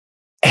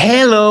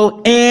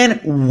Hello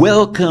and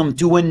welcome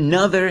to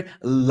another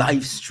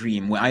live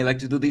stream. I like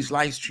to do these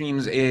live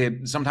streams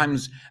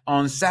sometimes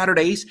on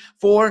Saturdays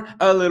for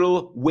a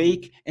little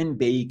wake and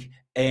bake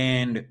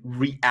and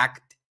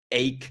react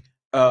ache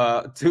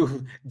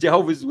to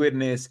Jehovah's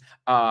Witness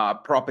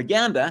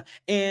propaganda.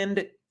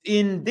 And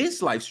in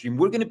this live stream,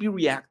 we're going to be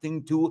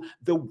reacting to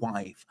the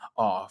wife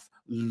of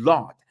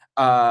Lot.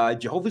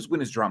 Jehovah's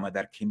Witness drama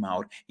that came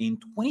out in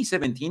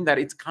 2017, that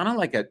it's kind of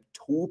like a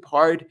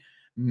two-part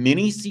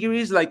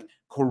mini-series, like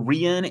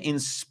Korean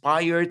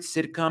inspired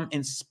sitcom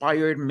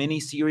inspired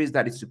mini-series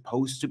that is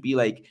supposed to be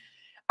like,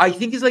 I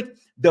think is like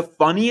the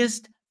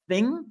funniest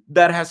thing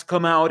that has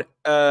come out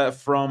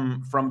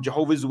from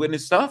Jehovah's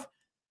Witness stuff.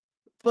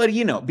 But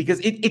you know, because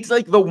it's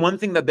like the one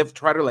thing that they've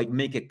tried to like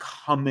make a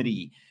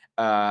comedy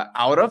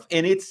out of,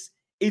 and it's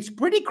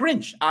pretty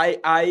cringe.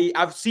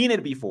 I've seen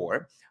it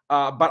before,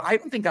 but I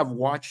don't think I've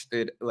watched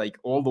it like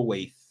all the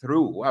way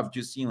through. I've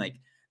just seen like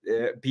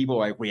people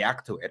like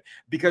react to it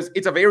because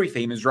it's a very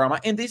famous drama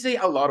and they say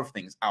a lot of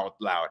things out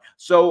loud.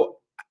 So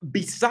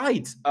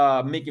besides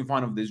making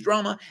fun of this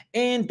drama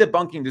and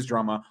debunking this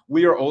drama,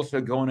 we are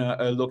also going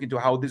to look into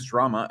how this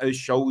drama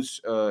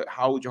shows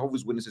how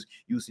Jehovah's Witnesses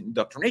use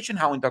indoctrination,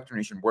 how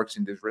indoctrination works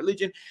in this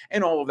religion,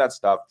 and all of that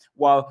stuff,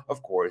 while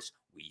of course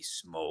we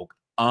smoke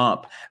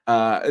up.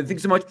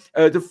 Thanks so much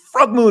to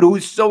Frog Mood,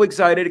 who's so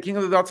excited. King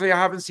of the Dots, I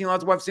haven't seen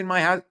Lots of Wives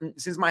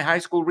since my high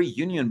school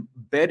reunion.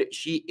 Bet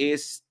she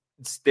is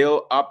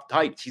still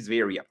uptight. She's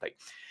very uptight.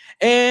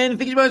 And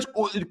thank you very much,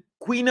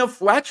 Queen of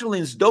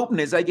Flatulence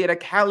Dopeness. I get a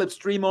Caleb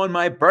stream on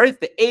my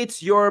birthday.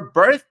 It's your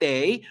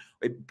birthday.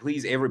 Wait,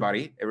 please,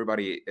 everybody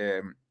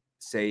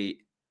say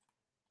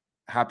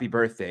happy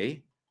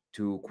birthday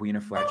to Queen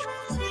of Flatulence.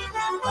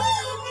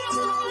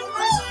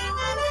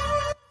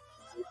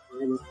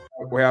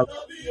 Well,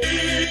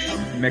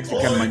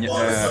 Mexican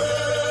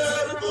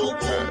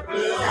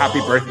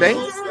happy birthday.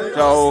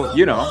 So,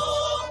 you know,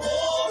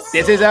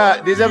 this is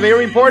a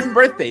very important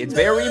birthday. It's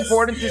very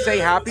important to say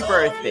happy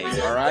birthday,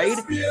 all right?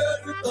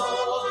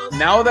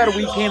 Now that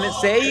we can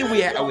say,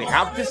 we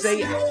have to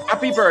say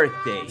happy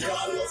birthday.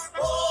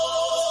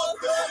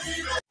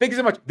 Thank you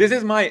so much. This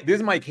is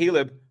my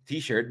Caleb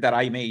t-shirt that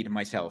I made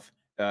myself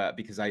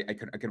because I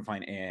couldn't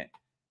find it.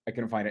 I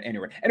couldn't find it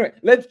anywhere. Anyway,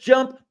 let's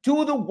jump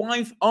to the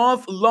wife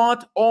of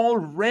Lot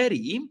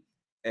already.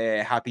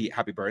 Happy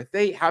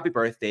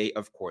birthday,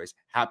 of course.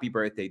 Happy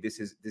birthday. This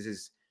is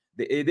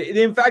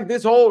in fact,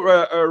 this whole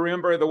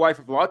remember the wife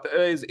of Lot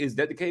is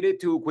dedicated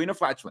to Queen of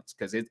Flatulence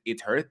because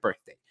it's her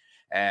birthday.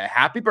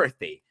 Happy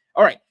birthday.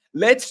 All right,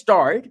 let's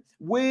start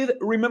with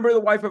remember the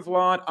wife of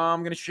Lot. I'm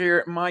going to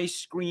share my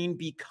screen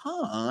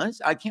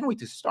because I can't wait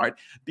to start,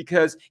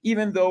 because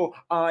even though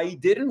I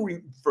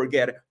didn't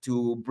forget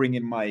to bring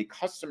in my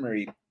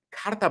customary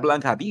Carta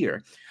Blanca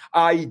beer,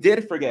 I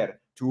did forget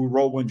to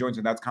roll one joint,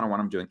 and that's kind of what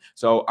I'm doing.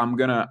 So I'm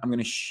gonna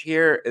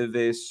share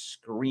this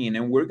screen,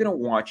 and we're gonna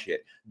watch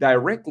it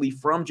directly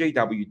from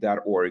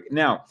jw.org.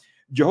 Now,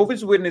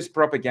 Jehovah's Witness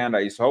propaganda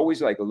is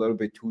always like a little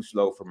bit too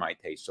slow for my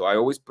taste, so I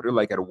always put it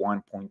like at a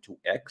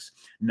 1.2x.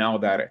 Now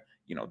that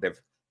you know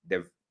they've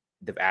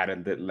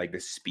added the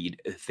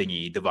speed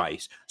thingy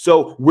device,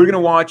 so we're gonna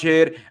watch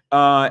it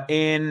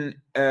in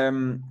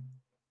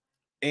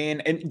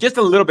just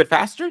a little bit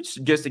faster,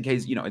 just in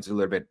case it's a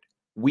little bit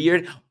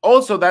weird.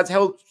 Also, that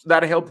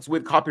helps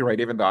with copyright,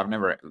 even though I've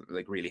never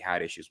like really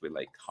had issues with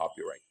like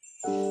copyright.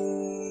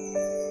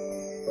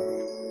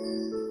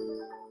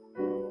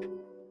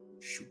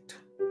 Shoot.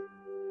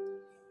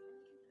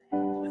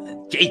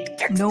 Jake,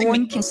 no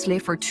one can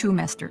slave for two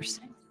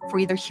masters. For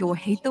either he will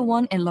hate the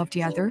one and love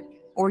the other,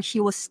 or he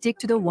will stick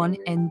to the one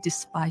and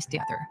despise the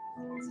other.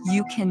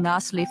 You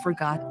cannot slave for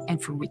God and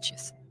for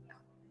riches.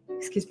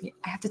 Excuse me,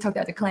 I have to talk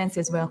to other clients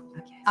as well.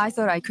 Okay. I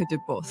thought I could do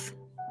both,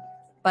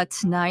 but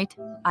tonight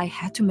I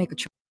had to make a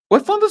choice.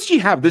 What phone does she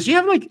have? Does she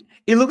have like,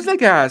 it looks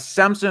like a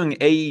Samsung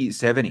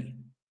A70,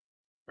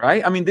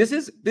 right? I mean, this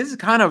is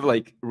kind of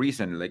like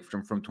recent, like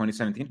from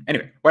 2017.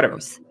 Anyway, whatever.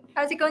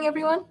 How's it going,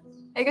 everyone?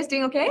 Are you guys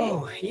doing okay?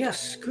 Oh,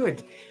 yes,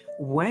 good.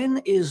 When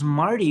is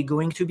Marty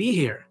going to be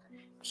here?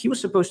 He was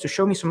supposed to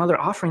show me some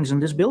other offerings in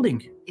this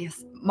building.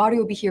 Yes, Marty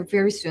will be here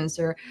very soon,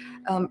 sir.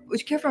 Would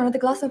you care for another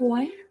glass of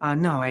wine?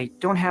 No, I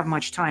don't have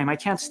much time. I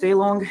can't stay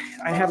long.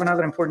 I have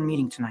another important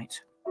meeting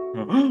tonight.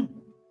 The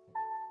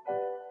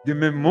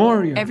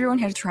memorial. Everyone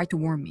had tried to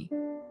warn me.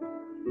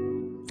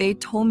 They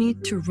told me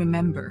to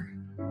remember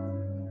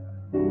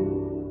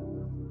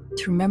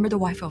the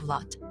wife of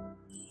Lot.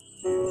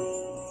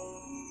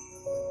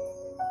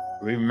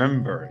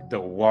 Remember the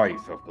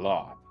wife of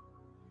Lot.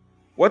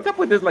 What's up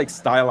with this like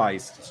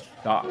stylized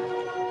stuff?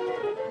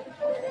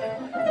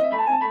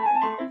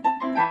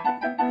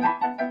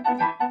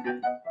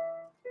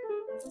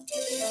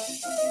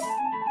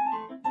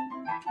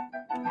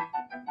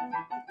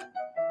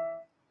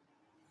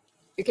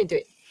 You can do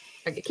it.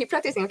 Okay, keep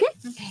practicing, okay?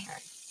 Okay.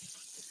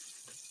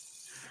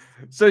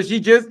 So she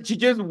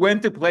just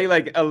went to play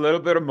like a little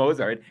bit of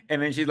Mozart,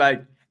 and then she's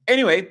like,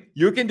 anyway,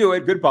 you can do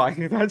it. Goodbye.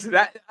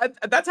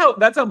 That's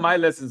how my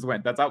lessons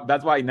went.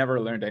 That's why I never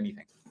learned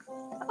anything.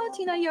 Oh,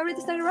 Tina, you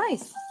already started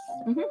rice.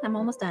 I'm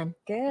almost done.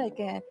 Good,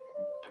 good.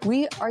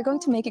 We are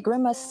going to make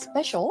Grandma's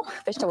special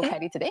vegetable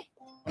patty today.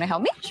 Want to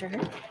help me? Sure.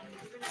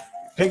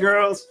 Hey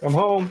girls, I'm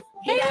home.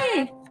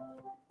 Hey!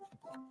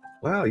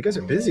 Wow, you guys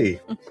are busy.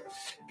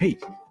 Hey,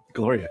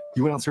 Gloria,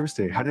 you went on service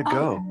day. How did it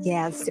go?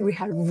 Yes, we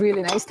had a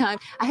really nice time.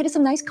 I had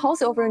some nice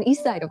calls over on the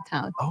east side of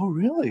town. Oh,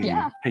 really?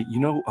 Yeah. Hey,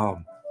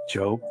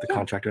 Joe, the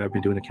contractor I've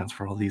been doing accounts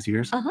for all these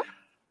years.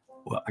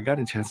 Well, I got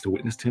a chance to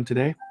witness to him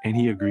today, and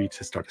he agreed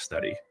to start a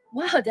study.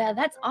 Wow, Dad,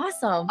 that's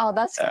awesome. Oh,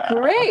 that's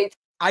great.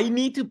 I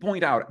need to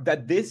point out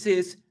that this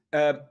is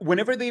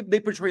whenever they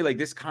portray like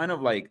this kind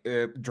of like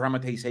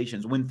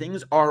dramatizations, when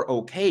things are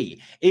okay,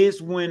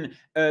 is when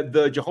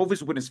the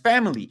Jehovah's Witness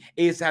family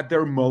is at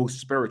their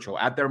most spiritual,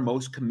 at their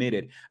most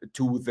committed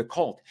to the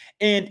cult.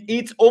 And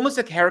it's almost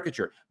a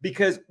caricature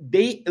because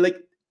they like,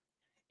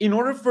 in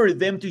order for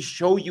them to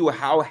show you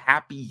how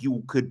happy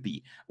you could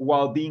be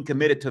while being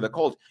committed to the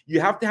cult, you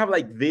have to have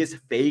like this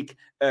fake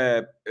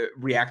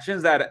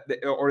reactions that,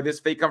 or this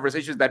fake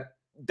conversations that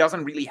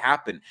doesn't really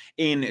happen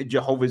in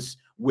Jehovah's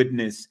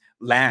Witness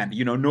land.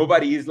 You know,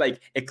 nobody is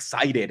like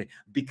excited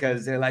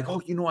because they're like,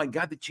 oh, you know, I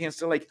got the chance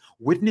to like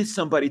witness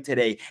somebody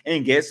today.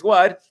 And guess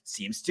what?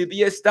 Seems to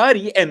be a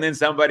study. And then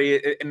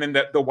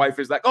the wife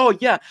is like, oh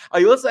yeah,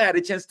 I also had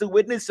a chance to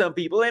witness some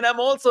people, and I'm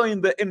also in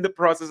the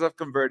process of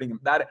converting them.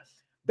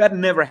 That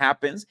never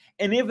happens.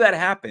 And if that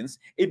happens,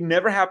 it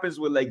never happens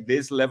with like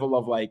this level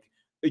of like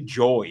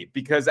joy,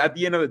 because at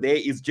the end of the day,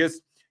 it's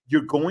just,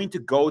 you're going to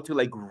go to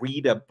like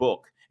read a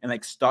book and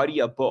like study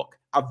a book,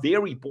 a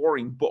very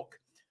boring book,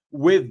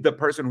 with the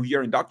person who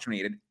you're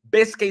indoctrinated.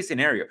 Best case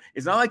scenario.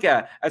 It's not like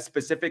a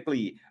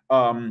specifically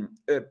I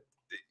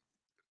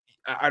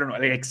don't know,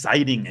 like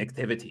exciting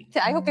activity.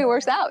 I hope it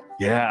works out.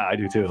 Yeah, I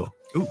do too.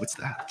 Ooh, what's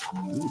that?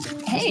 Ooh,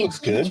 Hey, looks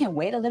good. you can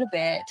wait a little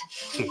bit.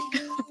 I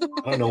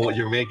don't know what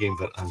you're making,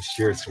 but I'm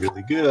sure it's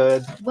really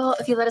good. Well,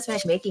 if you let us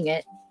finish making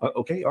it.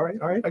 Okay, all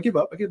right. I give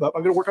up. I'm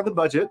gonna work on the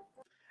budget.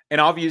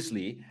 And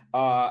obviously,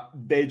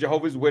 the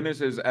Jehovah's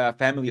Witnesses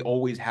family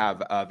always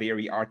have a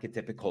very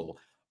archetypical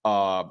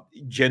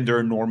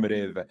gender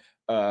normative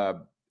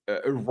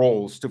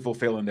roles to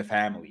fulfill in the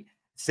family.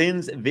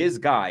 Since this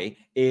guy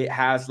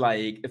has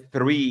like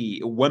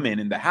 3 women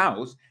in the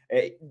house,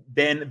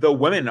 then the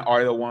women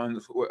are the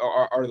ones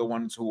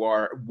who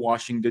are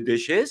washing the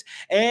dishes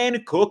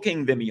and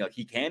cooking the meal.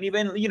 He can't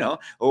even,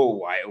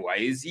 why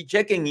is he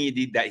checking?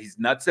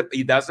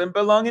 He doesn't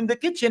belong in the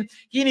kitchen.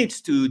 He needs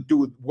to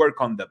do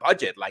work on the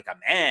budget like a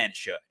man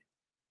should.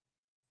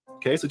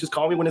 Okay, so just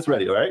call me when it's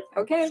ready, all right?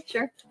 Okay,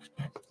 sure.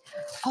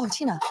 Oh,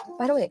 Tina,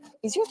 by the way,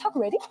 is your talk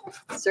ready?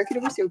 Circuit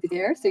overseer will be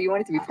there, so you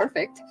want it to be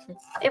perfect.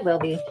 It will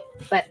be,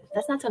 but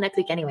that's not till next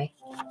week anyway.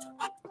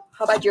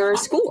 How about your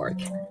schoolwork?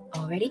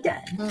 Already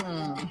done.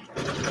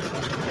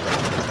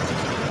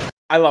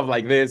 I love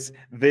like this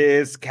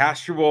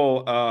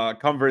casual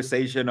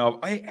conversation of,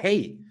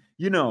 hey,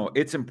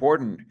 it's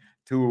important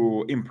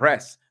to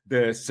impress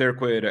the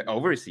circuit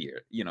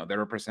overseer, the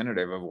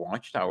representative of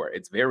Watchtower.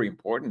 It's very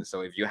important.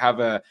 So if you have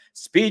a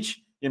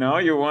speech, you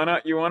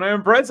wanna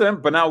impress him.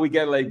 But now we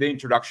get like the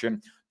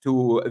introduction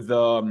to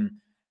the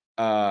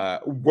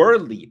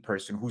worldly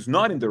person who's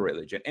not in the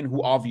religion and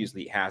who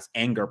obviously has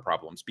anger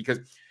problems, because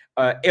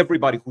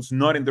everybody who's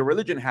not in the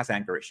religion has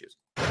anger issues.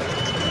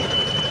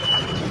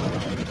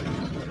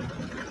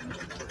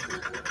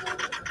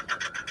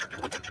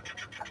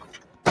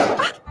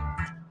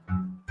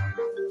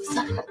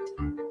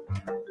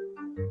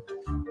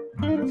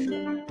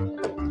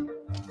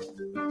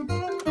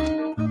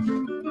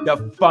 The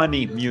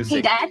funny music.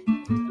 Hey, Dad.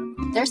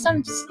 There's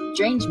some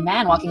strange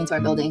man walking into our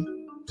building.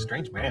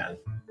 Strange man.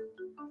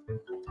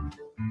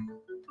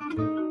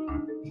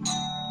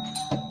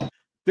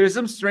 There's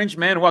some strange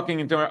man walking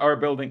into our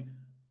building.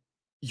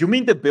 You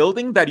mean the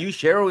building that you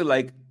share with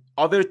like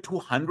other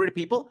 200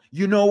 people?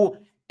 You know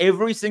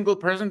every single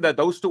person that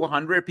those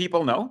 200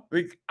 people know?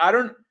 Like,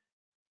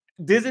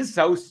 this is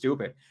so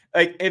stupid.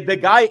 Like, if the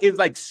guy is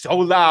like so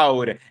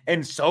loud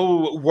and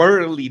so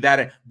worldly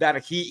that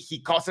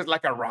he causes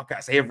like a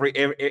ruckus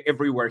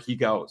everywhere he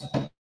goes.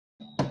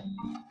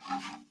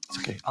 It's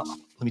okay.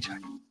 Let me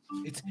check.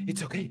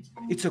 It's okay.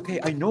 It's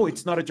okay. I know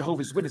it's not a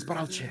Jehovah's Witness, but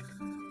I'll check.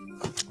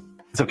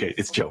 It's okay.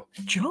 It's Joe.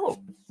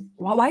 Joe?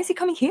 Why is he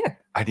coming here?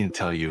 I didn't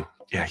tell you.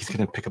 Yeah, he's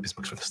gonna pick up his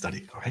books for the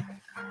study. All right.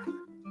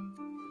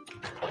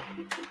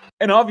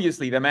 And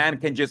obviously, the man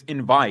can just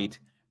invite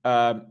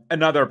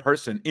another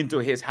person into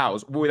his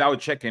house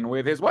without checking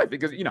with his wife,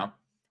 because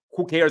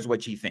who cares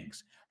what she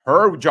thinks?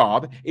 Her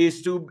job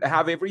is to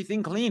have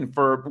everything clean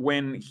for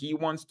when he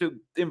wants to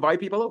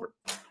invite people over.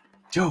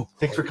 Joe,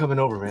 thanks for coming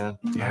over, man.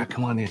 Yeah,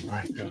 come on in. All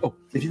right. Oh,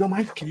 if you don't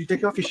mind, can you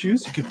take off your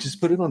shoes? You could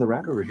just put it on the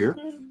rack over here.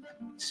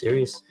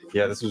 Serious?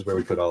 Yeah, this is where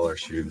we put all our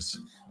shoes.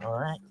 All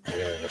right.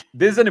 Yeah.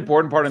 This is an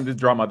important part in this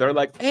drama. They're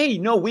like, hey,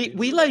 no,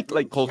 we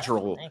like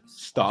cultural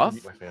stuff.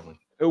 Meet my family.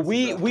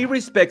 We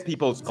respect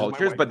people's my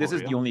cultures, wife, but this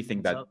is Gloria. the only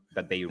thing that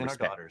they And our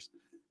respect. daughters.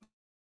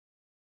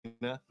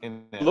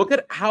 Look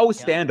at how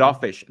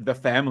standoffish the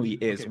family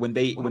is when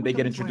they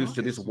get introduced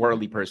to this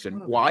worldly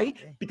person. Why?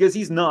 Because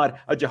he's not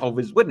a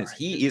Jehovah's Witness.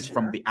 He is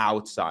from the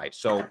outside.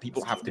 So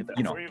people have to,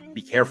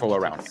 be careful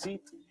around him.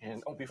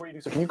 And before you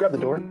do so, can you grab the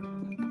door?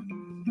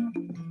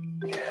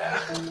 Yeah.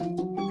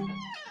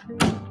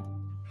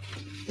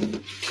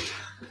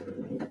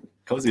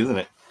 Cozy, isn't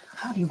it?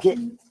 How do you get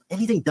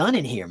anything done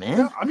in here, man?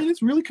 Yeah, I mean,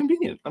 it's really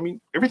convenient. I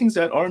mean, everything's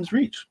at arm's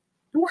reach.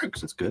 It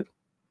works. It's good.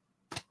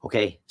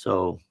 Okay,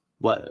 so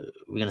what?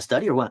 We gonna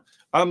study or what?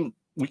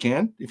 We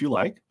can if you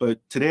like, but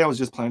today I was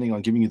just planning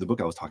on giving you the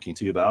book I was talking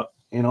to you about,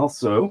 and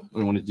also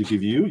I wanted to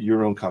give you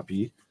your own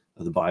copy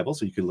of the Bible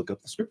so you could look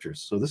up the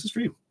scriptures. So this is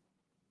for you.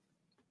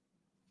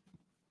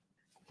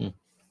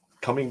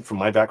 Coming from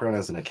my background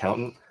as an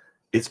accountant,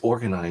 it's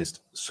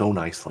organized so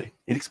nicely.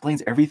 It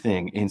explains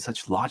everything in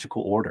such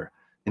logical order,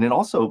 and it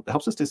also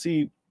helps us to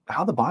see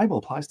how the Bible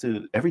applies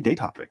to everyday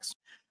topics.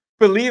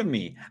 Believe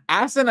me,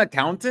 as an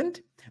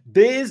accountant,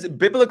 this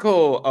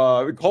biblical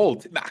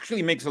cult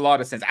actually makes a lot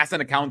of sense. As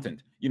an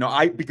accountant,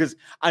 because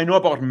I know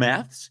about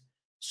maths,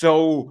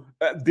 so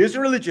this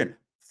religion,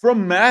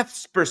 from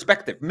maths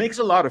perspective, makes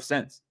a lot of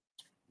sense.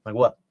 Like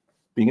what?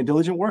 Being a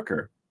diligent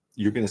worker,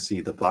 you're going to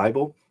see the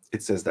Bible.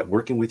 It says that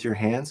working with your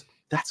hands,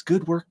 that's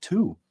good work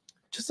too,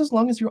 just as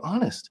long as you're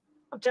honest.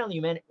 I'm telling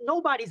you, man,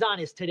 nobody's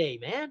honest today,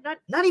 man.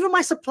 Not even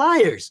my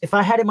suppliers. If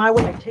I had it my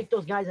way, I'd take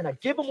those guys and I'd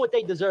give them what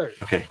they deserve.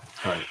 Okay,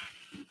 all right.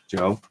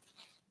 Joe,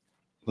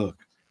 look,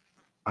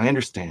 I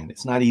understand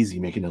it's not easy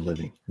making a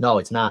living. No,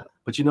 it's not.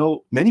 But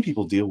many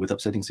people deal with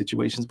upsetting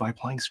situations by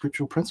applying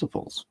scriptural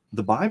principles.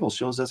 The Bible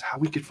shows us how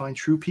we could find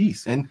true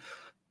peace and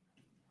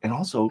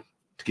also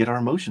to get our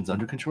emotions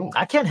under control.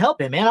 I can't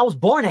help it, man. I was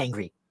born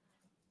angry.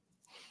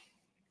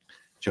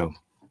 Joe,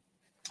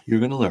 you're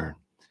going to learn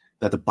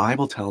that the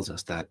Bible tells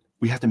us that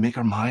we have to make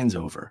our minds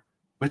over.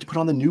 We have to put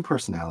on the new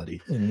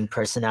personality. New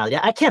personality?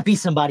 I can't be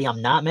somebody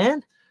I'm not,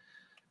 man.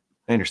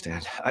 I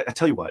understand. I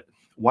tell you what,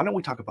 why don't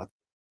we talk about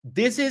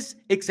this? Is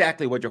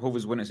exactly what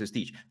Jehovah's Witnesses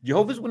teach.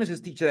 Jehovah's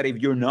Witnesses teach that if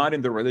you're not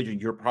in the religion,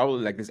 you're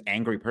probably like this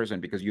angry person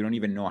because you don't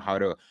even know how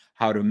to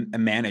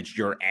manage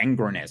your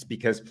angerness.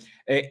 Because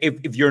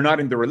if you're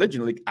not in the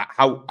religion, like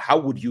how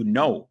would you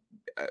know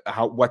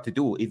what to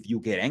do if you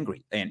get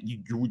angry? And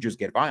you would just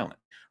get violent,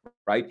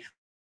 right?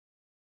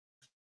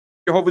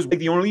 Jehovah's,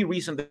 the only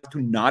reason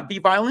to not be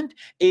violent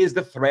is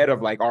the threat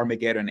of like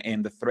Armageddon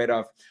and the threat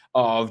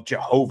of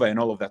Jehovah and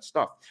all of that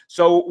stuff.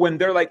 So when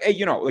they're like,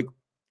 hey, like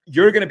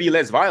you're going to be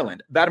less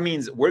violent, that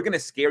means we're going to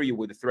scare you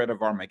with the threat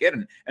of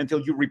Armageddon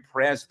until you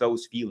repress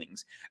those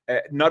feelings.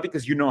 Not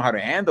because you know how to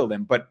handle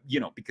them, but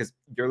because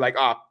you're like,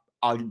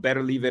 I'll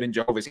better leave it in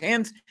Jehovah's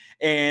hands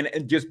and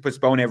just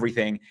postpone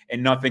everything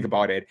and not think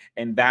about it.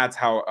 And that's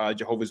how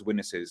Jehovah's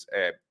Witnesses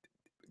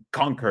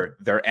conquer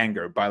their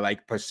anger, by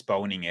like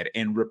postponing it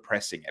and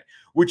repressing it,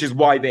 which is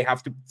why they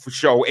have to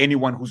show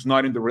anyone who's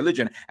not in the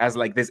religion as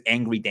like this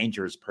angry,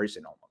 dangerous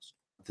person almost.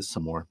 this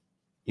some more?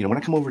 When I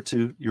come over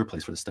to your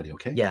place for the study,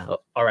 okay? Yeah.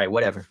 All right.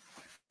 Whatever.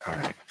 All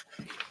right.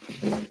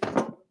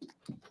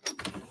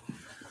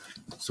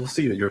 So we'll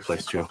see you at your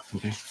place, Joe.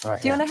 Okay. All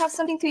right. Do you want to have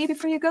something to eat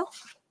before you go?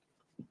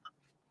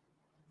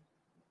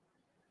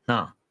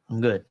 No,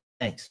 I'm good.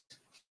 Thanks.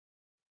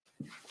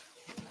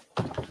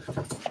 All right,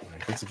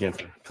 thanks again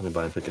for coming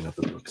by and picking up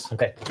the books.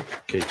 Okay.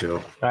 Okay, Joe.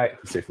 All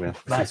right. Be safe, man.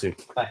 Bye. See you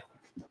soon. Bye.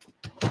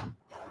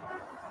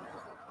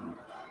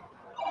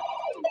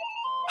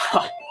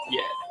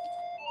 Yeah.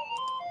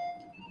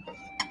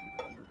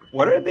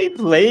 What are they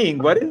playing?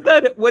 What is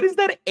that? What is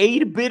that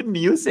 8-bit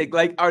music?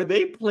 Like, are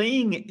they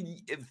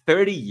playing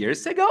 30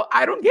 years ago?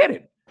 I don't get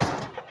it.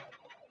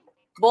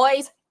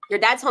 Boys, your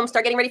dad's home.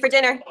 Start getting ready for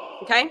dinner,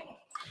 okay?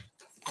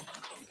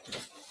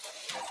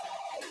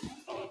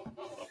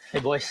 Hey,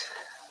 boys.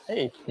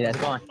 Hey. Yeah, it's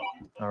going.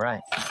 All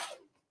right.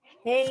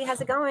 Hey,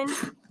 how's it going?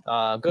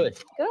 Good.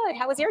 Good.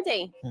 How was your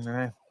day? All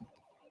right.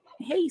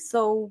 Hey,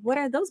 so what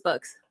are those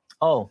books?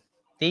 Oh,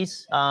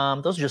 those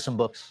are just some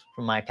books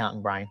from my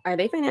accountant, Brian. Are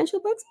they financial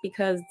books?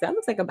 Because that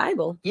looks like a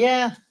Bible.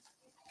 Yeah.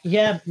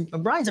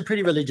 Brian's a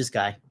pretty religious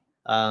guy.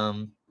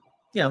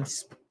 He's got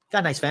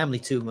a nice family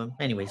too.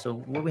 Anyway, so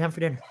what are we having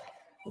for dinner?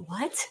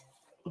 What?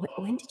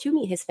 When did you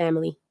meet his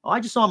family? Oh, I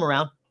just saw him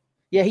around.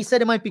 Yeah, he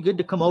said it might be good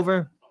to come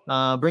over,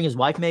 bring his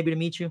wife maybe to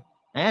meet you.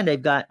 And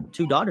they've got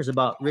 2 daughters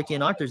about Ricky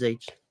and Arthur's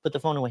age. Put the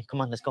phone away.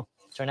 Come on, let's go.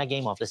 Turn that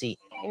game off. Let's eat.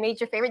 I made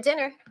your favorite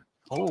dinner.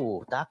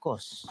 Oh,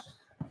 tacos.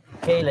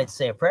 Okay, let's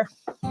say a prayer.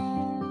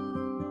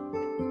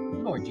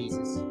 Lord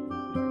Jesus.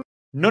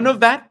 None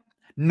of that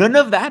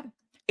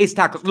is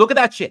tacos. Look at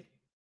that shit.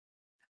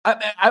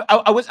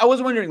 I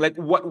was wondering, like,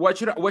 what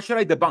should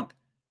I debunk?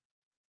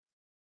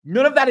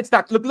 None of that is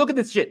tacos. Look at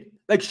this shit.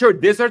 Like, sure,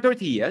 these are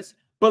tortillas,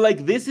 but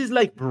like this is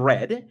like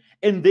bread,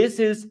 and this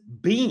is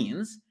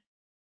beans.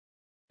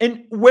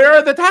 And where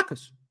are the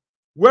tacos?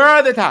 Where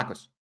are the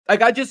tacos?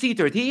 Like, I just see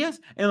tortillas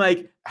and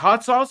like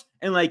hot sauce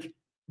and like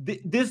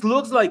this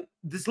looks like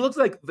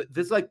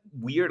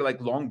weird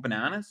like long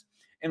bananas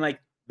and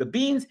like the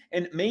beans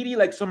and maybe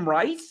like some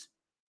rice.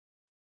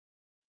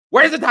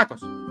 Where's the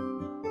tacos?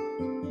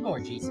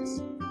 Lord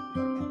Jesus.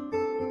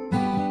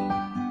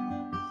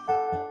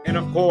 And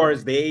of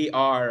course, they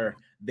are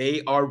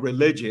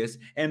religious,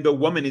 and the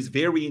woman is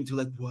very into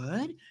like,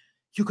 what?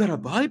 You got a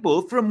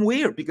Bible from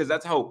where? Because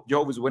that's how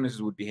Jehovah's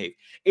Witnesses would behave.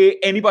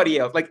 Anybody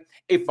else, like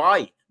if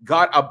I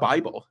got a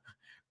Bible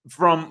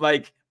from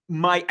like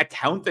my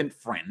accountant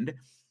friend,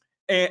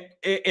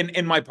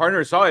 and my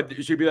partner saw it,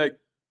 she'd be like,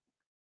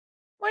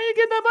 why you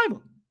get that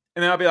Bible?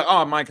 And then I'll be like,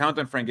 oh, my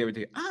accountant friend gave it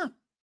to you. Ah,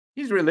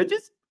 he's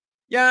religious?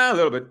 Yeah, a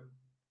little bit.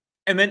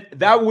 And then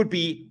that would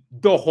be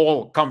the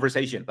whole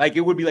conversation. Like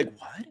it would be like,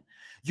 what?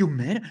 You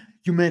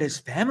met his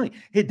family.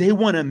 Hey, they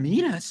want to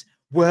meet us.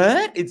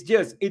 What? It's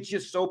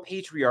just so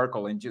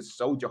patriarchal and just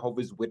so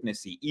Jehovah's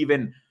Witnessy,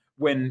 even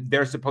when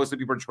they're supposed to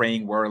be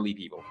portraying worldly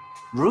people.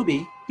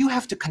 Ruby, you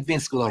have to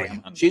convince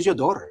Gloria. She's your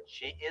daughter.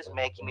 She is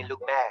making me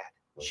look bad.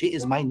 She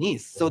is my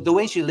niece, so the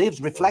way she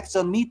lives reflects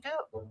on me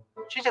too.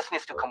 She just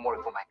needs to come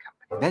work for my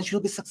company. Then she'll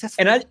be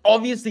successful. And I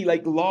obviously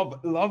like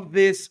love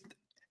this.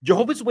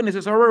 Jehovah's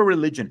Witnesses are a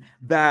religion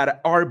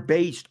that are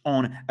based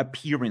on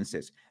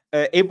appearances.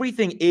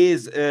 Everything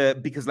is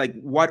because like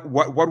what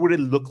would it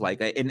look like?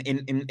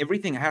 And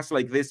everything has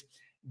like this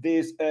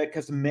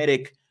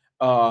cosmetic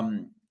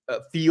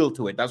feel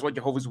to it. That's why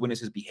Jehovah's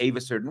Witnesses behave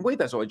a certain way.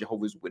 That's why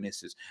Jehovah's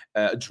Witnesses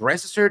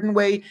dress a certain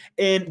way,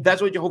 and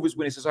that's why Jehovah's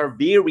Witnesses are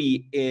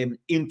very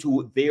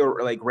into their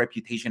like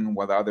reputation and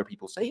what other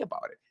people say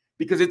about it,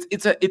 because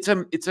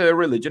it's a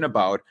religion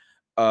about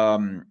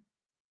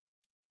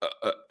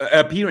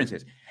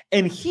appearances.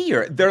 And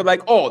here they're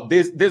like, oh,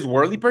 this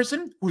worldly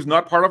person who's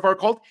not part of our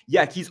cult,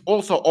 yeah, he's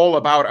also all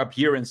about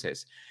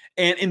appearances.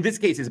 And in this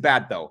case, it's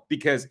bad though,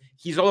 because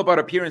he's all about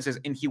appearances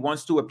and he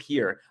wants to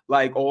appear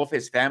like all of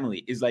his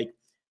family is like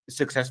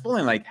successful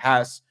and like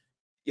has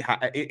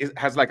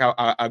like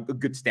a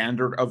good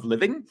standard of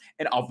living.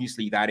 And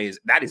obviously that is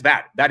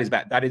bad. That is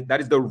bad. That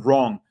is the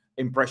wrong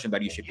impression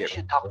that you should give. You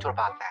should talk to her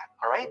about that,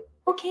 all right?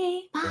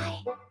 Okay,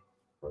 bye.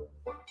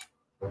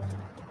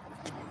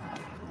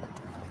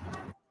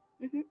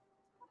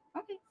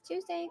 Okay,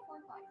 Tuesday, 4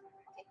 o'clock.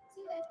 Okay,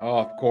 see you then.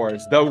 Of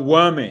course, the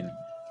woman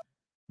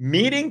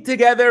meeting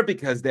together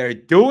because they're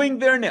doing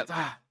their nails.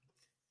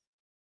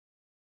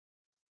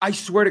 I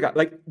swear to God,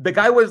 like the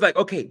guy was like,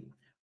 okay,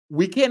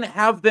 we can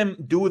have them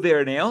do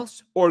their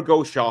nails or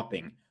go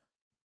shopping,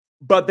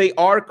 but they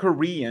are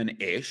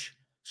Korean-ish.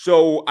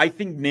 So I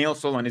think nail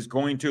salon is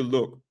going to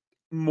look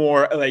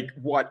more like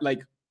what,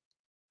 like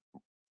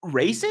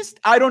racist?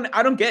 I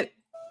don't get it.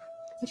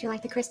 Would you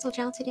like the crystal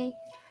gel today?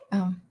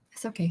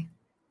 It's okay.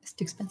 It's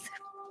too expensive.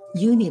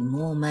 You need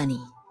more money.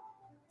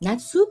 Not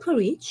super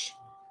rich,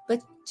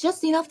 but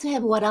just enough to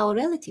have what our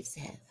relatives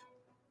have.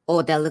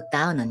 Or they'll look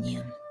down on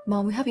you.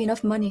 Mom, we have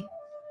enough money.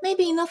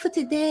 Maybe enough for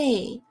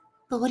today.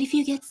 But what if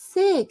you get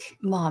sick?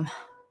 Mom,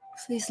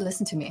 please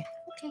listen to me.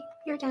 Okay,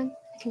 you're done.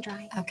 I can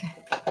drive. Okay.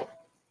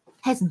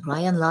 Hasn't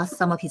Brian lost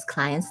some of his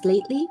clients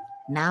lately?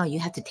 Now you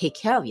have to take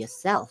care of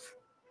yourself.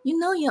 You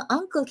know your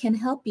uncle can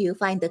help you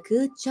find a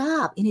good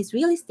job in his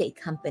real estate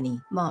company.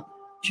 Mom,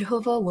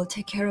 Jehovah will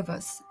take care of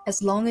us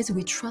as long as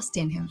we trust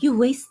in him. You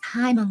waste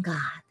time on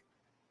God,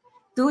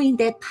 doing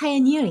that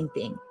pioneering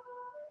thing.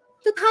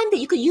 The time that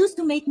you could use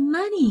to make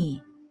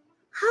money.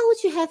 How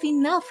would you have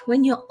enough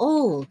when you're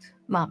old?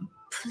 Mom,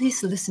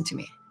 please listen to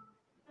me.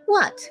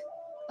 What?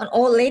 An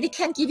old lady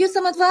can't give you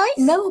some advice?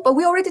 No, but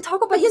we already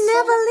talked about But you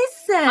never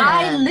listen.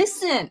 I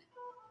listen.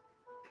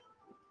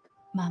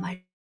 Mom,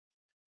 I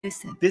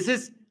listen. This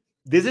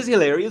is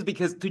hilarious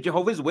because to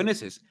Jehovah's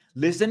Witnesses,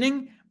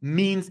 listening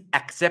means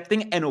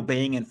accepting and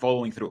obeying and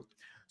following through.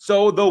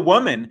 So the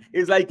woman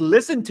is like,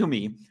 listen to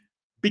me,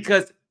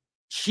 because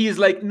she's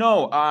like,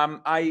 no,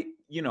 I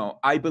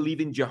believe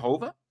in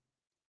Jehovah,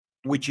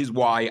 which is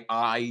why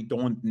I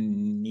don't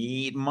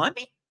need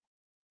money.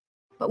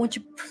 But won't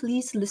you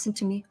please listen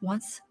to me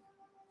once?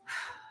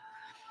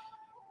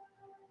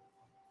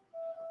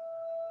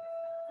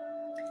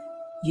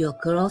 Your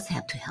girls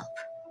have to help.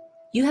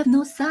 You have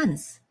no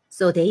sons,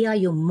 so they are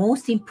your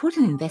most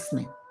important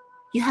investment.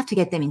 You have to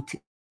get them into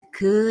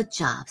good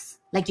jobs,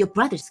 like your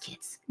brother's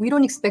kids. We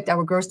don't expect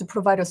our girls to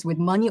provide us with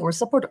money or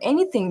support or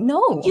anything.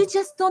 No. You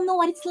just don't know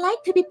what it's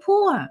like to be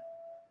poor.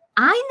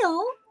 I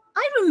know.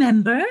 I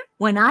remember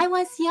when I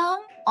was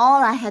young,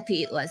 all I had to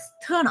eat was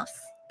turnips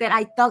that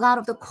I dug out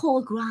of the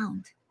cold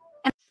ground.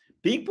 And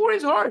being poor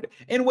is hard.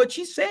 And what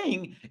she's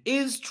saying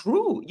is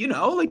true. You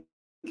know, like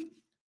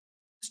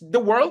the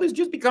world is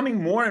just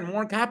becoming more and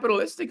more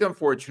capitalistic,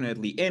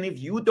 unfortunately. And if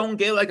you don't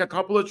get like a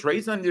couple of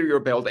trades under your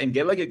belt and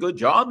get like a good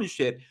job and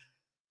shit,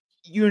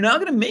 you're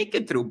not going to make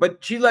it through. But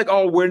she's like,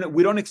 oh,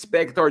 we don't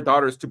expect our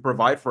daughters to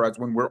provide for us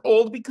when we're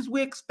old because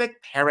we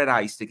expect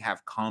paradise to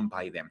have come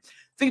by them.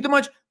 Thank you so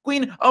much,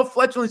 Queen of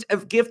Flatulence, a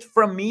gift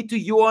from me to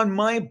you on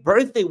my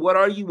birthday. What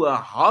are you, a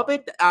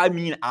hobbit? I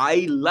mean,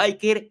 I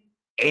like it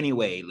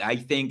anyway. I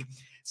think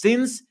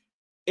since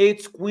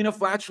it's Queen of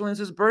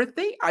Flatulence's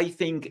birthday, I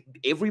think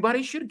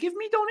everybody should give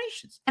me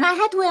donations. And I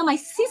had to wear my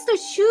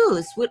sister's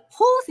shoes with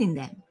holes in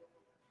them.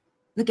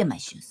 Look at my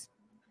shoes.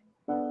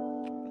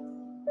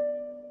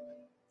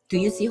 Do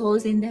you see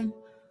holes in them?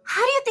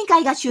 How do you think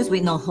I got shoes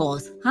with no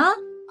holes, huh?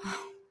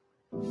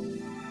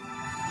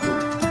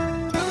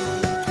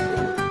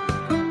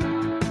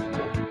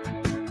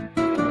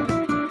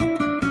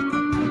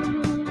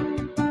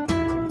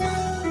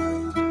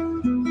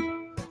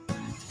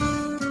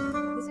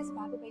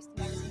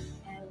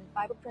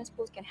 Bible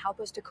principles can help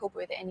us to cope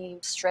with any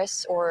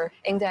stress or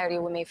anxiety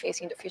we may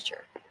face in the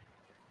future.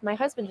 My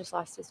husband just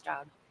lost his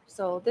job,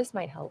 so this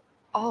might help.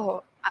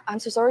 Oh, I'm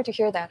so sorry to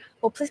hear that.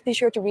 Well, please be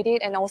sure to read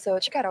it and also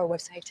check out our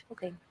website.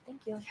 Okay, thank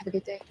you. Have a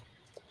good day.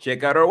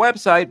 Check out our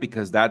website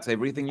because that's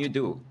everything you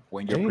do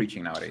when you're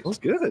preaching nowadays. That's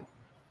good.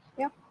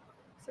 Yeah,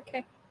 it's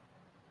okay.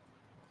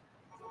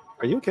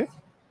 Are you okay?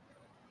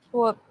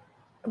 Well,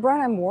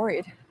 Brian, I'm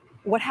worried.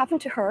 What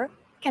happened to her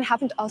can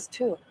happen to us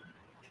too.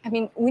 I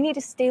mean, we need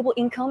a stable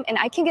income, and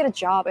I can get a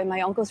job at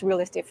my uncle's real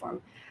estate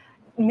firm.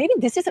 Maybe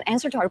this is an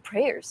answer to our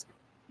prayers.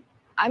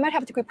 I might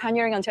have to quit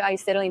pioneering until I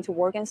settle into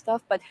work and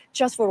stuff, but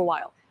just for a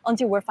while,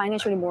 until we're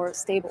financially more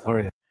stable. All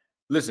right.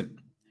 Listen,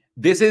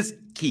 this is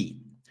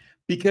key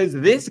because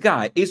this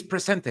guy is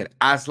presented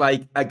as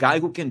like a guy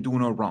who can do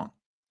no wrong,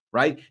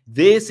 right?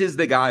 This is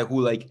the guy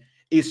who like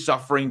is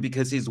suffering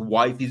because his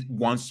wife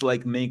wants to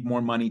like make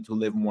more money to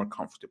live more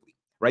comfortably,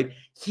 right?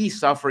 He's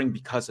suffering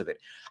because of it.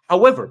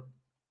 However,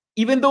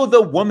 even though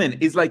the woman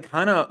is like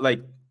kind of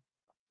like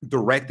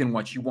direct in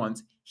what she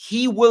wants,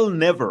 he will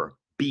never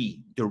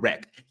be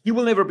direct. He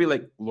will never be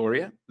like,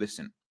 Gloria,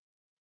 listen,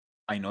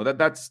 I know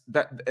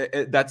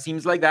that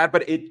seems like that,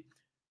 but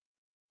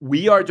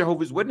we are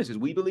Jehovah's Witnesses.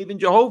 We believe in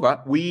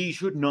Jehovah. We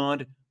should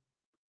not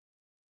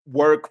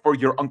work for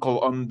your uncle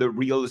on the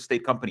real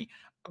estate company,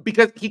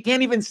 because he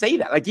can't even say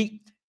that. Like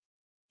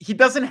he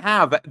doesn't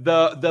have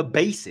the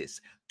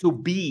basis to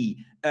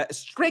be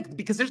strict,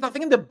 because there's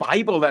nothing in the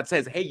Bible that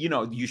says, hey, you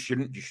know, you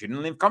shouldn't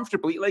live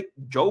comfortably. Like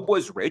Job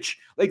was rich.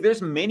 Like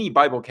there's many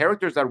Bible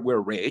characters that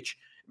were rich.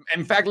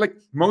 In fact, like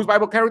most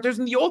Bible characters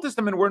in the Old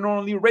Testament were not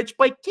only rich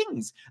by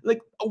kings, like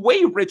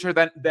way richer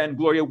than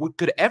Gloria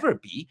could ever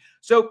be.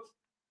 So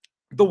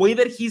the way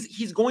that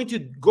he's going to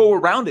go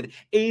around it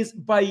is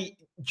by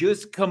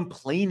just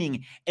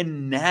complaining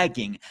and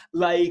nagging,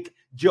 like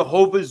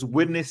Jehovah's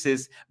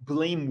Witnesses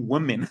blame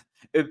women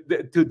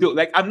to do.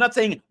 Like, I'm not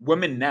saying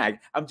women nag.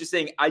 I'm just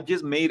saying I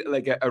just made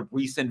like a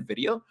recent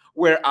video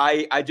where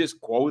I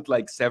just quote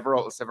like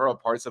several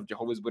parts of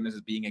Jehovah's Witnesses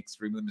being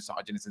extremely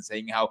misogynist and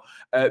saying how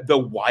the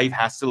wife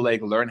has to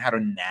like learn how to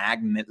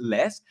nag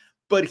less.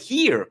 But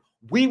here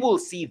we will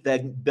see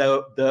that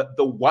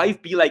the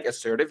wife be like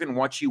assertive in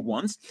what she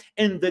wants,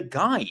 and the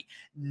guy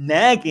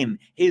nagging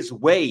his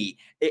way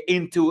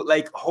into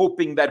like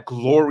hoping that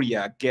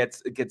Gloria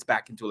gets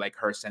back into like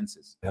her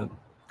senses. Yeah,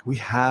 we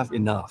have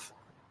enough.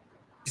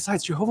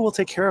 Besides, Jehovah will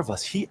take care of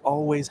us. He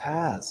always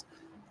has.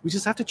 We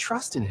just have to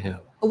trust in him.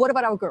 What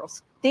about our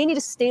girls? They need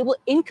a stable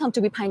income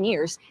to be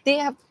pioneers. They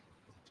have...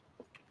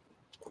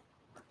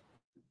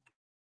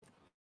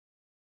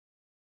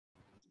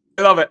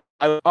 I love it.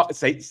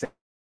 Say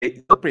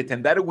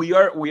pretend that we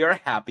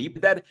are happy,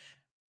 that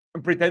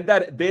pretend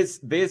that this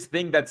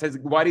thing that says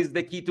what is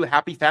the key to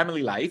happy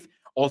family life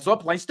also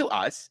applies to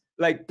us.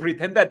 Like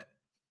pretend that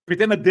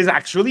this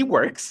actually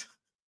works.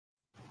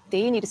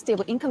 They need a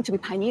stable income to be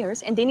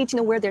pioneers, and they need to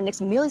know where their next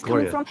meal is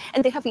coming from,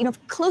 and they have enough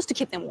clothes to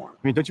keep them warm.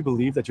 I mean, don't you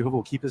believe that Jehovah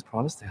will keep his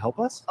promise to help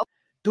us?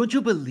 Don't you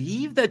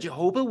believe that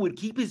Jehovah would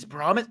keep his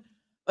promise?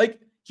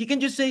 Like, he can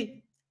just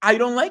say, I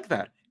don't like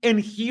that. And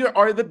here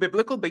are the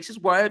biblical bases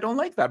why I don't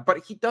like that.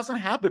 But he doesn't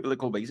have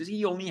biblical bases.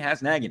 He only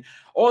has nagging.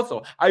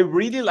 Also, I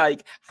really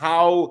like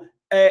how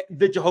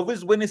the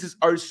Jehovah's Witnesses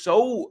are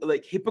so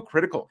like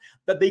hypocritical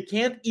that they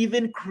can't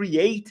even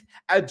create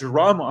a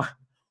drama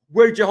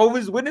where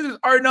Jehovah's Witnesses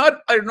are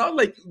not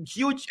like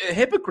huge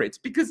hypocrites,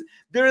 because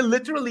they're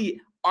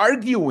literally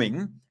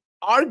arguing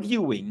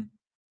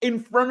in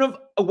front of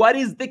what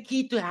is the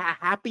key to a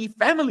happy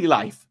family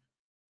life.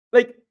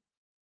 Like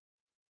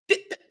this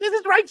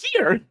is right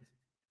here.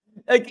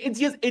 Like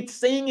it's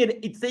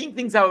saying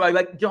things out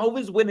like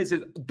Jehovah's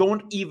Witnesses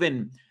don't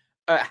even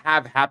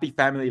have happy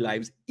family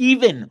lives,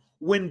 even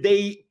when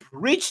they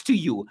preach to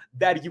you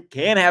that you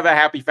can have a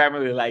happy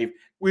family life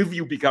if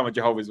you become a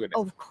Jehovah's Witness.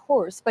 Of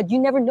course, but you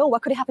never know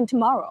what could happen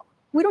tomorrow.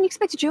 We don't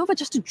expect Jehovah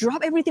just to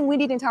drop everything we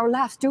need into our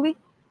laps, do we?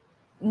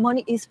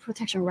 Money is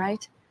protection,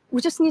 right? We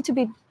just need to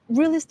be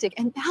realistic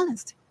and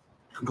balanced.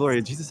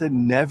 Gloria, Jesus said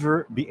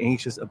never be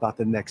anxious about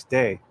the next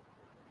day.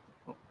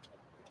 Oh,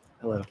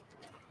 hello.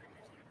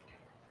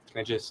 Can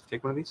I just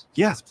take one of these?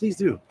 Yes, please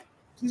do.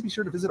 Please be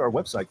sure to visit our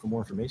website for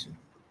more information.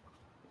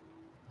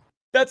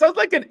 That sounds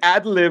like an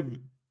ad-lib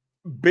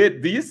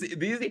bit. Do you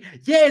see?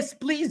 Yes,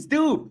 please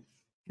do.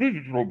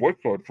 Visit our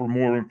website for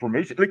more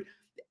information. Like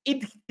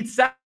it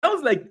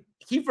sounds like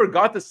he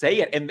forgot to say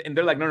it, and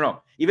they're like,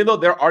 no. Even though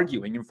they're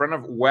arguing in front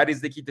of what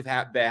is the key to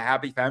the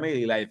happy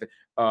family life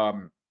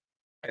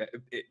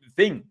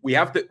thing,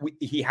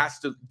 he has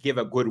to give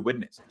a good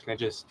witness. Can I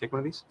just take one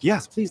of these?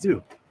 Yes, please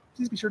do.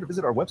 Please be sure to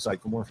visit our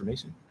website for more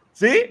information.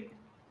 See?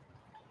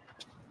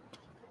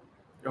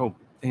 Oh,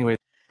 anyway.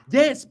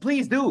 Yes,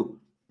 please do.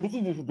 Like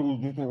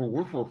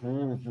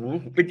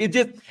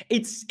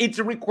it's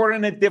recorded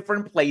in a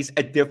different place,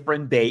 a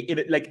different day,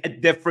 in like a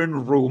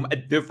different room, a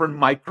different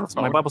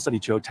microphone. My Bible study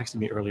Joe texted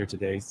me earlier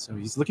today, so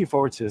he's looking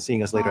forward to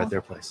seeing us later at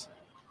their place.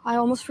 I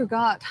almost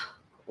forgot.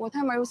 What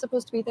time are we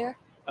supposed to be there?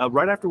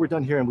 Right after we're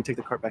done here and we take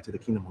the cart back to the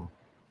Kingdom Hall.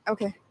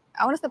 Okay.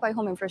 I want to step by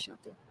home and freshen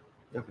up too.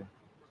 Okay.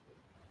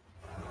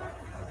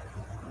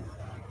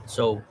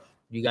 So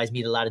you guys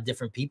meet a lot of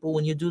different people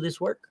when you do this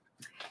work?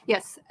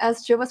 Yes,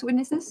 as Jehovah's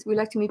Witnesses, we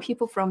like to meet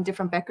people from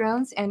different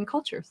backgrounds and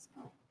cultures.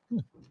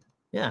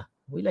 Yeah,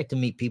 we like to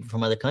meet people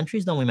from other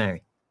countries, don't we,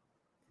 Mary?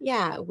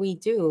 Yeah, we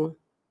do.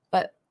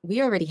 But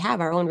we already have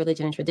our own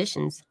religion and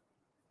traditions.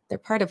 They're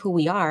part of who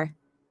we are.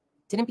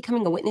 Didn't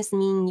becoming a witness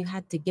mean you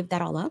had to give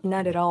that all up?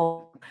 Not at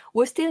all.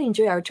 We still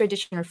enjoy our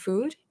traditional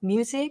food,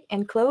 music,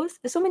 and clothes,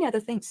 and so many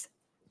other things.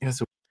 Yeah,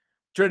 so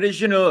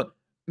Traditional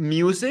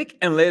music,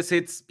 unless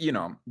it's, you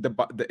know,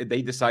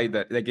 they decide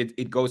that like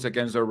it goes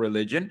against our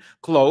religion.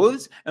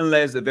 Clothes,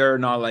 unless they're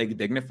not like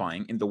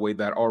dignifying in the way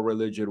that our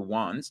religion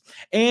wants.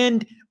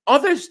 And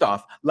other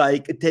stuff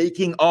like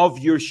taking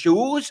off your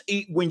shoes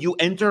when you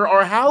enter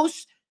our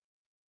house.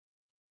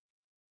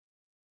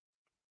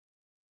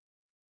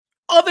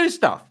 Other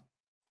stuff.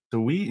 So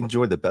we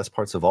enjoy the best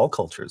parts of all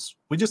cultures.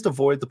 We just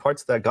avoid the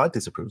parts that God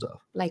disapproves of.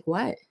 Like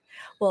what?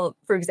 Well,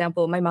 for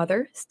example, my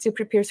mother still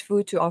prepares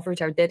food to offer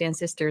to our dead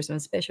ancestors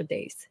on special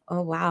days.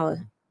 Oh, wow.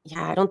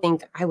 Yeah, I don't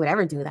think I would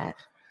ever do that.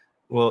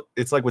 Well,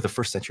 it's like with the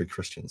first century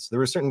Christians. There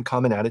were certain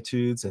common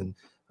attitudes and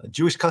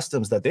Jewish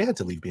customs that they had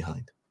to leave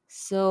behind.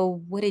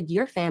 So what did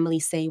your family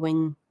say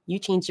when you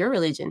changed your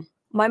religion?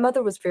 My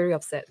mother was very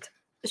upset.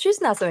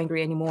 She's not so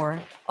angry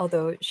anymore,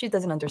 although she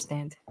doesn't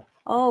understand.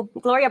 Oh,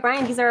 Gloria,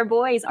 Brian, these are our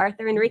boys,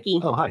 Arthur and Ricky.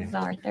 Oh, hi. This is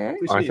Arthur.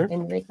 Arthur.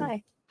 And Ricky.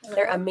 Hi.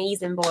 They're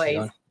amazing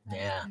boys.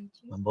 Yeah,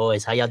 my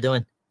boys, how y'all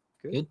doing?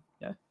 Good.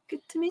 Yeah.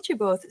 Good to meet you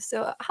both.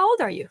 So, how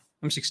old are you?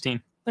 I'm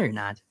 16. No, you're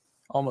not.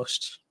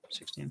 Almost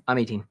 16. I'm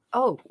 18.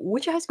 Oh,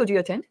 which high school do you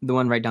attend? The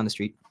one right down the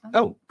street.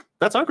 Oh,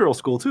 that's our girls'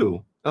 school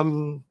too.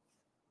 Do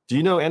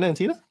you know Anna and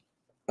Tina?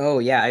 Oh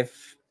yeah,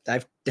 I've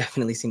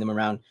definitely seen them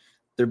around.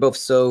 They're both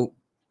so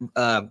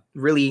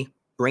really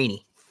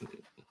brainy.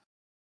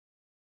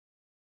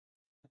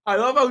 I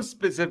love how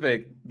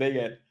specific they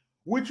get.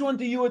 Which one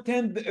do you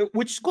attend?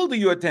 Which school do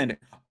you attend?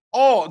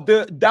 Oh,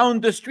 the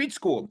down the street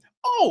school.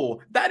 Oh,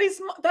 that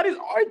is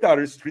our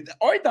daughter's street.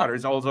 Our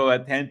daughters also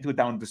attend to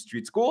down the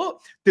street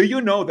school. Do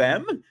you know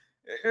them?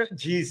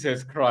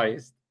 Jesus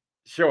Christ.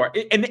 Sure.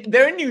 And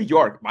they're in New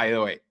York, by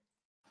the way.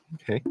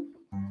 Okay.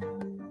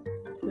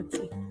 Let's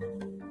see.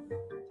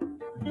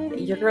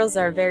 Your girls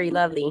are very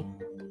lovely.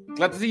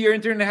 Glad to see your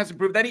internet has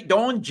improved, Daddy.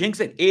 Don't jinx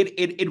it.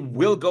 It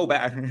will go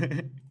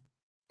bad.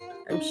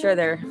 I'm sure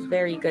they're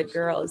very good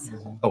girls.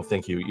 Oh,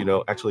 thank you. You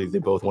know, actually, they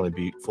both want to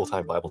be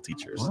full-time Bible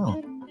teachers.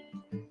 Wow.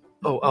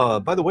 Oh,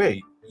 by the way,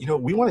 you know,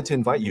 we wanted to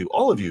invite you,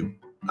 all of you,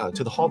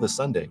 to the hall this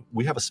Sunday.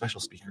 We have a special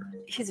speaker.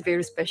 He's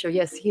very special.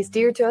 Yes, he's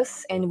dear to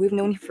us, and we've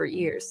known him for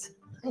years.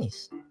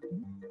 Nice.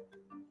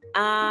 He's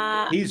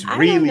I don't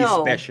really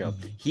know. special.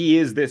 He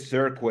is the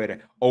circuit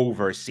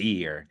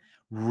overseer.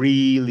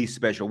 Really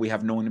special. We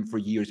have known him for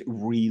years.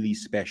 Really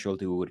special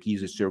dude.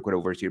 He's a circuit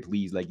overseer.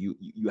 Please, like you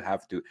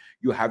have to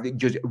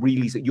just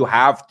really, you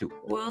have to.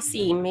 We'll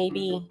see,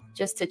 maybe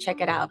just to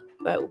check it out,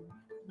 but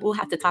we'll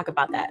have to talk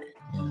about that.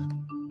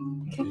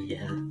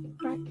 Yeah.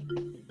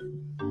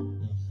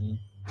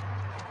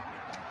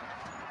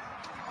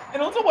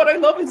 And also what I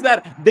love is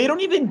that they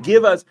don't even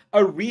give us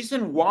a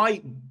reason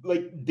why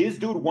like this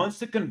dude wants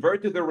to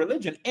convert to the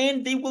religion,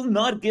 and they will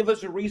not give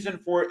us a reason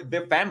for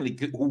the family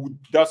who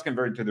does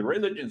convert to the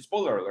religion.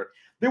 Spoiler alert.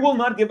 They will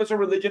not give us a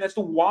religion as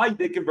to why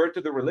they convert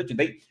to the religion.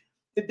 They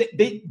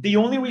the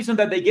only reason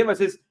that they give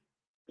us is,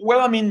 well,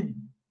 I mean,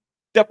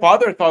 the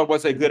father thought it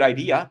was a good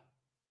idea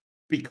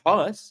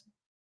because.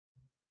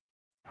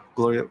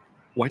 Gloria,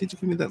 why did you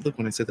give me that look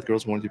when I said the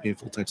girls wanted to be in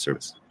full-time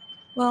service?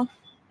 Well,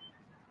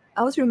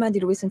 I was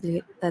reminded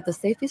recently that the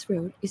safest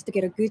road is to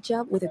get a good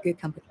job with a good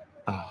company.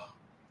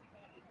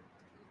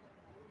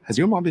 Has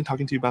your mom been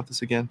talking to you about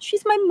this again?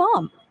 She's my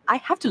mom. I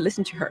have to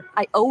listen to her.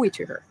 I owe it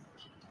to her.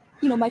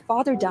 You know, my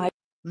father died.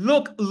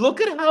 Look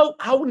at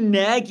how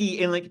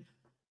naggy and like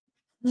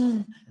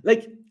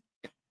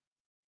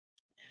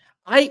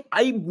I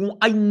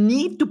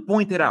need to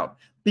point it out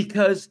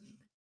because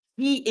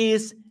he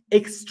is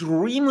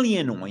extremely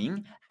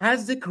annoying,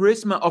 has the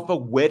charisma of a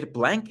wet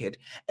blanket,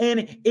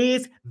 and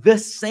is the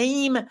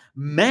same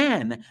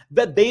man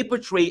that they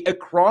portray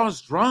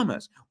across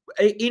dramas.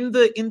 In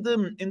the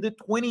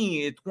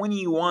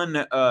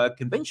 2021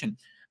 convention,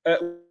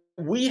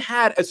 we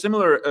had a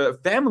similar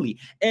family,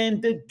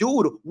 and the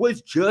dude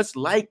was just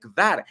like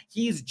that.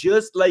 He's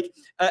just like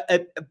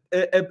a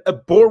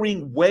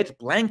boring wet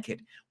blanket.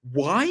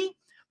 Why?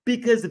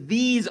 Because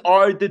these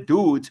are the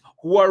dudes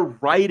who are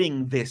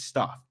writing this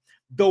stuff.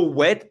 The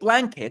wet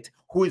blanket,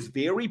 who is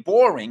very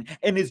boring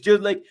and is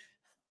just like,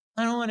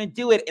 I don't want to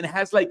do it, and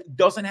has like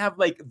doesn't have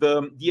like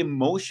the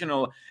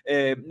emotional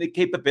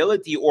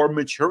capability or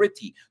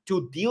maturity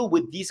to deal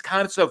with these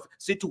kinds of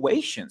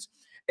situations.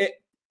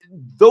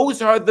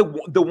 Those are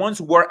the ones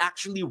who are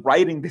actually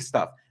writing this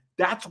stuff.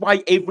 That's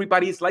why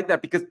everybody is like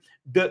that, because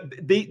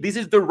this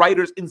is the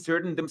writers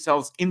inserting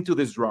themselves into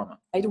this drama.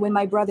 When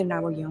my brother and I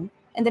were young,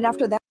 and then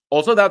after that.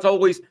 Also, that's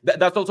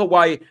also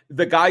why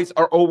the guys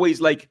are always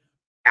like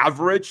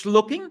average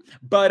looking,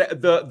 but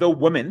the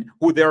women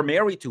who they're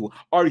married to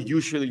are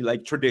usually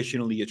like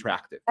traditionally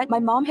attractive. My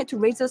mom had to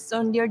raise us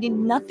on nearly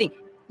nothing.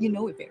 You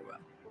know it very well.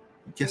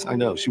 Yes, I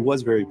know. She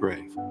was very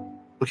brave.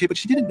 Okay, but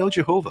she didn't know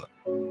Jehovah.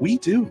 We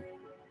do.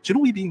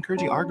 Shouldn't we be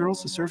encouraging our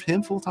girls to serve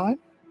him full time?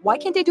 Why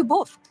can't they do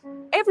both?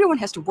 Everyone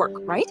has to work,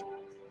 right?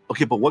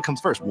 Okay, but what comes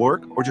first,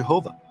 work or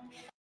Jehovah?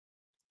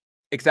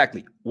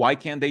 Exactly. Why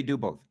can't they do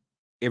both?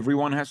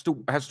 Everyone has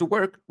to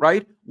work,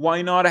 right?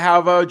 Why not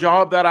have a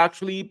job that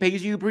actually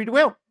pays you pretty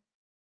well?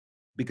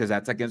 Because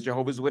that's against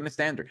Jehovah's Witness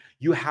standard.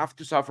 You have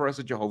to suffer as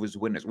a Jehovah's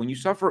Witness. When you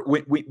suffer,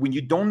 when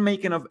you don't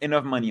make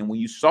enough money, and when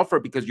you suffer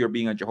because you're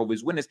being a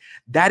Jehovah's Witness,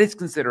 that is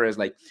considered as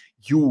like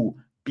you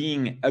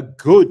being a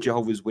good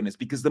Jehovah's Witness.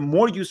 Because the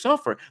more you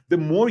suffer, the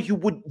more you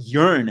would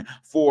yearn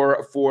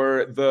for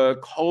the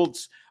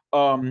cult's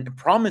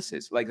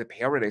promises, like the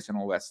paradise and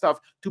all that stuff,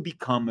 to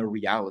become a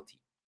reality.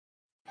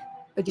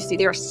 But you see,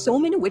 there are so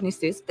many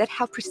witnesses that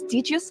have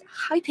prestigious,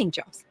 high-paying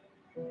jobs.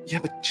 Yeah,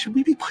 but should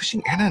we be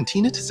pushing Anna and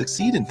Tina to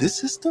succeed in this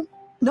system?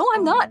 No,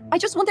 I'm not. I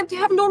just want them to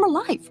have a normal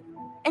life.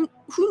 And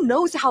who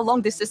knows how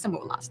long this system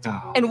will last?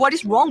 Oh. And what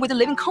is wrong with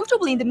living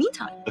comfortably in the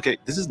meantime? Okay,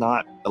 this is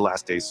not a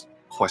last days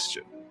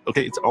question.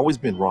 Okay, it's always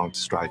been wrong to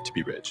strive to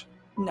be rich.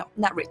 No,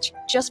 not rich.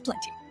 Just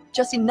plenty.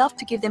 Just enough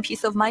to give them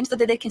peace of mind so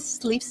that they can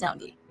sleep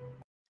soundly.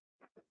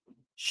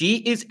 She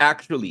is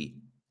actually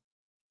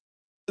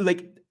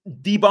like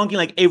debunking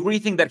like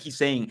everything that he's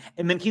saying,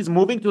 and then he's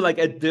moving to like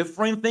a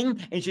different thing,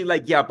 and she's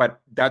like, yeah,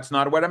 but that's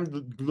not what I'm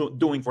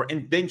doing for.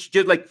 And then she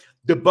just like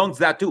debunks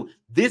that too.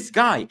 This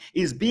guy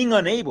is being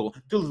unable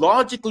to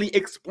logically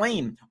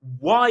explain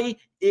why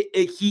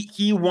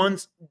he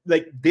wants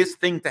like this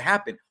thing to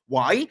happen.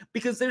 Why?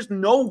 Because there's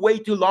no way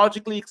to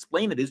logically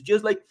explain it. It's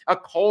just like a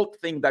cult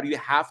thing that you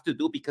have to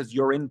do because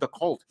you're in the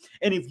cult.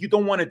 And if you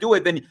don't want to do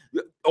it, then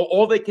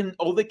all they can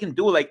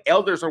do, like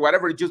elders or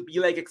whatever, just be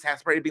like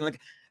exasperated, being like,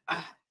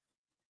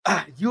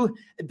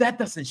 that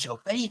doesn't show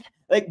faith.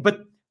 Like,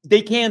 but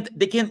they can't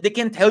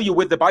tell you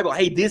with the Bible,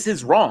 hey, this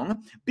is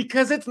wrong,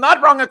 because it's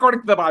not wrong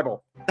according to the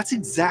Bible. That's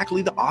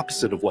exactly the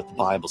opposite of what the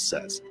Bible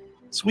says.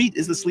 Sweet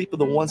is the sleep of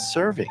the one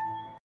serving.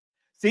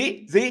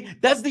 See,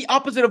 that's the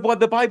opposite of what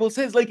the Bible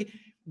says. Like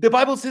the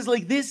Bible says,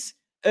 like this,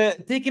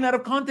 taken out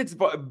of context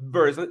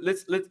verse.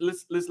 Let's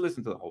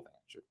listen to the whole thing.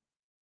 Sure.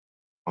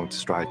 Wrong to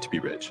strive to be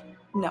rich.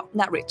 No,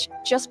 not rich.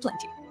 Just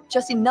plenty.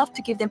 Just enough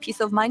to give them peace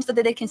of mind so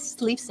that they can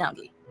sleep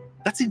soundly.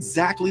 That's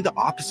exactly the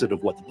opposite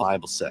of what the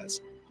Bible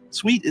says.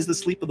 Sweet is the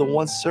sleep of the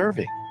one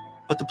serving,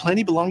 but the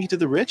plenty belonging to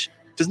the rich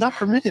does not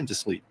permit him to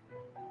sleep.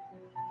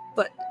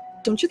 But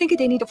don't you think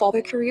they need a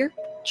fallback career,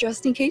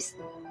 just in case?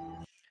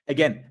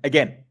 Again,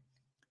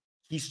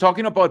 he's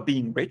talking about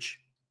being rich,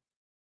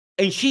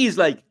 and she's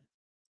like,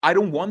 I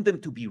don't want them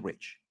to be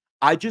rich.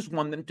 I just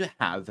want them to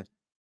have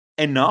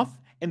enough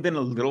and then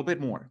a little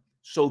bit more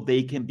so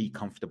they can be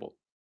comfortable.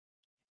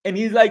 And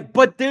he's like,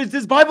 but there's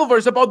this Bible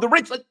verse about the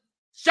rich. Like,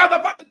 shut the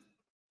fuck.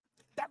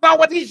 That's not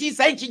what she's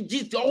saying.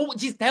 She's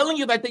telling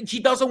you that she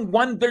doesn't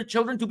want their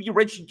children to be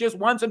rich. She just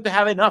wants them to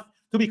have enough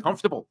to be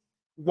comfortable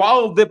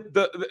while the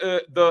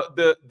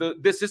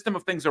system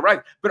of things are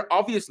right. But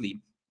obviously,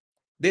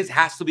 this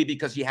has to be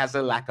because she has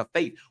a lack of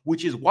faith,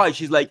 which is why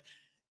she's like,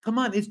 come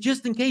on, it's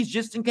just in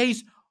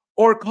case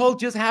our cult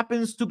just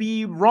happens to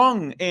be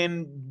wrong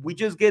and we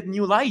just get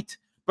new light.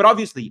 But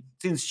obviously,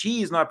 since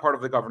she is not part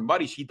of the governing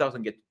body, she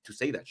doesn't get to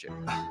say that shit.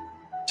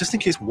 Just in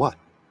case what?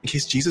 In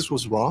case Jesus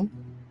was wrong?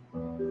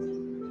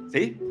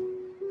 See?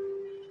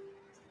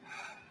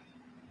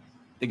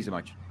 Thank you so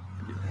much.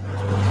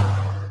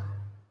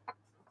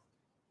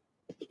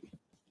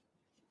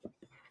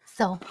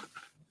 So,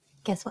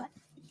 guess what?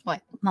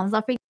 What? Mom's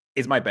not free.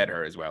 Is my bed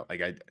her as well?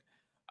 Like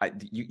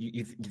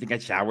you think I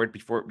showered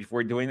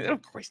before doing it?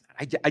 Of course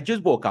not. I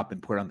just woke up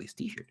and put on this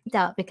t-shirt.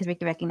 Doubt because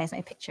Ricky recognized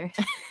my picture.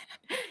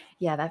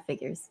 Yeah, that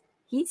figures.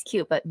 He's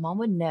cute, but mom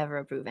would never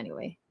approve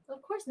anyway.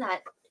 Of course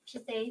not.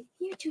 She'd say,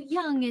 you're too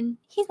young and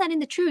he's not in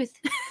the truth.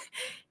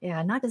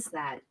 Yeah, not just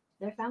that.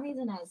 Their family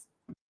isn't as...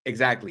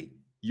 Exactly.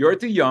 You're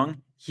too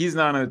young. He's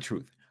not in the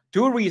truth.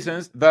 Two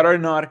reasons that are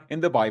not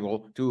in the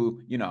Bible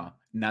to,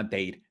 not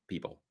date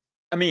people.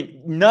 I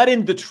mean, not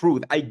in the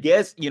truth. I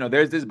guess,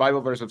 there's this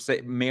Bible verse of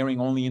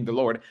marrying only in the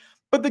Lord.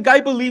 But the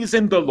guy believes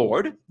in the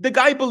Lord. The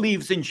guy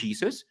believes in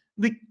Jesus.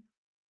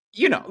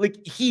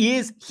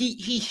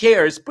 He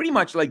shares pretty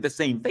much like the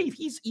same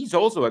faith. He's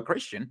also a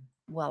Christian.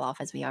 Well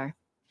off as we are.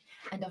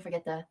 And don't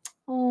forget the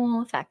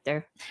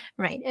factor.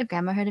 Right. If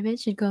grandma heard of it,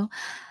 she'd go,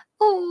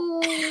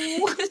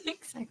 oh.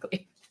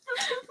 Exactly.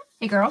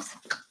 Hey, girls.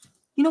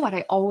 You know what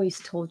I always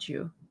told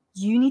you?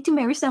 You need to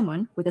marry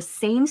someone with the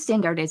same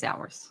standard as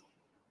ours.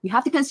 You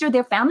have to consider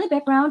their family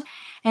background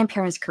and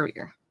parents'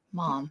 career.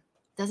 Mom,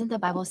 doesn't the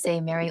Bible say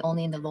marry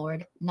only in the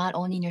Lord, not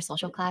only in your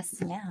social class?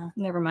 Yeah.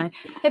 Never mind.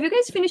 Have you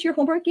guys finished your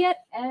homework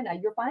yet? And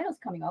your final's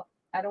coming up.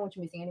 I don't want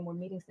you missing any more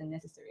meetings than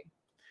necessary.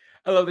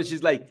 I love that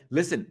she's like,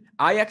 listen,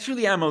 I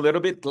actually am a little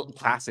bit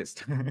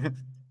classist.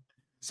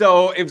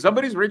 So if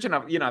somebody's rich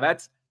enough,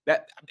 that's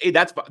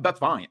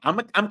fine.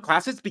 I'm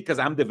classist because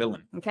I'm the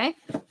villain. Okay.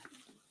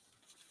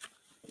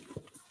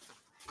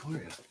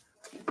 Gloria,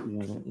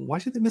 Why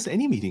should they miss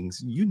any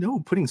meetings? You know,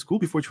 putting school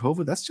before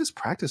Jehovah, that's just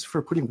practice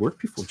for putting work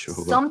before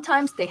Jehovah.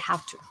 Sometimes they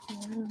have to.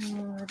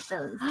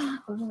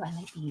 Oh, I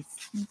like these.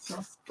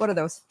 What are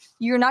those?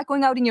 You're not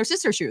going out in your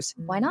sister's shoes.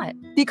 Why not?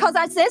 Because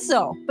I said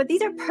so. But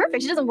these are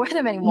perfect. She doesn't wear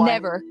them anymore.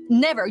 Never,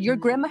 never. Your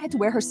grandma had to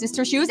wear her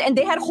sister's shoes and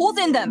they had holes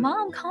in them.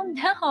 Mom, calm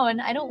down.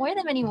 I don't wear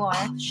them anymore.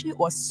 She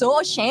was so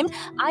ashamed.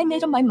 I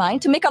made up my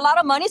mind to make a lot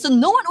of money so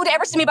no one would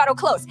ever see me borrow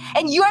clothes.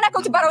 And you're not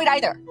going to borrow it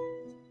either.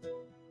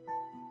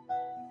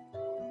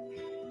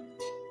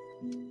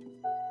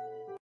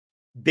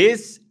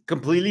 This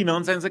completely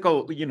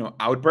nonsensical,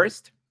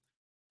 outburst,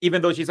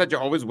 even though she's a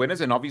Jehovah's Witness,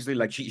 and obviously,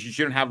 like, she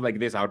shouldn't have like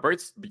this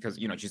outburst because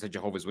she's a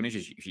Jehovah's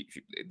Witness.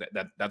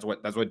 That's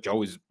what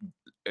Joe is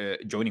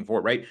joining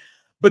for, right?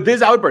 But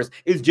this outburst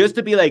is just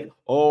to be like,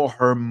 oh,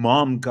 her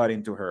mom got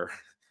into her.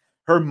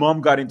 Her mom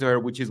got into her,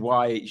 which is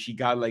why she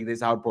got like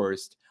this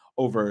outburst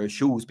over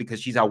shoes, because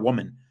she's a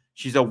woman.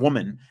 She's a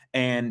woman,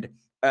 and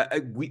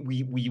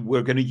we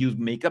were gonna use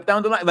makeup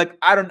down the line. Like,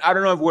 I don't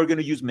know if we're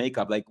gonna use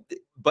makeup, like,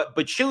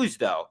 but shoes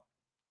though,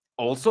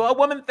 also a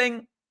woman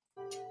thing.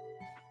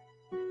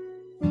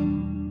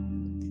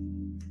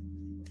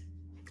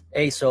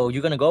 Hey, so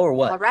you're gonna go or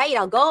what? All right,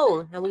 I'll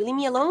go. Now, will you leave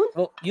me alone?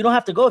 Well, you don't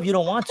have to go if you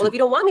don't want to. Well, if you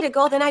don't want me to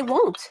go, then I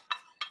won't.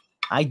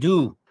 I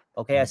do.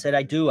 Okay, I said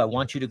I do. I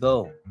want you to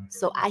go.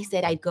 So I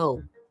said I'd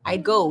go.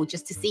 I'd go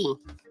just to see.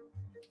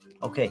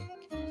 Okay.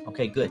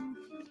 Okay, good.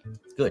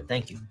 Good,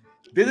 thank you.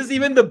 This is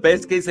even the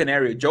best case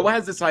scenario. Joe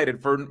has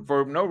decided for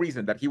no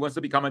reason that he wants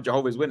to become a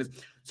Jehovah's Witness.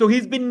 So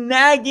he's been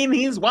nagging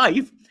his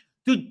wife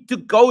to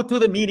go to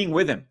the meeting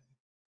with him.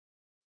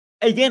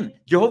 Again,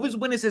 Jehovah's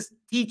Witnesses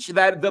teach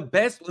that the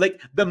best, like,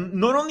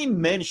 not only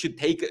men should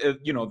take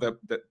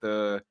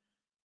the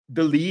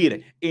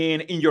lead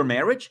in your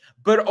marriage,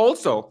 but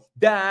also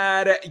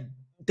that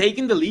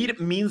taking the lead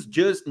means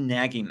just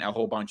nagging a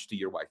whole bunch to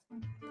your wife.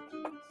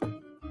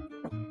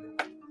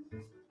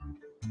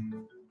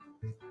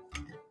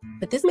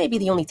 But this may be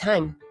the only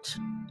time.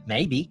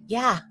 Maybe.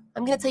 Yeah,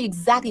 I'm going to tell you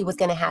exactly what's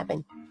going to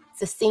happen. It's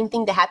the same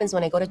thing that happens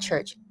when I go to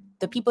church.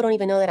 The people don't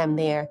even know that I'm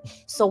there.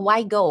 So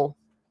why go?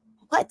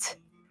 What?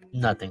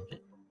 Nothing.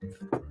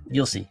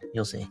 You'll see.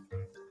 You'll see.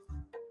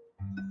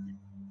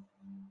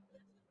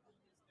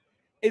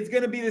 It's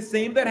going to be the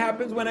same that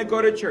happens when I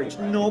go to church.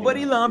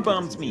 Nobody love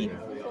bombs me.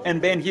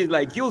 And then he's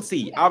like, you'll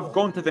see. I've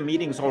gone to the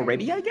meetings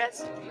already, I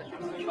guess.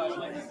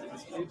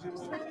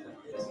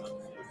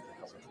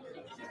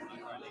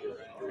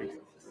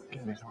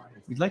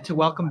 We'd like to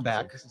welcome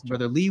back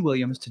Brother Lee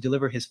Williams to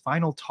deliver his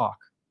final talk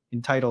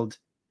entitled,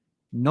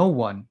 No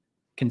One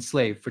Can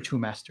Slave for Two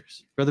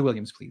Masters. Brother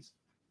Williams, please.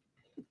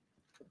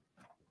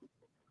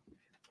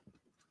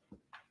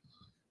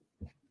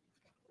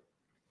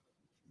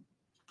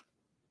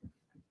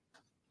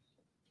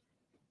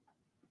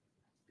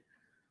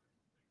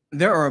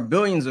 There are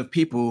billions of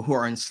people who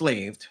are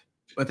enslaved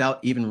without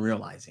even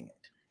realizing it.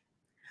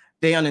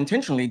 They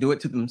unintentionally do it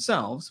to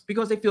themselves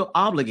because they feel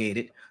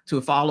obligated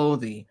to follow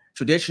the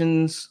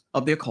traditions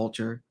of their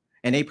culture,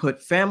 and they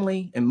put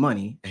family and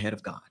money ahead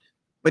of God.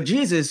 But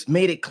Jesus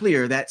made it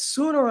clear that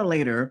sooner or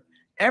later,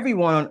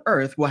 everyone on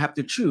earth will have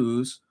to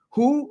choose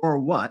who or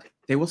what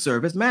they will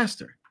serve as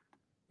master,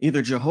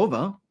 either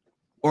Jehovah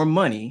or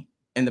money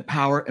and the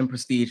power and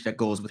prestige that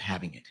goes with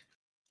having it.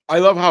 I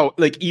love how,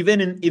 like,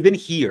 even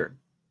here,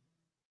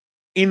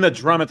 in the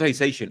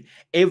dramatization,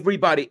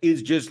 everybody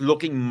is just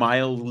looking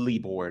mildly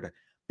bored,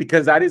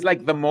 because that is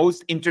like the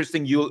most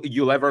interesting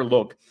you'll ever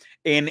look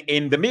in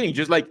the meeting,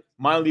 just like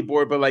mildly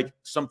bored, but like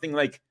something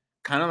like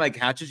kind of like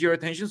catches your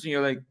attention, so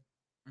you're like,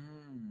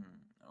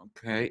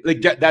 okay, like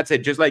that's it,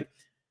 just like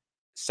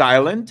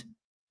silent,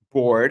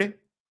 bored,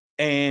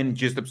 and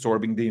just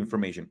absorbing the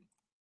information.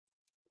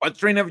 What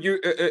strain of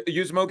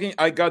you smoking?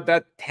 I got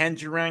that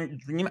Tangerine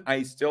Dream.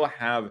 I still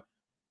have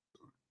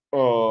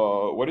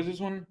what is this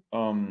one?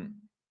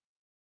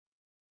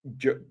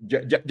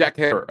 Jack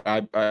Herrer.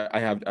 I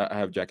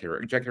have Jack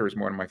Herrer. Jack Herrer is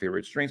one of my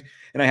favorite strains,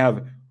 and I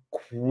have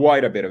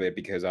quite a bit of it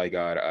because I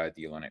got a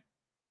deal on it.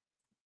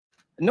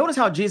 Notice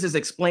how Jesus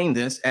explained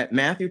this at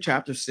Matthew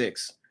chapter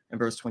 6 and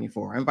verse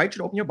 24. I invite you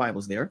to open your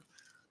Bibles there.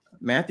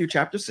 Matthew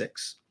chapter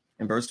 6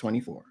 and verse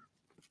 24.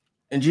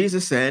 And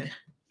Jesus said,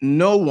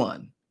 no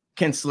one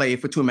can slave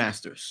for two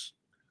masters,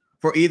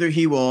 for either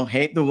he will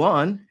hate the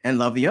one and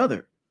love the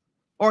other,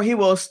 or he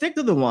will stick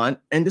to the one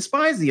and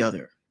despise the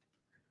other.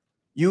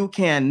 You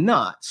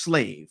cannot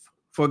slave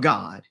for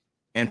God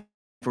and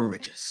for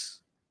riches.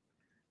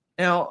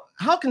 Now,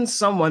 how can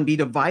someone be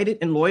divided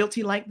in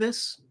loyalty like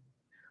this?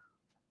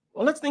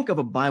 Well, let's think of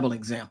a Bible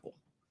example.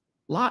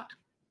 Lot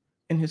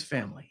and his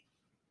family.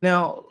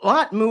 Now,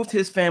 Lot moved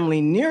his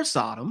family near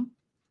Sodom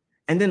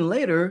and then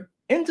later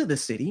into the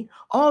city,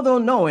 although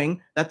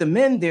knowing that the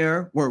men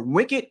there were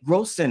wicked,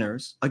 gross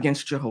sinners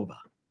against Jehovah.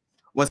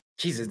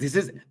 Jesus, this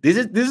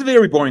is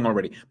very boring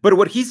already. But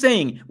what he's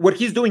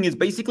doing is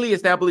basically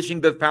establishing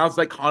the false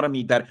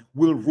dichotomy that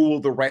will rule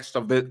the rest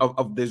of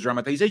this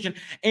dramatization,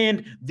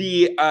 and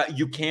the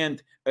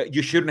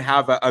you shouldn't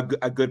have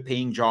a good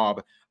paying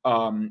job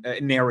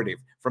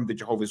narrative from the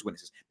Jehovah's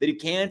Witnesses, that you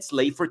can't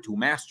slave for two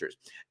masters.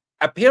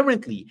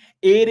 Apparently,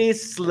 it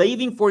is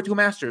slaving for two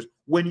masters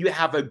when you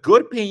have a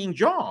good paying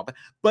job,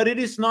 but it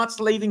is not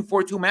slaving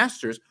for two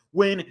masters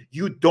when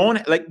you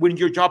don't, like, when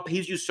your job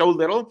pays you so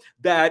little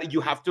that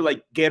you have to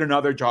like get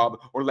another job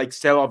or like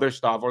sell other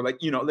stuff or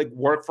like, you know, like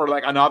work for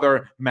like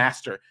another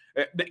master.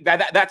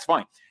 That's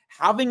fine.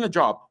 Having a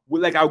job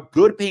with like a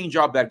good paying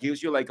job that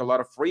gives you like a lot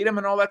of freedom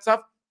and all that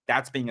stuff,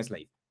 that's being a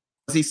slave.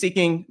 Was he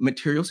seeking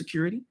material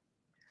security?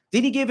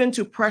 Did he give in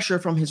to pressure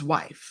from his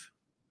wife?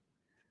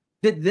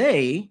 Did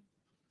they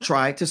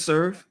try to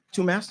serve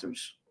two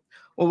masters?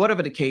 Well,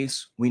 whatever the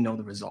case, we know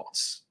the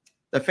results.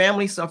 The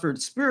family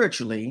suffered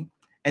spiritually,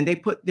 and they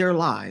put their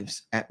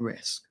lives at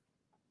risk.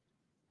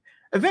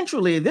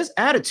 Eventually, this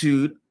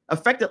attitude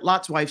affected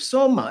Lot's wife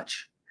so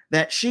much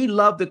that she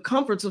loved the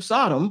comforts of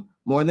Sodom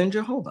more than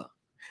Jehovah.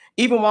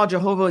 Even while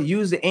Jehovah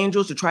used the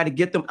angels to try to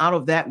get them out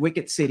of that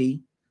wicked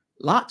city,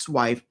 Lot's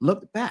wife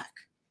looked back,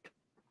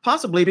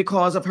 possibly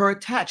because of her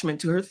attachment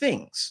to her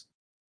things.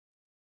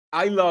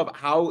 I love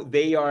how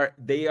they are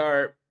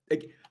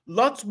like,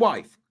 Lot's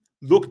wife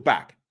looked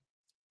back,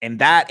 and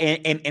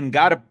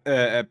God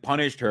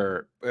punished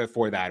her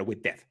for that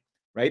with death,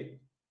 right?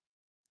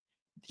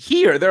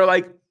 Here they're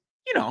like,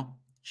 you know,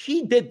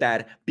 she did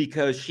that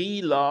because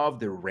she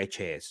loved the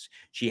riches.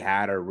 She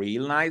had a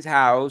real nice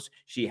house.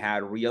 She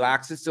had real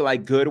access to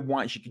like good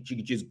wine. She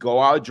could just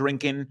go out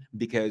drinking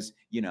because,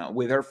 you know,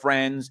 with her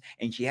friends,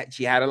 and she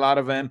had a lot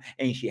of them,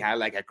 and she had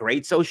like a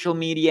great social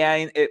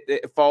media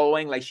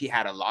following. Like she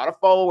had a lot of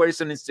followers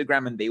on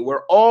Instagram, and they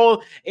were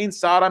all in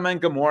Sodom and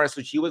Gomorrah.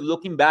 So she was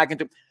looking back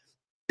into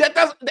that.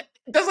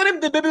 Doesn't even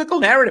the biblical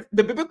narrative.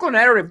 The biblical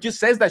narrative just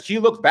says that she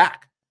looked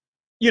back,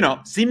 you know,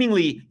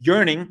 seemingly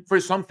yearning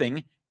for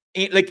something.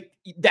 Like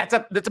that's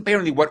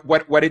apparently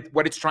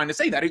what it's trying to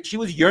say, that she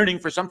was yearning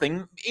for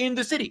something in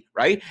the city,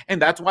 right?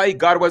 And that's why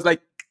God was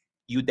like,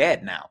 "You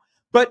dead now."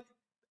 But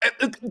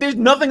there's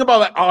nothing about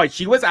that. Oh,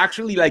 she was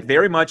actually like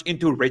very much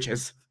into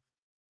riches,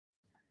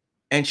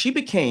 and she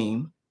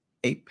became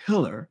a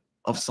pillar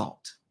of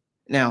salt.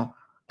 Now,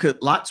 could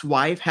Lot's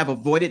wife have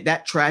avoided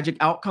that tragic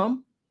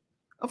outcome?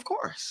 Of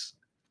course,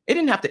 it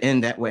didn't have to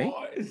end that way.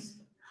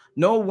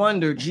 No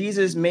wonder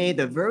Jesus made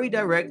the very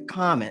direct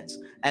comments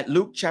at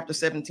Luke chapter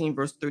 17,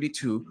 verse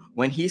 32,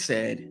 when he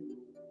said,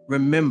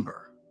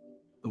 "Remember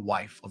the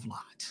wife of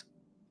Lot."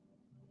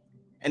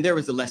 And there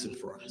is a lesson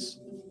for us.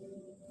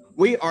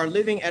 We are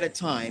living at a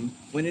time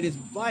when it is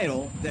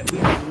vital that we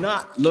do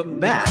not look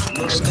back.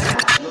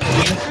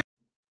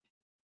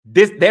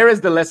 There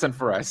is the lesson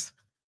for us.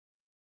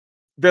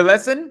 The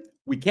lesson: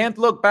 we can't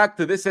look back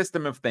to this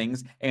system of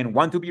things and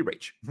want to be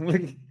rich.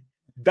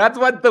 That's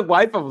what the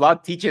wife of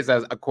Lot teaches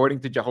us, according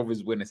to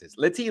Jehovah's Witnesses.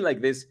 Let's see,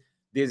 like this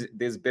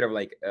bit of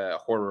like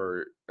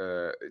horror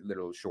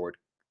little short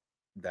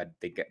that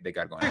they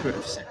got going.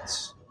 Figurative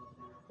sense.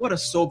 What a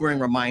sobering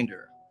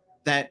reminder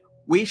that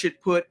we should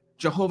put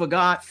Jehovah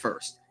God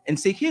first and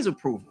seek His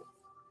approval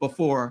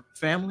before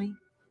family,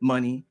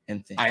 money,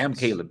 and things. I am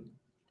Caleb.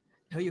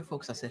 Tell your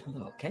folks I said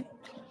hello. Okay.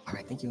 All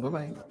right. Thank you.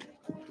 Bye-bye.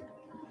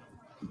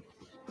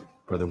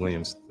 Brother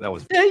Williams, that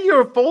was. Tell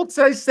your folks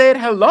I said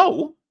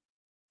hello.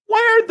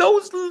 Why are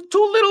those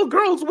two little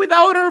girls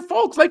without her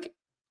folks? Like,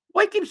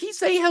 why can he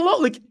say hello?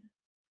 Like,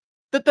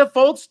 that the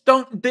folks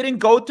didn't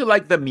go to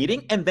like the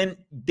meeting, and then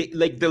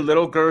like the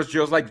little girls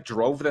just like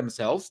drove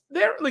themselves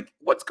there. Like,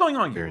 what's going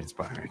on here? Very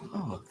inspiring.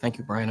 Oh, thank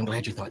you, Brian. I'm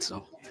glad you thought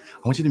so.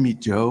 I want you to meet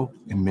Joe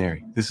and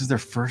Mary. This is their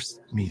first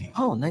meeting.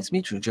 Oh, nice to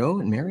meet you, Joe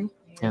and Mary.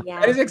 Yeah.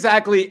 That is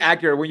exactly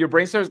accurate. When your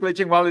brain starts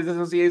glitching while it's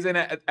association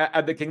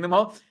at the Kingdom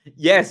Hall,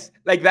 yes,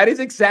 like that is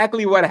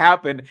exactly what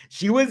happened.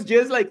 She was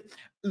just like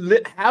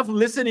half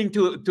listening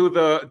to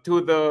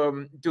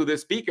the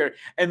speaker,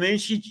 and then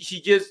she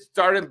just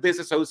started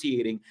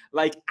disassociating,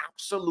 like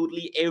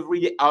absolutely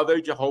every other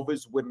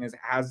Jehovah's Witness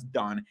has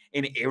done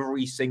in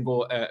every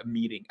single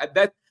meeting.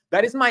 That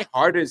is my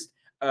hardest.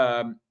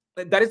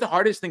 That is the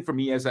hardest thing for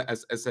me as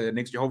a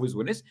next Jehovah's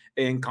Witness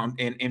in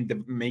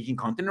making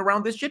content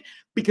around this shit,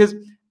 because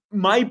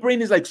my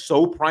brain is like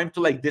so primed to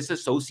like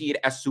disassociate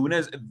as soon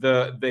as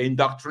the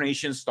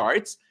indoctrination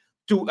starts,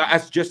 to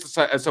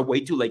as a way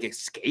to like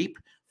escape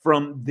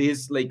from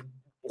this like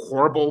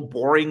horrible,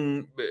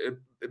 boring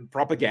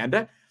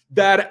propaganda,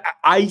 that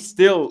I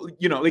still,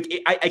 you know, like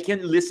I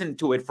can't listen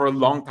to it for a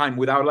long time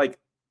without like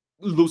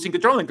losing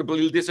control and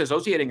completely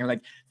disassociating and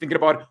like thinking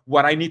about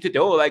what I need to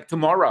do like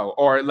tomorrow,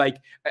 or like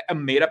a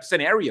made up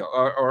scenario,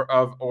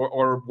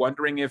 or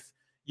wondering if,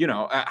 you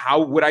know,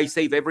 how would I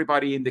save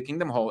everybody in the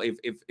Kingdom Hall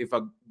if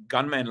a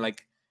gunman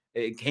like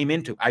came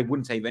into. I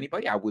wouldn't save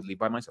anybody. I would leave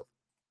by myself.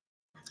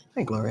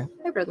 Hey, Gloria.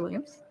 Hey, Brother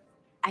Williams.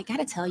 I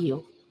gotta tell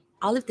you,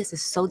 all of this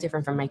is so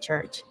different from my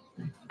church.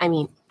 I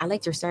mean, I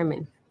liked your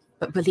sermon,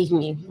 but believe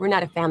me, we're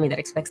not a family that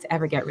expects to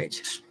ever get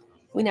rich.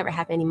 We never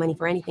have any money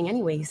for anything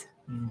anyways.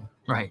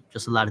 Right,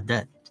 just a lot of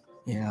debt.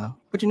 Yeah,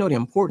 but you know, the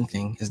important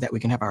thing is that we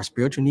can have our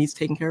spiritual needs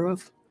taken care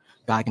of.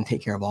 God can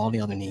take care of all the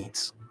other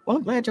needs. Well,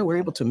 I'm glad y'all were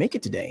able to make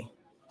it today.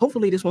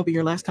 Hopefully this won't be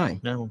your last time.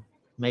 No,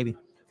 maybe.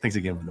 Thanks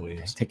again, Brother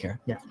Williams. Take care.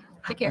 Yeah.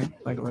 Take care.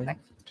 Bye, Gloria. Bye.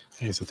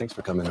 Hey, so thanks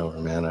for coming over,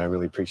 man. I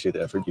really appreciate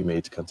the effort you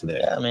made to come today.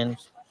 Yeah, man,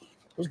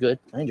 it was good.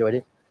 I enjoyed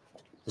it.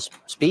 The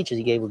speeches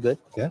he gave were good.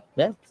 Yeah,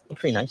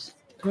 pretty nice.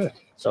 Good.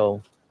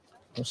 So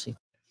we'll see.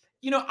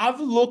 You know, I've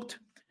looked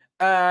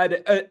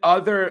at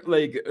other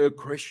like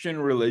Christian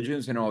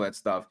religions and all that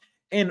stuff,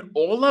 and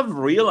all I've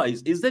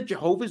realized is that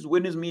Jehovah's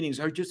Witness meetings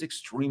are just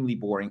extremely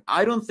boring.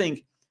 I don't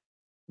think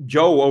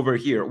Joe over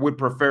here would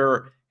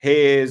prefer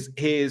his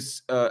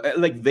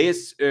like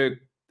this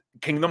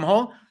Kingdom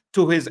Hall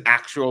to his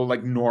actual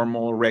like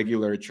normal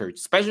regular church,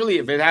 especially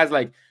if it has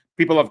like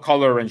people of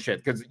color and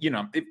shit. Because you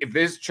know, if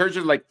this church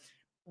is like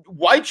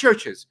white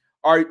churches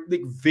are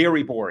like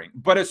very boring,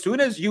 but as soon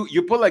as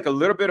you put like a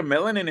little bit of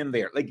melanin in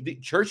there, like the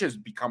churches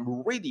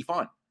become really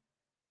fun.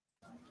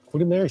 What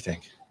did Mary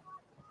think?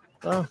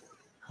 Well,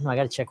 I don't know, I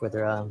got to check with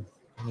her. I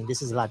mean,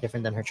 this is a lot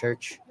different than her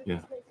church.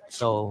 Yeah.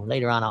 So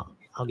later on,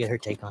 I'll get her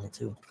take on it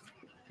too.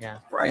 Yeah.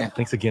 Brian.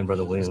 Thanks again,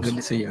 Brother Williams. It's good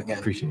to see you again.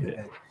 Appreciate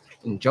it.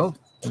 And Joe,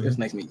 it was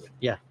nice meeting you.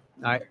 Yeah.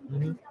 All right.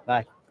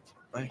 Bye.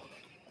 Bye.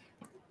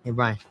 Hey,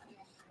 Brian.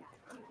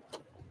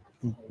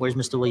 Where's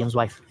Mr. Williams'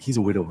 wife? He's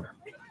a widower.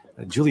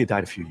 Julia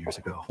died a few years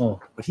ago.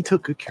 Oh. But he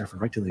took good care of her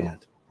right to the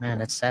end. Man,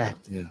 that's sad.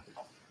 Yeah.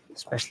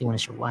 Especially when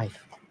it's your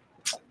wife.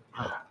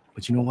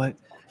 But you know what?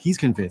 He's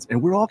convinced,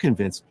 and we're all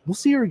convinced, we'll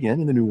see her again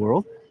in the new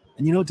world.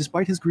 And you know,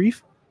 despite his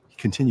grief, he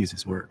continues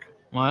his work.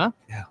 Oh, yeah?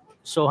 Yeah.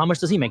 So how much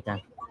does he make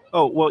then?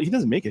 Oh, well, he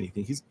doesn't make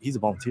anything. He's a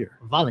volunteer.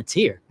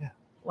 Volunteer? Yeah.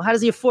 Well, how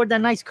does he afford that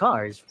nice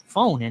car, his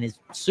phone, and his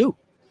suit?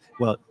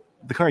 Well,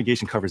 the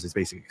congregation covers his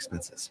basic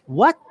expenses.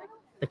 What?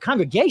 The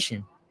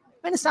congregation?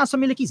 Man, it sounds to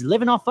me like he's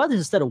living off others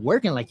instead of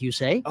working, like you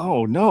say.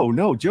 Oh,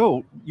 no,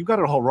 Joe, you got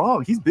it all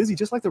wrong. He's busy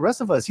just like the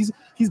rest of us.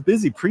 He's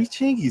busy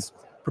preaching, he's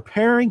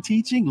preparing,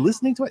 teaching,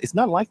 listening to it. It's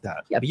not like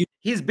that. Yeah, but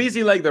he's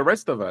busy like the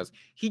rest of us.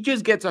 He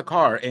just gets a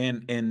car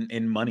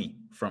and money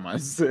from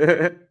us.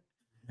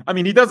 I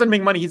mean, he doesn't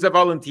make money. He's a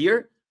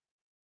volunteer,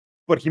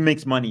 but he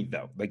makes money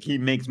though. Like he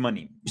makes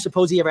money. You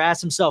suppose he ever asked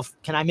himself,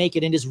 can I make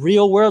it in this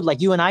real world like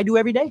you and I do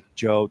every day?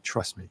 Joe,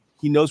 trust me.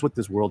 He knows what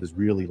this world is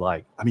really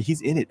like. I mean,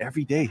 he's in it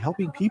every day,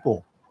 helping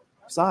people.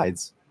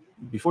 Besides,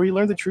 before he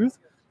learned the truth,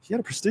 he had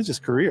a prestigious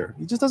career.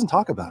 He just doesn't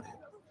talk about it.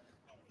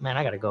 Man,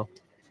 I gotta go.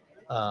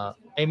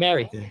 Hey,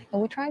 Mary.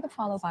 And we try to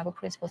follow Bible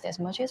principles as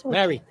much as we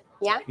Mary. can.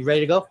 Yeah, You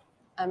ready to go?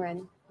 I'm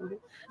ready.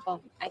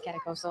 Well, I gotta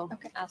go, so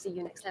I'll see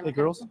you next time. Hey, okay?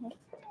 girls.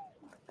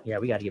 Yeah,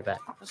 we gotta get back.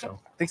 So.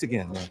 Thanks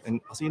again, and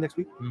I'll see you next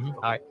week.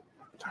 All right.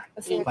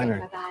 I'll see you Bye,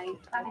 again. Mary.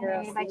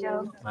 Bye-bye. Bye,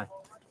 Joe. Bye.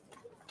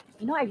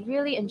 You know, I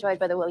really enjoyed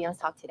Brother Williams'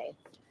 talk today.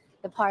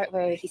 The part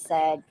where he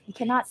said, you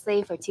cannot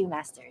slave for two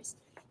masters.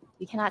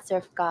 You cannot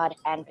serve God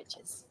and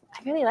riches.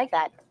 I really like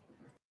that.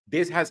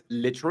 This has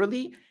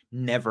literally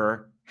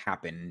never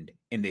happened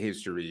in the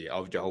history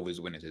of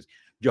Jehovah's Witnesses.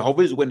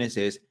 Jehovah's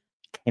Witnesses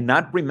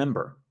cannot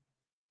remember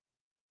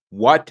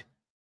what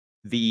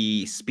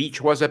the speech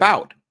was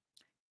about.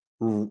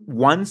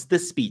 Once the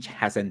speech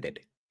has ended,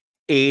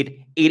 it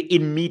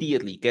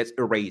immediately gets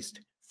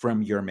erased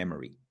from your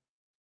memory.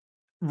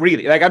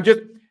 Really, like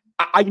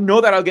I know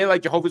that I'll get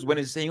like Jehovah's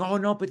Witnesses saying, "Oh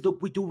no, but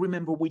look, we do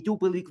remember, we do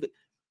believe."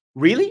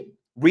 Really?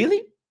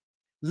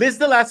 List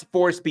the last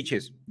 4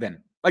 speeches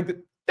then. Like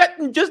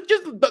that, just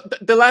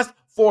the last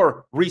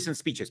 4 recent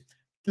speeches.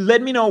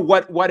 Let me know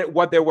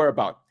what they were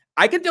about.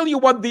 I can tell you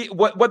what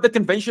the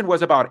convention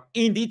was about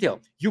in detail.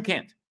 You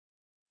can't.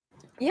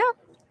 Yeah,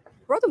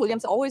 Brother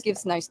Williams always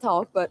gives nice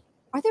talk, but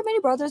are there many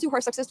brothers who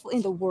are successful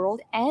in the world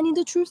and in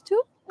the truth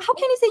too? How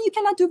can he say you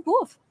cannot do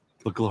both?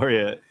 But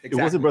Gloria, It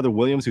wasn't Brother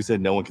Williams who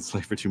said no one can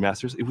slave for 2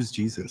 masters. It was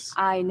Jesus.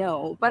 I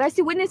know, but I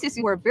see witnesses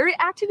who are very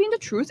active in the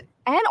truth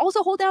and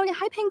also hold down in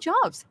high-paying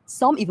jobs.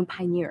 Some even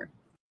pioneer.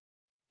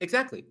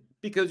 Exactly,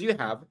 because you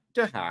have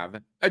to have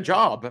a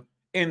job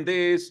in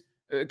this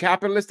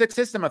capitalistic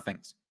system of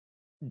things.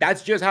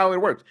 That's just how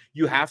it works.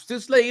 You have to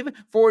slave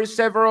for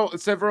several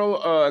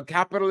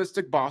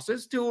capitalistic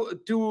bosses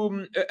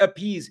to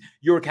appease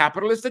your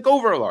capitalistic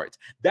overlords.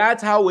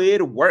 That's how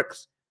it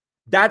works.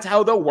 That's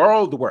how the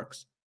world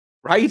works,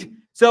 right?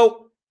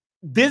 So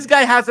this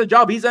guy has a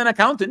job. He's an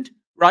accountant,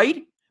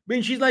 right?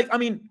 But she's like, I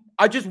mean,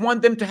 I just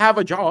want them to have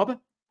a job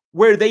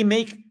where they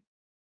make,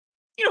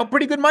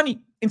 pretty good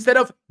money instead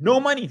of no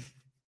money.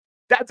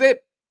 That's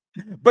it.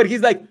 But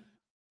he's like,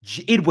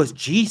 it was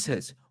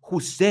Jesus who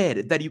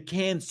said that you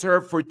can't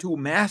serve for 2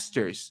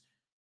 masters.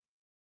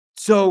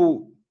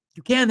 So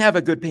you can't have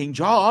a good paying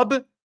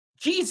job.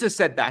 Jesus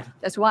said that.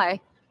 That's why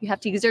you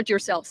have to exert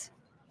yourselves.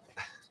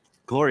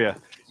 Gloria,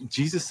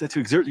 Jesus said to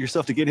exert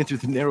yourself to get in through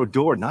the narrow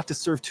door, not to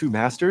serve 2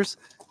 masters.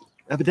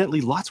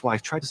 Evidently, Lot's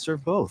wife tried to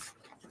serve both.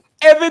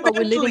 But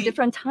we live in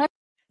different times.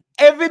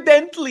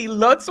 Evidently,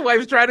 Lot's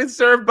wife tried to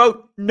serve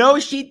both. No,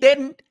 she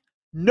didn't.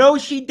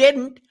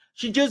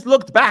 She just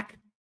looked back.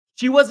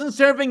 She wasn't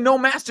serving no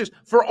masters.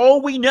 For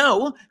all we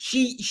know,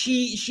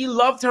 she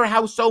loved her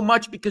house so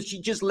much because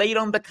she just laid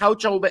on the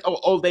couch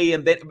all day,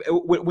 and then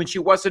when she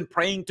wasn't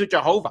praying to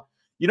Jehovah,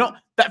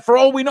 that for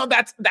all we know,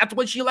 that's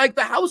what she liked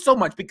the house so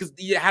much, because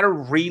it had a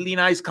really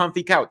nice,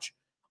 comfy couch.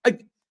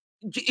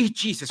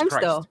 Jesus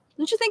Christ. Though,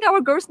 Don't you think our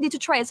girls need to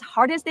try as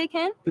hard as they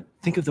can? But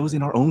think of those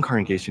in our own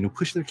congregation who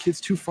pushed their kids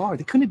too far.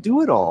 They couldn't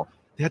do it all.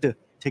 They had to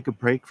take a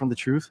break from the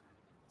truth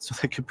so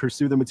they could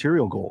pursue their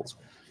material goals.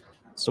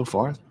 So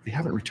far, they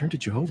haven't returned to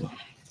Jehovah.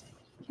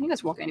 Can you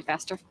guys walk any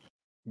faster?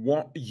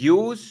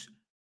 Use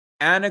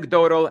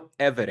anecdotal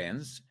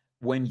evidence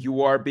when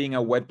you are being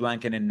a wet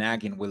blanket and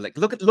nagging with like,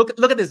 look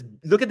at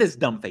this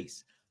dumb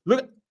face.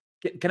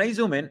 Can I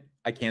zoom in?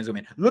 I can't zoom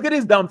in. Look at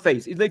his dumb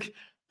face. He's like,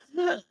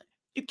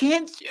 you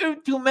can't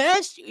serve two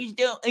masters.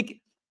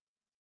 Like,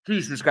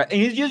 Jesus Christ.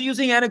 And he's just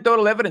using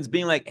anecdotal evidence,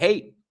 being like,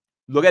 hey,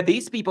 look at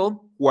these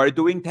people who are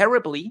doing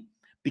terribly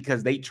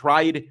because they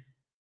tried,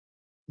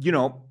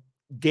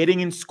 getting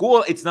in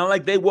school. It's not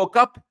like they woke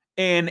up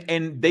and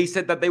they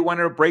said that they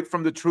wanted a break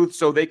from the truth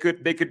so they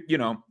could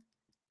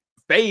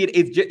fade.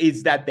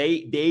 It's that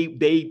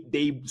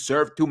they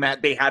served too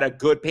much. They had a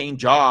good paying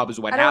job is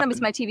what I don't want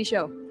to happened. miss my TV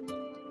show.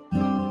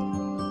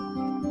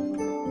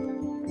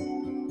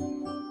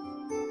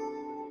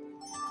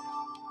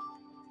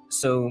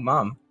 So,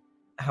 Mom,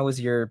 how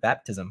was your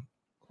baptism?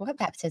 What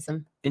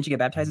baptism? Didn't you get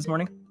baptized this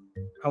morning?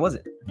 How was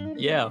it?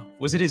 Yeah.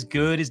 Was it as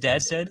good as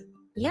Dad said?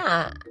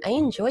 Yeah, I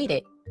enjoyed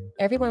it.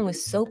 Everyone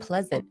was so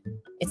pleasant.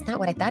 It's not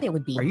what I thought it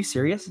would be. Are you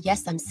serious?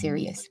 Yes, I'm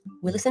serious.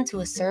 We listened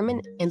to a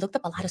sermon and looked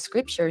up a lot of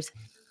scriptures.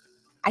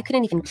 I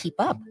couldn't even keep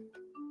up.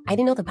 I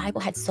didn't know the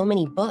Bible had so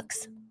many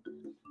books.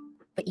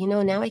 But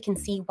now I can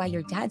see why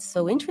your dad's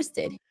so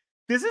interested.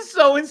 This is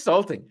so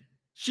insulting.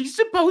 She's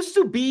supposed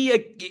to be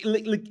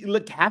a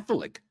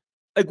Catholic.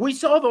 Like, we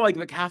saw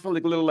the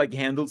Catholic little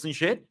handles and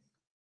shit.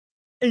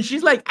 And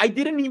she's like, I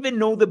didn't even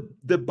know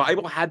the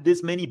Bible had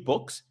this many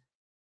books.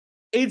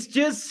 It's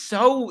just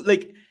so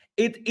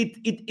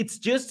it's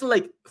just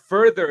to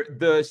further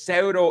the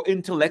pseudo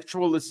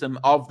intellectualism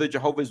of the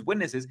Jehovah's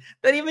Witnesses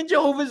that even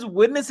Jehovah's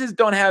Witnesses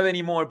don't have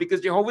anymore,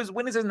 because Jehovah's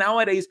Witnesses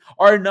nowadays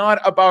are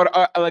not about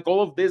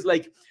all of this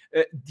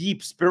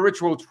deep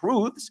spiritual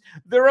truths.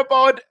 They're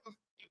about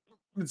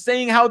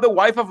saying how the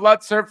wife of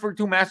Lot served for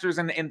two masters,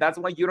 and that's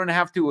why you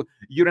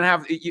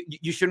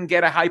shouldn't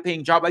get a high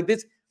paying job like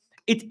this.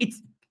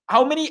 It's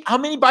how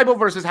many Bible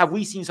verses have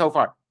we seen so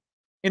far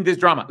in this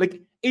drama?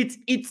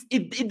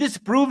 It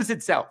disproves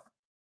itself.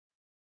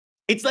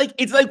 It's like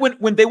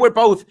when they were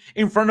both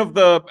in front of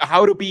the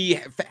how to be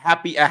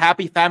a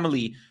happy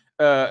family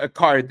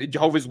card,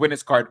 Jehovah's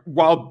Witness card,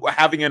 while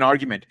having an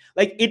argument.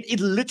 It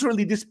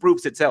literally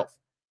disproves itself.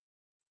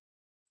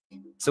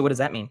 So what does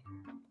that mean?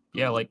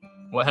 Yeah,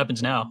 what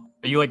happens now?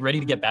 Are you ready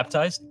to get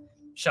baptized?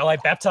 Shall I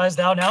baptize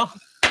thou now?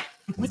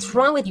 What's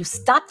wrong with you?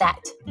 Stop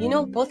that.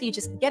 Both of you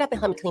just get up and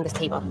help me clean this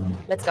table.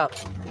 Let's go.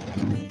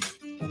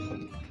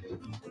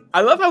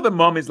 I love how the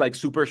mom is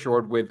super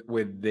short with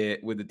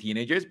the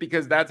teenagers,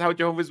 because that's how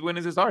Jehovah's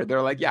Witnesses are.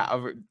 They're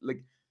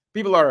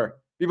people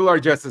are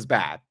just as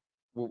bad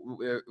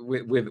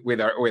with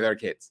our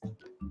kids.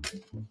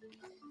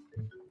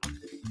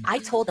 I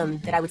told them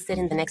that I would sit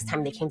in the next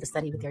time they came to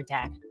study with their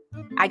dad.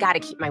 I gotta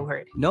keep my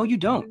word. No, you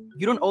don't.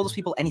 You don't owe those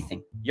people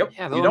anything. Yep.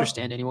 Yeah, they'll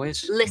understand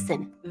anyways.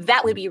 Listen,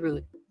 that would be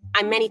rude.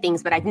 I'm many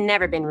things, but I've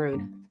never been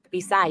rude.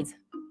 Besides,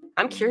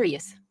 I'm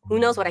curious. Who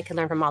knows what I could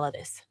learn from all of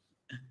this?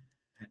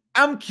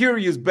 I'm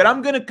curious, but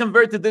I'm going to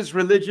convert to this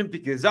religion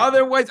because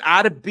otherwise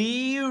I'd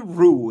be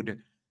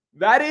rude.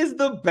 That is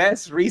the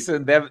best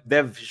reason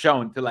they've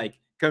shown to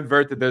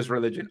convert to this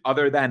religion,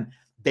 other than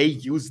they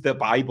use the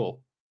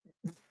Bible.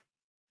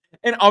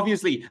 And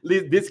obviously,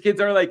 these kids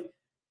are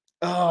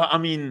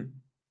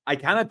I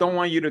kind of don't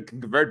want you to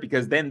convert,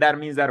 because then that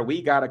means that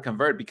we got to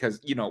convert,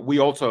 because, we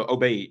also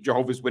obey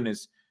Jehovah's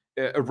Witness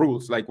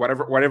rules.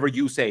 Whatever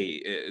you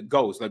say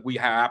goes. We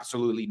have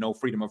absolutely no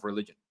freedom of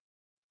religion.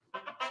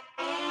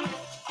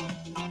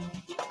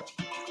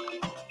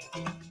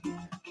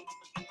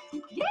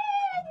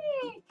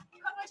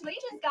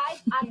 Congratulations, guys.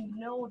 I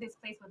know this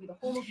place will be the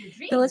home of your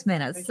dreams. Those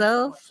men are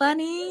so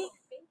funny.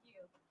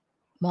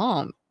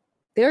 Mom,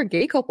 they're a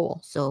gay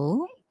couple.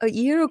 So? A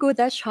year ago,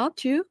 that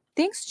shocked you?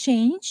 Things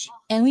change,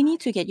 and we need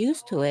to get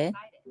used to it.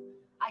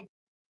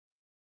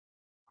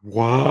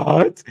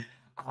 What?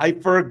 I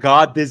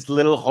forgot this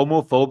little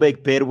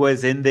homophobic bit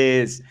was in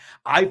this.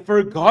 I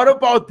forgot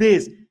about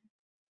this.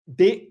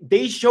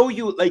 They show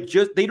you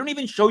they don't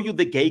even show you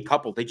the gay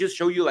couple. They just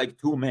show you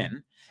two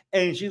men,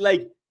 and she's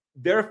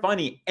they're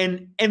funny,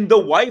 and the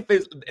wife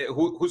is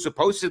who's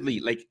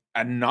supposedly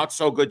a not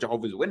so good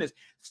Jehovah's Witness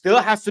still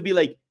has to be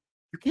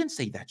you can't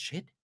say that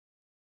shit.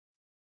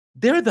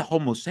 They're the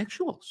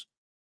homosexuals.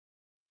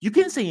 You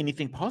can't say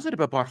anything positive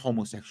about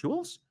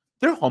homosexuals.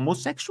 They're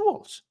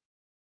homosexuals.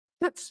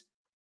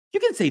 You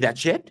can say that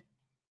shit.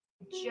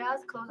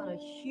 Just close on a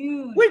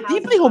huge. We're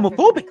deeply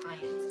homophobic.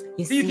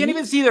 You can't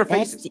even see their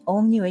faces. That's the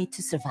only way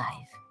to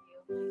survive.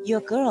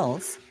 Your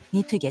girls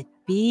need to get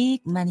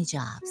big money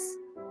jobs.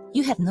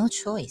 You have no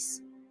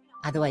choice.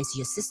 Otherwise,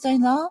 your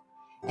sister-in-law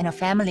and her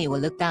family will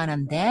look down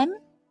on them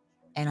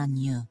and on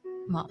you.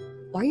 Mom,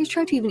 why are you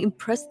trying to even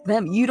impress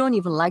them? You don't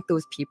even like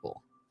those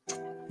people.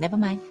 Never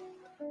mind.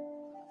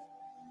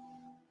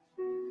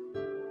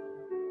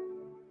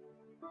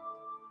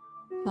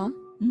 Mom?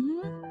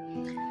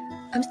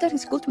 I'm starting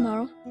school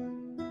tomorrow.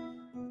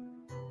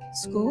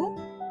 School?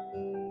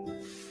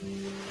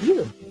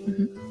 You?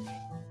 Mm-hmm.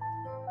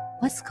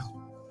 What school?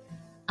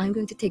 I'm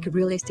going to take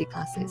real estate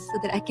classes so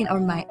that I can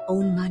earn my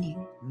own money.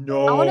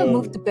 No. I want to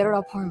move to better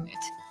apartment.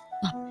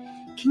 Mom,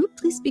 can you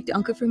please speak to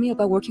Uncle for me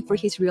about working for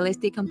his real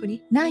estate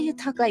company? Now you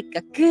talk like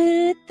a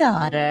good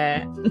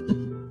daughter.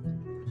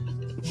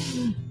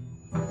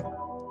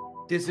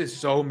 This is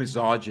so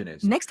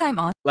misogynist. Next time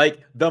on. Like,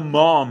 the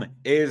mom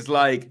is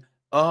like,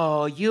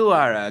 oh, you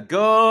are a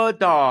good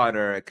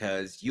daughter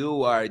because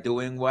you are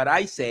doing what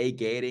I say,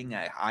 getting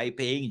a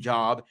high-paying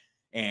job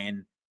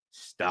and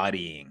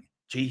studying.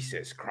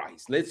 Jesus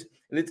Christ. Let's.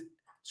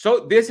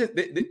 So this is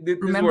this is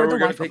where we're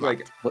gonna take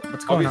like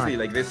what's going obviously on?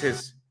 like this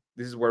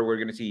is where we're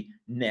gonna see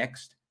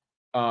next.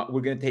 We're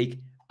gonna take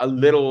a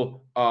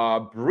little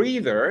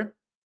breather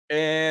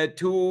to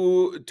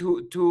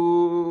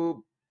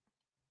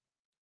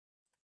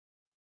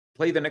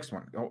play the next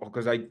one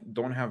because I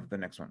don't have the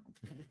next one.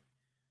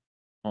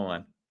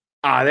 Hold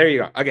on. There you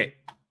go. Okay.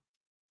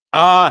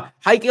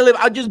 Hi Caleb.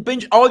 I just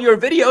binged all your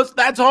videos.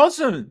 That's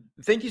awesome.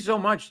 Thank you so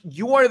much.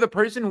 You are the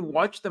person who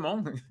watched them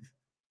all.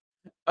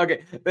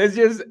 Okay, let's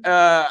just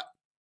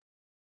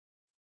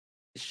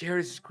share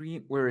a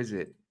screen. Where is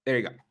it? There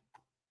you go.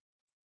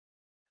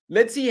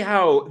 Let's see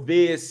how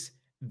this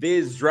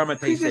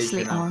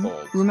dramatization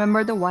unfolds.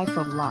 Remember the wife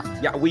of Lot.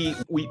 Yeah, we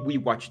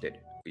watched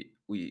it.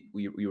 We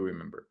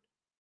remember.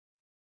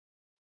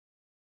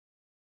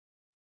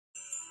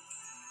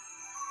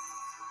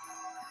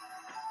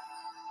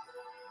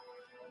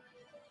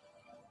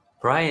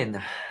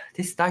 Brian,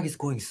 this dog is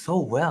going so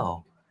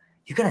well.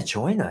 You gotta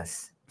join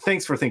us.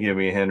 Thanks for thinking of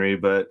me, Henry,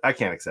 but I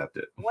can't accept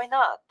it. Why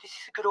not? This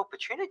is a good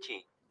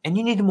opportunity. And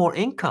you need more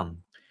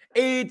income.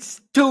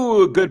 It's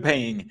too good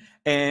paying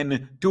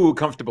and too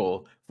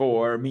comfortable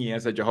for me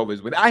as a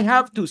Jehovah's Witness. I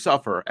have to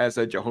suffer as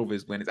a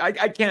Jehovah's Witness. I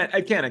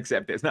can't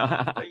accept this.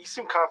 You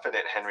seem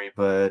confident, Henry,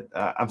 but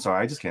I'm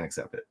sorry, I just can't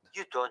accept it.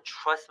 You don't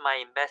trust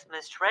my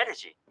investment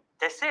strategy.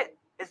 That's it,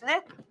 isn't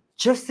it?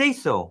 Just say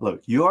so.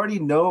 Look, you already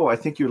know I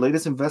think your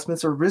latest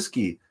investments are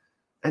risky.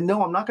 And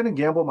no, I'm not going to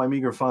gamble my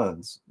meager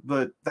funds,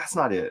 but that's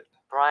not it.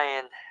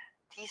 Brian,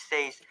 these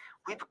days,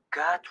 we've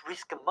got to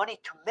risk money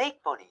to make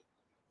money.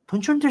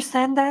 Don't you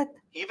understand that?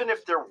 Even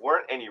if there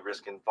weren't any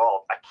risk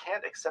involved, I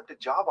can't accept a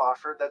job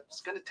offer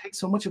that's going to take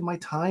so much of my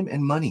time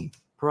and money.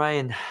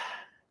 Brian,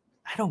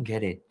 I don't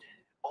get it.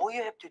 All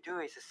you have to do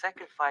is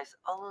sacrifice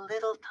a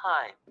little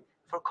time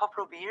for a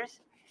couple of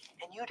years,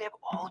 and you'd have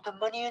all the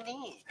money you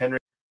need. Henry.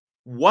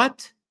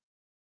 What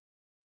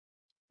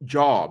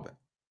job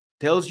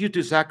tells you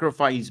to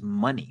sacrifice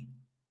money?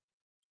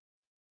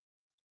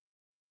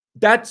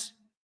 That's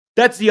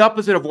the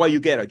opposite of why you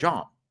get a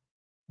job.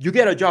 You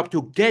get a job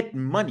to get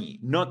money,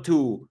 not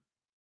to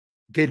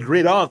get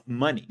rid of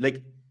money.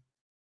 Like,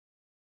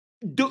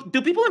 do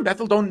people in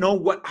Bethel don't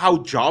know how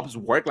jobs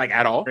work, like,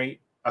 at all?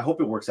 I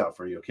hope it works out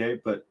for you, okay?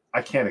 But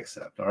I can't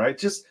accept, all right?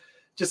 Just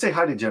say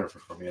hi to Jennifer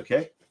for me,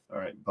 okay? All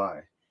right,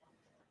 bye.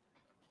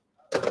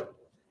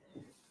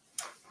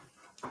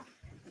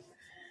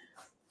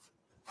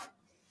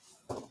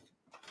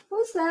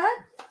 Who's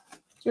that?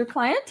 Your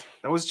client?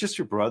 That was just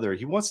your brother.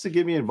 He wants to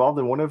get me involved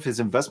in one of his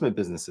investment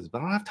businesses, but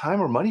I don't have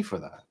time or money for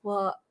that.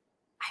 Well,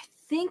 I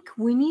think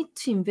we need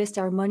to invest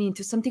our money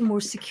into something more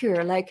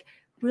secure, like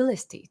real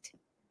estate.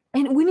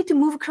 And we need to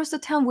move across the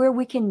town where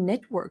we can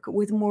network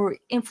with more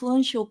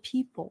influential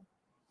people.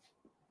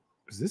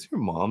 Is this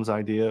your mom's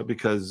idea?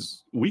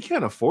 Because we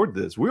can't afford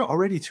this. We're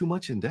already too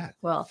much in debt.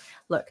 Well,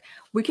 look,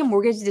 we can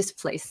mortgage this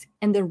place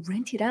and then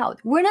rent it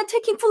out. We're not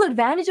taking full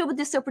advantage of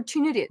this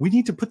opportunity. We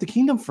need to put the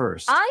kingdom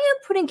first. I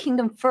am putting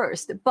kingdom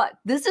first, but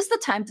this is the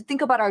time to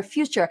think about our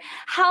future.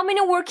 How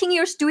many working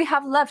years do we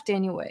have left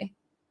anyway?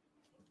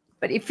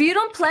 But if you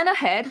don't plan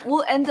ahead,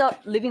 we'll end up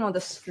living on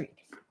the street.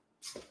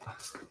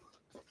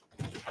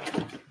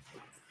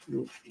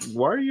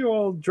 Why are you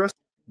all dressed?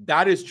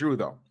 That is true,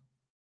 though.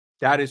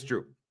 That is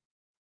true.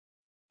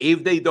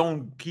 If they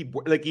don't keep,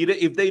 like,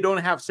 if they don't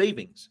have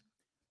savings,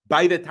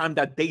 by the time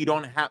that they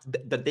don't have,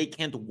 that they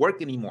can't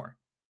work anymore,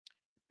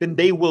 then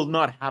they will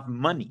not have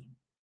money.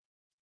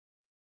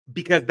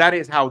 Because that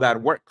is how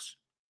that works,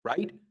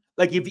 right?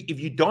 Like, if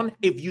you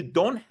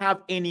don't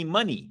have any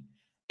money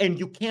and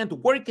you can't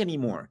work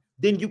anymore,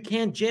 then you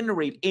can't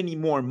generate any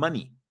more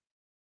money.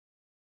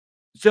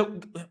 So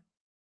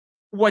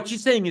what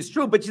she's saying is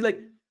true, but she's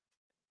like,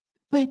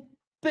 but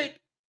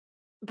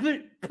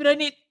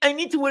I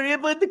need to worry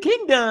about the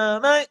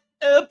kingdom.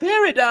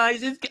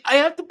 Paradise is. I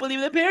have to believe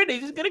that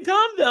paradise is gonna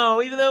come,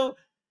 though, even though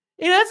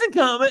it hasn't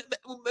come.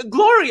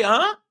 Gloria,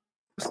 huh?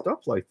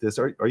 Stuff like this.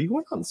 Are you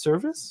going on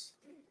service?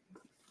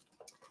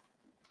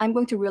 I'm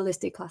going to real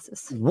estate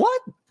classes.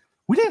 What?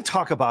 We didn't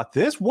talk about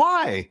this.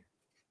 Why?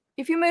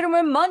 If you made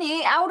more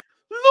money out.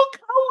 Look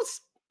how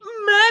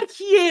mad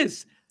he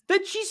is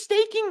that she's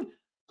taking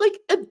like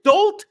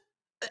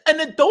an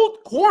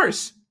adult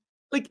course.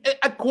 Like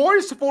a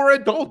course for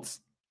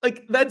adults.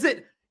 Like, that's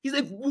it. He's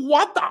like,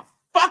 what the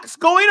fuck's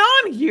going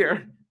on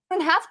here? I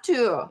don't have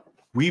to.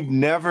 We've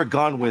never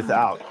gone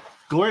without.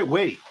 Gloria,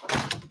 wait.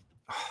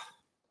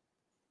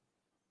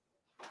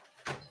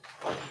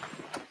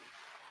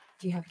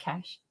 Do you have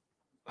cash?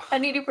 I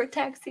need it for a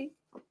taxi.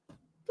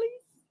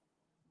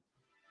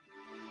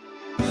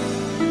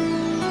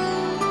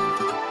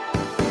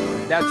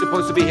 That's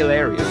supposed to be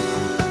hilarious.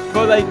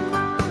 But like,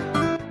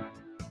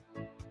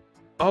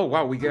 oh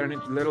wow, we get a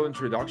little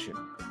introduction.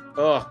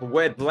 Ugh,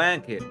 wet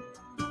blanket.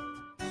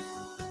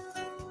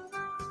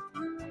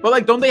 But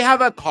like, don't they have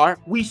a car?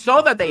 We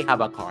saw that they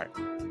have a car.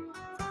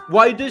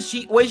 Why is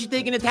she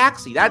taking a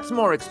taxi? That's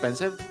more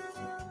expensive.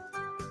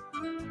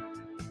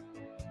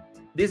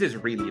 This is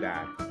really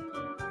bad.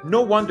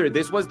 No wonder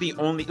this was the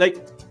only, like,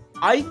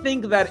 I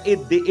think that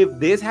if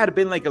this had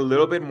been like a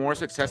little bit more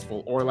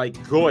successful or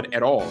like good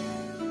at all,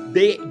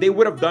 they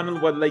would have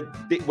done what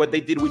they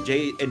did with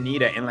Jay and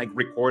Nita and like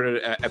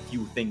recorded a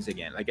few things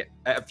again, like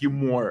a few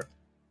more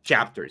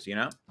chapters, you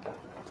know?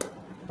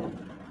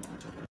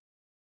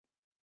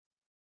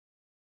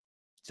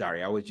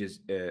 Sorry, I was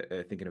just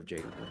thinking of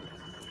Jay.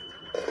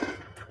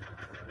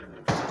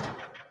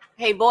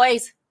 Hey,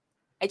 boys.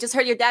 I just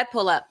heard your dad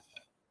pull up.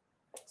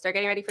 Start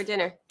getting ready for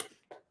dinner.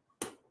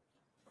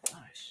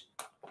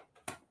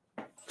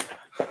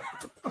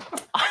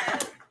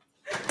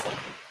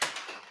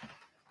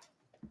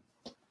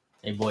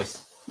 Hey,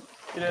 boys.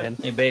 Good.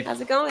 Hey, babe.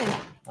 How's it going?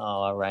 Oh,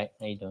 all right.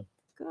 How you doing?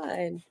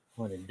 Good.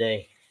 What a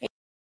day.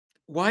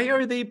 Why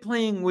are they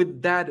playing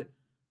with that?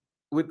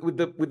 With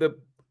the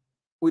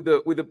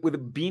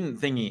bean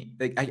thingy?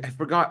 Like I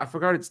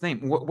forgot its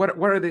name. What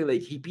are they,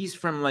 like hippies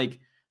from like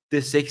the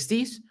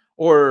 60s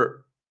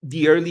or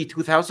the early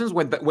 2000s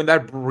when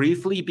that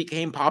briefly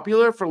became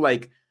popular for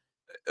like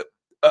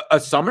a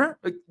summer?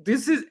 Like,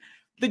 this is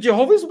the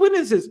Jehovah's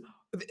Witnesses.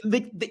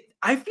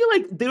 I feel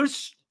like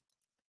there's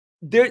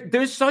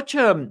such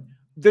a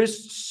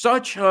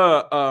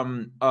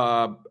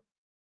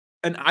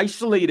an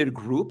isolated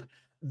group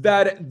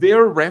that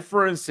their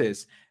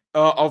references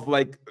of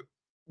like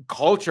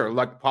culture,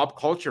 like pop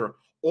culture,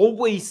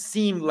 always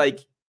seem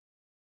like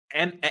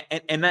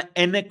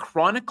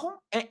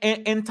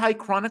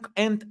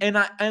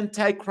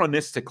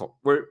antichronistical,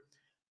 where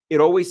it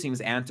always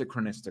seems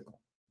antichronistical.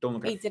 Don't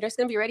look at Hey, dinner's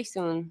gonna be ready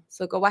soon,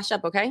 so go wash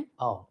up, okay?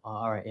 Oh,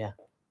 all right, yeah.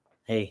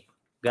 Hey,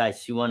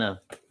 guys, you want to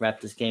wrap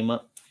this game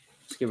up?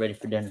 Let's get ready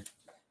for dinner.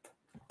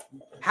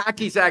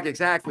 Hacky sack,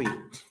 exactly.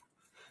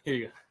 Here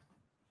you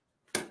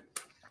go.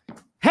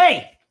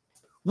 Hey,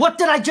 what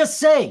did I just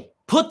say?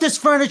 Put this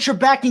furniture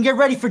back and get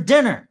ready for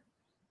dinner.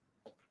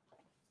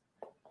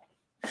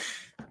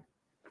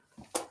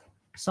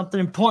 Something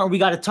important we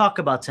got to talk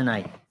about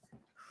tonight.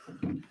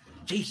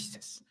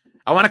 Jesus.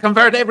 I want to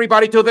convert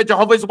everybody to the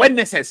Jehovah's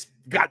Witnesses.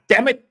 God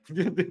damn it.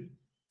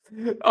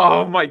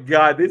 Oh my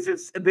God. This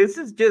is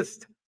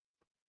just,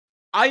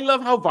 I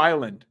love how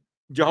violent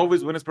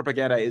Jehovah's Witness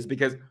propaganda is,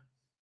 because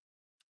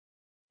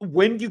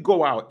when you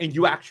go out and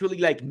you actually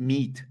like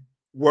meet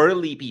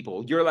worldly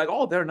people, you're like,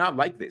 oh, they're not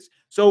like this.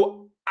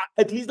 So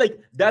at least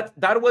like that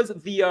was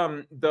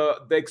the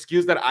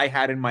excuse that I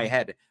had in my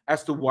head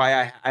as to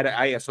why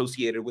I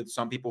associated with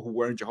some people who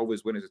weren't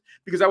Jehovah's Witnesses,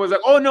 because I was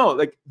like, oh no,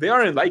 like they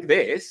aren't like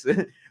this.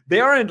 They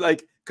aren't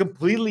like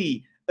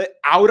completely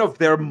out of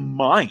their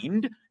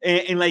mind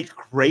and like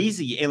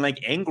crazy and like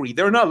angry.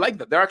 They're not like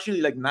that. They're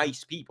actually like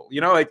nice people,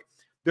 you know, like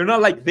they're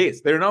not like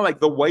this. They're not like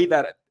the way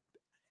that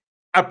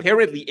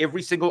apparently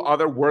every single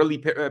other worldly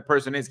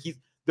person is.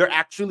 They're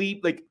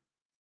actually like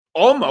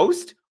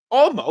almost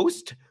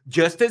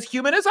just as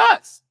human as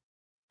us.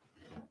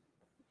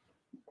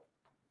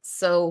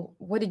 So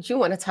what did you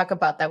want to talk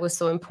about that was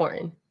so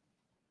important?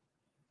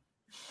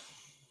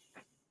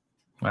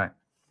 All right.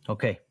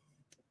 Okay.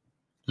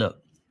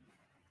 Look,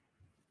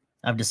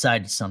 I've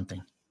decided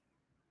something.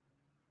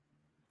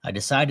 I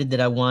decided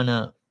that I want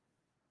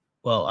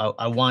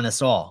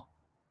us all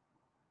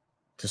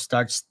to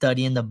start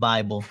studying the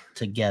Bible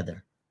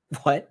together.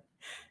 What?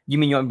 You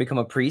mean you want to become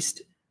a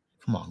priest?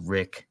 Come on,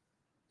 Rick.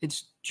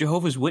 It's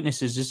Jehovah's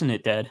Witnesses, isn't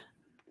it, Dad?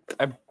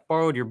 I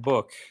borrowed your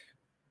book.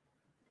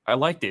 I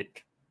liked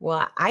it.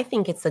 Well, I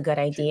think it's a good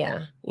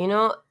idea. You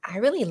know, I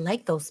really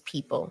like those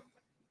people.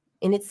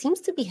 And it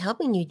seems to be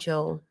helping you,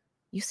 Joe.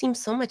 You seem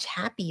so much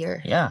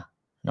happier. Yeah.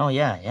 No,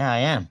 yeah, I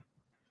am.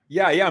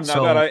 Yeah, I am.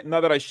 Now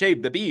that I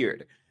shaved the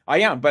beard, I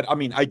am. But I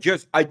mean, I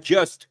just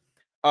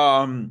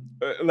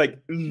like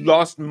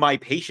lost my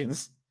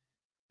patience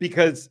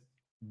because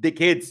the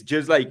kids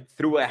just like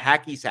threw a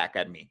hacky sack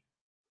at me,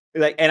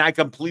 like, and I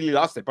completely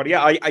lost it. But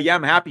yeah, I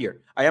am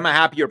happier. I am a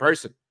happier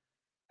person.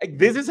 Like,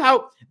 this is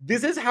how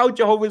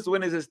Jehovah's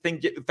Witnesses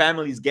think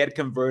families get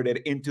converted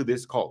into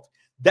this cult.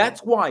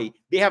 That's why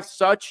they have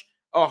such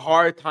a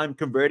hard time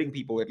converting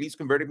people, at least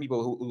converting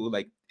people who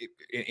like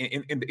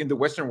in the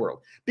Western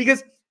world,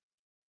 because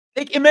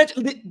like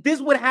imagine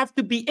this would have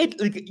to be it.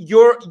 Like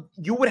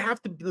you would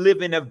have to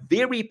live in a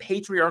very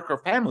patriarchal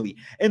family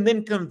and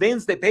then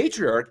convince the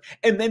patriarch,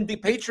 and then the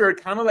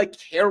patriarch kind of like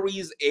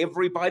carries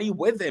everybody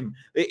with him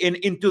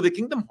into the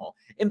kingdom hall.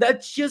 And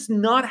that's just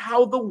not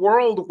how the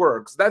world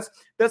works. That's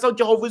how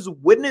Jehovah's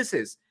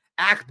Witnesses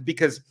act,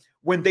 because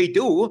when they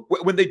don't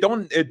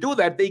do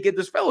that, they get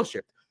this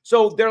fellowship.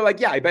 So they're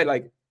like, yeah, I bet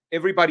like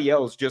everybody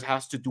else just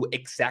has to do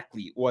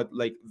exactly what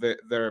like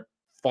their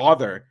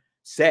father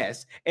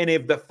says. And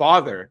if the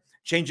father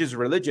changes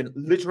religion,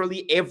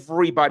 literally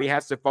everybody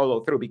has to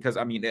follow through, because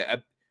I mean,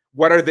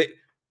 what are the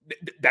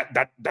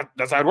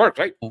that's how it works,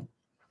 right?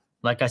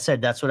 Like I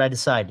said, that's what I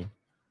decided.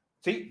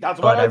 See, that's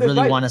but what I really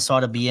decided. want us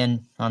all to be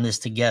in on this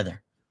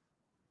together.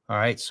 All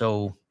right,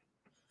 so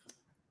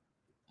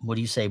what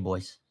do you say,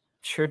 boys?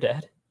 Sure,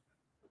 Dad.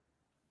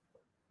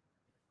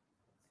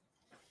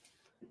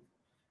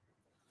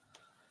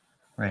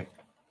 Right.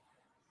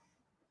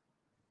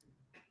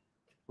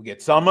 We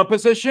get some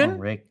opposition,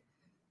 Rick.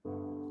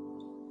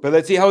 but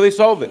let's see how they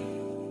solve it.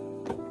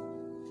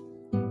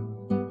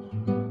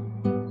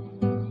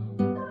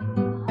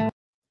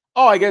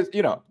 Oh, I guess,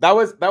 you know, that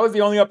was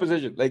the only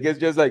opposition. Like, it's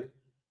just like,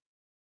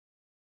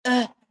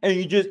 and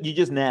you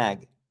just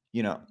nag,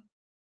 you know,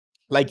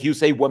 like you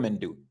say women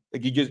do.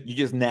 Like you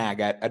just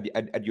nag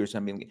at your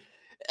son being,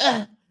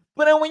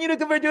 but I want you to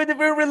convert to a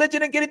different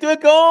religion and get into a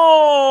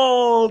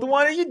cult.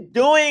 What are you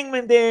doing,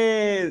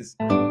 Mendez?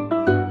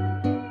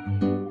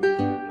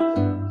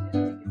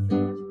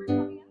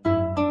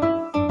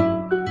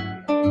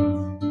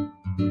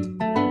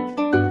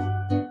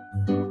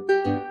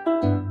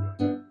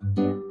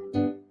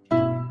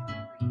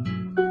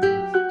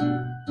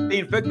 They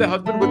infect the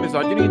husband with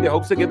misogyny in the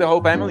hopes to get the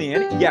whole family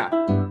in. Yeah,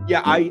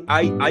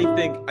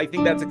 I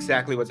think that's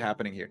exactly what's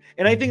happening here,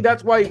 and I think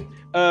that's why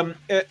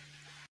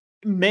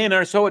men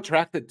are so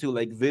attracted to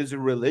like this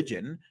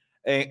religion,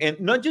 and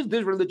not just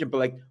this religion, but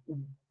like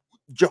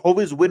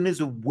Jehovah's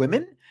Witness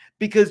women,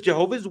 because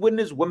Jehovah's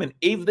Witness women,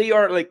 if they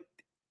are like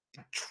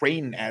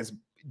trained as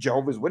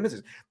Jehovah's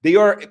Witnesses,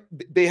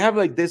 they have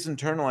like this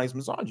internalized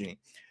misogyny,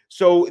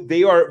 so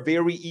they are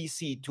very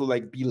easy to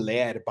like be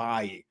led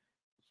by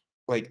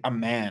like a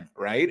man,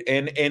 right?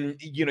 And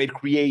you know, it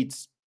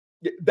creates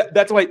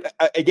that's why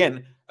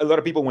again, a lot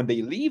of people when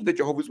they leave the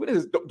Jehovah's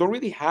Witnesses don't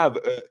really have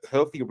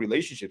healthy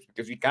relationships,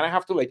 because you kind of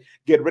have to like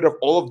get rid of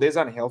all of this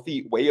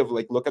unhealthy way of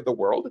like look at the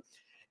world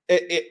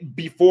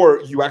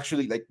before you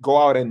actually like go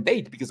out and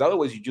date, because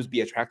otherwise you just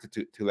be attracted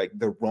to like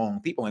the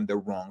wrong people and the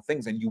wrong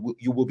things, and you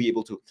won't be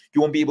able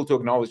to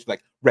acknowledge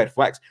like red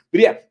flags.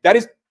 But yeah, that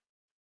is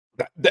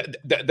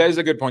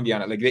a good point,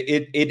 Diana. Like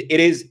it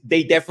is,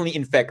 they definitely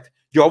infect.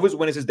 Jehovah's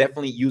Witnesses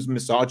definitely use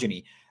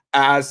misogyny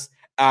as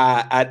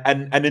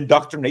an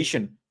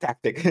indoctrination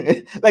tactic.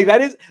 Like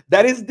that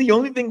is the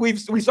only thing we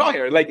saw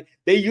here. Like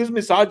they use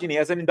misogyny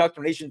as an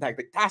indoctrination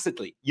tactic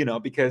tacitly, you know,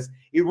 because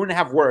it wouldn't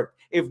have worked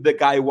if the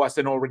guy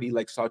wasn't already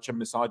like such a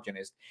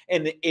misogynist,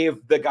 and if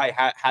the guy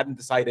hadn't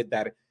decided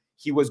that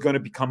he was going to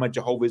become a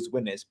Jehovah's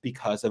Witness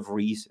because of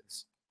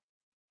reasons.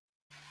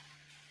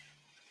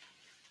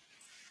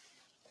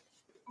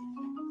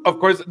 Of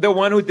course, the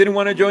one who didn't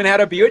want to join had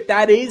a beard.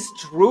 That is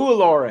true,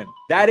 Lauren.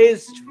 That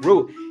is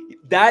true.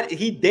 That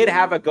he did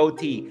have a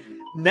goatee.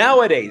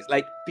 Nowadays,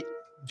 like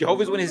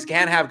Jehovah's Witnesses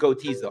can't have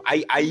goatees, though.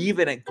 I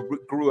even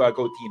grew a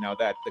goatee now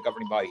that the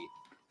governing body,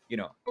 you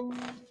know,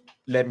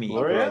 let me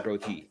grow a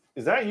goatee.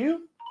 Is that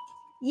you?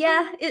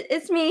 Yeah,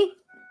 it's me.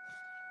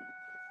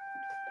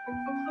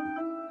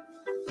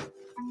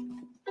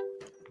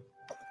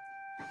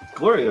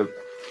 Gloria.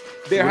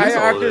 They what is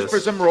hire all actors this? for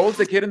some roles.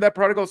 The kid in that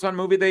Prodigal Son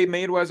movie they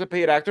made was a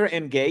paid actor,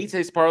 and Gay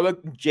says Parla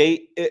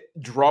J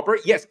Dropper.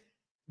 Yes,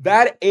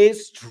 that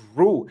is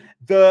true.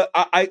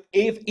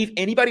 If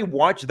anybody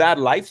watched that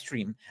live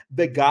stream,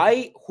 the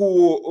guy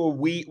who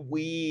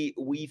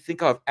we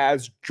think of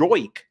as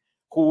Joik,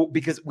 who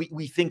because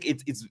we think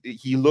it's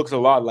he looks a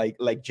lot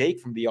like Jake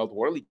from the Old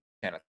Worldly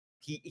channel.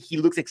 He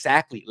looks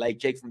exactly like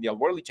Jake from the Old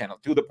Worldly channel,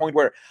 to the point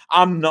where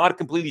I'm not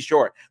completely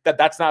sure that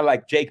that's not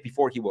like Jake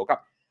before he woke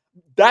up.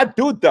 That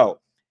dude,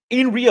 though,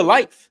 in real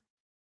life,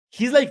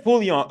 he's like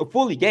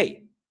fully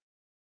gay.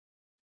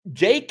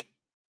 Jake,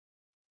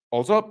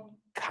 also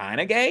kind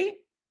of gay,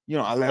 you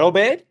know, a little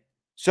bit.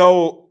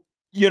 So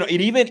you know, it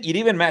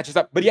even matches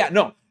up. But yeah,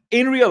 no,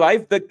 in real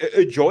life, the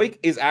Joik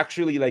is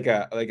actually like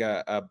a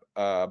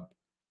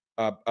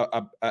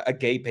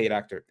gay paid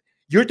actor.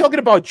 You're talking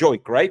about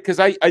Joik, right? Because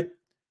I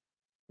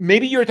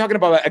maybe you're talking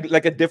about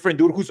like a different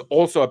dude who's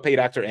also a paid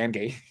actor and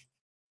gay.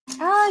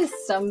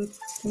 Some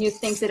new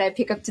things that I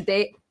pick up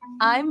today.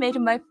 I made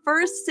my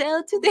first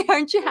sale today.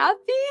 Aren't you happy?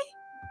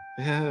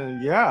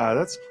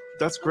 Yeah,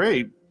 that's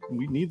great.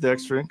 We need the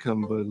extra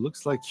income, but it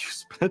looks like you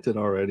spent it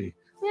already.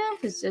 Yeah,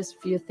 it's just a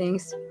few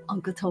things.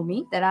 Uncle told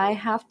me that I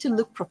have to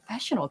look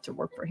professional to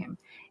work for him.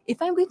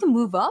 If I'm going to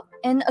move up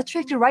and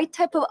attract the right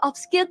type of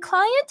upscale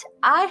client,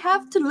 I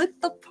have to look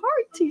the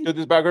part too. So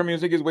this background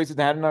music is wasted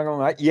time, not gonna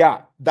lie.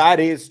 Yeah, that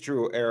is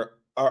true,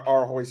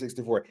 our Hoy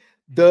 64.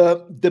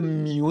 The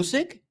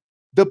music,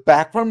 the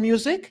background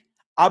music,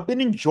 I've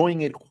been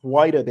enjoying it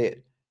quite a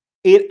bit.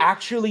 It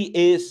actually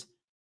is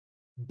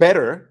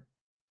better,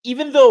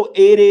 even though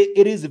it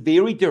is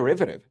very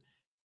derivative.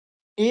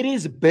 It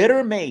is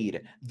better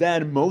made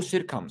than most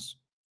sitcoms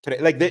today.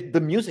 Like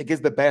the music is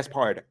the best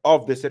part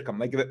of the sitcom.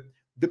 Like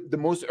the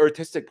most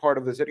artistic part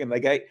of the sitcom.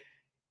 Like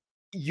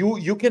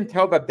you can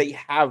tell that they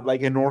have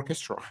like an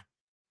orchestra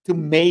to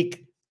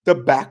make the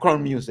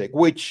background music,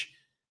 which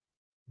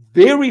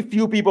very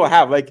few people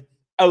have. Like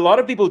a lot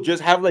of people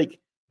just have like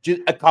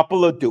just a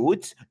couple of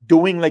dudes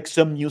doing like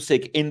some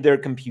music in their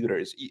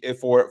computers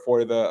for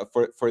their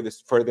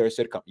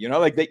sitcom. You know,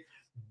 like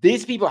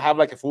these people have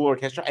like a full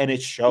orchestra, and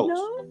it shows.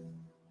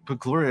 But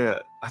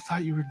Gloria, I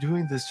thought you were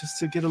doing this just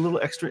to get a little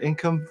extra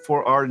income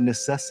for our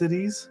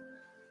necessities.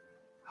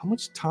 How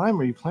much time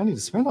are you planning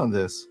to spend on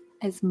this?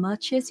 As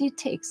much as it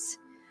takes.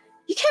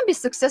 You can't be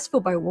successful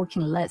by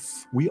working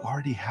less. We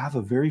already have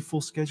a very full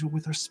schedule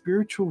with our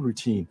spiritual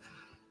routine.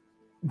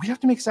 We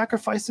have to make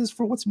sacrifices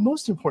for what's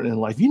most important in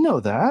life. You know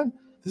that.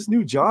 This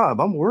new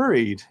job, I'm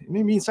worried. It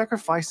may mean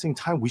sacrificing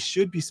time we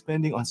should be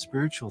spending on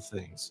spiritual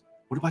things.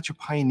 What about your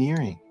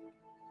pioneering?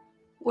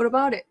 What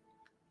about it?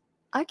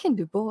 I can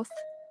do both.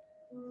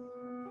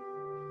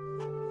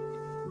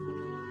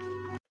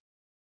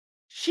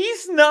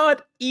 She's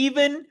not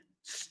even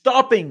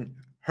stopping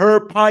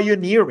her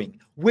pioneering,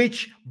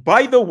 which,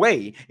 by the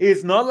way,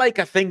 is not like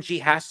a thing she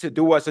has to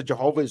do as a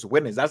Jehovah's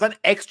Witness. That's an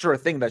extra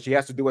thing that she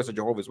has to do as a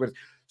Jehovah's Witness.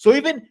 So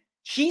even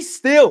she's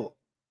still,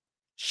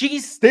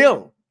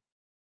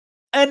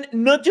 and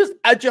not just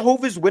a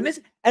Jehovah's Witness,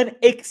 an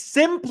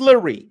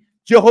exemplary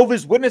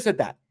Jehovah's Witness at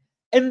that.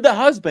 And the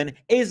husband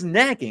is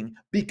nagging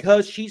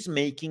because she's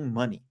making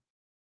money.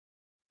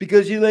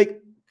 Because you're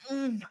like,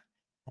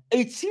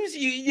 it seems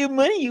your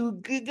money,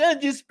 you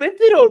just spent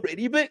it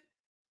already, but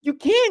you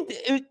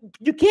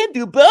can't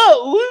do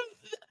both.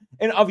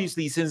 And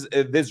obviously, since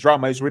this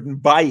drama is written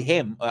by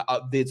him,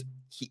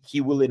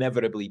 he will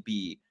inevitably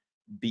be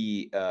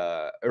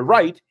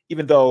right,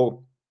 even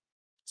though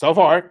so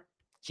far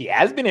she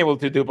has been able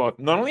to do both.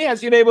 Not only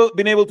has she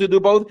been able to do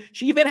both,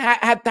 she even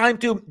had time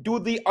to do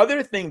the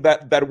other thing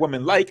that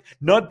women like,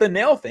 not the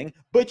nail thing,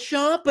 but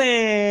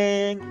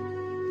shopping.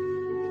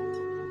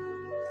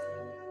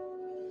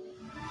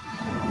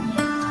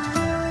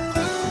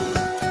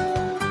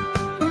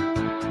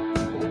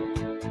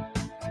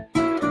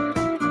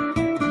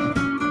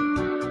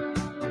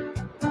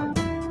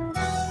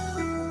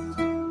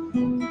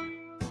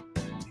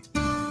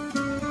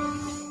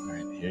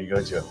 Here you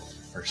go, Joe.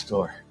 First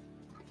store.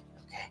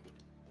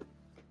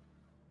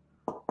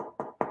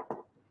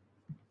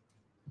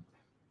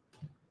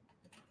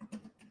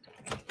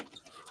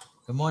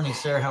 Good morning,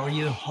 sir. How are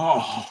you?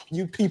 Oh,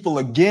 you people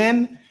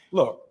again?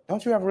 Look,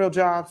 don't you have real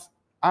jobs?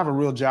 I have a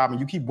real job,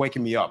 and you keep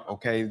waking me up,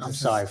 okay? I'm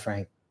sorry,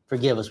 Frank.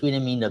 Forgive us. We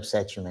didn't mean to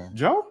upset you, man.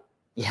 Joe?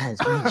 Yeah, it's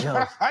me,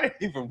 Joe. I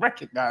didn't even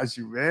recognize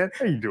you, man.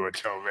 How you doing,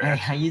 Joe, man? Hey,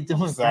 how you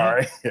doing,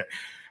 Sorry. Frank?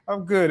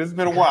 I'm good. It's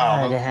been a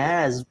while. God, it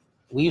has.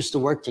 We used to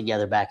work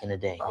together back in the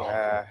day.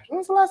 When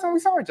was the last time we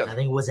saw each other? I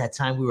think it was that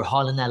time we were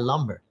hauling that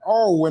lumber.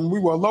 Oh, when we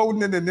were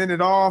loading it and then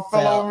it all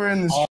fell over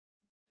in the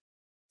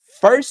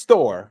First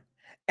store.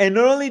 And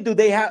not only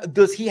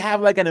does he have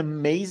like an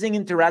amazing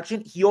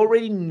interaction, he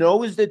already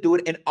knows the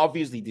dude, and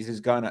obviously this is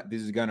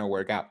gonna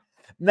work out.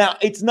 Now,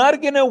 it's not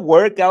gonna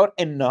work out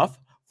enough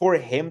for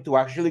him to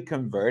actually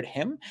convert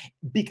him,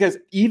 because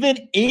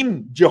even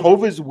in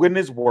Jehovah's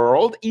Witness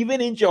world, even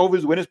in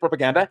Jehovah's Witness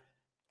propaganda,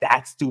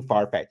 that's too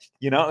far-fetched.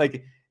 You know,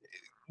 like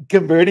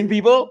converting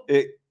people,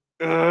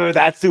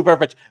 that's too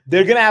far-fetched.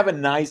 They're gonna have a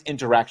nice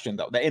interaction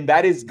though, and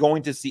that is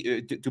going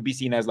to be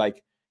seen as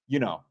like, you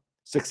know,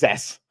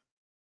 success.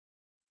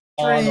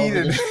 All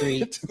over the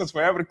street. It took us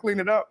forever to clean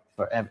it up.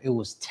 Forever. It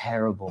was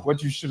terrible.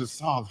 What you should have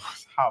saw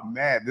was how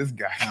mad this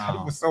guy got.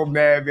 He was so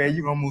mad, man.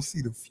 You almost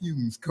see the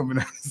fumes coming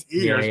out his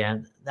ears. Yeah.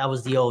 That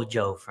was the old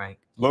Joe, Frank.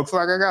 Looks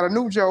like I got a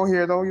new Joe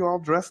here, though. You all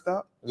dressed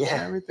up.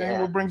 Yeah.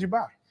 Everything. What brings you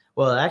by?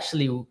 Well,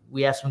 actually,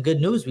 we have some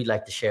good news we'd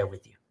like to share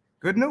with you.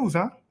 Good news,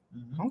 huh?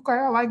 Okay,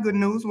 I like good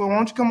news. Well, why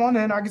don't you come on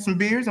in? I'll get some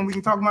beers and we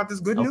can talk about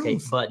this good news. Okay,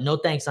 but no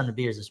thanks on the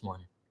beers this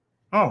morning.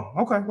 Oh,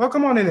 okay. Well,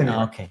 come on in anyway.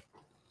 No, okay.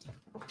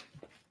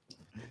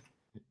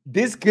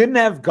 This couldn't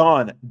have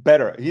gone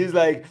better. He's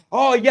like,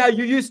 oh yeah,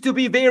 you used to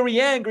be very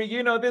angry.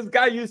 You know, this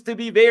guy used to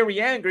be very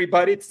angry,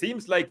 but it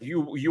seems like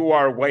you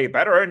are way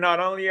better.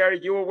 Not only are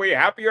you way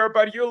happier,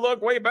 but you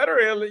look way better.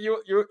 You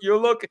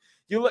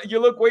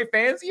look way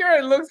fancier.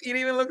 It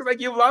even looks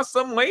like you've lost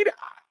some weight.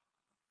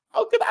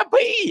 How could that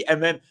be?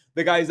 And then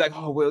the guy's like,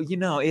 oh well, you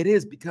know, it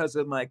is because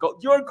of my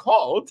cold. You're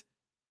cold.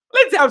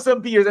 Let's have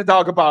some beers and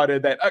talk about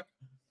it. Then,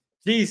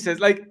 Jesus,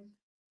 like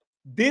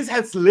this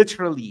has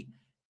literally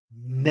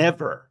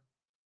never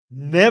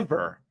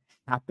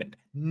happened.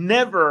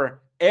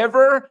 Never,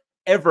 ever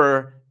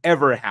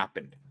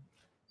happened.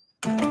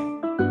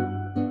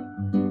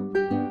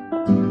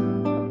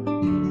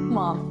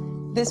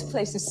 Mom, this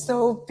place is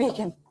so big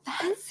and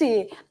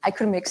fancy. I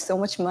could make so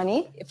much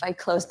money if I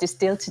closed this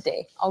deal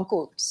today. Uncle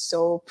would be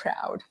so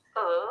proud.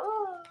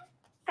 Oh,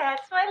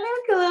 that's my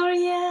little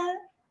Gloria.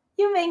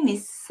 You make me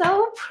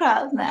so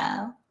proud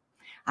now.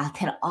 I'll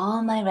tell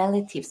all my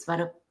relatives what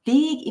a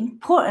big,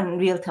 important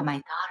realtor my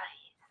daughter is.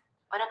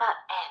 What about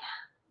Anna?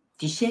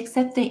 Did she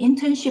accept the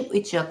internship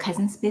with your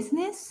cousin's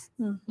business?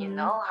 You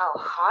know how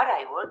hard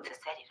I worked to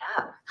set it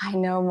up. I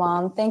know,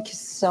 Mom. Thank you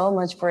so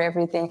much for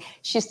everything.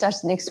 She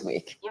starts next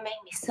week. You make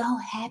me so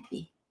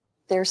happy.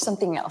 There's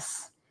something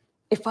else.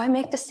 If I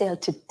make the sale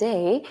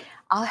today,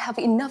 I'll have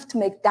enough to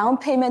make down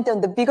payment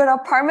on the bigger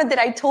apartment that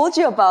I told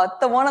you about,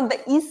 the one on the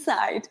east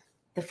side.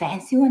 The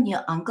fancy one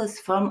your uncle's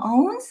firm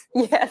owns?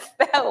 Yes,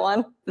 that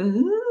one.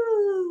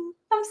 Ooh,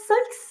 I'm so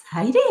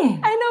excited.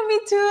 I know, me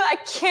too. I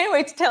can't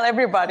wait to tell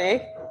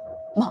everybody.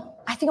 Mom,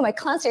 I think my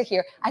clients are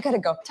here. I gotta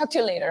go. Talk to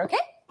you later, okay?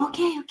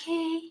 Okay,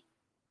 okay.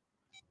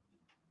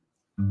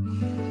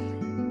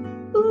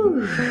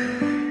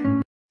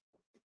 Ooh.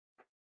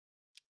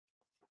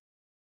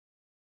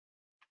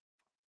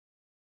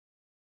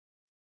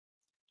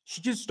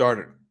 She just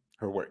started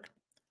her work,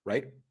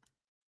 right?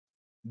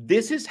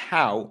 This is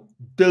how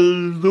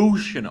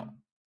delusional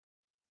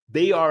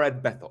they are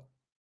at Bethel.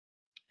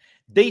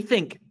 They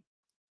think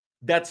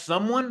that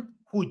someone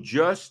who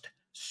just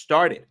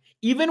started,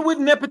 even with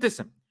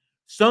nepotism,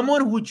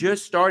 someone who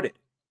just started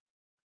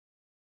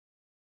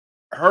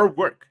her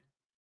work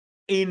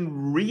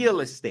in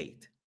real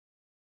estate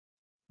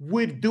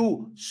would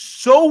do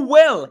so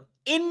well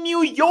in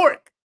New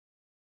York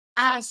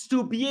as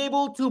to be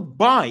able to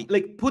buy,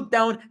 like put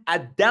down a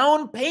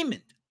down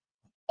payment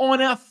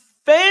on a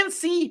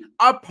fancy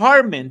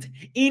apartment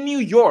in New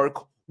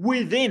York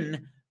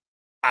within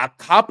a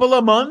couple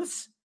of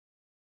months.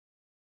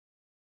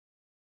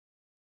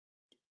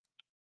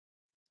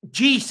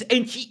 Jeez,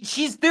 and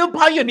she's still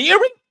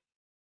pioneering?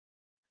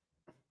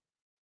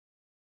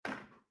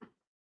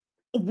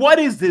 What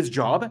is this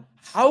job?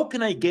 How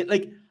can I get,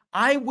 like,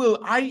 I will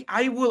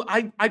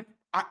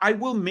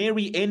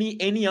marry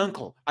any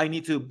uncle I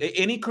need to,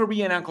 any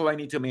Korean uncle I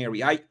need to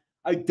marry. I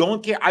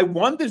don't care. I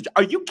want this.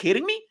 Are you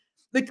kidding me?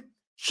 Like,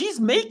 she's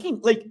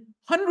making like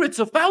hundreds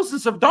of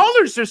thousands of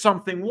dollars or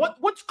something.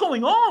 What's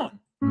going on?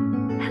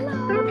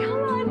 Hello,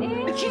 come on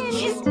in.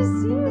 She's Nice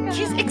to see you guys.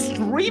 She's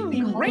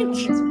extremely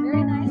rich. It's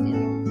very nice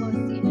and close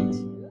to you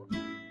too.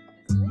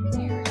 It's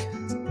living area.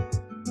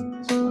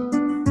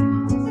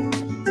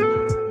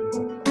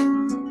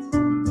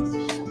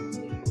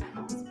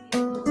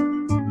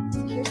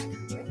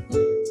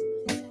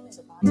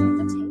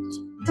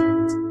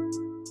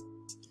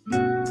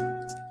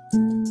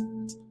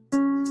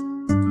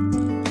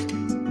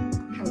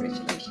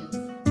 Congratulations.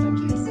 Thank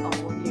you.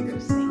 All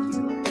years. Thank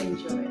you.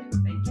 Enjoy.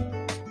 Thank you.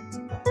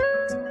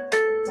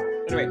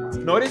 Anyway,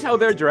 notice how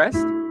they're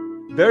dressed.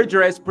 They're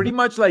dressed pretty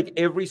much like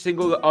every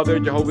single other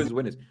Jehovah's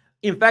Witness.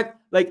 In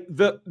fact, like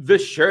the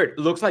shirt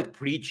looks like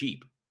pretty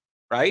cheap,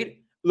 right?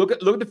 Look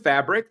at the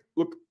fabric.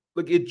 Look,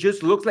 it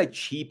just looks like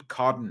cheap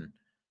cotton,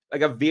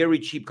 like a very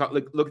cheap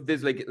cotton. Look at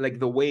this, like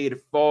the way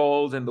it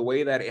falls and the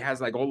way that it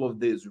has like all of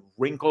these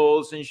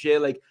wrinkles and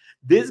shit. Like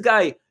this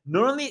guy,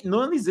 not only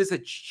is this a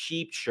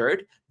cheap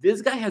shirt,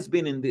 this guy has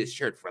been in this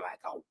shirt for like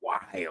a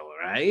while,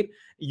 right?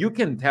 You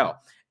can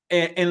tell.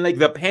 And like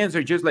the pants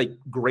are just like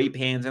gray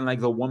pants, and like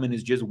the woman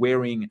is just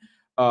wearing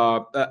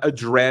a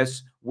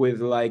dress with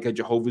like a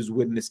Jehovah's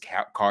Witness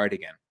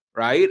cardigan,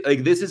 right?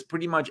 Like this is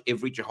pretty much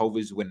every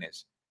Jehovah's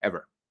Witness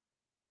ever.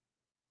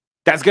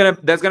 That's gonna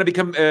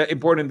become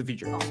important in the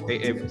future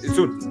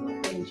soon.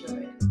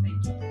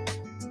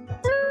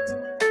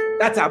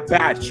 That's a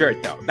bad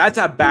shirt though. That's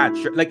a bad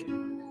shirt. Like,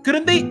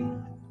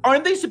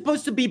 aren't they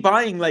supposed to be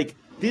buying like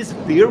this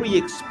very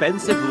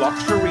expensive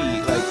luxury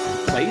like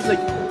place?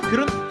 Like,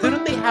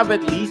 couldn't they have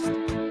at least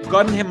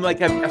gotten him like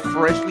a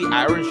freshly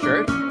ironed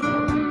shirt?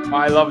 Oh,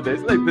 I love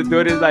this. Like the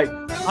dude is like,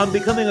 I'm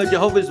becoming a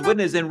Jehovah's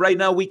Witness, and right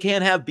now we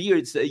can't have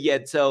beards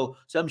yet, so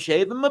I'm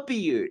shaving my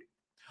beard.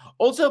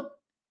 Also,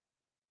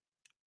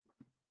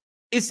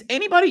 is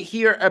anybody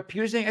here a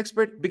piercing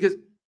expert? Because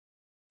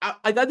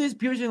I got this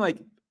piercing like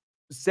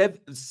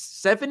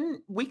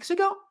 7 weeks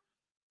ago,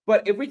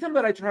 but every time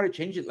that I try to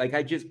change it, like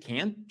I just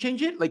can't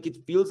change it. Like it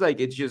feels like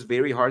it's just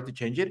very hard to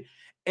change it,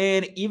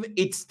 and even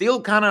it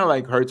still kind of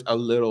like hurts a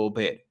little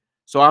bit.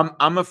 So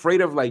I'm afraid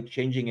of like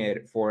changing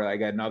it for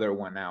like another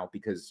one now,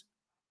 because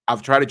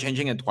I've tried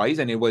changing it twice,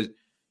 and it was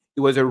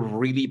a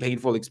really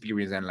painful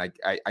experience, and like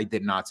I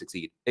did not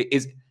succeed.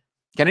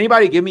 Can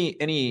anybody give me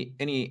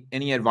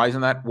any advice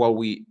on that while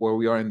we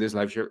are in this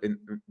live show,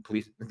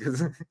 please?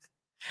 Because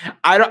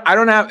I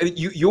don't have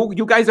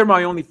you guys are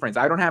my only friends.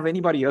 I don't have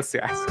anybody else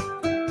to ask.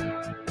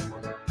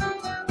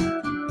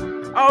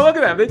 Oh, look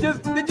at them. They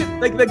just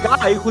like the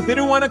guy who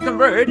didn't want to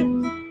convert,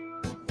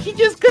 he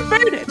just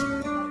converted.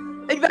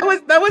 Like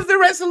that was the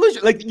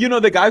resolution. Like, you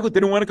know, the guy who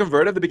didn't want to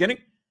convert at the beginning,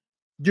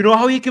 you know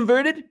how he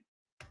converted?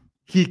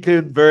 He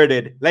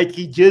converted. Like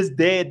he just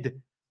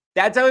did.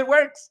 That's how it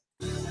works.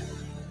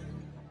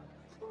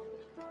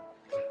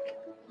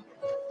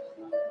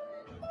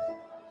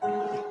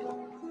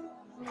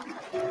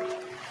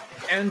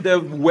 And the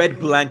wet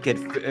blanket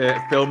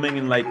filming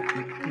in like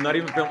not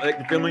even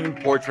filming in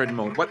portrait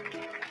mode.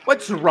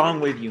 What's wrong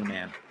with you,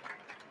 man?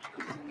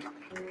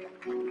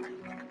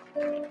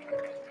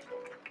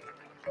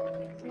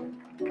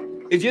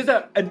 It's just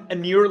a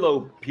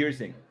earlobe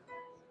piercing.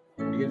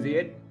 You can see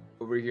it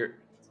over here.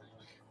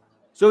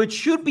 So it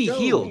should be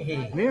healed,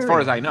 as far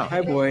as I know.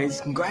 Hi,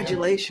 boys.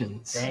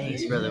 Congratulations.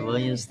 Thanks, Brother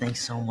Williams.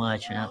 Thanks so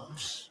much.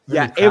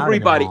 Yeah,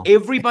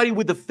 everybody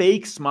with the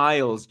fake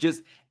smiles,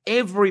 just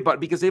everybody,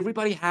 because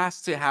everybody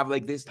has to have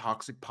like this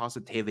toxic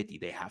positivity.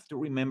 They have to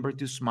remember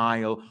to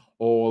smile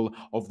all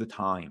of the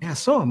time. Yeah,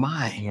 so am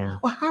I. Yeah.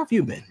 Well, how have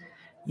you been?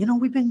 You know,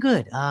 we've been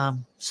good.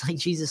 It's like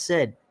Jesus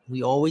said,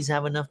 we always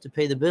have enough to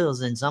pay the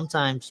bills, and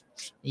sometimes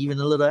even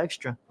a little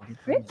extra.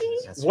 Ricky,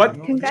 What?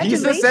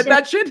 Jesus said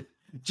that shit?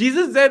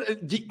 Jesus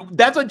said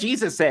that's what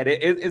Jesus said,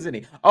 isn't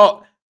he?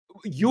 Oh,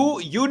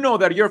 you know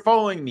that you're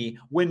following me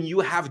when you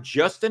have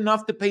just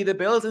enough to pay the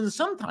bills, and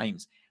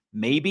sometimes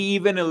maybe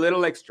even a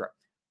little extra.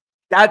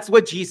 That's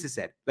what Jesus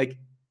said. Like,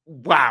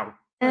 wow.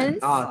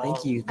 Oh,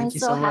 thank you. I'm Thank you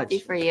so so happy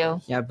much. for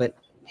you. Yeah, but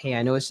hey,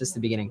 I know it's just the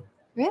beginning.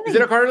 Really? Is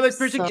it a cartilage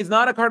piercing? It's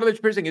not a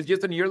cartilage piercing. It's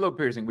just an earlobe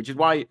piercing, which is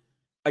why,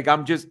 like,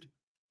 I'm just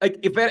like,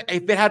 if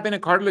it had been a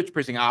cartilage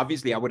piercing,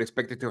 obviously I would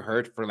expect it to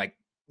hurt for like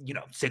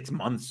 6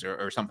 months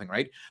or something,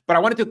 right? But I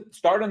wanted to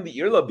start on the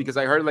earlobe because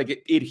I heard like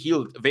it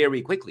healed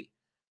very quickly.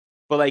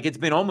 But like it's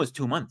been almost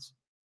 2 months.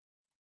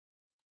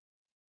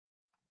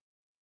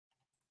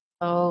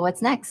 Oh,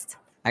 what's next?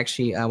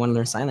 Actually, I want to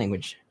learn sign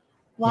language.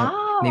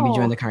 Wow. Maybe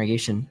join the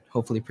congregation,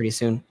 hopefully pretty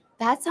soon.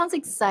 That sounds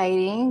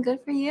exciting.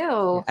 Good for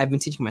you. I've been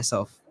teaching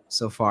myself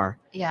so far.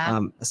 Yeah.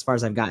 As far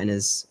as I've gotten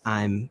is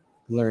I'm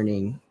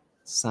learning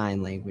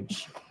sign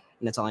language,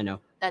 and that's all I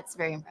know. That's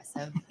very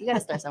impressive. You got to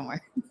start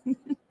somewhere.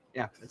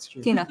 Yeah, that's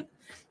true. Tina,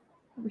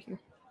 over here.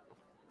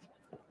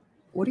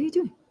 What are you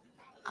doing?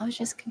 I was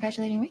just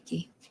congratulating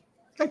Ricky.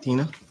 Hi,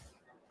 Tina.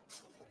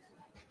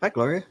 Hi,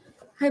 Gloria.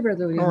 Hi,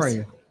 Brother Williams. How are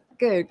you?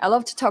 Good. I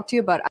love to talk to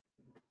you about.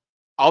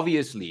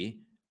 Obviously,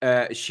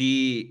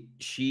 she's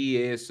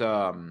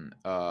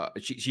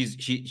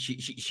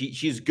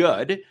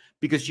good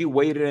because she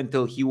waited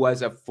until he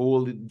was a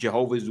full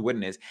Jehovah's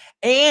Witness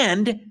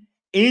and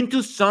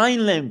into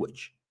sign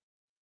language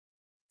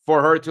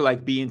for her to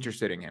like be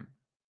interested in him,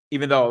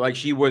 even though like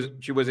she was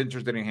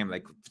interested in him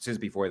like since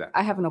before that.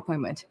 I have an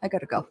appointment. I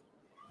gotta go.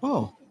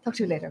 Oh. Talk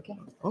to you later, okay?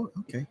 Oh,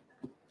 okay.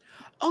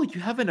 Oh,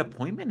 you have an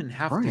appointment and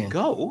have to Brian,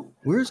 go?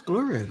 Where's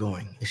Gloria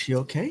going? Is she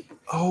okay?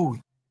 Oh,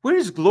 Where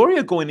is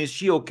Gloria going? Is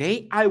she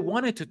okay? I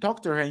wanted to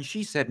talk to her and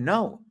she said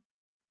no.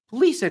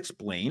 Please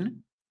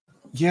explain.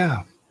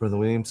 Yeah, Brother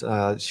Williams.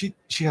 She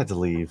had to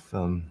leave.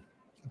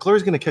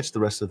 Gloria's going to catch the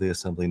rest of the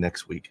assembly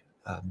next week.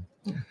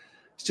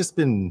 She's just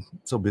been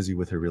so busy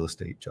with her real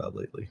estate job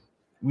lately.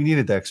 We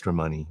needed the extra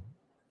money.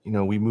 You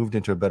know, we moved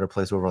into a better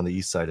place over on the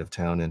east side of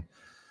town, and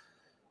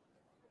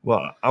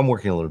well, I'm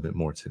working a little bit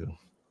more too.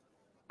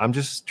 I'm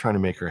just trying to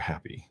make her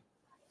happy.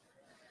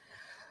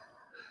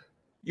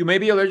 You may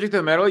be allergic to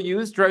the metal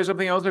used. Try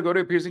something else or go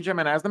to a piercing shop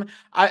and ask them.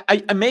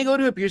 I may go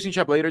to a piercing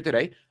shop later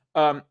today.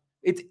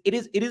 It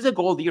is a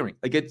gold earring.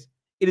 Like it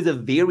is a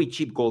very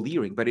cheap gold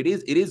earring, but it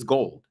is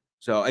gold.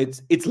 So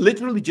it's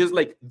literally just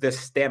like the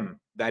stem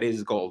that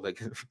is gold,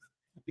 like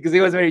because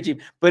it was very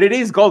cheap. But it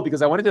is gold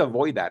because I wanted to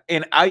avoid that,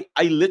 and I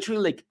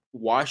literally like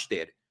washed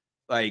it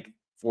like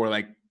for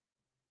like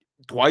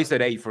twice a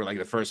day for like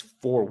the first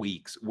 4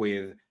 weeks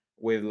with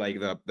like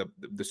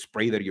the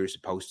spray that you're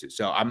supposed to.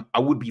 So I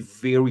would be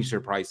very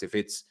surprised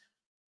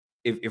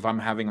if I'm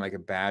having like a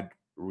bad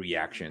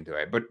reaction to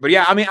it. But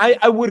yeah, I mean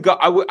I would go.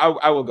 I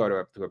will go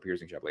to a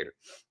piercing shop later.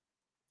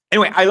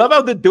 Anyway, I love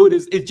how the dude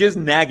is just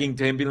nagging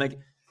to him, being like,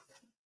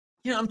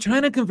 I'm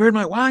trying to convert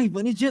my wife,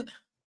 but it's just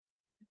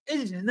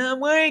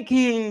not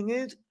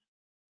working.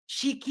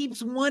 She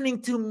keeps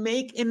wanting to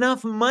make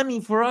enough money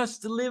for us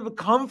to live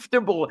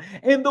comfortable.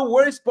 And the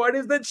worst part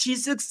is that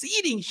she's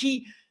succeeding.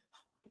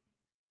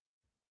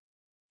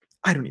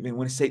 I don't even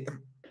want to say,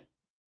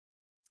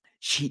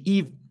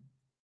 she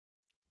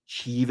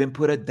even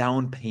put a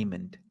down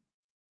payment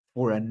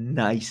for a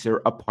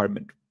nicer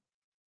apartment.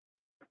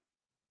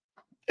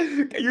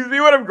 Can you see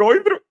what I'm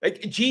going through? Like,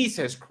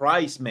 Jesus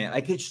Christ, man.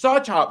 Like, it's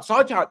such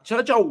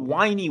a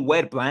whiny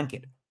wet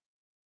blanket.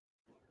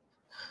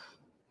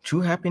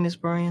 True happiness,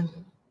 Brian,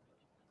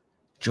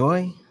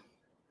 joy,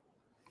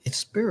 it's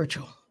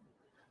spiritual.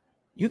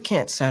 You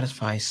can't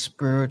satisfy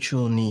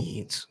spiritual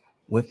needs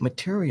with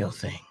material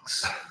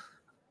things.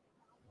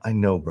 I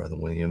know, Brother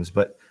Williams,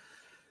 but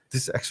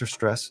this extra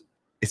stress,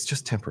 it's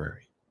just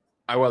temporary.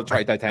 I will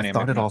try titanium. I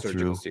thought it all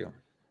surgical through. steel.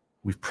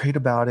 We've prayed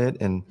about it,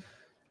 and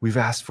we've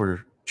asked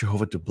for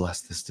Jehovah to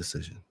bless this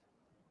decision.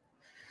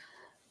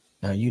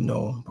 Now, you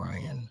know,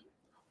 Brian,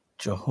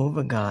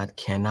 Jehovah God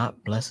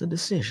cannot bless a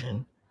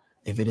decision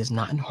if it is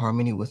not in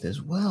harmony with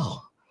his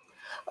will.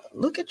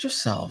 Look at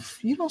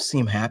yourself. You don't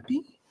seem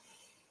happy.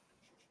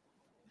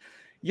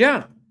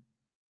 Yeah.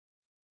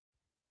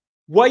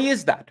 Why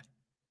is that?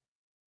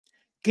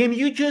 Can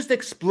you just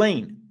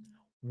explain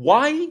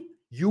why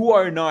you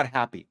are not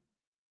happy?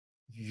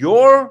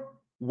 Your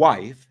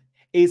wife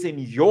is in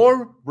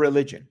your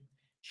religion.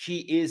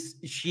 She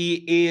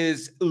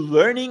is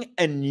learning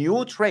a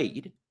new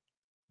trade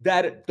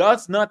that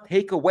does not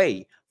take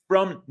away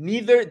from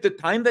neither the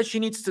time that she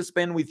needs to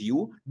spend with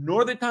you,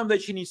 nor the time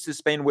that she needs to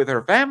spend with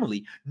her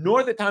family,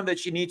 nor the time that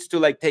she needs to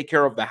like take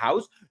care of the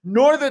house,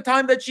 nor the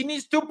time that she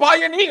needs to buy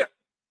an ear.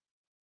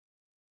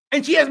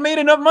 And she has made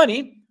enough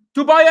money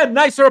to buy a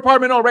nicer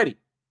apartment already.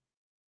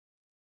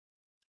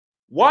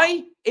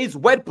 Why is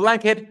Wet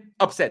Blanket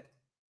upset?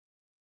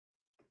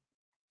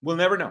 We'll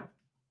never know.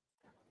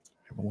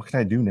 What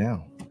can I do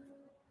now?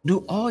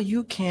 Do all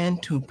you can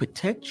to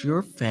protect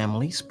your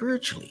family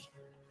spiritually.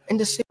 And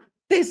to say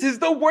This is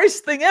the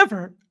worst thing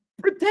ever.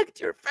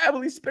 Protect your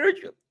family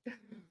spiritually.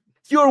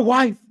 Your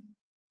wife,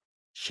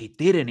 she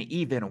didn't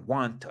even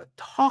want to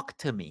talk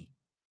to me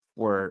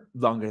for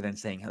longer than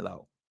saying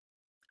hello.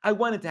 I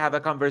wanted to have a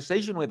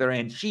conversation with her,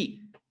 and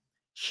she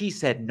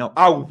said no.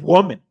 A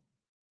woman.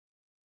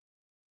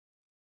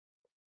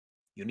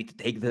 You need to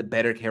take the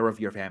better care of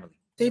your family.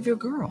 Save your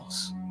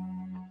girls.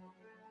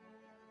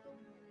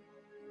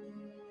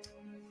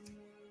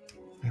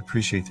 I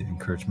appreciate the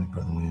encouragement,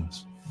 Brother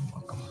Williams. You're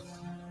welcome.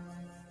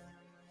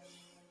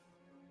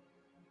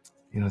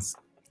 You know, it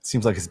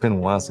seems like it's been a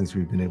while since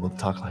we've been able to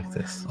talk like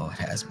this. Oh, it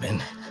has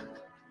been.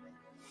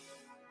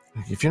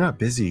 If you're not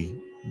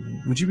busy,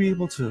 would you be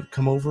able to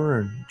come over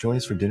and join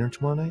us for dinner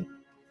tomorrow night?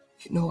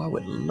 You know, I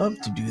would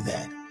love to do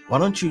that. Why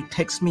don't you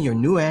text me your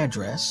new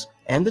address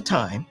and the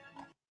time?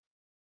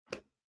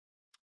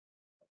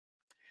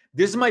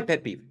 This is my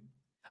pet peeve.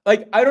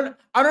 Like, I don't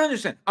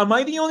understand. Am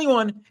I the only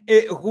one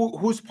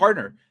whose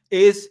partner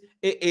is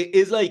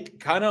like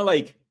kind of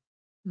like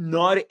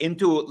not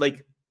into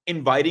like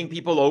inviting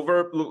people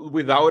over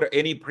without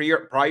any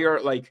prior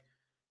like,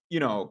 you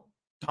know,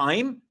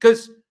 time?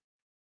 Because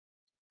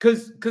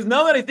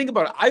now that I think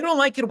about it, I don't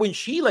like it when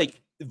she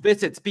like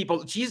visits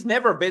people. She's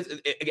never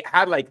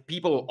had like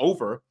people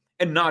over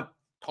and not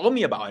told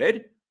me about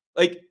it.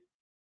 Like,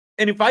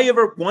 and if I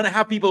ever want to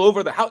have people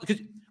over the house,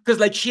 because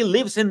like she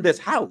lives in this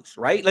house,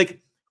 right?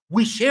 Like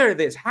we share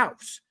this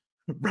house,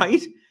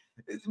 right?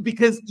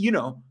 Because, you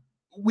know,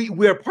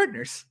 we're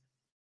partners.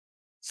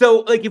 So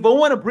like if I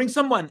want to bring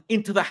someone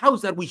into the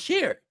house that we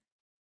share,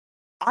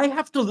 I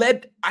have to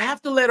let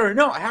her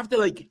know. I have to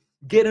like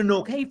get an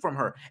okay from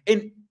her.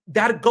 And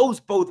that goes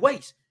both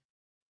ways.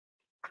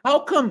 How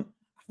come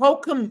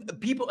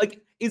people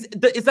like is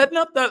that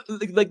not that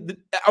like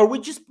are we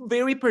just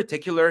very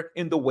particular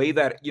in the way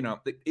that, you know,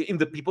 in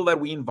the people that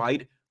we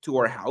invite to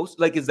our house?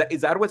 Like is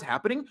that what's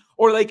happening?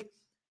 Or like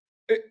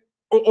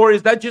or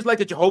is that just like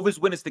a Jehovah's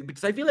Witness thing?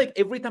 Because I feel like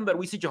every time that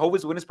we see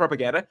Jehovah's Witness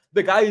propaganda,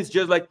 the guy is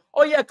just like,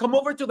 oh yeah, come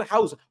over to the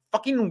house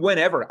fucking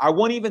whenever. I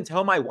won't even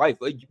tell my wife,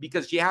 like,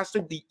 because she has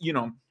to be, you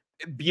know,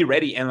 be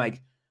ready and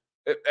like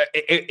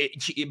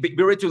be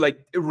ready to like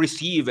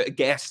receive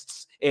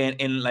guests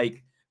and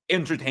like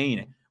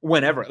entertain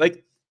whenever.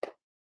 Like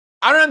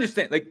I don't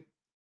understand. Like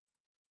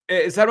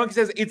Sarwanki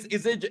says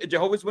it's a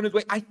Jehovah's Witness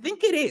way. I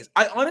think it is.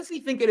 I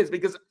honestly think it is,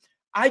 because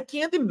I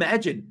can't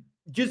imagine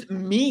just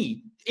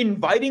me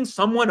inviting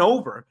someone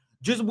over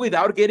just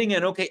without getting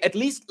an okay. At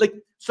least like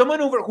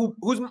someone over who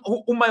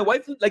my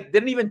wife like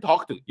didn't even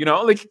talk to, you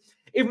know? Like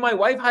if my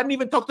wife hadn't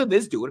even talked to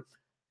this dude,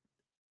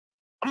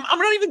 I'm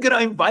not even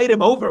gonna invite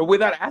him over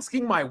without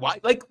asking my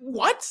wife. Like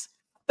what?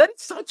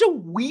 That's such a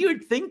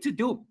weird thing to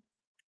do.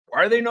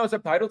 Why are there no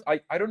subtitles?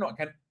 I don't know.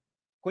 Can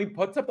we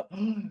put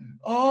subtitles?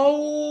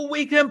 Oh,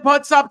 we can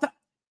put subtitles.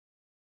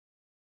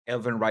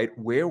 Elvin Wright,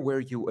 where were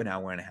you an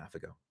hour and a half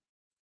ago?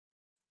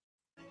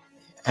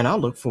 And I'll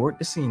look forward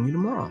to seeing you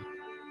tomorrow.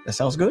 That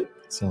sounds good?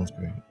 Sounds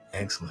great.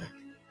 Excellent. I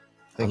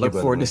Thank you, look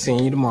Brother forward to Williams.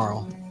 seeing you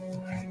tomorrow.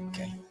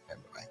 Okay.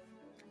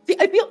 See,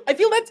 I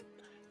feel that's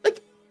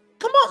like,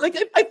 come on, like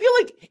I feel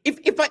like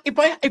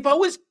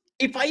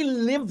if I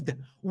lived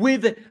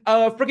with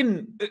a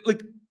freaking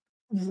like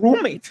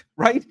roommate,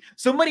 right?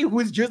 Somebody who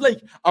is just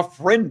like a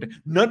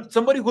friend, not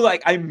somebody who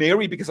like I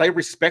marry because I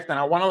respect and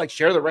I want to like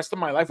share the rest of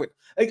my life with,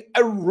 like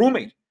a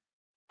roommate.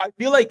 I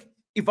feel like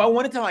if I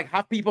wanted to like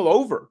have people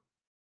over,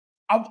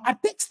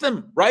 I'd text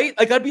them, right?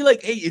 Like I'd be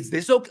like, hey, is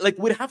this okay? Like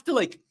we'd have to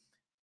like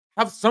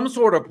have some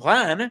sort of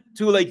plan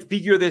to like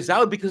figure this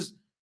out, because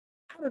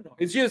I don't know.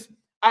 It's just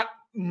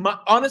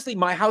honestly,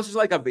 my house is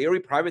like a very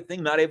private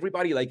thing. Not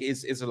everybody like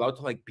is allowed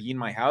to like be in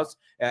my house.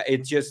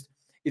 It's just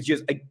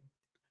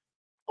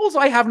also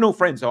I have no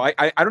friends, so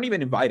I don't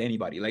even invite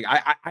anybody. Like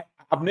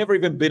I've never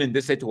even been in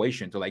this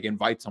situation to like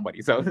invite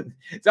somebody. So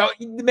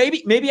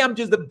maybe I'm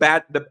just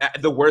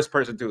the worst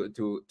person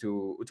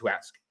to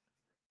ask.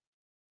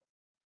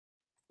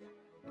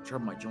 Sure,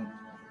 my joint.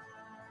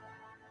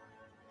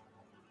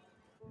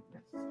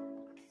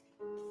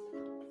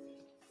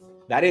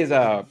 That is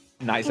a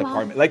nice Hey, Mom,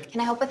 apartment. Like, can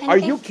I help with are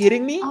anything? you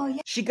kidding me? Oh,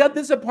 yeah. She got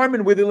this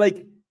apartment within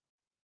like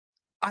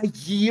a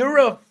year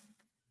of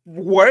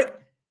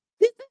work.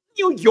 This is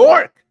New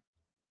York.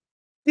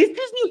 This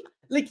is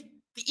like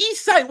the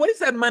East Side. What is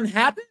that,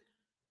 Manhattan?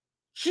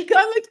 She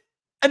got like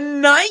a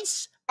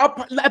nice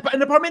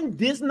an apartment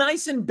this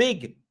nice and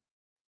big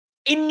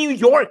in New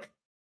York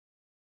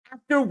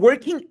after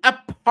working a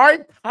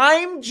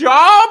part-time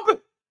job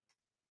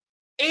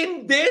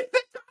in this.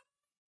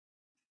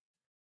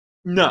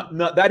 No,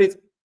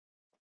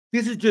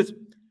 this is just,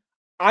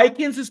 I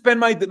can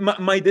suspend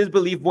my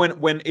disbelief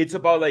when it's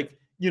about like,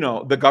 you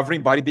know, the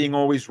governing body being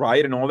always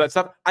right and all that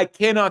stuff. I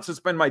cannot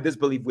suspend my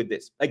disbelief with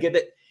this. I get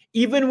that.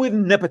 Even with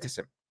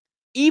nepotism,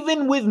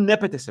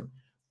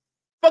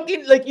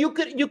 fucking like you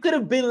could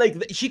have been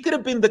like, she could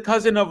have been the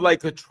cousin of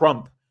like a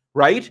Trump,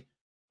 right?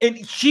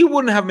 and she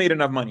wouldn't have made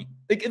enough money.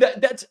 Like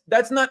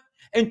that's not.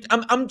 And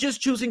I'm just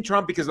choosing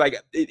Trump because like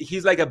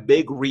he's like a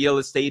big real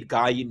estate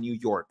guy in New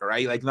York,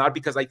 right? Like not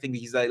because I think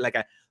he's like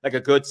a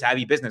good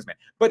savvy businessman,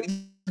 but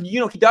you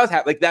know he does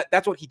have like that.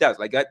 That's what he does.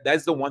 Like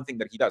that's the one thing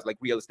that he does, like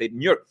real estate in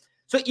New York.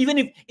 So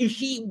even if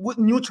she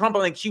knew Trump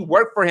and like she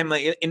worked for him,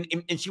 like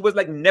and she was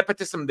like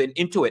nepotism then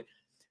into it,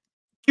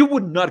 you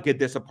would not get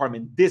this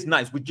apartment this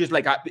nice with just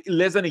like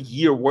less than a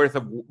year worth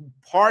of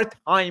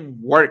part-time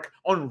work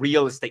on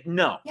real estate.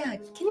 No. Yeah,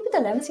 can you put the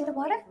lemons in the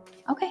water?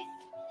 Okay.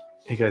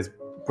 Hey guys,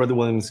 Brother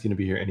Williams is going to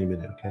be here any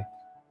minute, okay?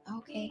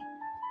 Okay.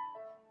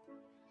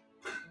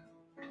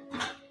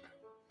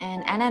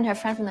 And Anna and her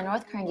friend from the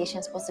North congregation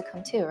are supposed to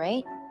come too,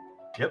 right?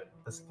 Yep,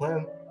 that's the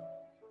plan.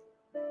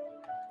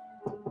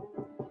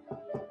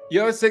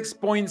 Yo,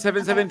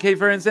 6.77K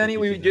for Insanity.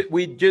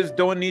 We just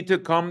don't need to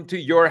come to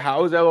your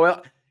house,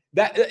 LOL.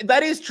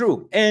 That is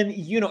true. And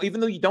you know,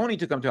 even though you don't need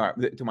to come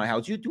to my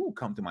house, you do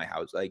come to my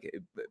house like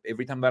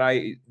every time that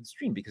I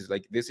stream, because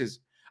like this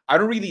is, I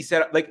don't really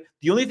set up, like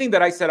the only thing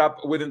that I set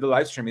up within the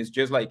live stream is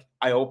just like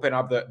I open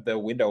up the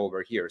window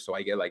over here, so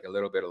I get like a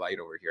little bit of light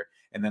over here,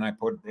 and then I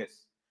put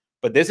this.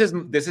 But this is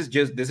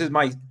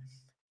my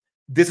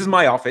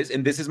office,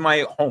 and this is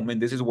my home,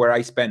 and this is where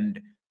I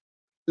spend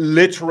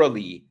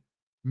literally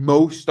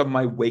most of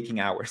my waking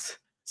hours.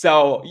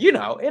 So, you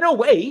know, in a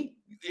way,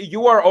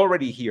 you are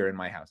already here in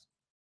my house.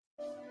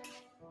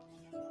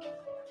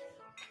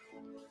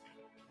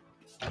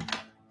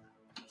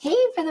 Hey,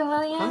 Brother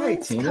Williams. Hi,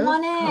 Tina. Come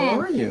on in. How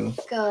are you?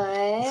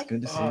 Good. It's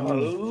good to see you.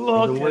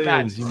 Look at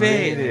that you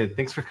face. made it.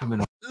 Thanks for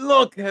coming on.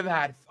 Look at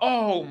that.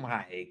 Oh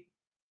my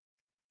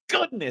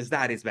goodness,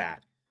 that is bad.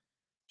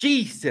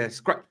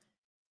 Jesus Christ.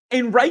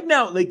 And right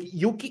now, like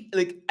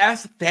like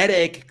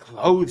aesthetic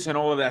clothes and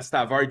all of that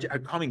stuff are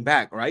coming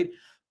back, right?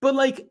 But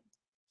like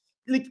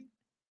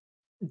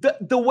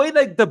the way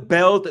like the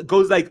belt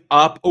goes like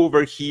up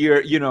over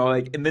here, you know,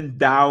 like and then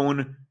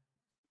down,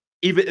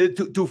 even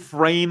to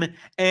frame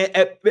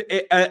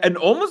an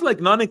almost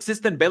like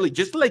non-existent belly,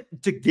 just like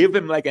to give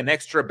him like an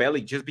extra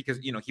belly, just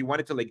because you know he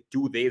wanted to like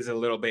do this a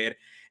little bit,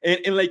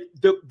 and like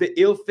the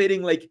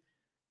ill-fitting like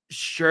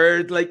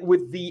shirt, like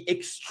with the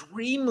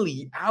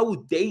extremely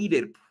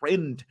outdated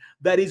print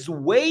that is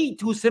way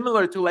too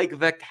similar to like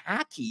the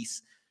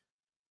khakis.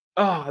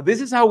 Oh,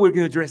 this is how we're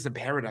gonna dress in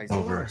paradise.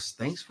 Lost.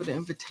 Thanks for the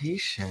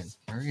invitation.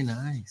 Very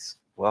nice.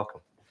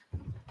 Welcome.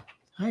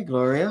 Hi,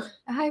 Gloria.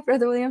 Hi,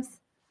 Brother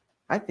Williams.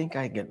 I think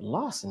I get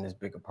lost in this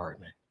big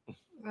apartment.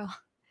 Well,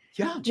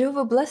 yeah,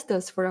 Jehovah blessed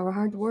us for our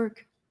hard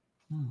work.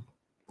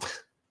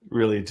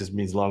 Really, it just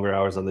means longer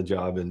hours on the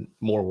job and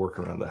more work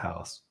around the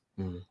house.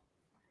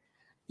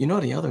 You know,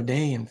 the other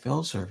day in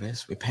field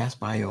service, we passed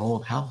by your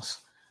old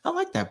house. I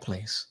like that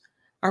place.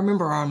 I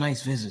remember our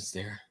nice visits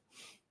there.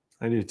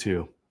 I do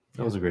too.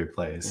 That was a great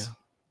place. Yeah.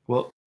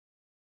 Well,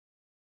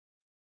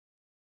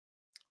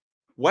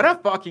 what a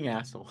fucking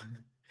asshole.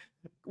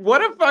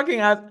 What a fucking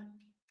ass.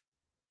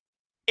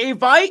 If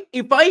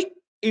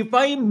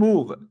I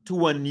move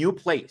to a new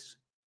place,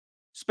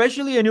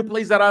 especially a new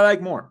place that I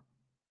like more,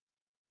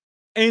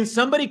 and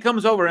somebody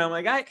comes over and I'm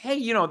like, hey,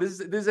 you know, this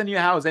is a new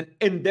house,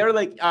 and they're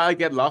like, I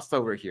get lost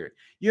over here.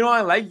 You know,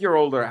 I like your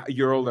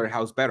older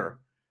house better.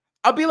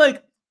 I'll be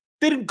like,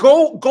 then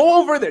go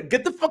over there.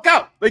 Get the fuck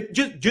out. Like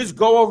just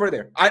go over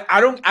there.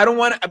 I don't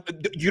want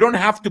to. You don't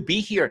have to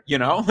be here. You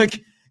know,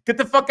 like get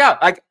the fuck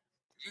out. Like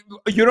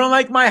you don't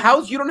like my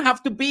house. You don't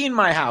have to be in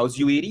my house.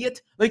 You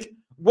idiot. Like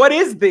what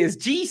is this?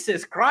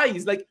 Jesus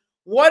Christ. Like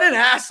what an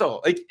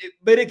asshole. Like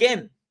but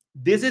again,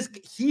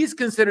 he's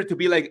considered to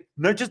be like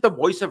not just the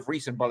voice of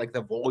reason, but like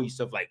the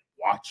voice of like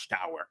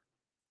Watchtower.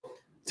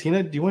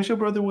 Tina, do you want to show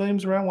Brother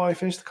Williams around while I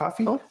finish the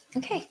coffee? Oh,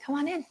 okay. Come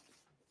on in.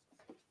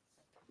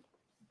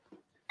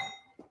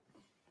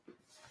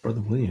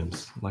 Brother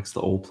Williams likes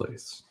the old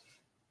place.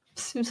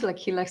 Seems like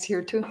he likes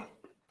here too.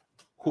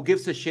 Who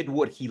gives a shit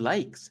what he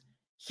likes?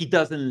 He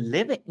doesn't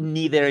live it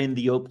neither in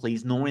the old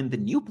place nor in the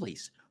new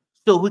place.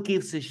 So who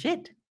gives a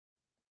shit?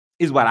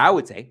 Is what I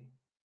would say.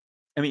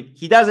 I mean,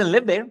 he doesn't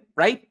live there,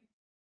 right?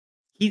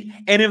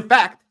 And in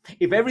fact,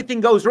 if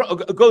everything goes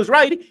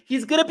right,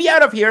 he's gonna be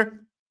out of here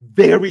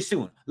very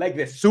soon, like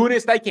the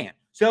soonest I can.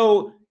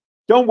 So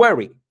don't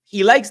worry.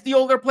 He likes the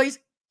older place.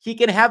 He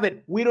can have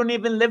it. We don't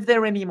even live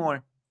there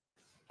anymore.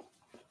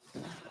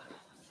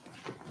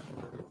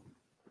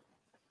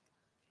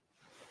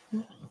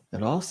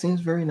 It all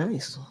seems very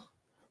nice.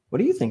 What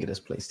do you think of this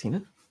place,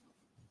 Tina?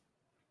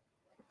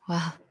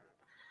 Well,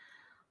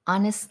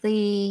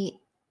 honestly,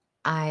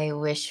 I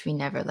wish we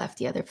never left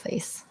the other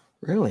place.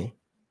 Really?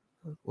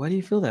 Why do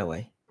you feel that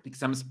way?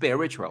 Because I'm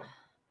spiritual.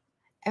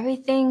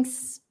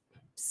 Everything's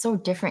so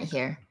different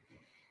here.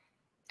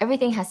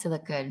 Everything has to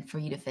look good for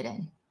you to fit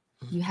in.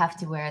 You have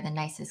to wear the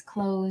nicest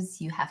clothes.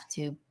 You have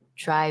to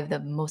drive the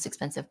most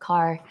expensive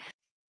car.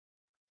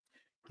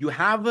 You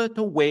have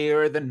to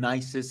wear the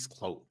nicest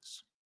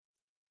clothes.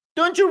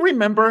 Don't you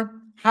remember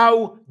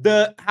how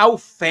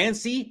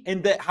fancy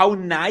and how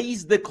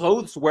nice the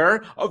clothes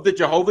were of the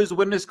Jehovah's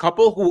Witness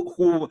couple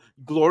who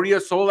Gloria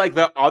saw like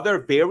the other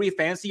very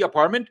fancy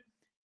apartment?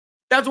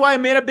 That's why I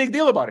made a big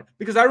deal about it,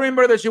 because I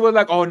remember that she was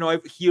like, "Oh no,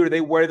 here they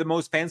wear the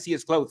most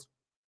fanciest clothes."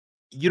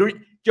 You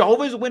don't.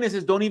 Jehovah's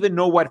Witnesses don't even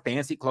know what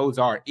fancy clothes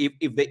are.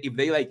 If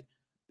they like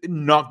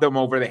knock them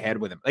over the head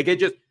with them, like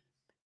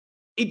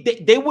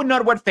they would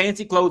not know what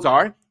fancy clothes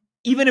are,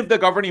 even if the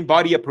governing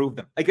body approved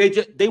them. Like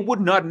they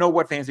would not know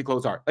what fancy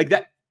clothes are like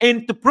that.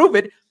 And to prove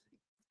it,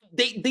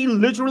 they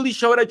literally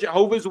showed a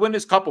Jehovah's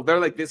Witness couple. They're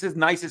like, "This is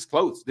nicest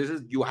clothes. This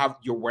is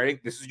you're wearing.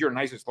 This is your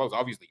nicest clothes."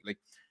 Obviously, like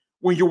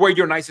when you wear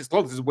your nicest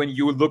clothes is when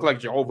you look like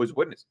Jehovah's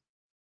Witness.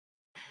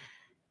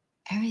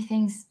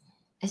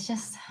 It's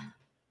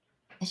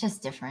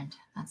just different.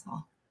 That's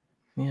all.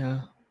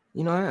 Yeah.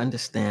 I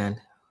understand.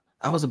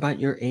 I was about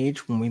your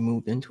age when we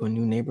moved into a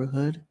new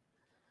neighborhood,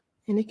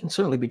 and it can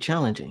certainly be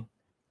challenging.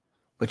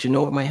 But you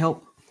know what might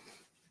help?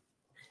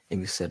 If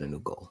you set a new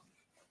goal.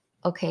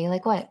 Okay,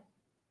 like what?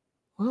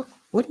 Well,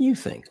 what do you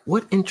think?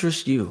 What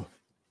interests you?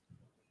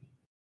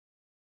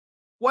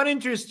 What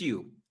interests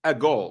you? A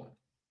goal.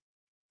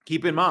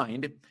 Keep in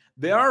mind,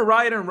 there are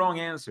right and wrong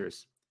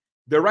answers.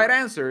 The right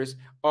answers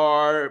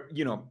are,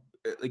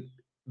 like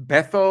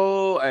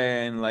Bethel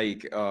and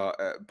like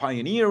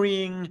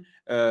pioneering,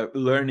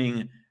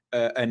 learning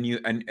a new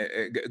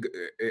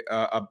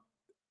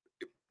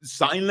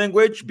sign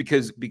language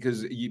because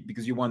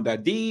you want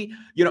that D.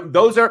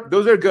 Those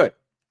are good.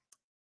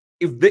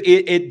 If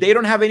they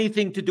don't have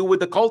anything to do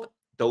with the cult,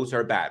 those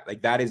are bad.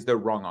 Like that is the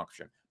wrong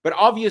option. But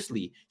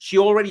obviously, she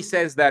already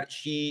says that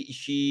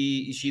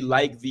she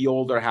liked the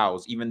older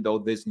house, even though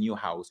this new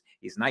house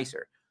is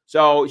nicer.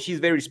 So she's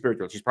very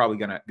spiritual. She's probably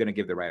gonna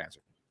give the right answer.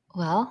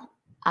 Well,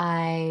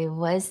 I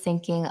was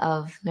thinking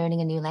of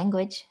learning a new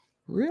language.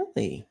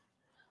 Really?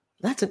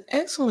 That's an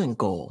excellent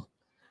goal.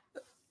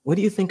 What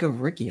do you think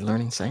of Ricky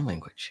learning sign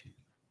language?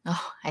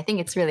 Oh, I think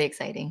it's really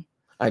exciting.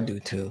 I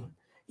do too.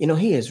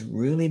 He is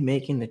really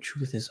making the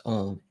truth his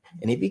own.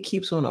 And if he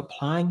keeps on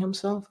applying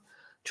himself,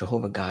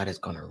 Jehovah God is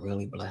going to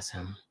really bless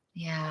him.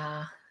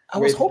 Yeah. I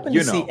was hoping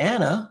to see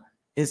Anna.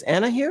 Is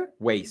Anna here?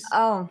 Wait.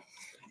 Oh,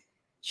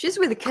 she's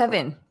with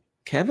Kevin.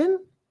 Kevin?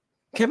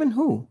 Kevin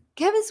who?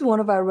 Kevin's one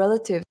of our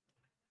relatives.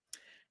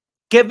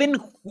 Kevin,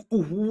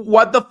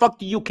 what the fuck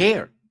do you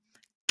care?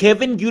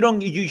 Kevin,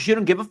 you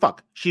shouldn't give a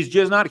fuck. She's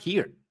just not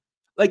here.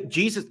 Like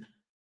Jesus,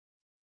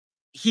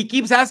 he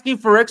keeps asking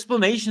for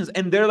explanations,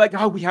 and they're like,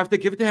 "Oh, we have to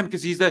give it to him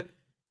because he's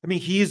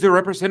the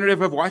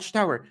representative of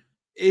Watchtower."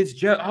 It's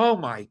just, oh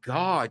my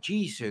God,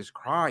 Jesus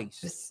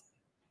Christ.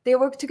 They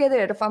work together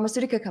at a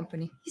pharmaceutical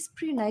company. He's a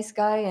pretty nice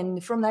guy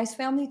and from nice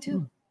family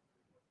too.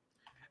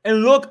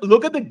 And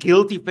look at the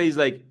guilty face,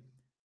 like,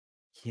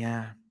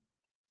 yeah,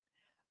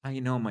 I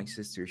know my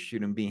sister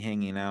shouldn't be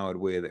hanging out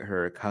with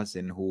her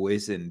cousin who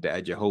isn't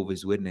a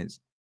Jehovah's Witness.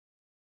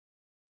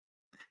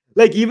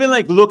 Like, even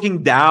like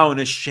looking down,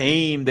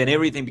 ashamed and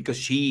everything because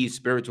she's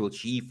spiritual.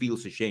 She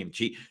feels ashamed.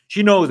 She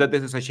knows that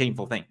this is a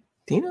shameful thing.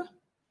 Tina,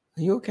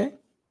 are you okay?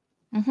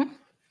 Mm-hmm.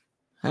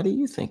 How do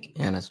you think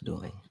Anna's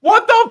doing?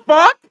 What the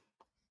fuck?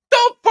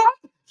 The fuck?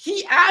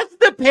 He asked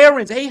the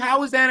parents, "Hey,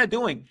 how is Anna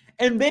doing?"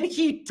 And then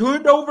he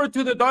turned over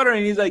to the daughter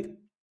and he's like,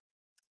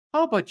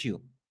 "How about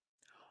you?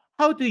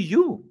 How do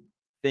you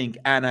think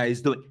Anna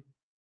is doing?"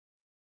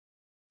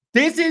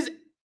 This is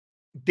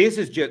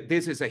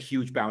a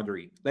huge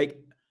boundary. Like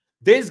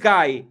this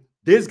guy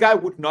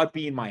would not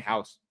be in my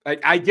house.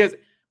 Like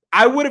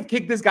I would have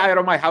kicked this guy out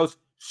of my house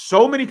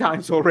so many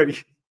times already.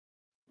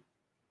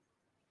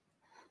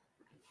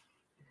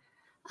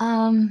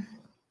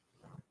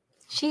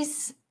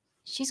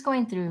 She's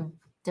going through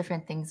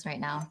different things right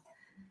now.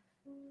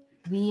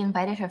 We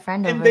invited her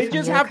friend over. And they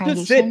just have to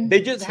sit.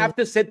 They just have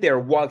to sit there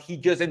while he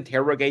just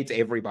interrogates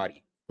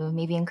everybody.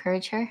 Maybe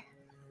encourage her.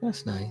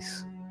 That's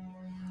nice.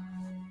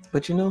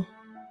 But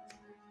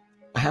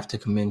I have to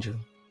commend you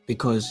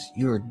because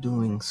you're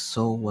doing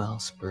so well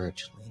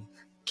spiritually,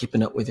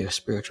 keeping up with your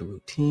spiritual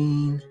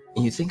routine,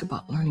 and you think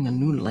about learning a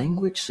new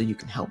language so you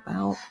can help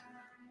out.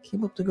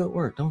 Keep up the good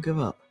work. Don't give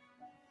up.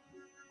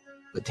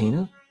 But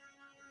Tina,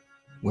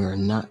 we're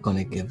not going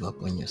to give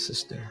up on your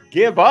sister.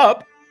 Give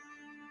up?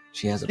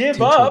 She has a give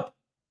potential. up?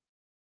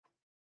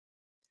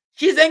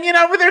 She's hanging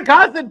out with her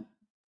cousin.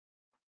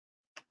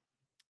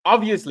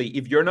 Obviously,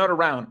 if you're not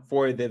around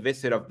for the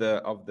visit of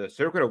the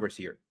circuit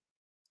overseer,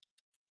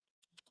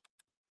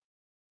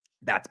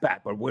 that's bad,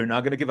 but we're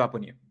not going to give up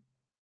on you.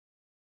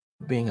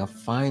 Being a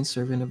fine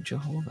servant of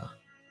Jehovah.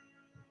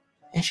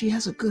 And she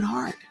has a good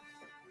heart.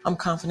 I'm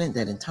confident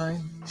that in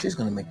time, she's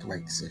going to make the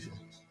right decision.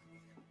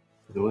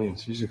 Brother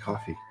Williams, here's your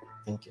coffee.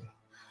 Thank you.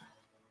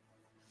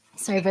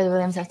 Sorry, Brother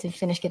Williams, I have to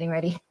finish getting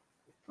ready.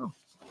 Oh,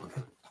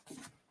 okay.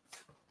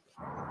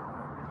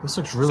 This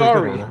looks really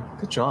Sorry. good, William.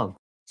 Good job.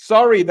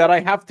 Sorry that I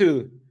have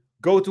to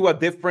go to a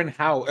different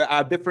house,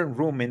 a different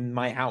room in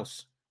my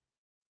house.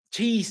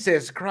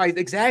 Jesus Christ,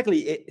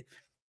 exactly.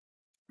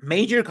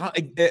 Major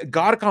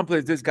God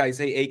complex. This guy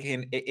say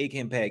AK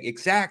and peg.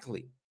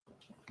 Exactly.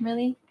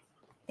 Really?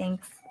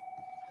 Thanks.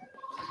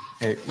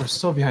 Hey, we're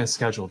still behind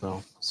schedule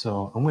though,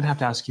 so I'm gonna have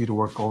to ask you to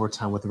work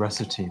overtime with the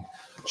rest of the team,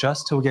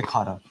 just till we get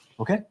caught up.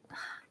 Okay?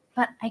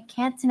 But I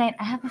can't tonight.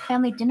 I have a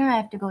family dinner I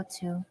have to go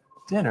to.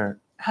 Dinner?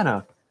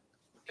 Hannah,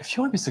 if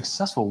you want to be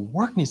successful,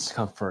 work needs to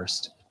come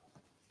first.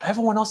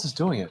 Everyone else is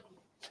doing it.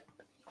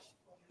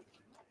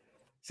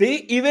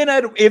 See, even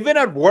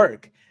at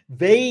work,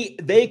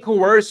 they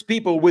coerce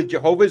people with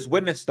Jehovah's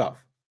Witness stuff.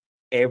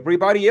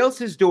 Everybody else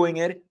is doing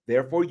it,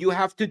 therefore you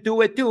have to do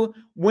it too.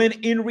 When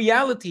in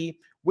reality,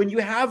 when you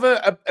have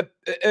a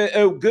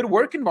good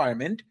work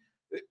environment,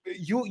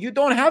 you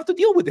don't have to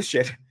deal with this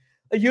shit.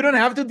 You don't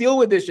have to deal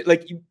with this shit.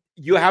 Like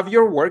you have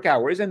your work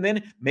hours, and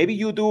then maybe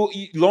you do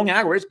long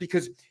hours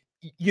because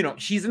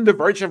she's in the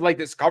verge of like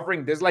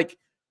discovering this like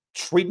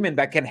treatment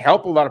that can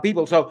help a lot of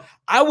people. So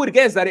I would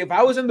guess that if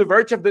I was on the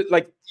verge of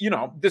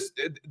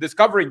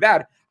discovering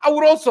that, I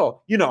would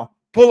also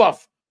pull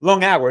off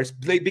long hours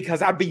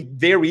because I'd be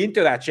very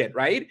into that shit,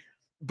 right?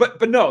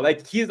 But no,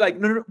 like he's like,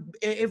 no,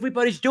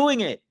 everybody's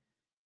doing it.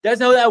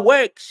 That's how that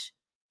works.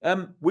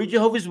 We're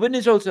Jehovah's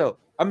Witness also.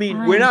 I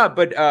mean, we're not,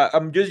 but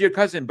I'm just your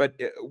cousin, but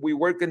we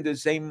work in the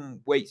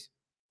same ways.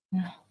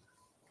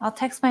 I'll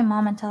text my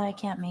mom and tell her I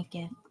can't make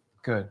it.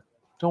 Good.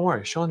 Don't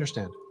worry, she'll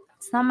understand.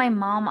 It's not my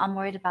mom I'm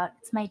worried about.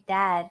 It's my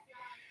dad.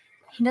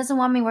 He doesn't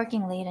want me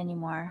working late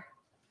anymore.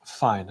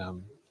 Fine.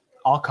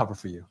 I'll cover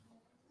for you.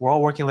 We're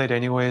all working late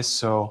anyways,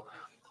 so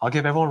I'll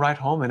give everyone a ride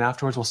home, and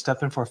afterwards we'll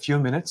step in for a few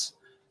minutes,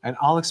 and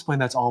I'll explain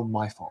that's all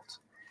my fault.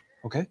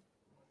 Okay?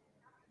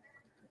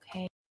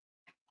 Okay.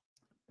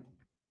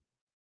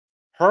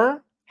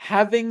 Her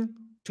having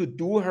to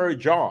do her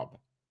job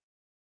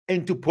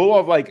and to pull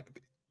off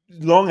like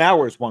long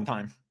hours one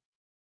time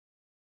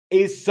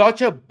is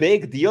such a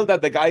big deal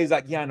that the guy is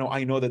like, yeah, no,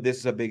 I know that this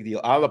is a big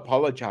deal. I'll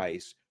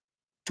apologize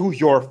to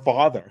your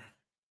father,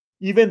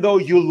 even though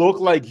you look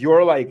like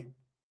you're like,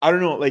 I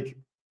don't know, like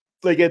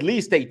at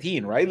least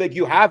 18, right? Like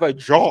you have a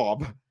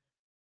job.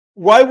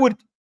 Why would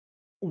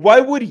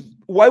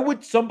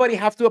somebody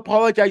have to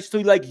apologize to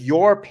like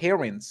your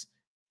parents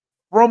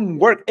from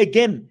work?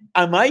 Again,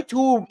 am I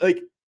too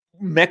like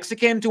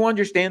Mexican to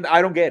understand?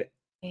 I don't get it.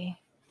 Okay.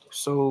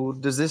 So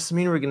does this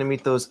mean we're gonna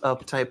meet those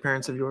uptight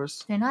parents of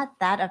yours? They're not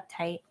that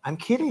uptight. I'm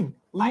kidding.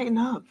 Lighten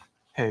up.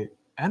 Hey,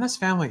 Anna's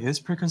family is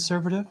pretty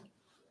conservative,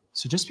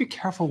 so just be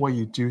careful what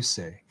you do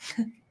say.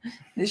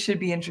 This should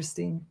be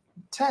interesting.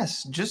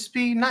 Tess, just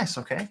be nice,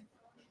 okay?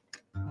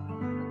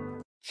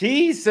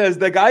 Jesus,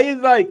 the guy is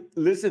like,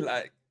 listen,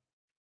 like,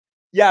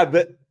 yeah,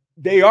 but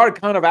they are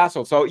kind of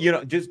assholes. So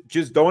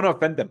just don't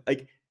offend them.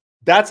 Like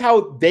that's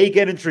how they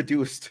get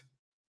introduced.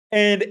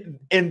 And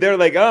they're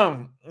like,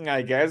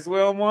 I guess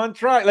we'll want to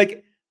try.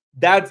 Like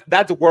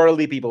that's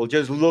worldly people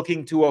just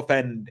looking to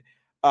offend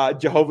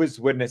Jehovah's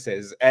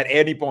Witnesses at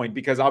any point,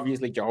 because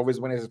obviously Jehovah's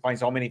Witnesses find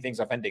so many things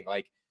offending.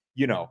 Like,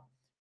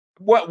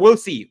 what we'll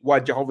see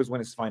what Jehovah's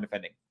Witnesses find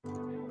offending.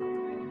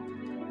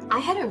 I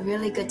had a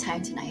really good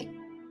time tonight.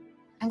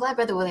 I'm glad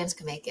Brother Williams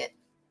could make it.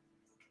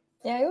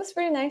 Yeah, it was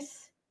pretty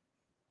nice.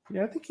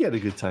 Yeah, I think he had a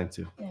good time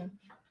too. Yeah.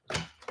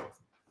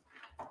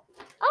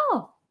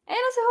 Oh,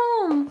 Anna's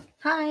home.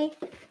 Hi.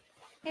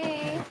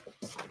 Hey.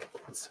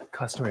 It's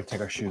customary to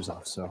take our shoes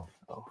off, so.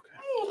 Oh, okay.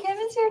 Hey,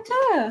 Kevin's here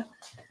too.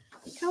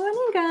 Come on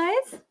in,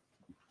 guys.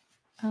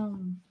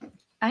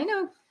 I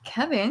know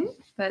Kevin,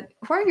 but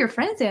who are your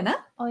friends, Anna?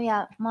 Oh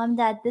yeah, Mom,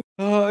 Dad.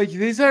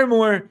 These are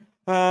more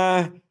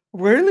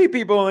worldly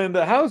people in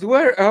the house.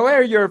 Where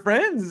are your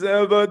friends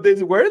about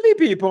these worldly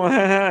people?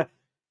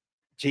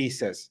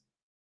 Jesus.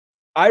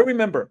 I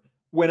remember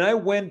when I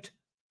went,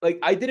 like,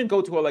 I didn't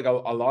go to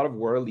a lot of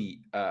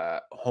worldly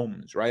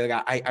homes, right?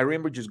 Like I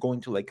remember just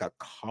going to like a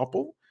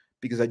couple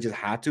because I just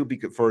had to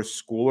for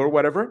school or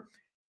whatever.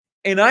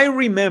 And I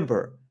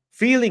remember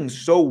feeling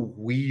so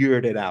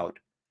weirded out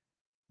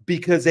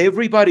because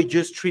everybody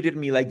just treated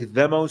me like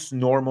the most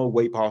normal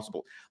way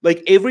possible.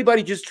 Like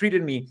everybody just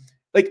treated me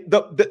like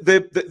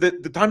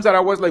the times that I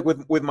was like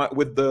with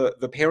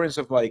the parents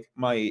of like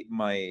my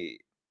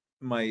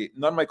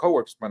not my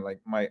coworkers, but like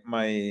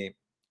my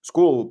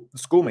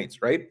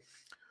schoolmates, right?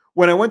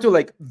 When I went to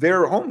like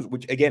their homes,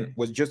 which again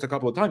was just a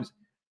couple of times,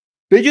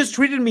 they just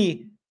treated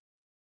me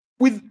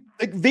with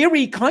like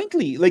very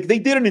kindly. Like they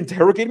didn't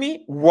interrogate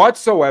me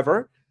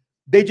whatsoever.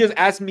 They just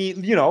asked me,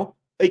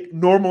 like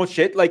normal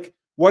shit, like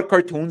what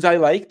cartoons I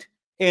liked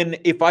and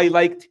if I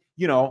liked,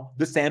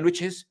 the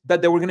sandwiches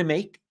that they were gonna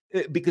make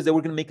because they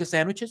were gonna make us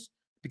sandwiches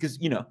because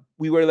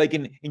we were like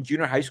in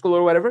junior high school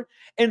or whatever,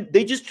 and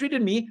they just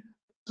treated me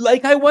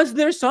like I was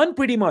their son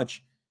pretty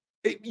much.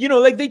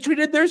 Like they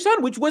treated their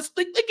son, which was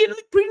like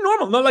pretty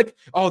normal. Not like,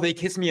 oh, they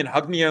kissed me and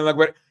hugged me and like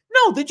what.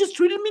 No, they just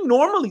treated me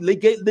normally.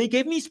 They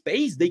gave me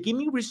space. They gave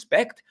me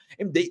respect,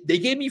 and they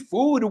gave me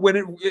food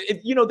when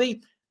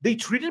they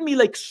treated me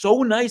like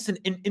so nice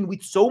and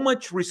with so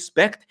much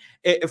respect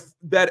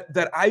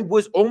that I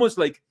was almost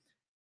like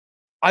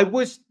I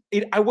was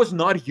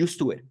not used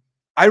to it.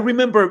 I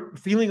remember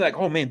feeling like,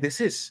 oh man,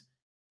 this is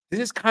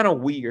kind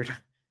of weird.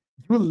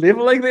 You live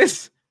like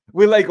this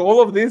with like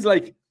all of this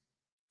like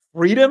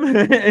freedom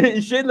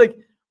and shit. Like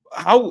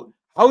how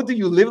do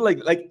you live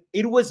like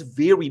it was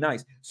very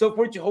nice. So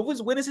for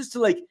Jehovah's Witnesses to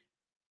like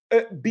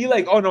be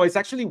like, oh no, it's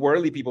actually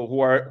worldly people who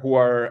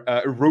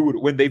are rude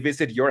when they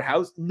visit your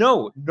house.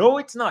 No,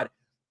 it's not.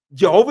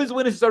 Jehovah's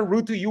Witnesses are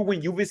rude to you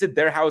when you visit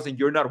their house and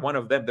you're not one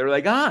of them. They're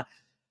like,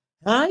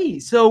 hi.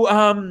 So,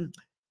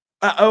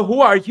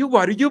 who are you?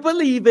 What do you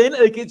believe in?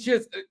 Like,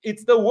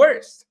 it's the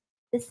worst.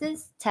 This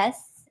is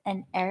Tess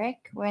and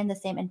Eric. We're in the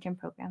same intern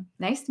program.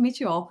 Nice to meet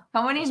you all.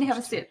 Come on in and have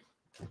a sit.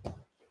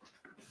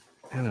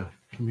 Anna,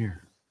 come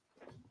here.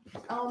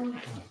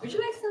 Would you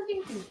like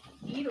something to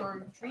eat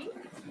or drink?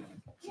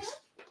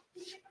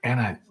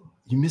 Anna,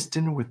 you missed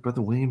dinner with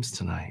Brother Williams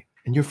tonight.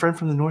 And your friend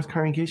from the North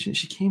congregation,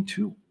 she came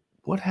too.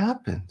 What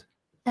happened?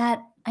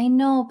 That I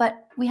know,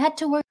 but we had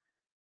to work.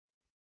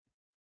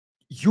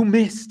 You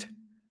missed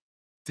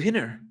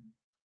dinner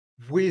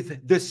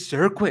with the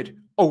circuit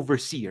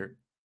overseer.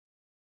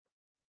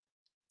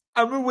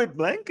 I'm a wet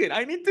blanket.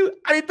 I need to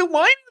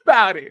whine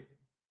about it.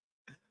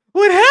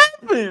 What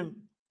happened?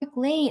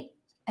 Late.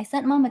 I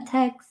sent Mom a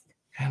text.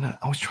 Anna,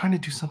 I was trying to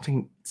do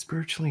something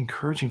spiritually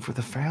encouraging for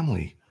the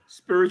family.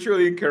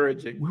 Spiritually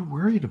encouraging. We're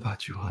worried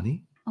about you,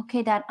 honey.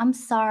 Okay, Dad, I'm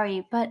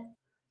sorry, but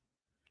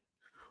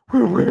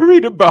We're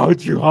worried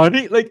about you,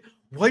 honey. Like,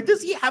 why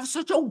does he have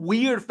such a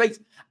weird face?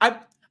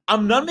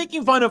 I'm not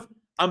making fun of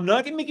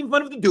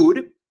the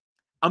dude.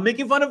 I'm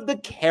making fun of the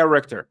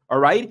character, all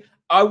right?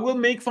 I will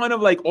make fun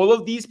of like all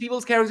of these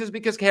people's characters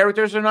because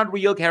characters are not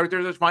real.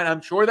 Characters are fine.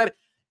 I'm sure that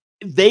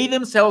they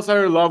themselves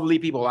are lovely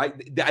people. I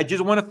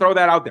just want to throw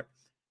that out there.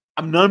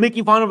 I'm not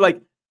making fun of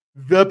like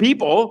the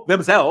people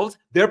themselves.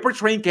 They're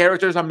portraying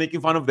characters. I'm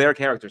making fun of their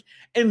characters.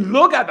 And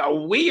look at the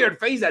weird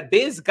face that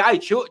this guy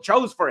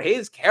chose for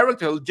his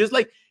character. Just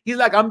like he's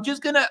like, I'm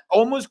just gonna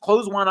almost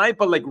close one eye,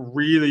 but like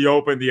really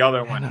open the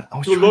other one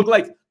to look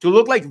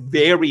like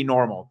very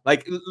normal.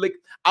 Like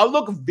I'll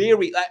look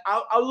very like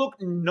I'll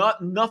look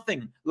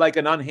nothing like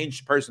an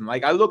unhinged person.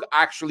 Like I look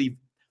actually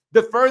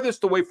the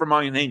furthest away from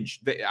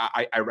unhinged.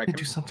 I reckon.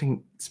 Do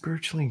something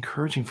spiritually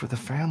encouraging for the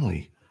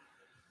family.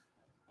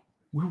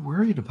 We're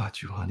worried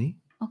about you, honey.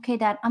 okay,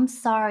 Dad, I'm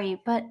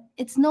sorry, but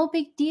it's no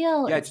big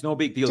deal. Yeah, it's no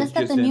big deal. Just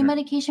that the new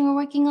medication we're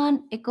working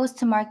on, it goes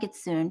to market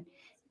soon.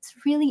 It's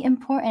really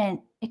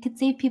important. It could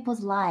save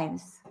people's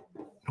lives.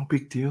 No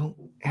big deal.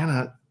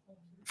 Anna,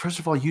 first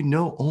of all, you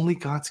know only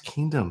God's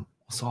kingdom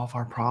will solve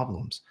our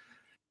problems.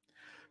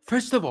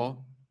 First of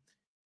all,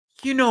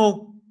 you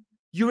know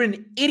you're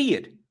an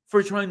idiot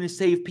for trying to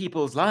save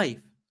people's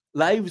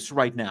lives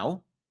right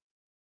now.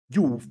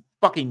 You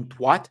fucking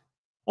twat.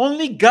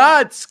 Only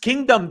God's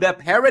kingdom, the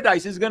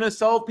paradise, is going to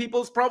solve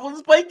people's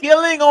problems by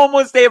killing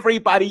almost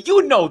everybody.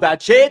 You know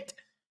that shit.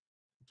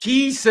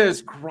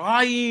 Jesus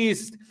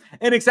Christ.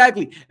 And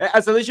exactly,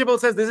 as Alicia Bell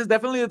says, this is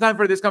definitely the time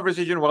for this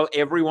conversation while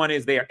everyone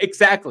is there.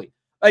 Exactly.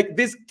 Like,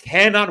 this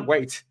cannot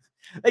wait.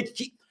 Like,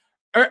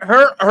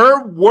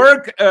 her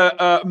work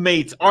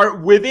mates are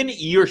within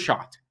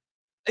earshot.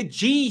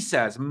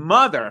 Jesus,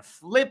 mother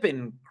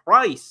flipping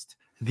Christ.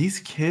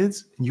 These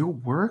kids, your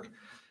work,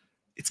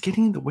 it's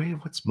getting in the way of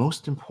what's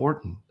most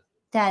important.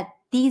 Dad,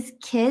 these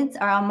kids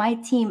are on my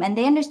team and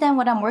they understand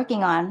what I'm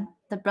working on.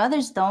 The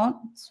brothers don't.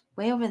 It's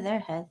way over their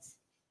heads.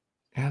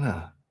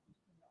 Anna,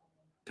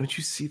 don't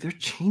you see they're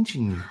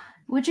changing you?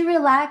 Would you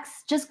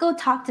relax? Just go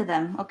talk to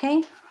them,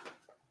 okay?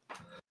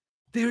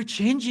 They're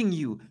changing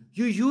you.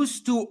 You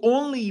used to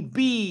only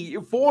be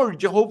for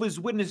Jehovah's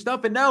Witness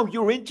stuff, and now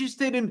you're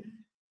interested in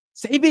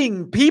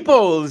saving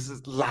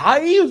people's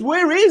lives?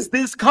 Where is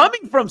this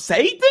coming from,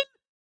 Satan?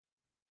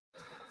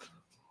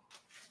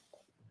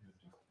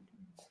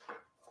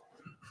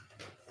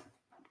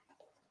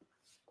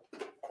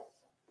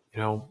 You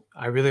know,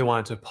 I really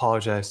wanted to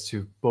apologize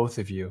to both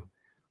of you.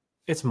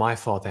 It's my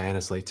fault that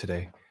Anna's late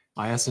today.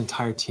 I asked the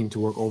entire team to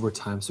work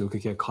overtime so we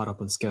could get caught up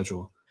on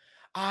schedule.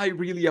 I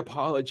really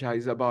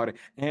apologize about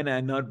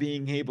Anna not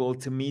being able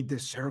to meet the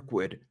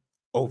circuit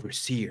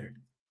overseer.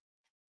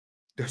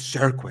 The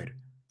circuit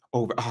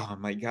over. Oh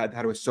my God,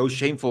 that was so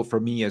shameful for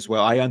me as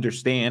well. I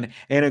understand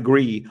and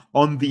agree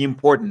on the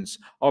importance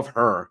of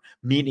her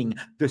meeting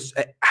this,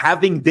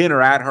 having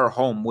dinner at her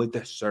home with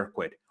the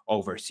circuit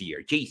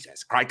overseer.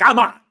 Jesus Christ, come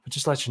on. But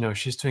just to let you know,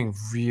 she's doing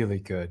really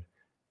good.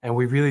 And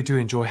we really do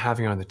enjoy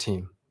having her on the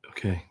team.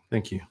 Okay,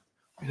 thank you.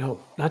 You know,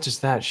 not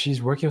just that,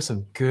 she's working with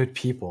some good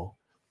people.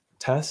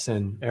 Tess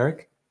and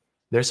Eric,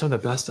 they're some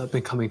of the best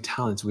up-and-coming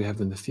talents we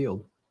have in the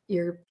field.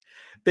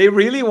 They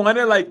really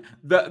wanted like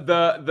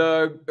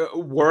the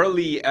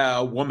whirly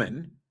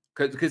woman,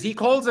 because he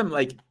calls them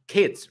like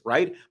kids,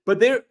 right? But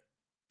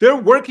they're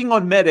working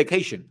on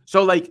medication,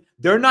 so like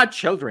they're not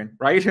children,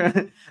 right?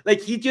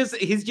 Like he's just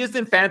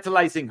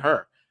infantilizing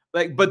her,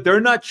 like, but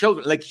they're not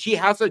children. Like she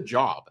has a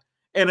job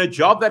and a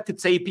job that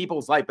could save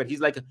people's life, but he's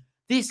like,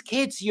 these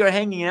kids you're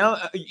hanging out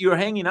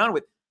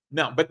with.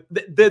 No, but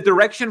the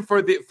direction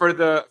for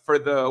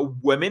the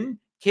women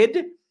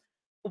kid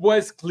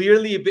was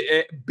clearly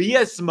be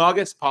as smug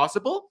as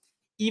possible,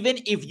 even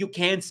if you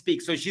can't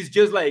speak. So she's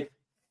just like,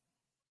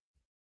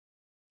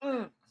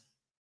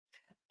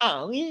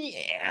 oh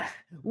yeah,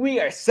 we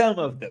are some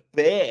of the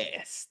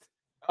best.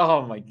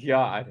 Oh my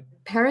God.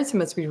 Parents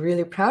must be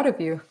really proud of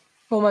you.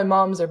 Well, my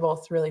moms are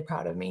both really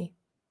proud of me.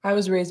 I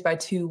was raised by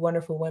two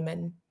wonderful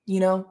women, you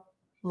know,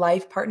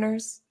 life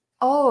partners.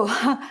 Oh,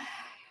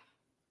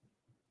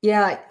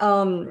 Yeah,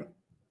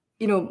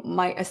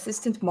 my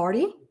assistant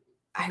Marty,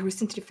 I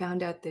recently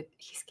found out that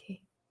he's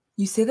gay.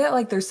 You say that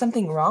like there's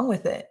something wrong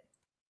with it.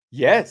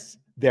 Yes,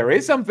 there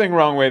is something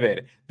wrong with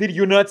it. Did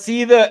you not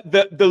see the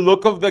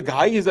look of the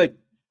guy? He's like,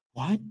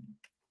 what?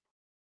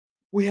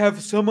 We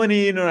have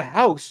somebody in our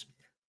house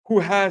who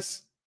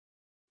has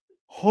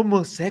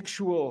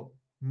homosexual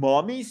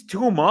mommies, 2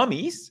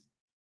 mommies.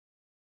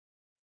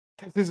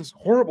 This is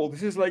horrible.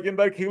 This is like in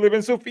that He Live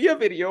in Sophia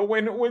video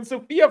when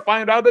Sophia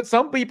found out that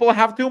some people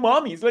have 2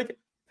 mommies. Like,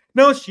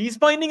 no, she's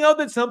finding out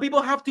that some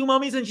people have 2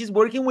 mommies and she's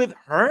working with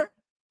her.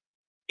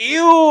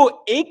 Ew,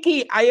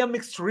 icky. I am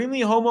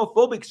extremely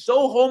homophobic,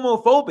 so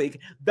homophobic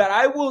that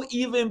I will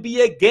even be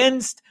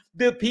against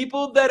the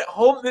people that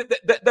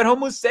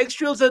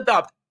homosexuals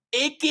adopt.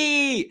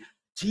 Icky.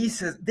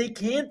 Jesus, they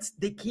can't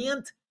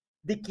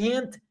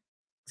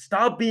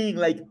stop being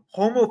like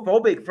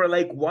homophobic for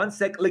like 1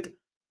 sec. Like,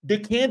 they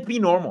can't be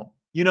normal,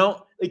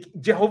 like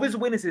Jehovah's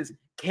Witnesses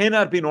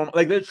cannot be normal.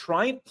 Like, they're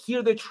trying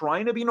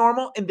to be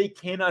normal and they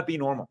cannot be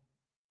normal.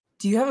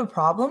 Do you have a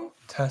problem?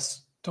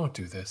 Tess, don't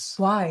do this.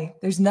 Why?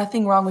 There's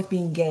nothing wrong with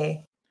being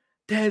gay.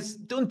 Tess,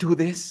 don't do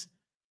this.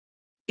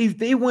 If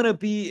they want to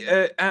be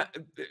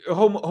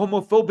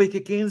homophobic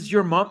against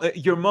your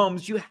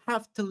moms, you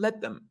have to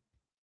let them.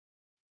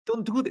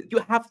 Don't do that. You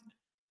have to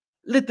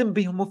let them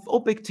be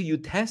homophobic to you,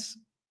 Tess.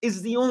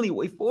 Is the only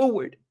way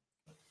forward.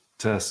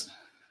 Tess,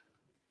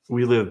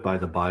 we live by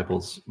the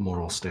Bible's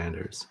moral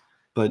standards,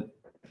 but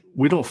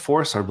we don't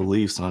force our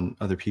beliefs on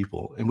other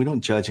people, and we don't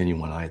judge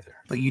anyone either.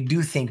 But you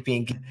do think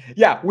being...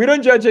 Yeah, we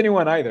don't judge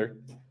anyone either.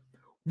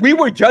 We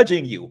were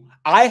judging you.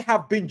 I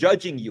have been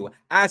judging you,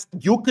 as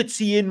you could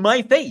see in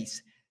my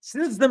face,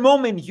 since the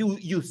moment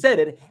you said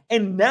it,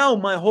 and now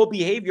my whole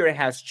behavior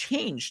has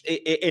changed,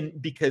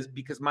 and because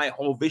my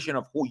whole vision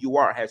of who you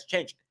are has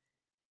changed.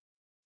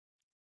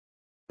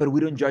 But we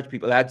don't judge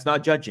people. That's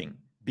not judging,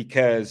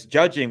 because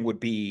judging would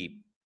be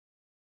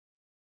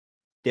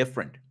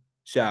different.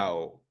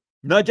 So,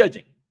 not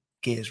judging.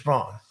 Gay is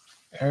wrong.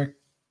 Eric,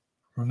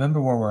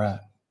 remember where we're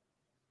at.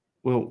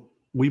 Well,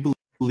 we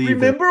believe.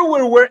 Remember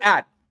where we're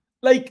at.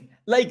 Like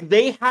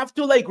they have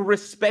to like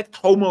respect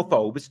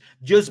homophobes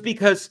just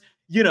because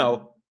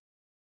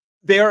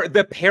they're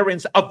the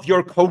parents of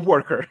your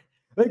coworker.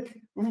 Like,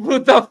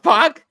 what the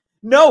fuck?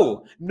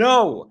 No.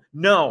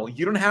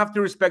 You don't have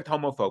to respect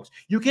homophobes.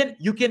 You can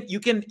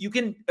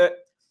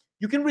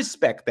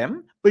respect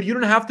them, but you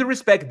don't have to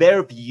respect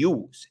their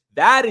views.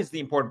 That is the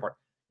important part.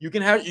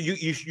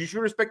 You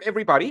should respect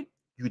everybody.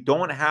 You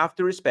don't have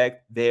to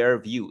respect their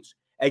views.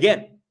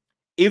 Again,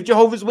 if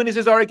Jehovah's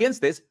Witnesses are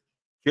against this,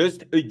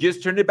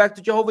 just turn it back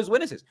to Jehovah's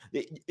Witnesses.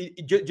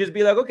 Just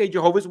be like, okay,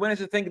 Jehovah's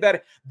Witnesses think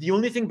that the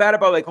only thing bad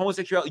about like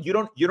homosexuality,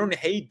 you don't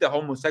hate the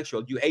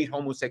homosexual, you hate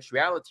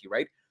homosexuality,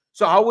 right?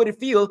 So how would it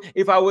feel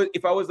if I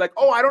was like,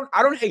 oh, I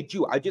don't hate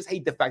you, I just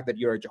hate the fact that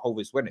you're a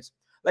Jehovah's Witness?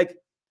 Like,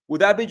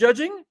 would that be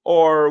judging,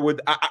 or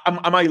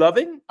am I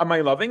loving? Am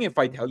I loving if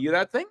I tell you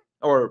that thing,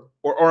 or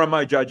am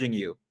I judging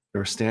you?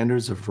 There are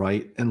standards of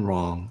right and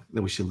wrong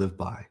that we should live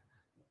by.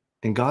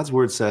 And God's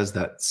word says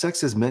that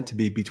sex is meant to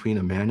be between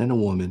a man and a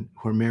woman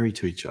who are married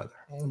to each other.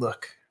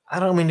 Look, I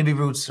don't mean to be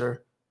rude,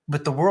 sir,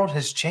 but the world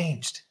has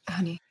changed.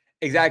 Honey.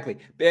 Exactly.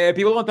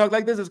 People don't talk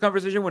like this. This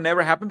conversation would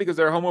never happen because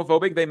they're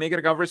homophobic. They make it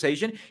a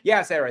conversation.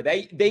 Yeah, Sarah,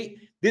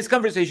 this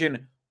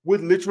conversation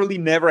would literally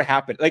never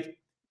happen. Like,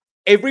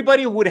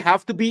 everybody would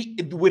have to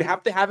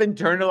have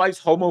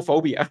internalized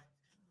homophobia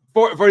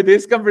for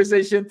this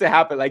conversation to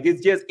happen. Like,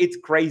 it's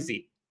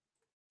crazy.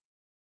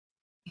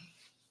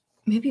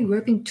 Maybe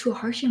we're being too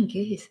harsh on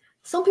gays.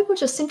 Some people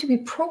just seem to be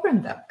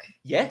programmed that way.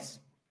 Yes.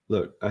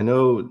 Look, I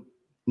know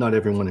not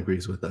everyone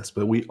agrees with us,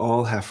 but we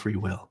all have free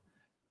will.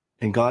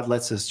 And God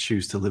lets us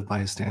choose to live by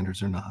his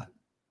standards or not.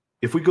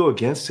 If we go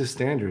against his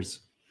standards,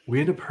 we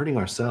end up hurting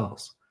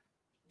ourselves.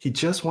 He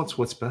just wants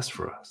what's best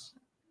for us.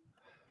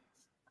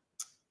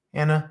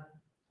 Anna,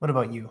 what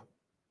about you?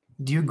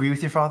 Do you agree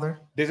with your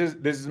father? This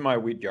is my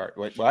wheat jar.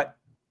 Wait, what?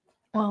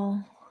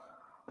 Well,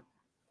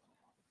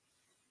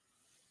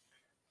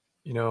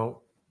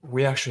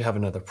 we actually have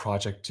another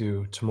project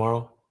due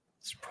tomorrow.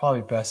 It's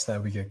probably best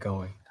that we get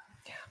going.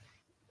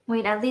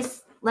 Wait, at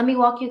least let me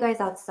walk you guys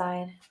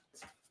outside.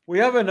 We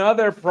have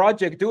another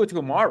project due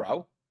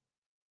tomorrow.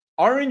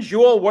 Aren't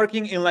you all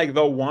working in like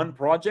the one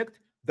project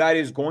that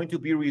is going to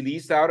be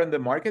released out in the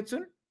market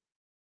soon?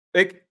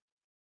 Like,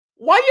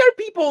 why are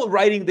people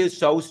writing this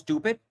so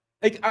stupid?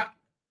 Like,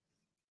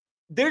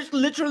 there's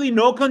literally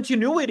no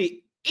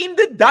continuity in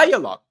the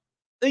dialogue.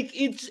 Like,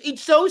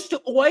 it's so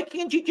stupid. Why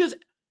can't you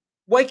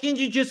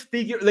just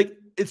figure, like,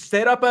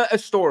 set up a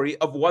story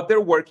of what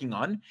they're working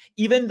on,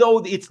 even though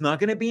it's not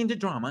going to be into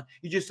drama?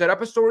 You just set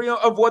up a story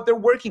of what they're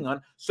working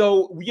on,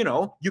 so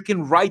you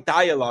can write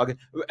dialogue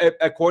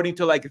according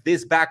to like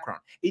this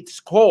background. It's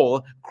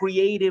called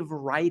creative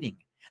writing.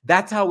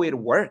 That's how it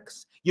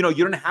works. You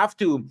don't have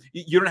to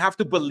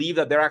believe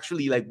that they're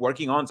actually like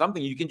working on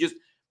something. You can just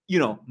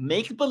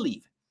make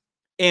believe.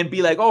 and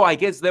be like, oh, I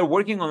guess they're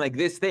working on like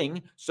this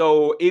thing.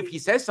 So if he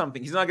says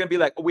something, he's not going to be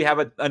like, oh, we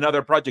have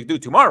another project due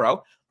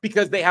tomorrow,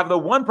 because they have the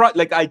one project,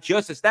 like I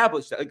just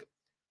established. Like,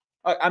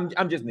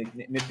 I'm just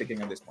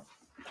nitpicking at this point.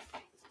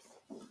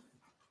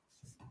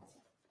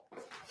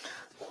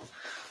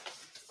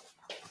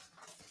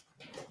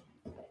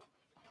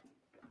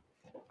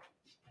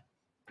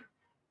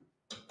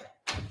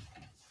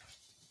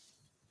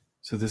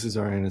 So this is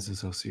our Anna's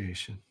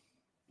association.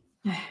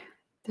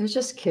 They're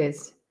just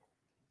kids.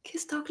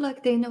 Kids talk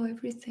like they know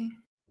everything.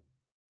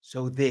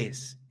 So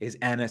this is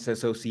Anna's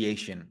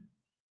association.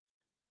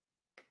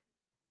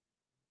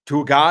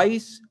 Two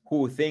guys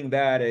who think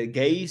that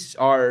gays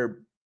are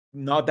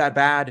not that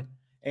bad,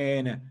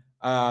 and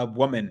a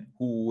woman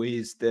who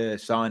is the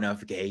son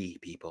of gay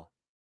people.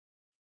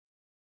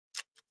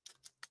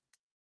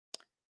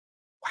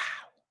 Wow.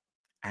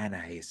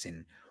 Anna is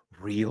in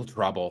real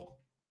trouble.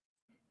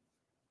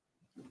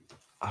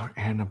 Our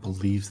Anna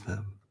believes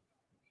them.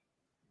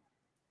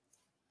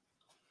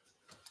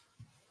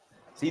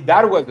 See,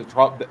 that was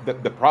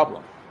the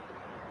problem.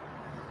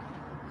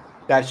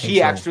 That she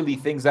Joe, actually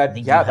thinks that, I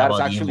think yeah, you have that's all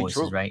the actually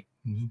invoices, true. right?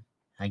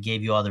 I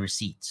gave you all the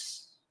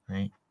receipts,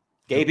 right?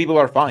 Gay people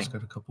are fine. Just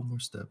got a couple more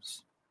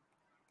steps.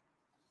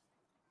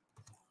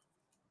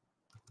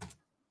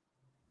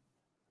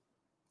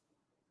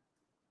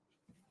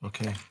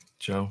 Okay,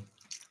 Joe,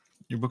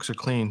 your books are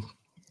clean.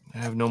 I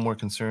have no more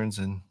concerns,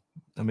 and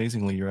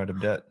amazingly, you're out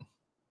of debt.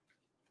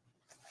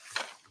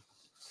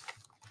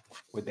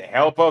 With the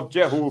help of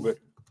Jehovah.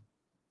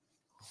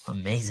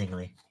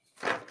 Amazingly.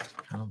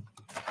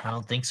 I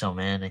don't think so,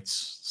 man.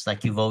 It's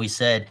like you've always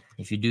said,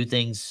 if you do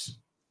things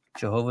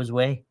Jehovah's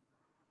way,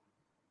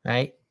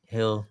 right?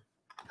 He'll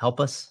help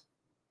us.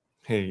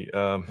 Hey,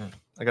 I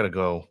gotta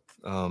go.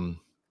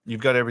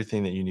 You've got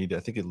everything that you need. I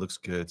think it looks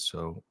good,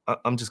 so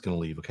I'm just gonna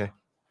leave. Okay.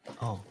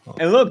 Oh.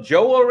 And look,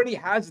 Joe already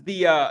has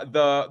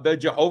the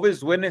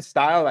Jehovah's Witness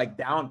style like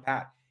down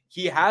pat.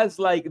 He has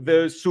like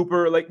the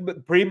super, like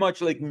pretty much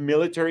like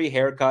military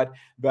haircut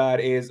that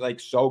is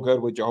like so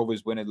good with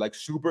Jehovah's Witness, like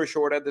super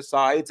short at the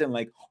sides and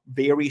like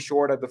very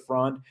short at the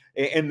front.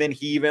 And then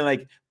he even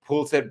like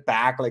pulls it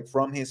back like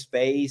from his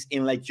face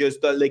in like just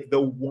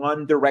the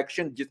one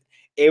direction. Just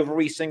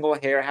every single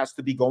hair has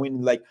to be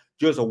going like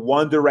just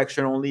one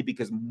direction only,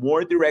 because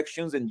more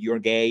directions and you're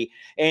gay.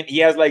 And he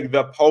has like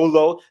the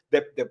polo,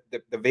 the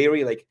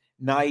very like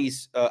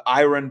nice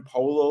iron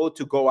polo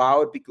to go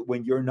out, because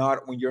when you're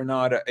not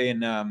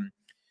in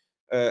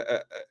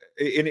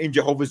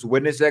Jehovah's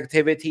Witness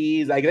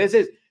activities, like this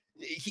is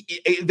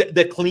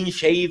the clean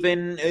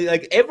shaven,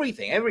 like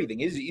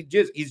everything is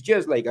he's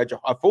just like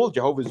a full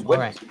Jehovah's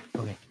Witness.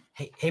 All right.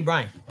 Okay. Hey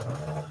Brian.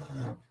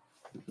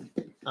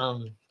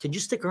 Could you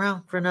stick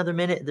around for another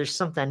minute? There's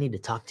something I need to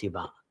talk to you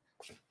about.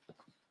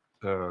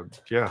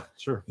 Yeah,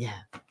 sure. Yeah,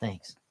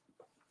 thanks.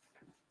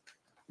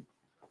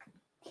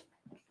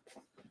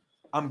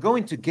 I'm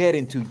going to get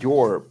into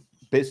your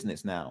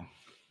business now.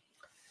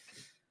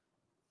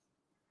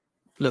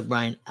 Look,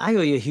 Brian, I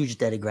owe you a huge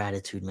debt of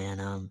gratitude,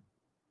 man. I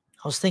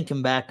was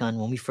thinking back on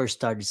when we first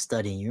started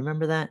studying. You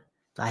remember that?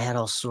 I had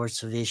all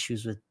sorts of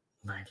issues with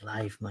my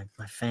life, my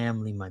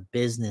family, my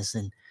business,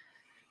 and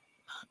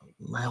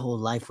my whole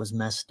life was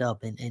messed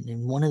up.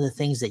 And one of the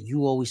things that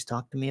you always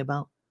talked to me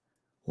about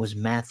was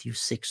Matthew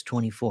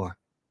 6:24. You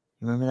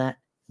remember that?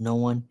 No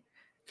one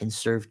can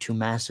serve two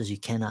masters. You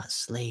cannot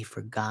slave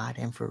for God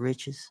and for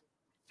riches.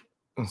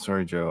 I'm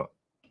sorry, Joe.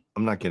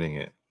 I'm not getting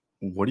it.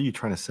 What are you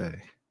trying to say?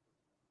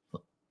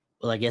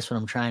 Well, I guess what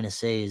I'm trying to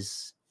say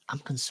is I'm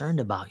concerned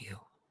about you.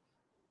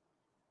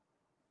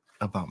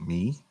 About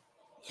me?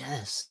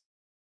 Yes.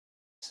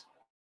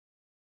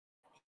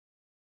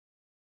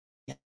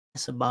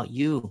 Yes, about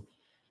you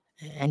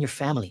and your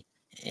family.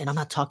 And I'm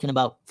not talking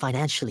about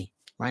financially,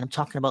 right? I'm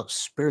talking about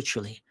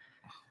spiritually.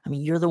 I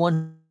mean, you're the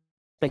one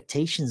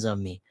expectations of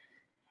me.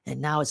 And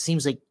now it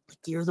seems like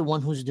you're the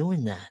one who's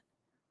doing that.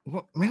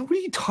 What, man, what are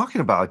you talking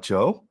about,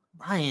 Joe?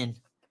 Brian,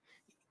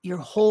 your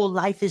whole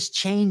life is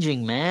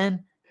changing,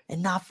 man.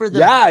 And not for the...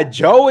 Yeah,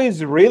 Joe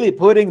is really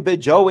putting the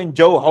Joe in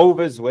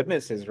Jehovah's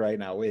Witnesses right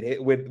now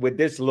with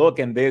this look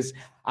and this.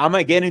 I'm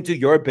going to get into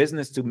your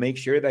business to make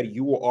sure that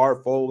you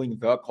are following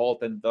the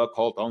cult and the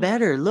cult only.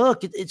 Better.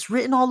 Look, it's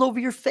written all over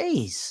your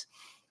face.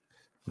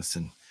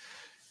 Listen,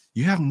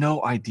 you have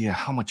no idea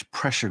how much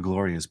pressure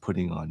Gloria is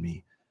putting on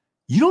me.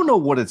 You don't know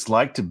what it's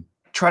like to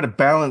try to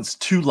balance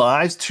two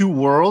lives, two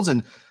worlds,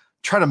 and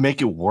try to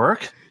make it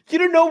work. You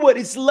don't know what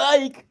it's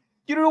like.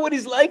 You don't know what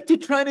it's like to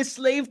try to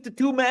slave to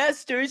two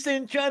masters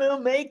and try to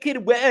make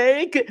it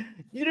work.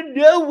 You don't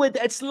know what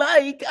that's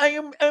like.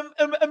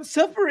 I'm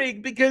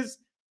suffering because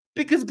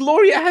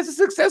Gloria has a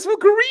successful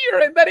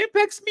career, and that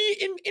impacts me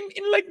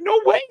in like no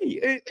way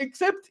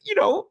except, you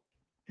know,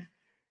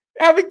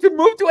 having to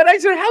move to a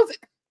nicer house.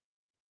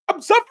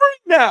 I'm suffering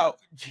now.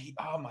 Gee,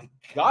 oh my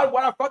God,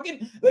 what a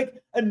fucking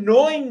like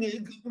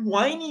annoying,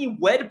 whiny,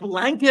 wet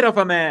blanket of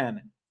a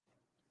man.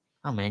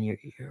 Oh man, you're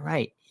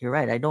right. You're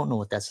right. I don't know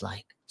what that's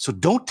like. So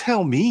don't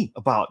tell me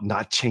about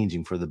not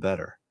changing for the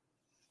better.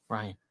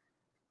 Brian,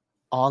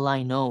 All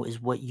I know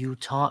is what you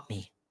taught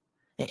me.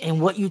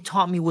 And what you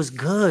taught me was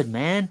good,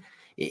 man.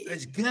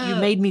 It's good. You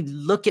made me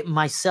look at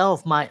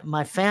myself,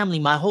 my family,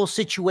 my whole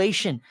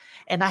situation.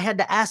 And I had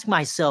to ask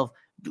myself,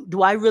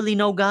 do I really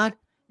know God?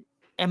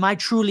 Am I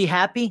truly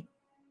happy?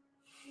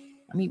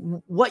 I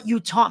mean, what you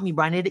taught me,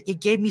 Brian,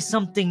 it gave me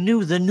something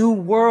new, the new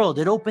world.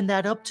 It opened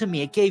that up to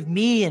me. It gave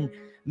me and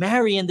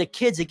Mary and the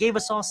kids, it gave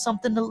us all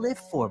something to live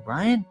for,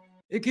 Brian.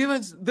 It gave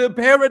us the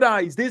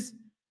paradise. This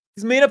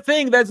made up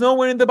thing that's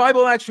nowhere in the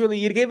Bible,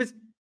 actually. It gave us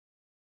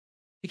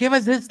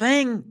this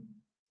thing,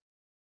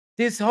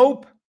 this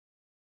hope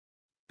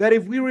that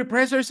if we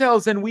repress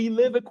ourselves and we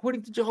live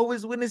according to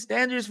Jehovah's Witness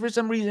standards for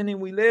some reason, and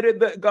we let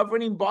the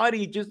governing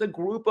body, just a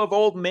group of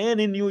old men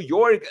in New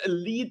York,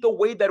 lead the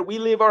way that we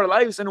live our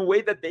lives in a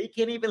way that they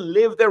can't even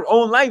live their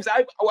own lives,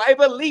 I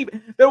believe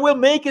that we'll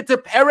make it to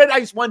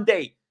paradise one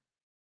day.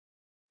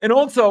 And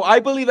also,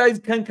 I believe that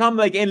it can come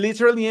like in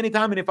literally any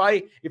time. And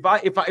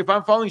if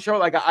I'm falling short,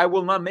 like I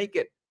will not make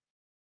it.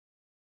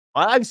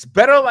 My life's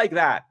better like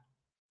that.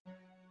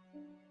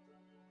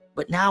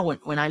 But now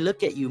when I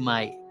look at you,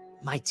 my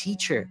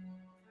teacher,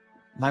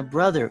 my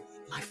brother,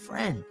 my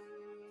friend,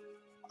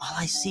 all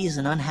I see is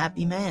an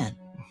unhappy man.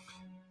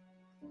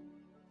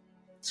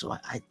 So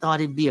I thought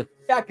it'd be a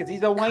because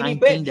he's a whiny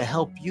kind bitch thing to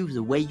help you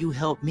the way you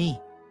helped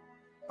me.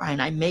 Brian,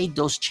 I made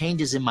those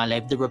changes in my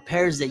life, the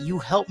repairs that you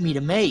helped me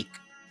to make.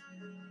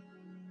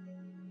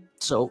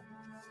 So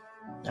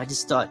I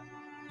just thought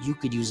you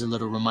could use a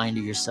little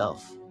reminder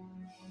yourself.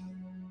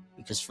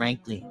 Because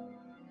frankly,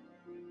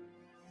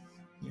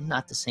 you're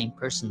not the same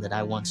person that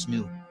I once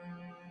knew.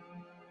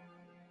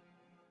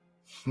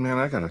 Man,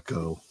 I gotta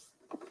go.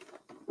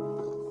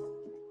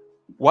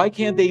 Why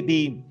can't they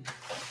be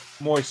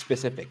more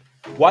specific?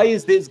 Why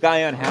is this guy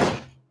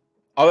unhappy?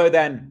 Other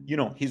than,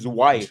 his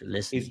wife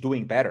is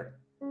doing better.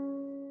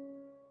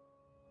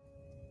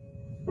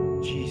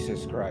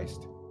 Jesus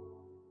Christ.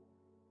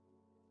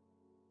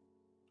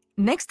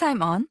 Next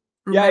time on,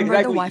 Yeah, remember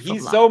exactly. the wife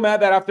He's of so Lot.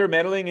 mad that after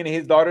meddling in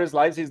his daughter's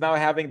lives, he's now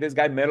having this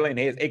guy meddle in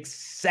his.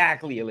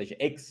 Exactly,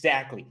 Alicia.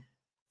 Exactly.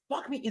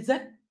 Fuck me. Is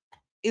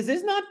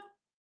this not?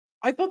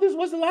 I thought this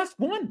was the last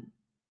one.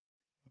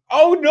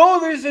 Oh no,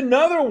 there's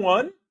another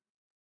one.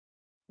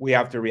 We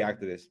have to react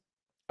to this.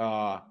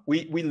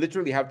 We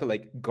literally have to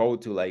go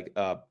to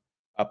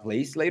a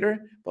place later,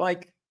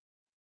 but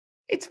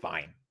it's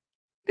fine.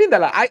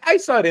 Rindala, I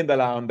saw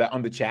Rindala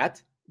on the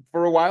chat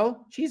for a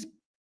while. She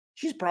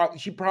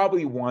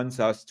probably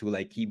wants us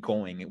to keep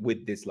going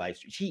with this live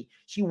stream.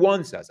 She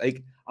wants us.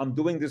 I'm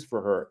doing this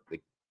for her.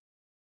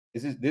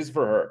 This is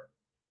for her.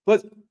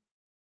 Plus,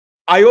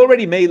 I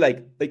already made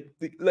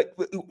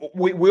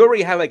we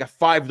already have a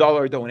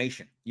 $5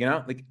 donation.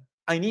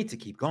 I need to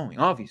keep going.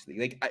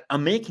 Obviously,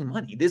 I'm making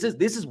money. This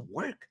is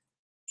work.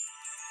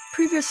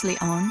 Previously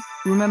on,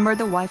 remember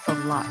the wife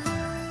of Lot.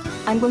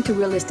 I'm going to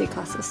real estate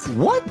classes.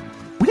 What?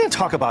 We didn't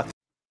talk about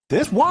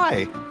this.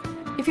 Why?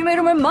 If you made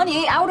more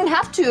money, I wouldn't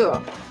have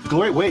to.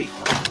 Glory, wait.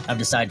 I've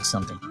decided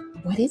something.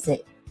 What is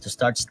it? To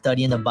start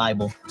studying the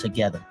Bible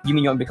together. You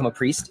mean you want to become a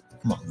priest?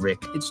 Come on,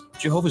 Rick. It's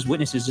Jehovah's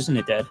Witnesses, isn't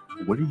it, Dad?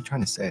 What are you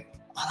trying to say?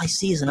 All I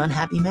see is an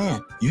unhappy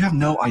man. You have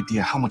no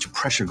idea how much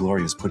pressure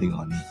Gloria is putting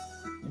on me.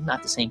 You're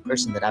not the same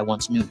person that I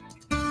once knew.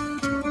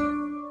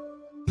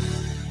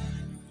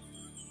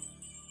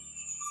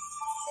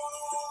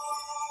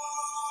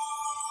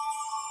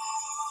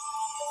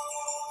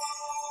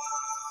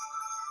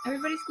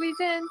 Everybody squeeze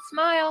in,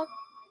 smile.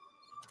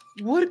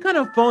 What kind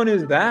of phone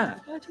is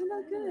that? Oh, you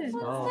look good.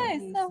 Oh,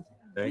 Nice. So,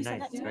 very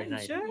nice. Very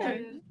nice. Sure.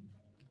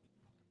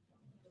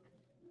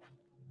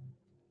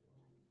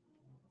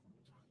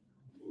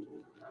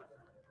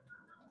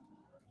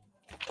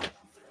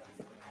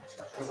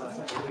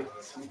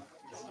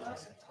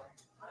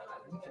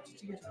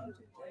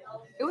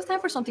 It was time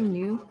for something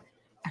new.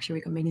 Actually,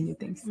 we got many new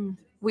things.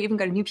 We even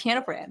got a new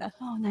piano for Anna.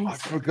 Oh, I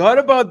nice. forgot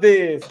about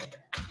this.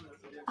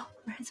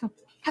 Right, so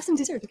have some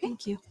dessert, okay?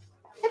 Thank you.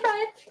 Hey,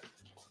 Brian.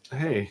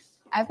 Hey.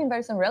 I've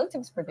invited some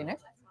relatives for dinner.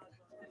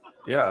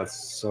 Yeah,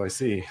 so I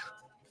see.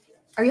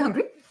 Are you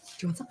hungry? Do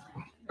you want some?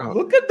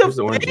 Look at Here's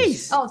the oranges.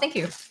 face. Oh, thank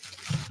you.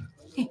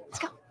 Hey, let's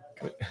go.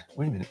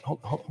 Wait a minute.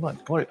 Hold on.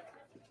 Gloria,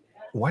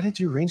 why did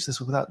you arrange this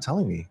without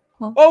telling me?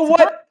 Oh,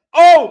 what?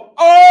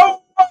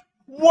 Oh,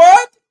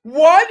 what?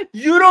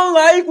 You don't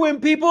like when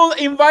people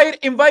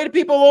invite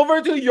people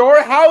over to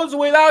your house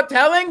without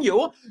telling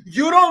you?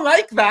 You don't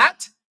like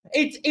that?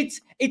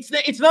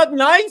 It's not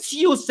nice,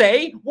 you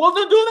say. Well,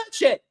 don't do that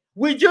shit.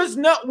 We just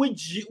know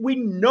we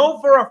know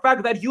for a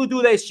fact that you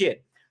do this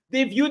shit.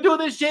 If you do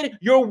this shit,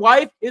 your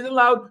wife is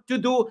allowed to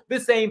do the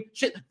same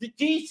shit.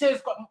 Jesus,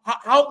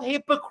 how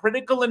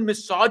hypocritical and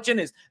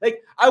misogynist.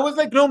 I was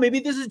like, no, maybe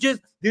this is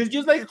just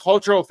a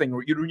cultural thing.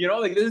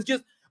 This is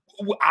just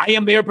I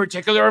am very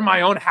particular in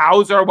my own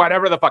house or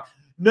whatever the fuck.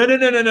 No.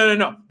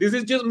 This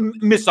is just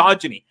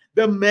misogyny.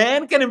 The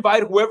man can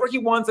invite whoever he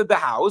wants at the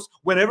house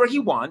whenever he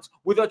wants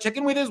without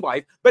checking with his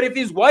wife. But if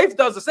his wife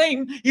does the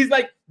same, he's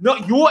like, no,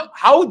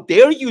 how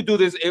dare you do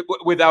this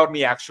without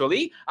me,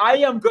 actually? I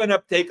am going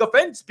to take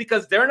offense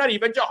because they're not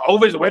even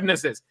Jehovah's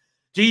Witnesses.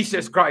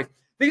 Jesus Christ.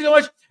 Thank you so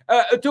much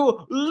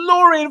to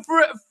Lauren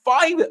for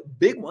 5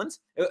 big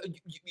ones.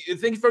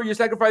 Thanks for your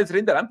sacrifice,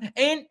 Rindara.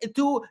 And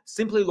to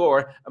Simply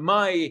Lore,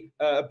 my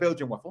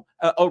Belgian waffle.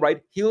 All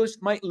right,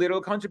 here's my little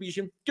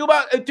contribution.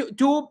 Not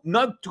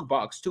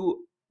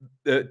 $2,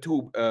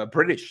 to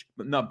British,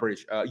 not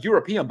British,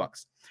 European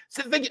bucks.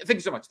 So thank you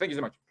so much. Thank you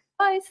so much.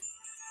 Bye.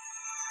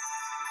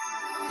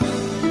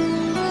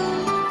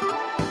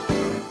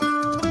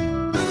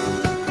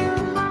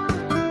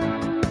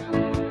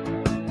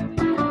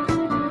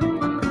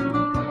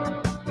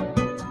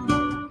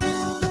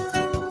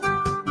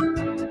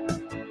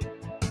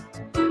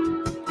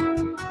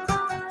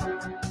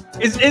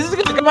 Is this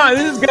good? Come on,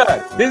 this is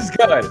good. This is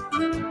good.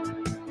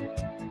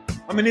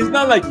 I mean, it's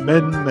not like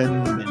men.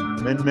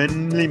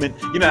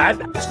 You know,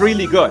 that's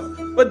really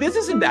good. But this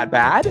isn't that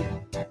bad.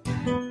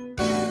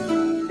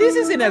 This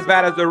isn't as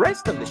bad as the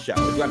rest of the show,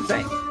 is what I'm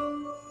saying.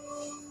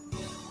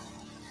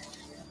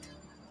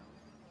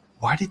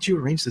 Why did you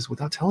arrange this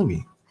without telling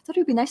me? I thought it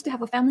would be nice to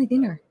have a family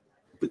dinner.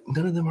 But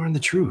none of them are in the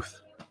truth.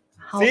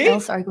 How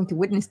else are you going to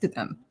witness to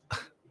them?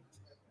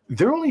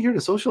 They're only here to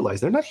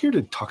socialize. They're not here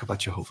to talk about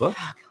Jehovah.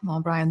 Come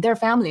on, Brian. They're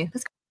family.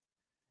 Let's go.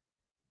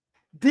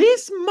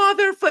 This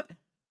motherfucker.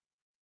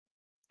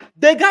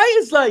 The guy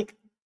is like,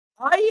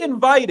 I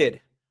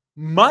invited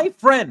my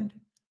friend,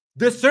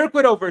 the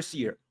circuit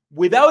overseer,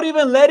 without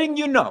even letting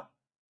you know.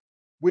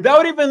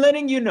 Without even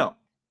letting you know.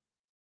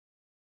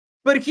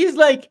 But he's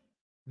like,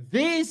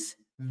 this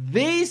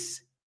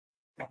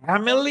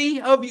family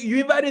of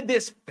you invited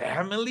this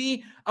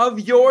family of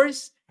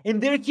yours,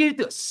 and they're here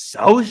to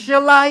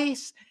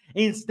socialize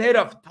instead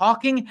of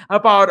talking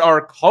about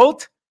our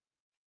cult.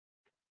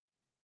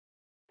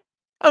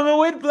 I'm a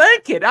wet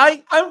blanket.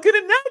 I'm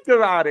gonna nag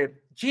about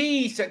it.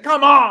 Jeez,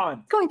 come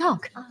on. Go and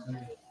talk.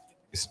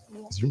 Is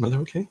your mother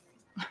okay?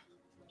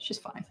 She's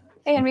fine.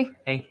 Hey, Henry.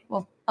 Hey.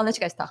 Well, I'll let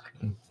you guys talk.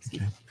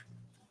 Okay.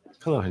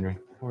 Hello, Henry.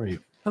 How are you?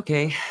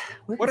 Okay.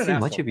 We What haven't an seen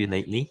much asshole. of you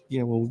lately.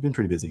 Yeah, well, we've been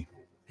pretty busy.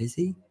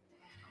 Busy?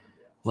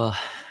 Well,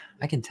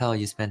 I can tell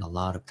you spend a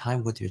lot of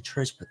time with your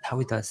church, but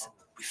how it does,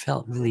 we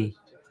felt really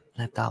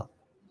left out.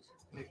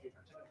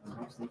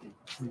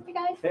 Hey,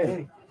 guys.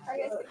 Hey. How are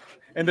you guys doing?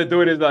 And the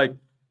dude is like,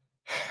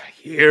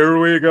 here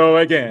we go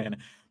again.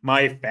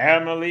 My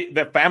family,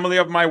 the family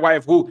of my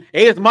wife, who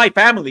is my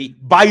family,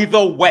 by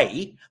the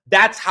way,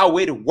 that's how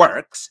it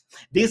works.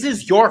 This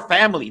is your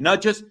family,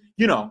 not just,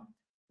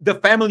 the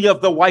family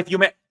of the wife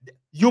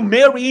you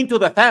marry into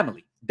the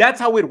family. That's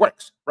how it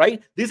works,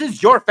 right? This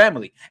is your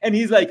family. And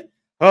he's like,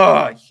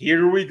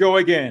 here we go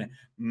again.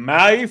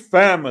 My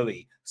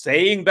family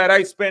saying that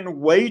I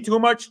spend way too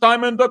much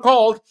time in the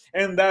cult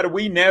and that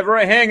we never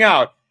hang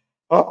out.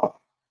 Oh,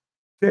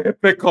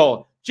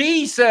 typical.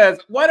 Jesus,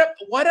 what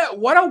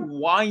a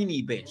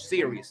whiny bitch.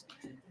 Seriously.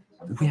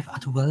 We have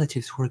other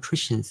relatives who are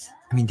Christians.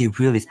 I mean, they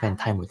really spend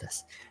time with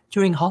us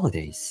during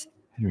holidays.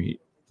 Henry,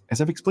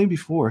 as I've explained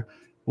before,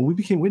 when we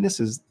became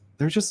witnesses,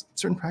 there are just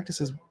certain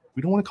practices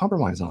we don't want to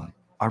compromise on.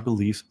 Our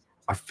beliefs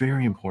are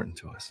very important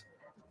to us.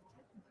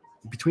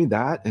 Between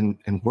that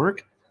and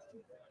work,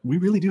 we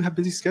really do have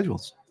busy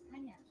schedules.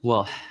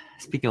 Well,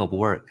 speaking of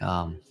work,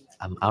 I'm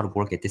out of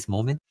work at this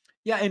moment.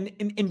 Yeah,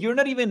 and you're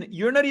not even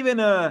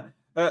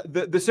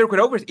the circuit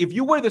overs. If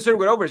you were the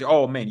circuit overs,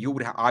 oh man,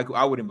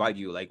 I would invite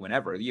you like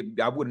whenever.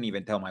 I wouldn't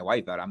even tell my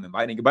wife that I'm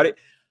inviting you, but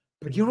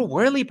you're a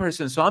worldly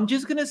person, so I'm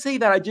just gonna say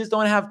that I just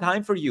don't have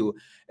time for you,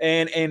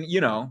 and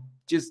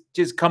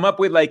just come up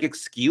with like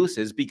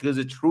excuses, because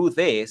the truth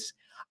is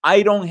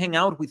I don't hang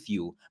out with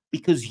you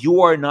because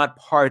you are not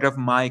part of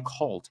my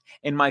cult,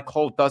 and my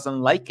cult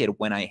doesn't like it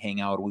when I hang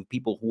out with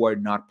people who are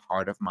not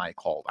part of my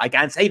cult. I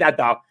can't say that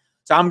though.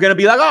 So I'm gonna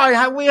be like,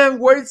 we have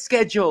work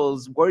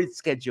schedules,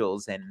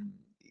 and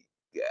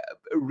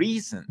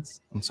reasons.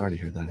 I'm sorry to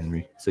hear that,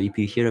 Henry. So if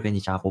you hear of any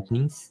job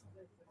openings,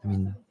 I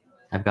mean,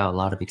 I've got a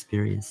lot of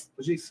experience.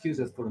 Would you excuse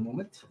us for a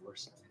moment?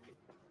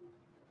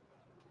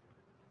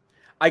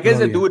 I guess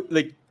the Gloria, dude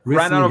like recently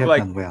ran out of have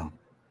like, done well.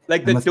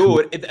 like I the must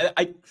dude.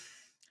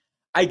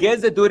 I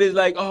guess the dude is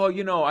like, oh,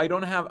 I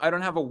don't have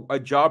a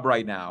job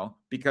right now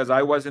because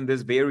I was in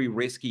this very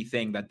risky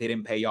thing that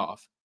didn't pay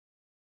off.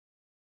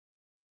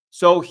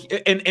 So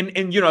and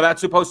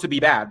that's supposed to be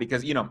bad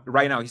because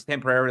right now he's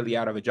temporarily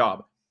out of a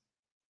job.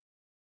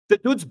 The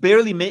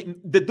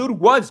dude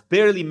was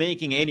barely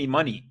making any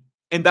money,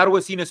 and that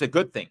was seen as a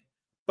good thing.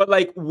 But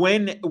like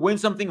when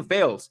something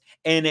fails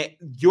and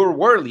you're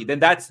worldly,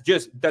 then that's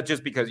just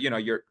because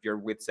you're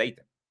with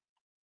Satan.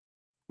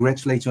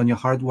 Congratulate you on your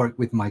hard work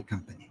with my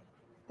company.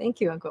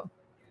 Thank you, Uncle.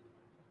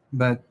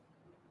 But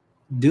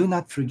do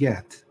not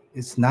forget,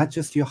 it's not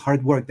just your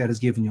hard work that has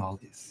given you all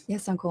this.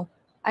 Yes, Uncle.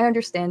 I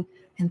understand,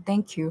 and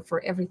thank you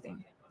for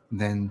everything.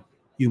 Then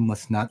you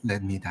must not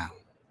let me down.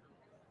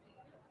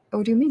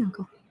 What do you mean,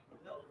 Uncle?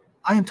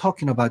 I am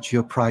talking about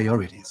your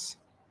priorities.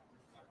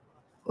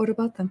 What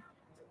about them?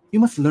 You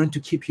must learn to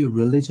keep your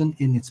religion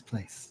in its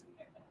place.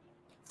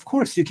 Of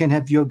course, you can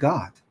have your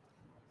God,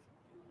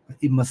 but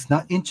it must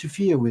not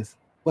interfere with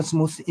what's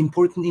most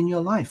important in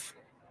your life,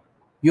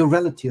 your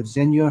relatives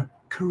and your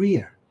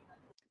career.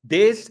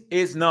 This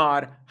is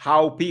not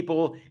how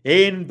people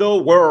in the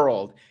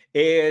world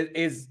do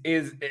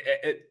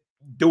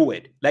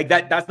it. Like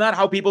that. That's not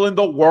how people in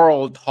the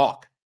world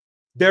talk.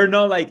 They're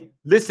not like,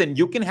 listen,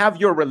 you can have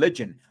your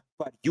religion,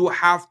 but you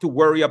have to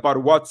worry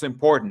about what's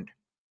important.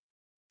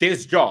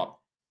 This job.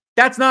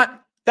 That's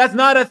not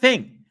a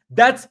thing.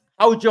 That's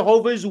how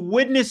Jehovah's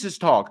Witnesses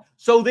talk.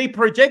 So they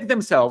project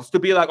themselves to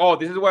be like, oh,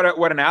 this is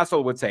what an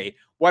asshole would say.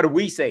 What do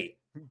we say?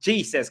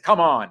 Jesus, come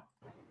on.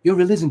 Your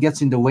religion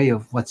gets in the way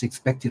of what's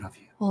expected of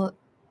you. Well,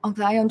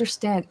 Uncle, I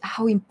understand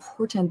how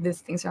important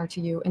these things are to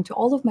you and to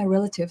all of my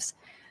relatives.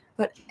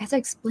 But as I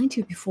explained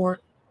to you before,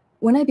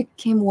 when I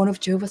became one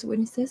of Jehovah's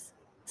Witnesses,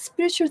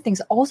 spiritual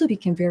things also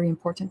became very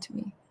important to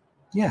me.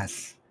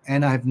 Yes,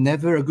 and I've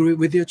never agreed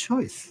with your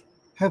choice,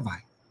 have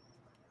I?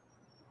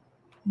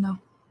 No.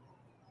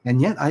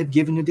 And yet I've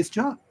given you this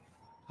job.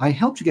 I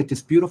helped you get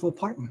this beautiful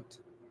apartment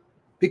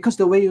because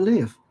the way you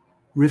live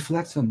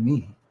reflects on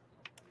me.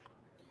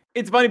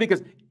 It's funny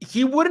because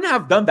he wouldn't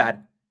have done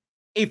that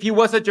if he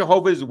was a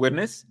Jehovah's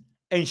Witness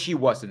and she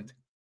wasn't.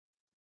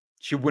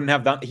 He wouldn't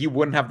have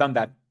done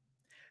that.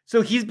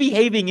 So he's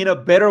behaving in a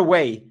better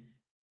way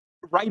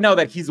right now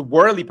that he's a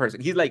worldly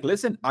person. He's like,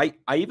 listen, I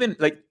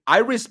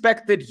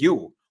respected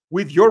you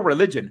with your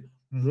religion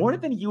more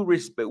than you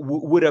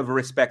would have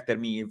respected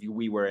me if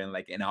we were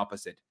in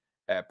opposite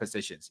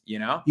positions, you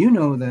know? You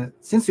know that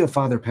since your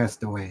father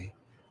passed away,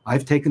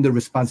 I've taken the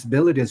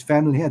responsibility as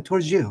family head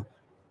towards you,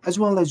 as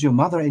well as your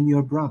mother and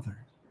your brother.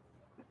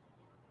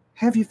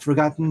 Have you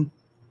forgotten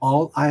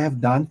all I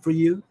have done for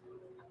you?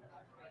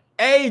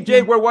 Hey,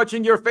 Jake, we're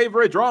watching your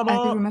favorite drama.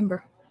 I do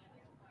remember.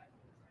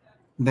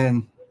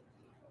 Then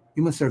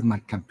you must serve my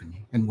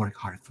company and work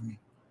hard for me.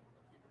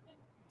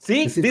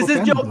 See, this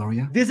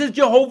is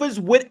Jehovah's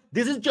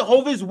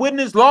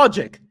Witness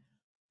logic.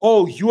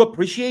 Oh, you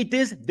appreciate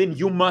this? Then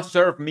you must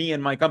serve me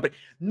and my company.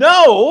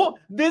 No,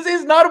 this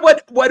is not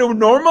what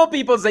normal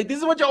people say. This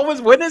is what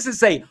Jehovah's Witnesses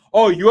say.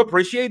 Oh, you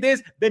appreciate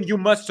this? Then you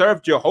must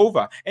serve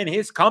Jehovah and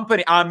his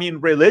company. I mean,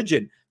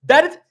 religion.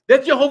 That's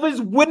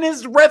Jehovah's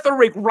Witness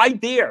rhetoric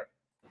right there.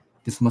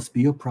 This must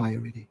be your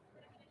priority.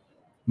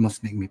 You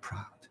must make me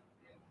proud.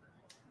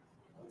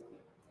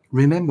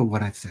 Remember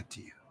what I've said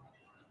to you.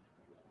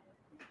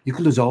 You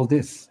could lose all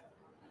this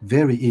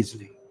very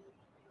easily.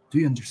 Do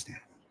you understand?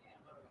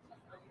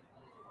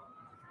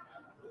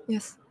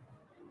 Yes,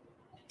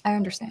 I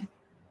understand.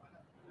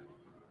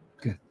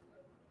 Good.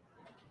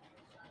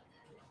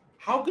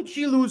 How could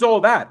she lose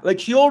all that? Like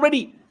she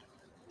already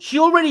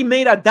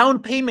made a down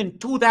payment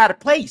to that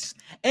place,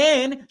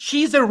 and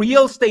she's a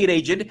real estate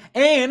agent,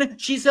 and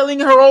she's selling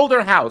her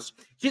older house.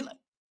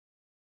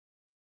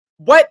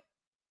 What?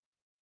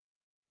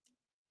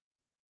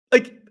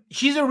 Like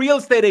she's a real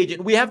estate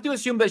agent. We have to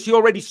assume that she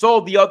already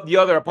sold the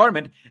other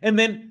apartment, and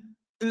then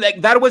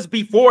like that was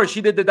before she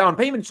did the down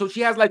payment, so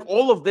she has like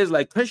all of this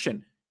like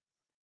cushion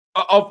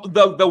of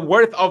the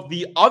worth of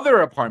the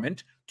other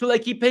apartment to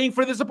like keep paying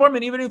for this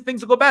apartment even if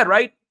things go bad,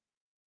 right?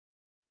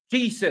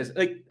 Jesus,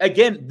 like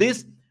again,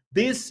 this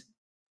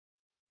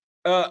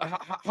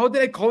how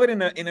did I call it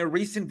in a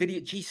recent video?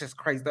 Jesus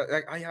Christ,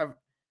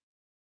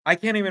 I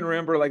can't even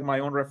remember like my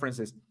own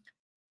references.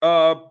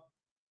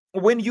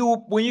 When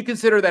you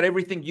consider that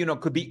everything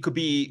could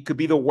be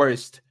the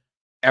worst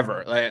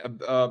ever, like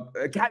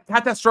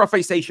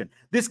catastrophization.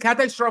 This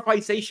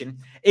catastrophization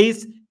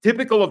is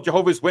typical of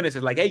Jehovah's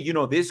Witnesses. Like, hey,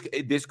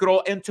 this could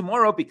all end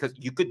tomorrow because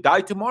you could die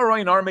tomorrow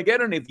in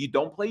Armageddon if you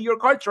don't play your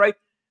cards right.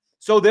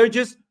 So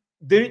this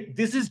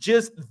is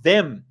just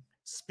them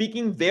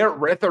speaking their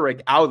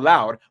rhetoric out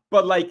loud,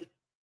 but like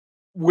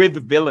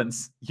with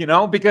villains,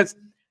 because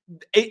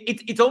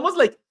it's almost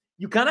like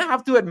you kind of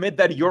have to admit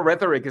that your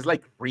rhetoric is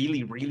like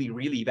really, really,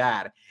 really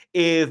bad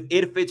if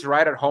it fits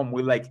right at home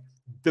with like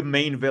the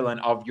main villain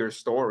of your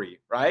story,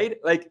 right?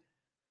 Like,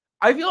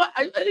 I feel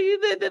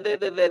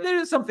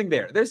there's something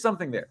there. There's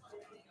something there.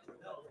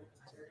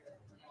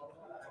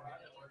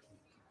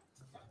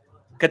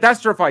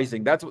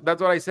 Catastrophizing. That's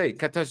what I say.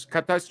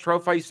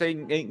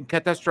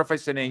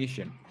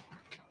 Catastrophization.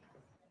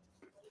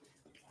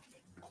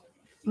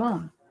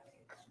 Mom,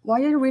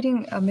 why are you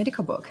reading a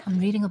medical book? I'm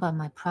reading about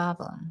my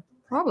problem.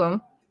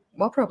 Problem?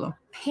 What problem?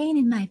 Pain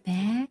in my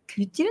back.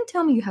 You didn't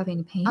tell me you have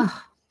any pain.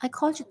 Oh, I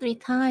called you 3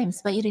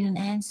 times, but you didn't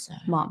answer.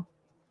 Mom,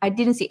 I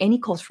didn't see any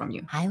calls from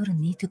you. I wouldn't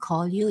need to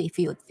call you if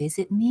you would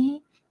visit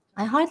me.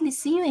 I hardly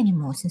see you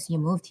anymore since you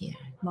moved here.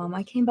 Mom,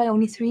 I came by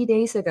only 3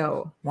 days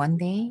ago. One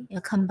day, you'll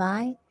come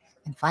by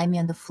and find me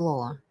on the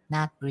floor,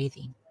 not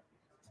breathing.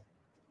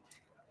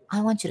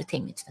 I want you to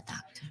take me to the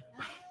doctor.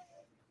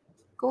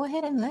 Go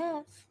ahead and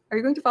laugh. Are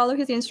you going to follow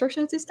his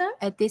instructions this time?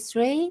 At this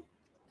rate,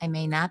 I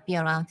may not be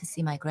around to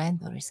see my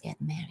granddaughters get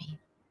married.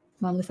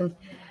 Mom, listen.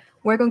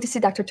 We're going to see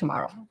doctor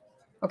tomorrow.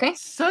 Okay?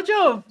 Such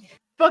a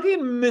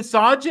fucking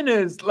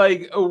misogynist,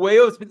 like, a way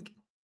of speaking.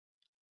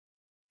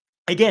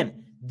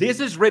 Again, this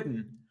is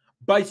written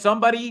by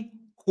somebody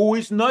who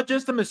is not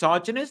just a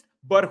misogynist,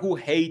 but who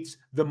hates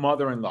the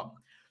mother-in-law.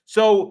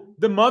 So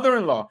the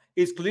mother-in-law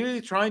is clearly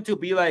trying to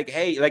be like,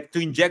 hey, like to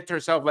inject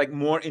herself like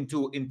more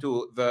into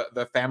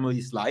the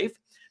family's life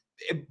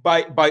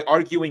by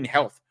arguing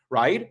health,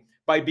 right?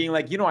 By being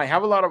like, I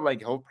have a lot of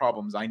like health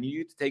problems. I need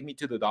you to take me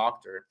to the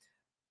doctor.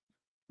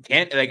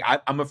 Can't like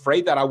I'm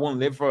afraid that I won't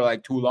live for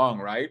like too long,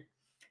 right?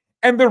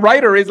 And the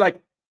writer is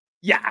like,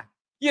 yeah,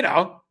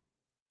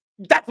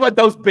 that's what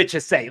those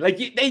bitches say. Like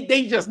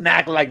they just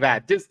nag like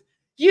that. Just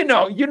you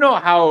know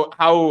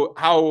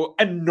how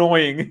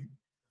annoying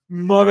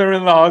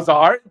mother-in-laws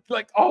are.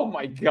 Like, oh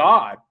my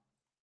god.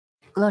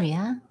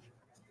 Gloria,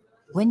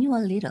 when you were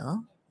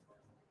little,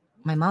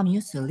 my mom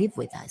used to live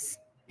with us.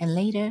 And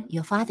later,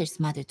 your father's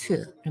mother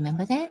too.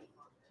 Remember that?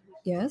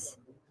 Yes.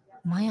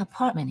 My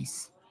apartment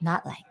is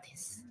not like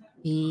this.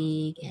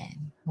 Big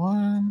and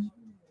warm.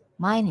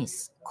 Mine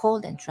is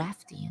cold and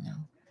drafty,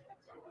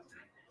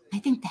 I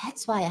think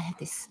that's why I have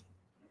this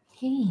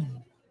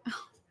pain.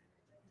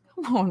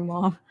 Come on,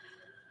 Mom.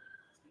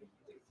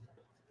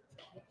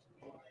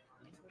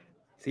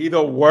 See,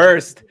 the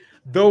worst,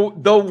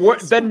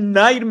 the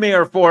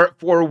nightmare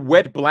for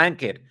Wet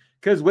Blanket,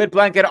 because Wet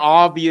Blanket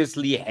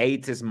obviously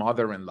hates his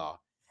mother-in-law,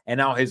 and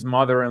now his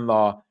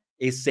mother-in-law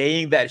is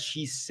saying that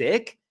she's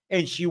sick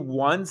and she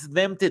wants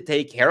them to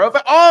take care of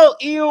it. Oh,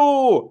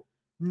 ew!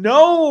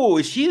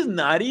 No, she's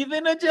not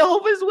even a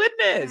Jehovah's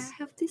Witness. I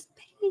have this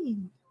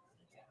pain.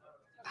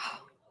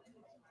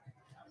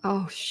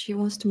 Oh, she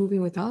wants to move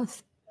in with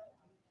us.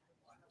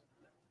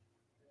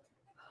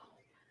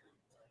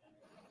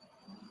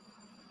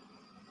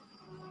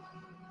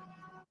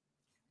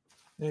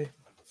 Hey.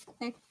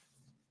 Hey.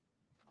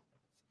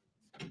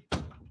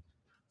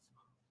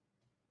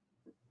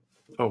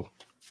 Oh,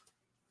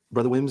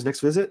 Brother William's next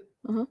visit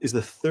is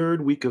the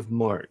 3rd week of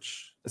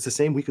March. It's the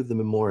same week of the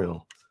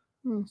memorial.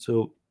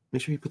 So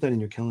make sure you put that in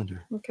your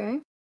calendar. Okay.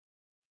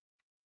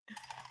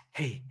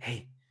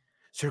 Hey,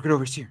 circuit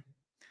overseer.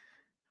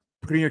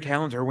 Put in your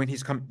calendar when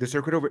he's coming. The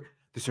circuit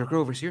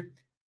overseer.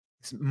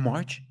 It's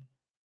March.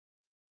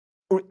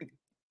 Or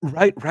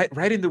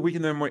right in the week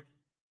in the memorial.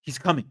 He's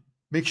coming.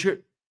 Make sure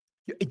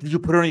you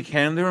put it on your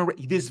calendar.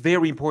 It is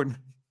very important.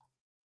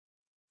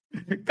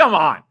 Come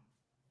on.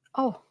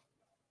 Oh,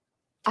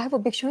 I have a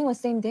big showing on the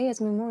same day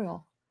as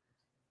Memorial.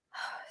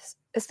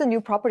 It's the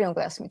new property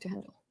uncle asked me to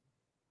handle.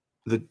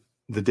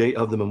 The day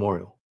of the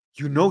memorial.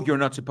 You know you're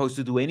not supposed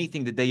to do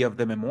anything the day of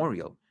the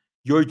memorial.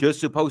 You're just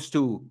supposed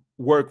to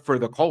work for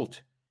the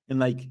cult and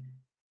like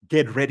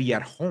get ready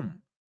at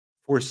home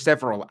for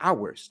several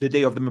hours the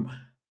day of the memorial.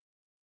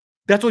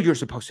 That's what you're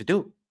supposed to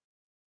do.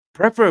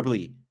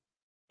 Preferably,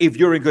 if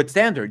you're in good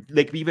standard,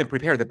 like even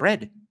prepare the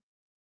bread.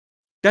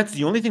 That's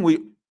the only thing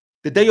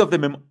the day of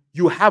the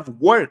you have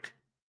work.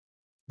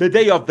 The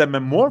day of the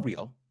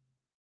memorial.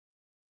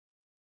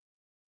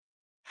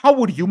 How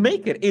would you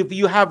make it if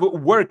you have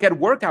work at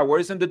work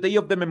hours and the day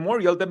of the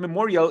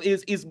memorial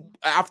is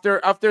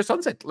after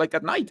sunset, like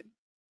at night?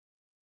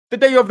 The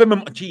day of the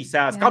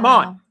Jesus, come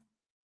on.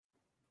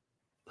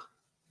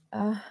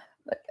 But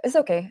it's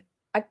okay.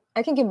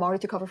 I can get Mari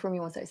to cover for me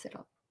once I set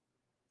up.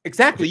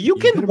 Exactly. You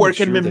can work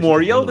in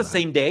memorial the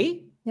same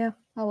day. Yeah,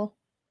 I will.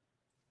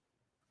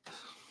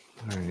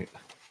 All right.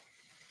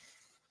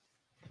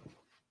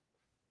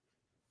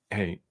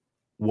 Hey,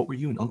 what were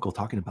you and Uncle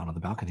talking about on the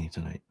balcony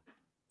tonight?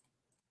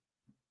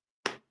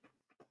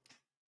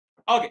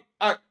 Okay,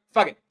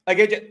 fuck it.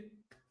 Like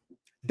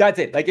that's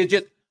it. Like it's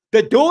just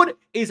the dude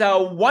is a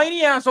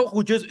whiny asshole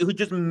who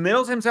just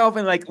mills himself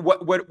in like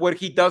what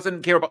he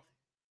doesn't care about.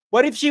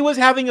 What if she was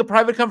having a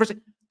private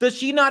conversation? Does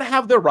she not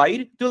have the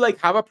right to like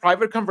have a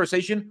private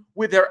conversation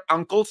with her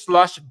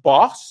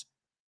uncle/boss?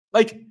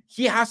 Like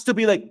he has to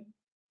be like,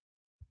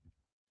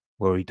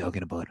 what are you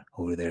talking about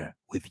over there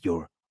with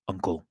your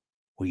uncle?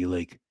 Were you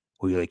like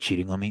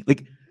cheating on me?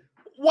 Like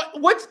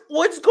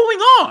what's going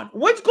on?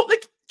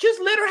 Like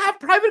just let her have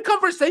private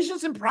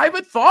conversations and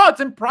private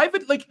thoughts and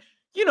private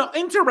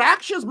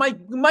interactions.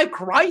 My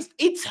Christ,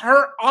 it's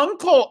her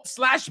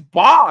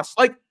uncle/boss.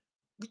 Like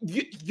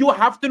you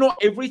have to know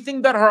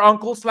everything that her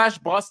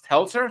uncle/boss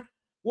tells her.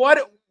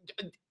 What?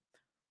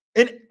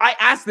 And I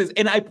ask this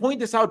and I point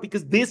this out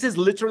because this is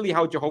literally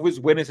how Jehovah's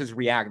Witnesses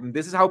react. And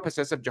this is how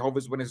possessive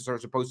Jehovah's Witnesses are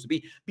supposed to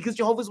be, because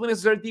Jehovah's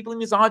Witnesses are deeply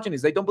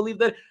misogynist. They don't believe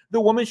that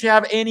the woman should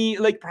have any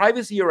like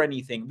privacy or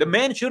anything. The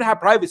man should have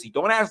privacy.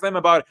 Don't ask them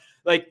about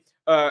like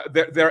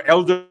their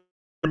elder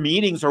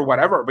meetings or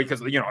whatever, because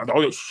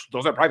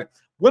those are private.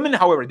 Women,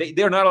 however,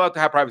 they're not allowed to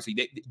have privacy.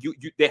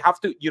 They have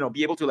to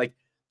be able to like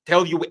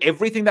tell you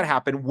everything that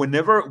happened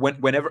whenever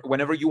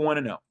you want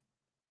to know.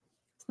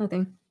 It's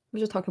nothing.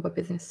 We're just talking about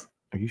business.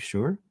 Are you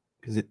sure?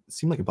 Because it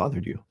seemed like it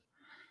bothered you.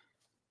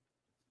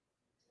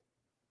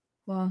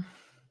 Well,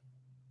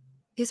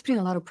 he's putting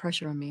a lot of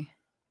pressure on me.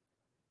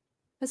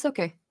 It's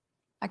okay.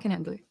 I can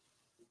handle it.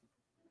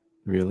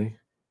 Really?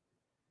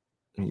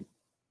 I mean,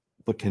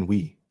 but can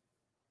we?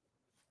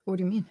 What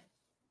do you mean?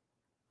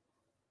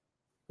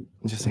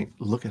 I'm just saying,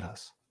 look at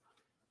us.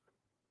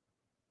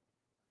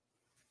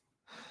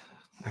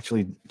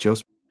 Actually,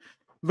 Joseph.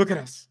 Look at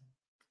us.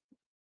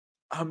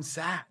 I'm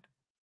sad.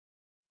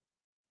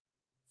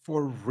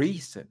 For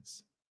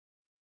reasons.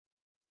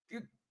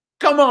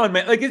 Come on,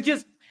 man. Like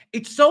it's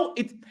It's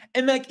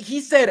and like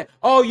he said,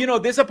 oh, you know,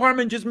 this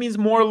apartment just means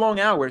more long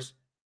hours.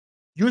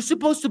 You're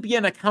supposed to be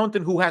an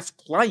accountant who has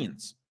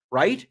clients,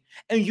 right?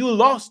 And you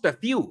lost a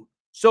few.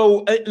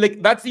 So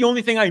like that's the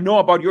only thing I know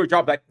about your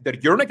job,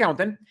 that you're an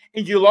accountant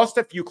and you lost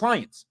a few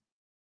clients.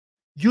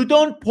 You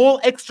don't pull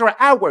extra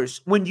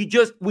hours when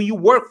you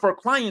work for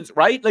clients,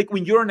 right? Like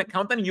when you're an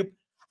accountant,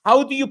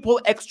 how do you pull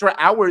extra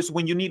hours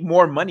when you need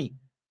more money?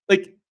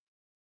 Like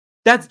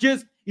that's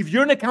just, if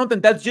you're an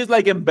accountant, that's just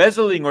like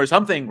embezzling or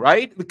something,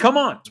 right? Come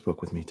on.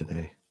 Spoke with me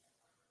today.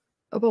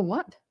 About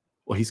what?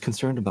 Well, he's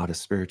concerned about us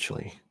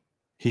spiritually.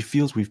 He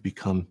feels we've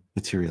become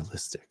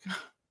materialistic.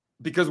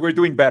 Because we're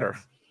doing better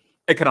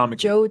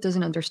economically. Joe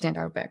doesn't understand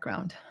our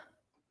background.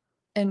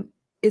 And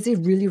is it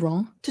really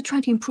wrong to try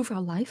to improve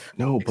our life?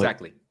 No, but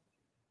exactly.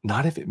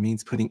 Not if it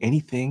means putting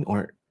anything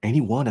or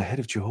anyone ahead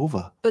of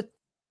Jehovah. But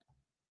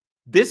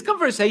this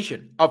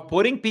conversation of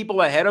putting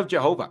people ahead of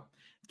Jehovah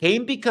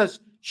came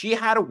because she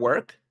had to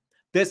work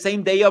the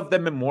same day of the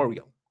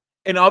memorial.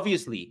 And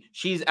obviously,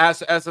 she's,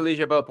 as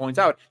Alicia Bell points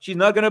out, she's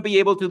not going to be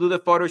able to do the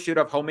photo shoot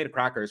of homemade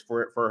crackers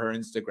for her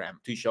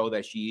Instagram to show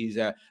that she's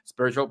a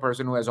spiritual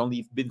person who has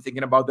only been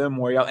thinking about the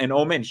memorial. And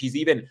oh man,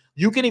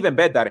 you can even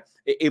bet that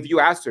if you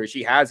asked her,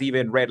 she has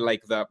even read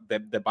like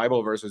the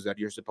Bible verses that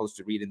you're supposed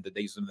to read in the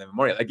days of the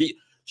memorial. Like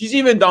she's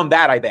even done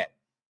that, I bet.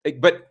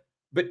 Like, but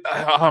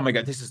oh my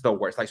God, this is the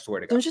worst. I swear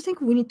to God. Don't you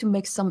think we need to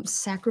make some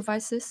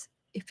sacrifices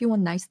if you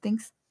want nice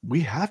things? We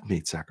have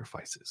made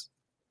sacrifices,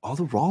 all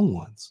the wrong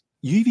ones.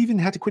 You've even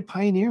had to quit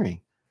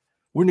pioneering.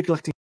 We're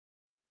neglecting.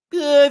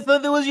 I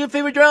thought that was your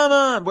favorite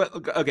drama. Well,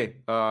 okay.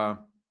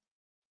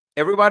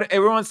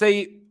 Everyone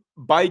say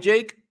bye,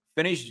 Jake.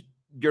 Finish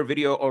your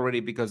video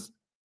already because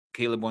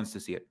Caleb wants to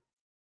see it.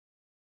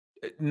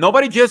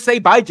 Nobody just say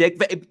bye,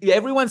 Jake.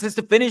 Everyone says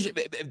to finish.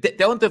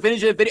 Tell him to finish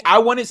the video. I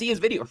want to see his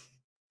video.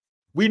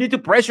 We need to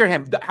pressure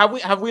him.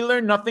 Have we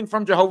learned nothing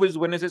from Jehovah's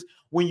Witnesses?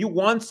 When you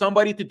want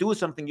somebody to do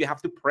something, you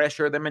have to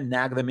pressure them and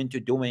nag them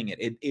into doing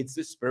it. It's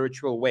the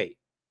spiritual way.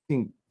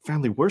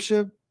 Family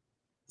worship,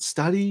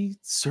 study,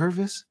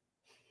 service.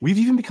 We've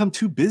even become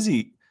too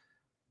busy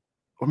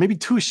or maybe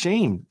too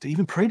ashamed to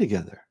even pray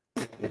together.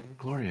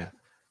 Gloria,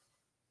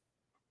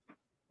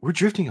 we're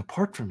drifting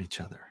apart from each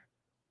other.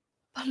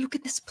 But look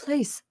at this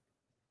place.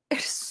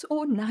 It's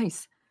so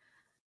nice.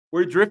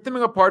 We're drifting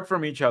apart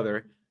from each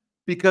other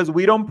because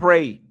we don't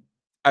pray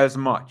as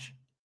much.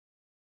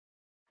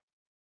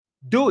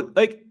 Dude,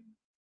 like,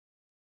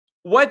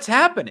 what's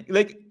happening?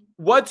 Like,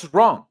 what's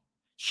wrong?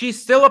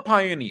 She's still a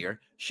pioneer.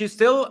 She's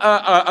still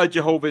a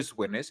Jehovah's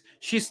Witness.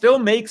 She still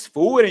makes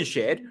food and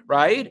shit,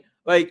 right?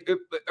 Like,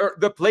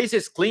 the place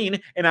is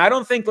clean. And I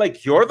don't think,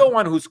 like, you're the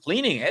one who's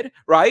cleaning it,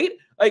 right?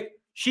 Like,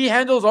 she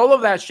handles all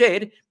of that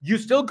shit. You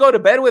still go to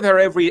bed with her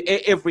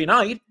every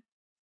night.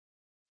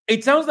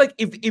 It sounds like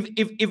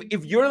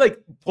if you're, like,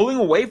 pulling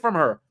away from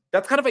her,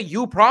 that's kind of a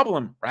you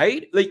problem,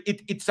 right? Like,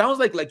 it sounds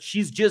like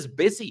she's just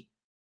busy.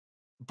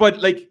 But,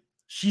 like,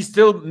 she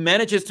still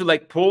manages to,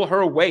 like, pull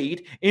her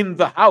weight in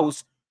the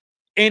house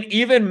and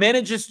even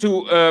manages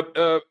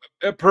to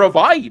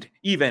provide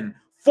even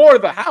for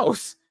the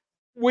house,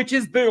 which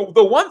is the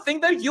one thing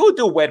that you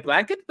do, Wet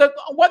Blanket.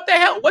 What the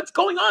hell? What's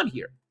going on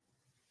here?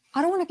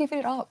 I don't want to give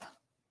it up.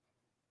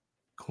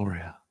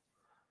 Gloria,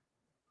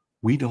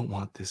 we don't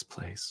want this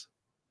place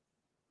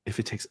if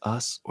it takes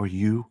us or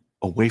you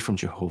away from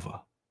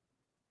Jehovah.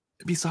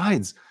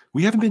 Besides,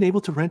 we haven't been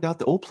able to rent out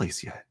the old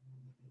place yet.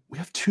 We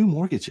have 2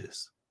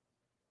 mortgages.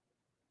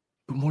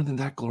 But more than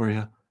that,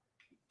 Gloria,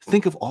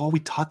 think of all we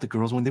taught the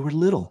girls when they were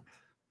little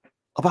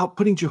about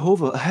putting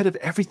Jehovah ahead of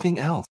everything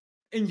else.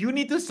 And you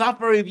need to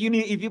suffer if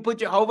you put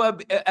Jehovah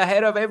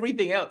ahead of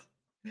everything else.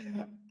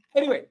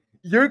 Anyway,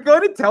 you're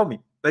gonna tell me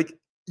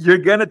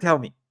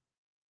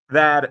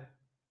that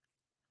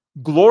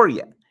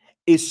Gloria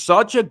is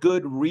such a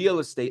good real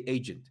estate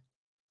agent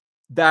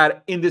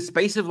that in the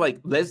space of like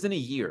less than a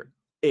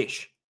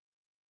year-ish,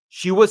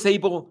 she was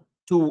able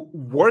to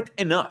work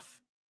enough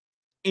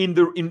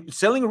in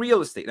selling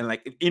real estate. And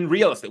like in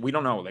real estate, we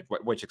don't know like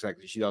which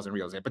exactly she does in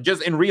real estate, but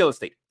just in real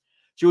estate,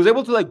 she was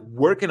able to like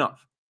work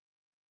enough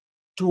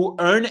to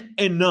earn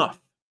enough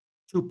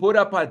to put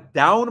up a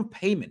down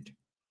payment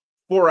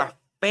for a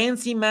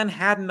fancy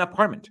Manhattan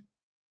apartment.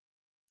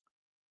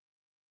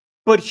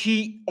 But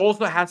she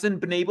also hasn't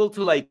been able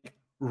to like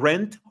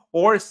rent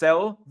or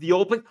sell the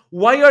old place.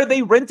 Why are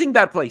they renting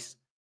that place?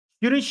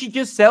 Shouldn't she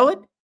just sell it?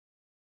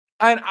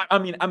 And I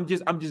mean, I'm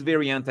just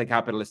very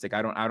anti-capitalistic.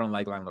 I don't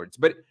like landlords.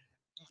 But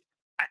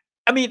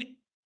I mean,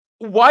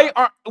 why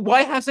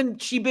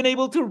hasn't she been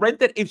able to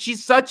rent it if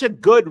she's such a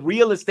good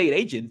real estate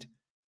agent?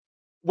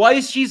 Why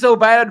is she so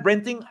bad at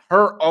renting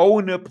her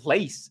own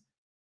place?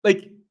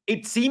 Like,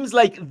 it seems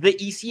like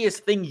the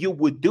easiest thing you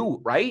would do,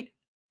 right?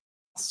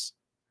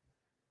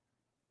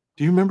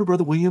 Do you remember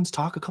Brother Williams'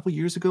 talk a couple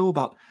years ago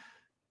about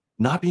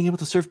not being able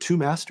to serve 2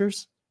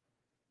 masters?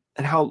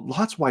 And how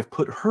Lot's wife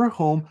put her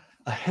home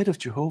ahead of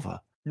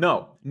Jehovah?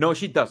 No,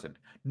 she doesn't.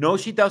 No,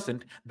 she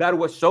doesn't. That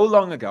was so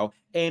long ago,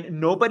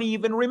 and nobody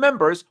even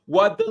remembers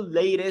what the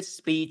latest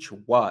speech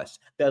was.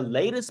 The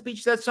latest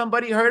speech that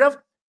somebody heard of,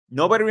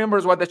 Nobody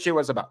remembers what that shit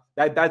was about.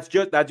 That's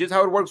just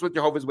how it works with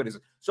Jehovah's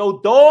Witnesses. So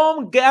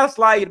don't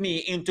gaslight me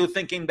into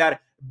thinking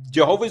that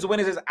Jehovah's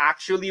Witnesses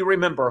actually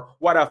remember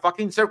what a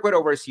fucking circuit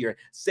overseer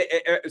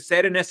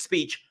said in a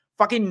speech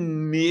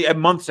fucking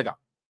months ago.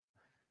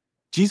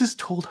 Jesus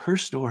told her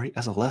story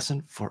as a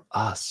lesson for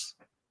us.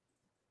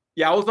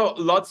 Yeah, also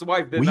Lot's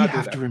wife did not do that. We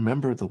have to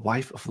remember the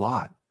wife of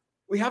Lot.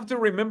 We have to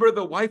remember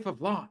the wife of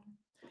Lot.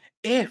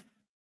 If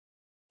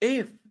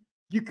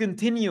you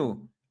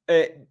continue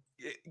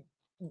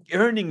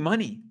earning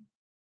money,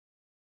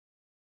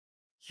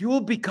 you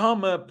will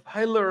become a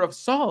pillar of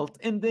salt,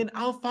 and then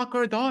I'll fuck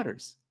our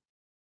daughters.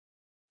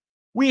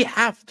 We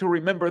have to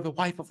remember the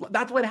wife of Lot.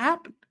 That's what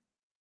happened.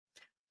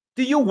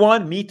 Do you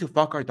want me to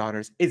fuck our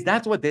daughters? Is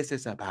that what this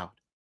is about?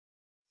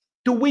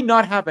 Do we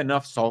not have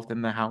enough salt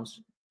in the house?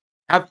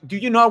 Do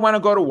you not want to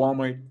go to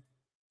Walmart?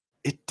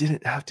 It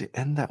didn't have to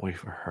end that way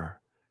for her.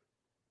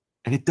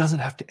 And it doesn't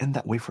have to end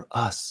that way for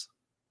us.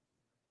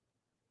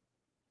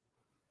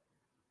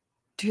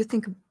 Do you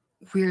think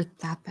we're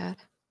that bad?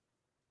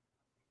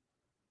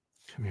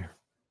 Come here.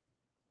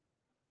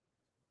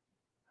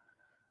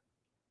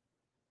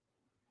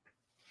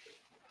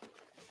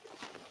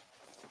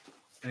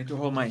 I need to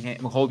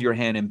hold your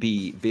hand and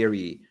be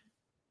very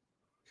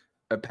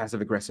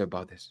passive aggressive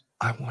about this.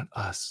 I want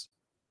us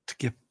to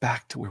get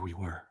back to where we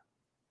were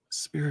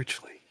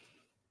spiritually.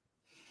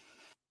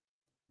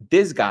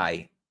 This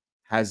guy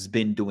has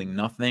been doing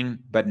nothing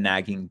but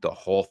nagging the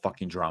whole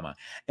fucking drama.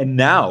 And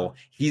now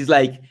he's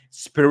like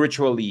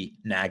spiritually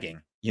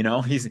nagging, you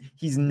know? He's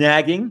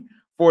nagging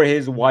for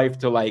his wife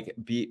to like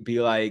be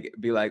like,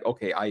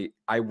 okay,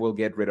 I will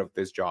get rid of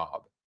this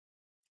job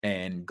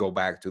and go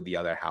back to the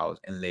other house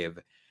and live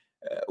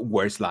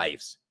worse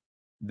lives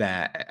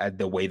that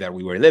the way that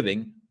we were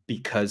living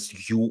because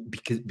you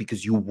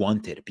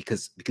want it,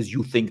 because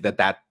you think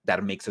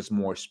that makes us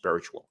more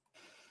spiritual.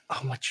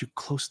 I want you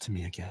close to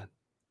me again.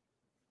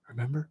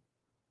 Remember?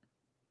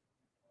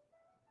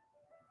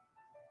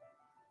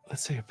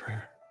 Let's say a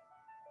prayer.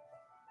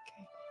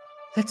 Okay.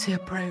 Let's say a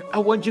prayer. I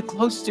want you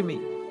close to me.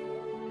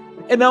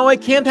 And now I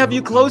can't have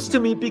you close to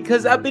me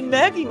because I've been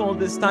nagging all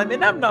this time,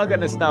 and I'm not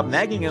going to stop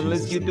nagging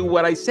unless you do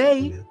what I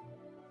say.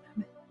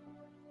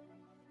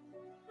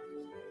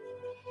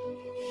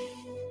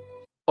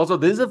 Also,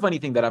 this is a funny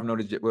thing that I've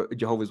noticed with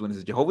Jehovah's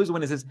Witnesses. Jehovah's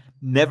Witnesses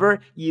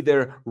never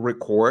either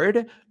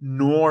record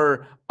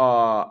nor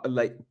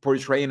like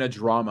portray in a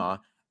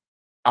drama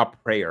a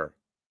prayer.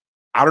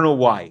 I don't know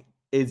why.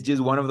 It's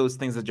just one of those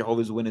things that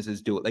Jehovah's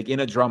Witnesses do. Like in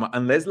a drama,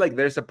 unless like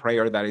there's a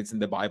prayer that it's in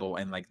the Bible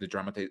and like the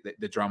drama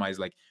is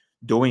like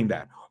doing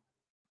that,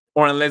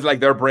 or unless like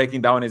they're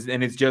breaking down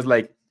and it's just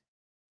like,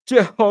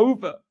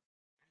 Jehovah,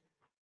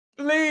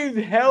 please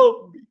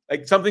help me,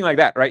 like something like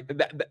that, right?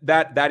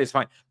 That is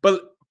fine.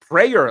 But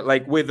prayer,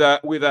 like with the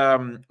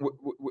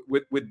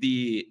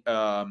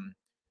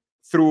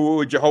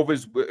through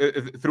Jehovah's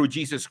through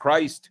Jesus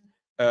Christ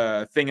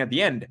thing at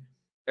the end,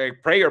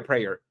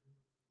 prayer,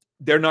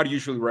 they're not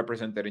usually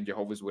represented in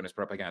Jehovah's Witness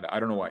propaganda. I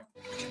don't know why.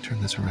 We can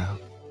turn this around.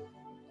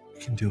 We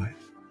can do it.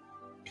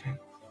 Okay?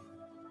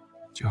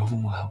 Jehovah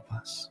will help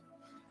us.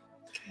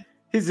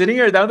 He's sitting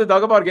here down to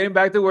talk about getting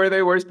back to where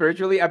they were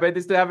spiritually. I bet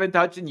they still haven't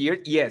touched in years.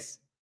 Yes,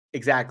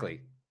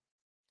 exactly.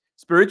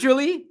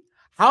 Spiritually?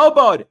 How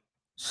about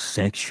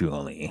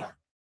sexually?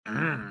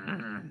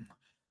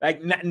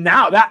 Like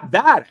now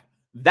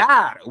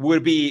that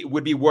would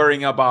be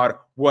worrying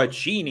about what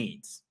she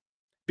needs,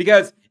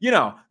 because you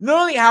know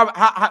not only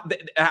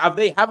have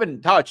they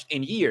haven't touched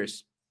in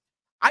years,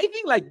 I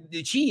think like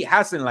she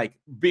hasn't like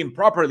been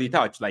properly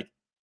touched like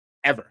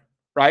ever,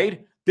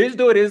 right? This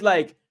dude is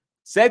like,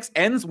 sex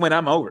ends when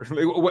I'm over,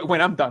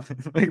 when I'm done.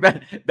 Like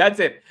that's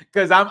it.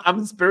 Because I'm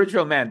a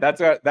spiritual man.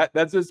 That's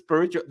a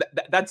spiritual.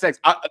 That's sex.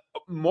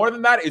 More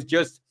than that, it's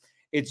just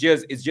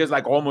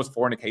like almost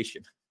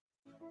fornication.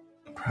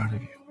 I'm proud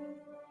of you.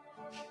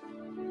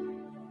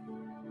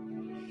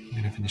 I'm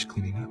gonna finish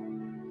cleaning up.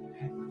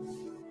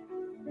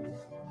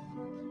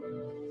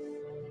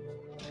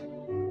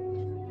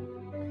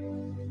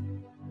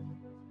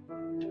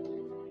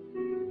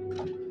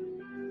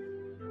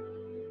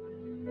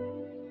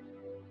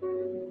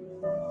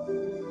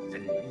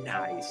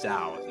 Nice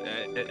house,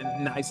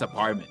 nice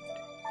apartment,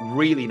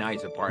 really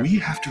nice apartment. We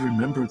have to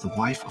remember the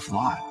wife of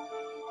Lot.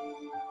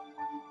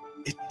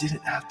 It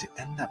didn't have to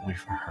end that way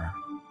for her,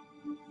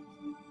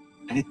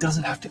 and it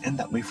doesn't have to end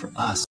that way for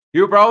us.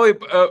 You probably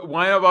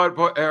whine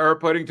about her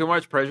putting too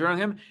much pressure on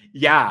him.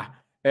 Yeah.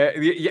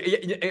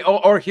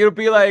 Or he'll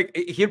be like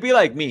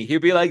me. He'll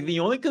be like, the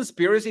only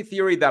conspiracy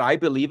theory that I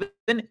believe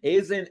in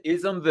is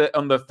on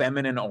the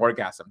feminine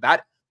orgasm.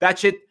 That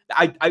shit,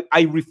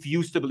 I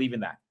refuse to believe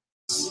in that.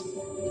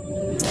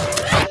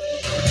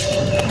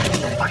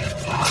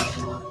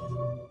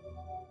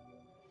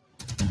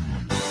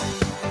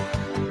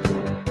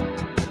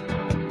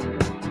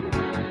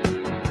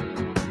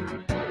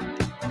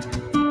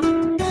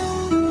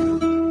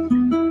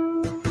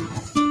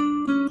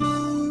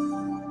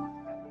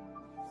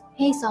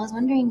 Hey, so I was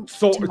wondering,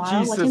 So tomorrow, what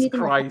time do you Jesus think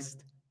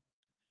Christ.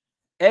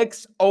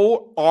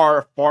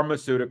 XOR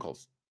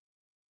Pharmaceuticals.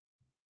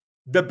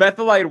 the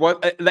Bethelite was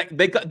like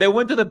they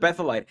went to the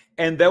Bethelite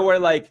and they were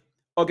like,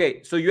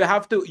 okay, so you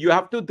have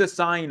to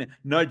design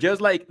not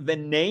just like the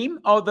name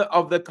of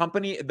the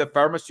company, the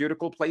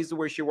pharmaceutical place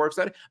where she works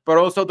at, but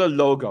also the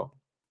logo.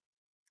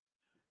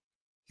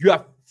 You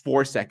have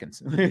 4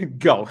 seconds.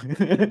 Go.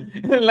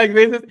 Like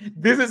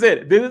this is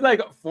it. This is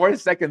like 4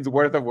 seconds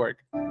worth of work.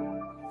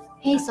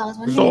 Hey, so I was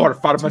wondering, Zor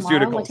tomorrow,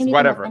 Pharmaceuticals, what time you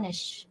whatever. gonna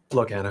finish?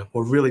 Look, Anna,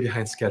 we're really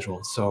behind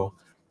schedule, so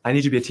I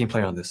need you to be a team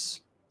player on this.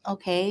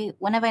 Okay,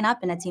 when have I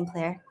not been a team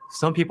player?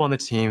 Some people on the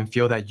team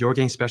feel that you're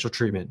getting special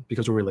treatment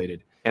because we're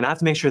related, and I have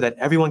to make sure that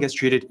everyone gets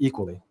treated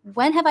equally.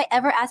 When have I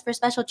ever asked for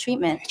special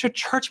treatment? It's your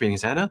church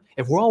meetings, Anna.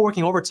 If we're all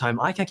working overtime,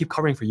 I can't keep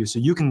covering for you, so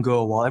you can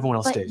go while everyone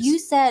else But stays. you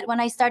said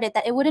when I started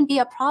that it wouldn't be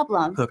a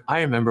problem. Look,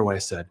 I remember what I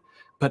said,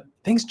 but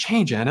things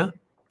change, Anna.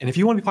 And if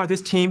you want to be part of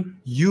this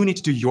team, you need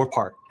to do your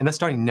part, and that's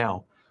starting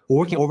now. We're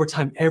working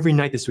overtime every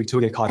night this week till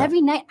we get caught up. Every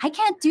night? I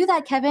can't do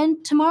that,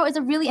 Kevin. Tomorrow is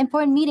a really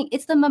important meeting.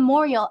 It's the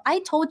memorial. I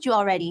told you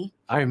already.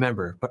 I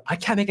remember, but I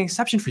can't make an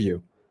exception for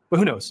you. But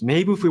who knows?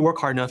 Maybe if we work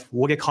hard enough,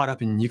 we'll get caught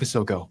up and you can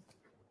still go.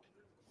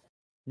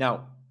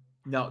 No,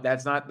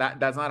 that's not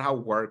how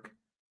works.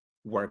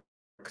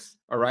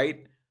 All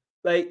right,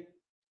 like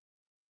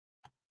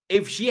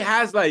if she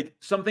has like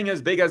something as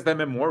big as the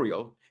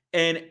memorial,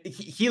 and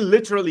he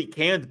literally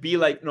can't be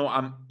like,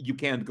 no, you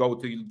can't go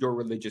to your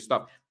religious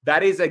stuff.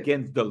 That is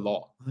against the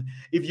law.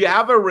 If you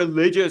have a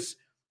religious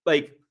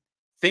like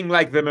thing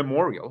like the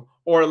memorial,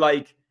 or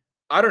like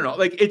I don't know,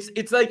 like it's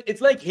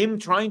like him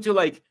trying to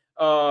like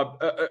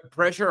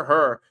pressure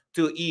her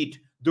to eat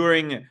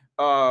during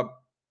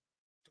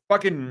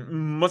fucking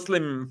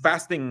Muslim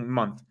fasting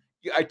month.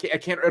 I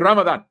can't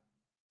Ramadan,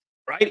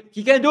 right?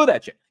 He can't do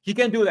that shit. He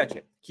can't do that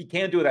shit. He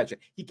can't do that shit.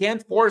 He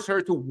can't force her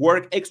to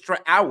work extra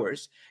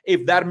hours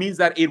if that means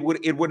that it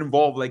would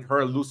involve like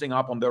her losing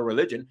up on their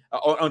religion,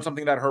 on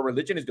something that her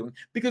religion is doing.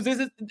 Because this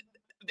is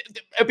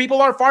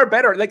people are far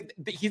better. Like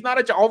he's not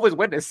a Jehovah's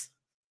Witness.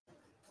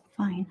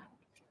 Fine.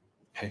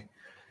 Hey,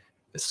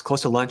 it's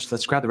close to lunch.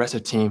 Let's grab the rest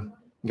of the team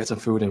and get some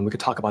food, and we could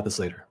talk about this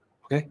later.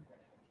 Okay?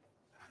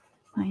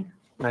 Fine.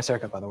 Nice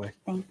haircut, by the way.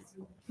 Thanks.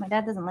 My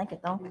dad doesn't like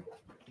it though.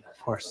 Of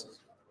course.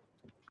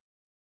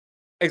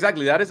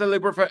 Exactly. That is a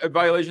labor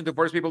violation to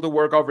force people to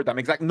work overtime.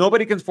 Exactly.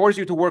 Nobody can force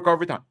you to work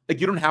overtime.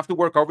 Like you don't have to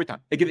work overtime.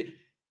 Like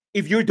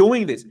if you're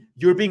doing this,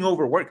 you're being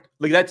overworked.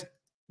 Like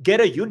get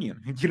a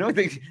union. You know,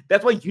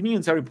 that's why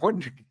unions are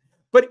important.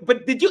 But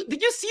did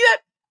you see that?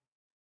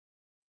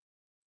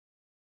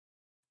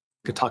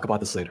 We could talk about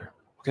this later.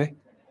 Okay?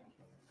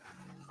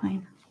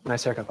 Fine.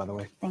 Nice haircut, by the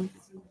way. Thanks.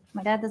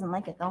 My dad doesn't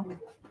like it though.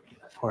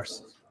 Of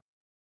course.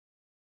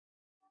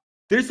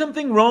 There's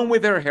something wrong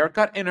with her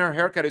haircut, and her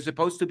haircut is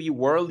supposed to be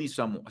worldly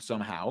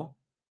somehow.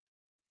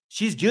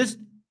 She just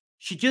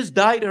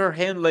dyed her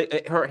hair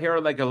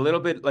like a little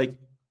bit like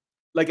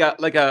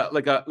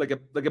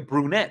a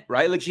brunette,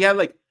 right? Like she had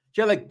like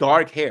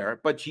dark hair,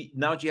 but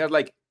now she has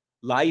like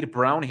light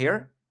brown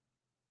hair,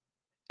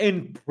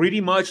 and pretty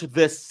much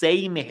the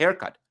same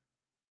haircut.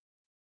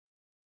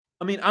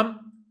 I mean,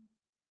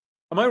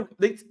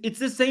 it's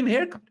the same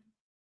haircut.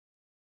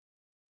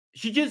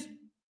 She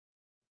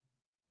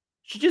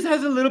just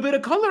has a little bit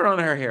of color on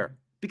her hair,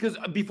 because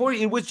before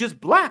it was just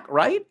black,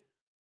 right?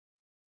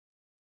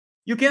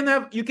 You can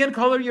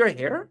color your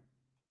hair?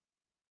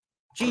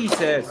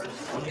 Jesus.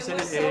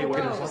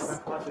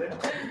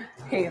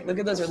 Hey, look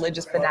at those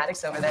religious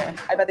fanatics over there.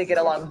 I bet they get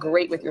along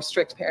great with your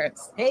strict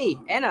parents. Hey,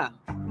 Anna.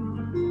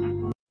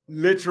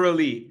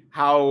 Literally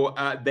how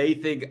they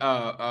think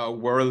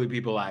worldly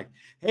people act.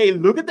 Hey,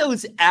 look at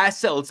those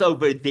assholes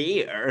over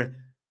there.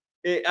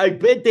 I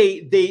bet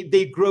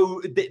they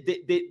grow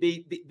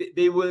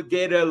they will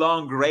get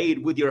along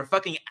great with your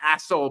fucking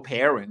asshole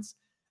parents.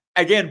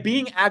 Again,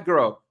 being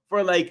aggro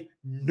for like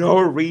no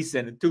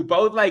reason to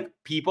both like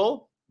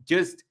people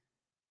just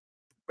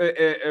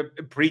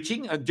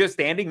preaching, just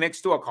standing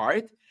next to a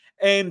cart,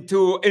 and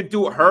to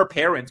her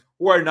parents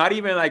who are not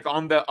even like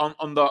on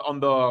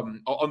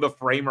the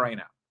frame right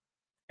now.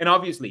 And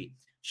obviously,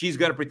 she's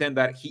gonna pretend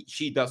that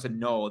she doesn't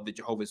know the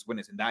Jehovah's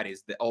Witness, and that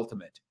is the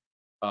ultimate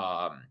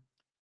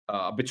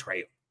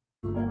betrayal.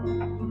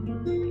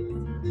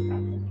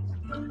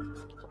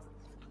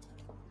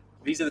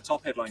 These are the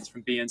top headlines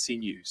from BNC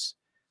News.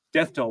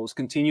 Death tolls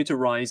continue to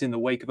rise in the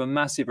wake of a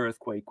massive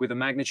earthquake with a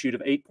magnitude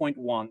of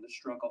 8.1 that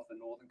struck off the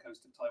northern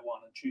coast of Taiwan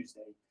on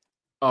Tuesday.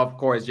 Of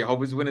course,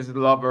 Jehovah's Witnesses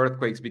love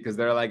earthquakes because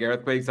they're like,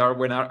 earthquakes are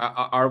when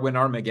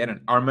Armageddon.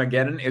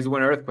 Armageddon is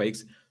when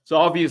earthquakes. So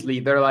obviously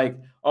they're like,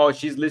 oh,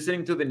 she's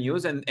listening to the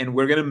news, and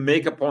we're gonna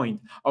make a point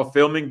of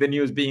filming the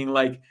news being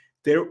like,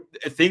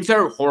 things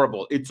are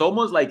horrible. It's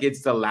almost like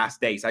it's the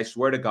last days. I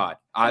swear to God,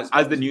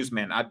 as the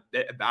newsman,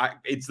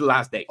 it's the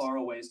last days. Far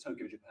away is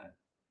Tokyo, Japan.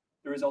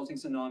 The resulting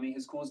tsunami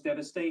has caused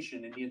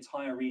devastation in the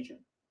entire region.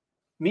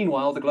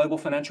 Meanwhile, the global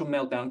financial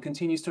meltdown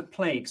continues to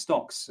plague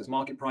stocks as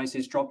market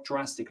prices dropped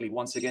drastically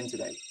once again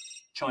today.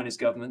 China's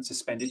government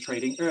suspended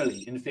trading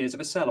early in fears of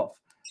a sell-off.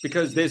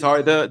 Because these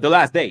are the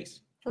last days.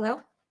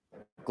 Hello?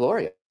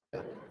 Gloria.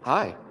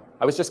 Hi.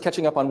 I was just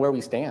catching up on where we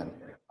stand.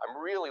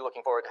 I'm really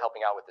looking forward to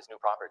helping out with this new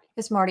property.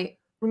 Yes, Marty.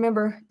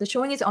 Remember, the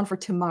showing is on for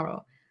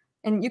tomorrow.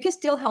 And you can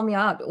still help me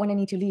out when I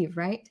need to leave,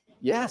 right?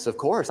 Yes, of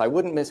course. I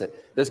wouldn't miss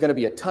it. There's going to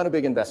be a ton of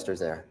big investors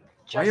there.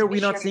 Why are we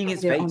not seeing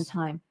his There on face?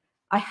 time.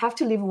 I have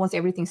to leave once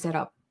everything's set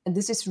up. And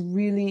this is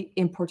really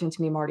important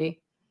to me,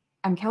 Marty.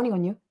 I'm counting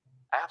on you.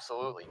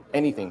 Absolutely.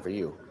 Anything for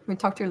you. We'll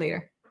talk to you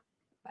later.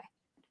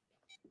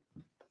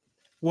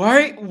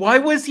 Why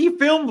was he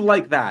filmed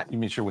like that? You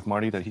made sure with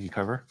Marty that he could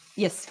cover?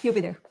 Yes, he'll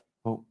be there.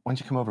 Well, why don't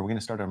you come over? We're going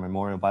to start our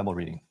memorial Bible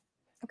reading.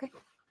 Okay.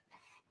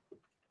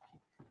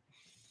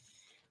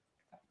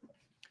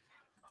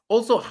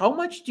 Also, how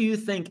much do you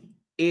think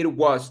it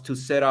was to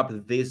set up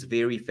this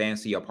very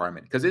fancy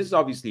apartment? Because this is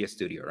obviously a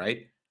studio,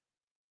 right?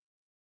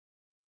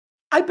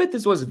 I bet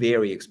this was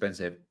very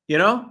expensive. You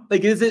know,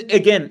 like this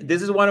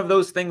is one of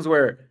those things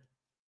where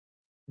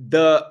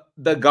the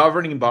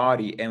governing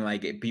body and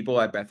like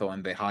people at Bethel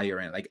and the higher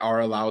end like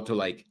are allowed to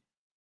like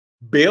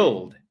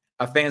build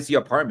a fancy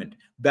apartment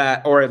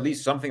that, or at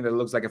least something that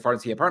looks like a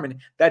fancy apartment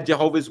that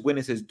Jehovah's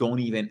Witnesses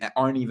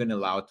aren't even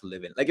allowed to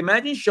live in. Like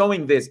imagine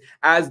showing this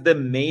as the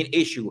main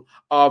issue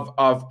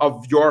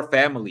of your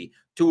family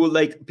to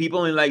like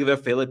people in like the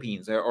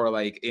Philippines or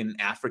like in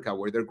Africa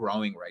where they're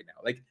growing right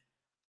now. Like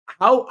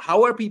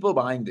how are people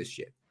buying this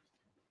shit?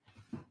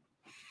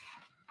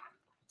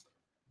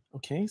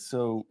 Okay,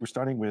 so we're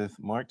starting with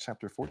Mark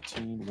chapter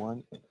 14,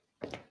 1.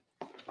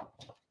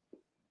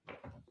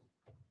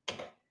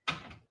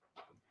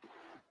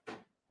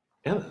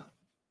 Anna.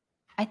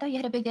 I thought you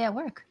had a big day at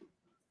work.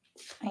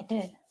 I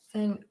did.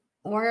 Then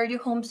why are you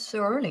home so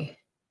early?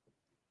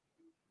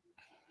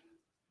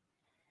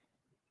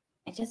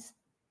 I'm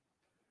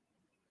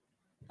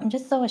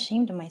just so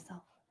ashamed of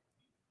myself.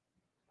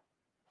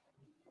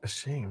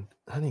 Ashamed?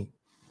 Honey,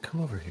 come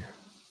over here.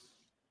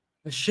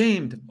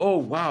 Ashamed. Oh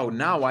wow,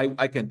 now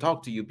I can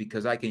talk to you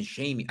because I can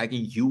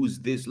use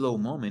this low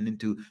moment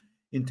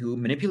into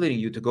manipulating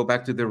you to go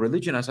back to the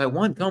religion as I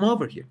want. Come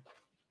over here.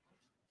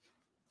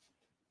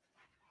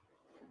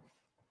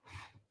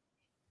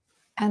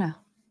 Anna,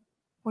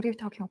 what are you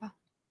talking about?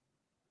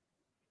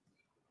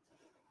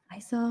 I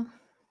saw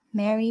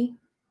Mary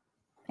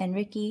and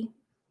Ricky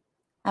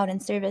out in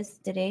service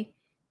today.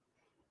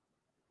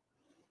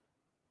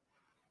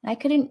 I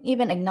couldn't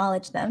even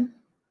acknowledge them.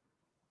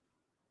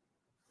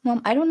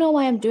 Mom, I don't know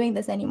why I'm doing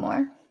this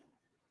anymore.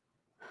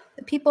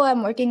 The people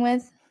I'm working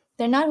with,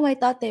 they're not who I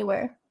thought they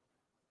were.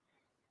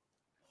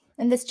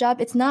 And this job,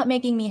 it's not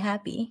making me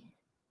happy.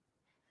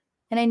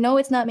 And I know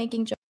it's not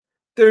making joy.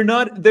 They're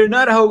not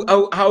who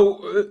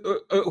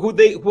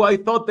I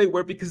thought they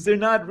were because they're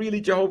not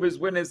really Jehovah's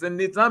Witnesses, and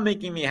it's not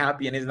making me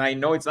happy, and I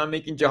know it's not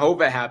making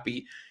Jehovah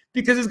happy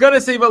because it's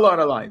gonna save a lot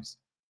of lives.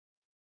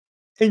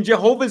 And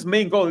Jehovah's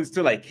main goal is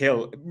to like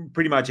kill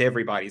pretty much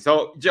everybody.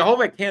 So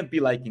Jehovah can't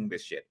be liking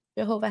this shit.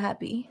 Jehovah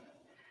happy.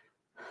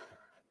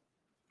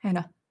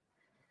 Anna,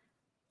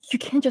 you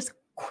can't just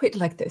quit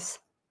like this.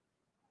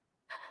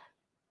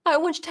 I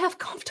want you to have a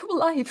comfortable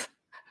life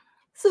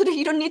so that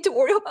you don't need to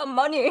worry about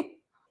money.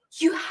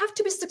 You have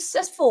to be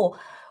successful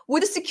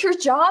with a secure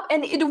job,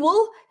 and it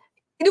will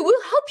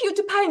help you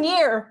to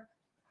pioneer.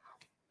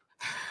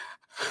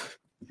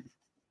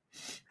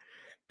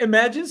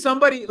 Imagine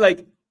somebody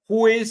like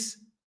who is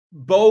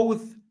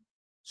both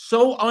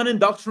so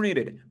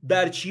unindoctrinated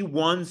that she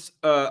wants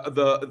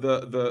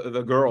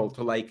the girl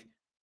to like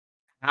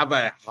have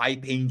a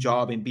high-paying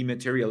job and be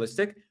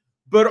materialistic,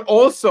 but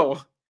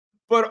also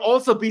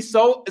be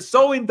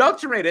so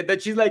indoctrinated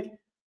that she's like,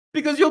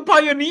 because you'll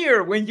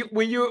pioneer when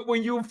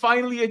you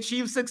finally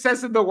achieve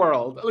success in the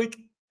world. Like,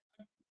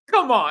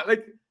 come on,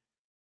 like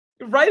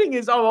writing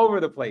is all over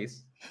the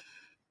place.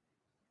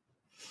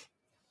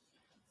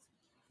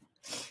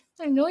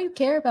 I know you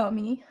care about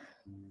me.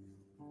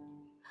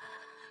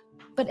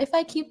 But if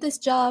I keep this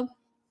job,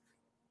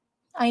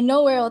 I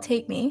know where it'll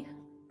take me.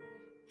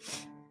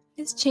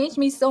 It's changed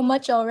me so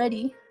much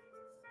already.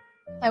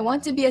 I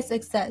want to be a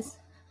success.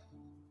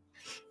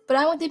 But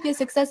I want to be a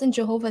success in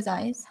Jehovah's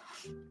eyes.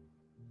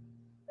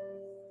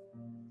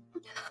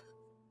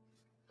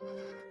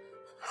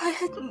 I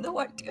had no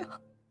idea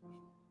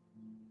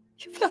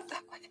you felt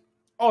that way.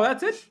 Oh,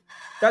 that's it?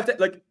 That's it.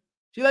 Like,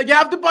 she's like, you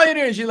have to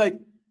pioneer. And she's like,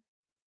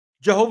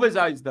 Jehovah's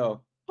eyes,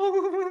 though.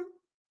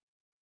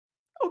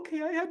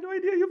 Okay, I had no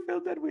idea you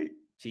felt that way.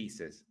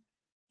 Jesus.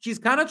 She's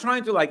kind of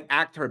trying to like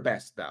act her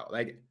best, though.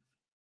 Like,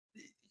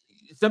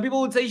 some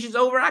people would say she's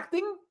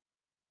overacting.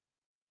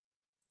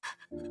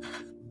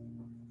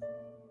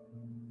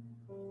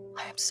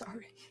 I am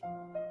sorry.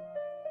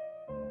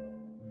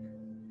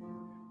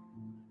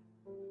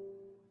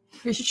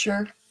 Are you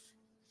sure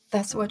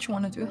that's what you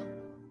want to do?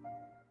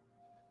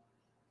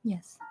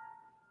 Yes.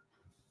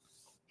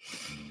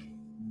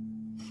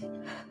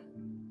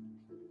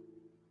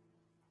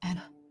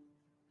 Anna,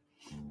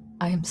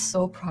 I am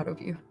so proud of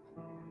you.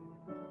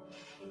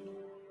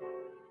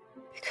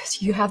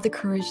 Because you have the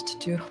courage to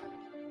do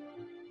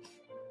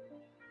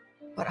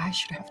what I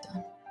should have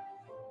done.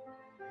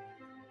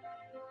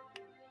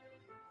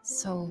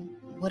 So,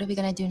 what are we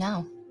gonna do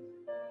now?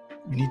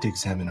 We need to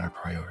examine our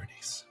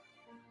priorities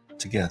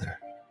together.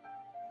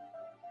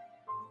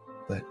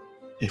 But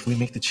if we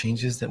make the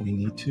changes that we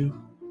need to,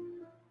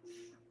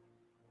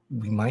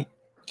 we might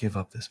give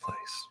up this place.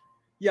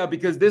 Yeah,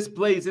 because this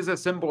place is a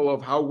symbol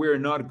of how we're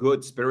not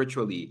good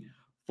spiritually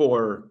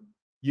for,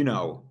 you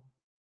know,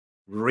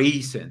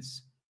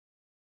 reasons.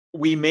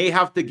 We may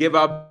have to give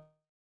up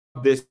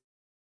this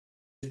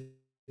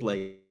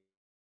place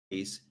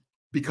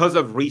because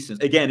of reasons.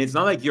 Again, it's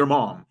not like your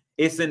mom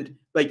isn't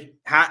like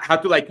had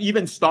to like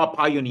even stop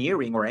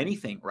pioneering or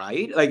anything,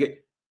 right?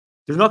 Like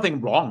there's nothing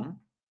wrong.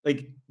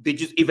 Like they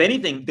just, if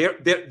anything,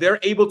 they're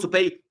able to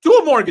pay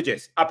 2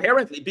 mortgages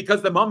apparently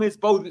because the mom is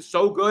both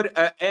so good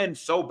and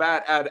so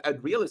bad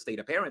at real estate.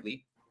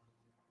 Apparently,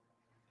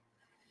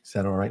 Is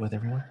that all right with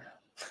everyone?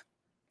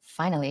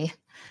 Finally.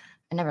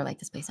 I never liked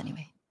this place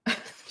anyway.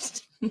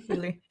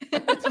 Really?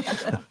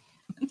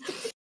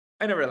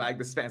 I never liked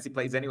this fancy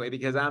place anyway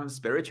because I'm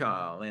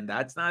spiritual, and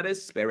that's not a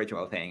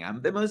spiritual thing.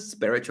 I'm the most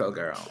spiritual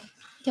girl.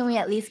 Can we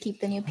at least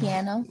keep the new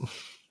piano?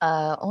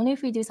 Only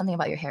if we do something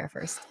about your hair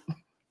first.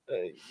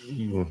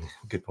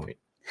 Good point.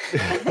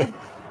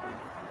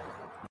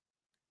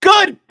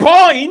 Good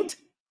point.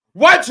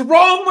 What's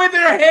wrong with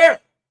her hair?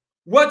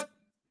 What?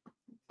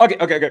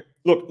 Okay.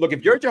 Look.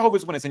 If you're a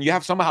Jehovah's Witness and you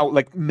have somehow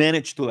like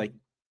managed to like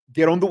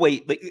get on the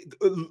way, like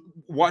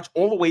watch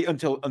all the way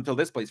until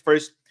this place.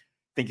 First,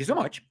 thank you so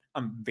much.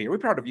 I'm very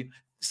proud of you.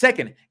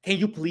 Second, can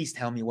you please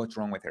tell me what's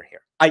wrong with her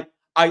hair?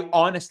 I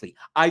honestly,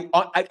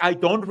 I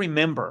don't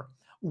remember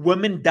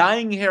women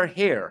dyeing her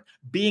hair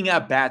being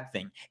a bad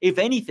thing. If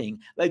anything,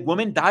 like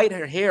women dyed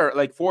her hair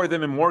like for the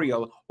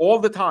memorial all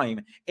the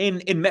time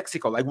in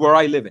Mexico, like where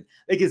I live in.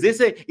 Like, is this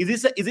a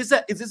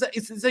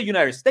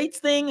United States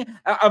thing?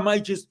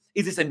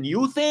 Is this a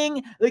new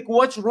thing? Like,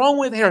 what's wrong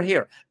with her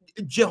hair?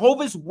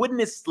 Jehovah's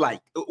Witness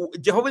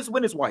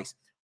wise,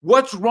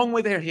 what's wrong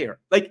with her hair?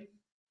 Like,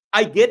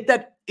 I get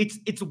that it's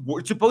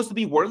supposed to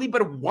be worldly,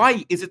 but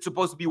why is it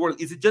supposed to be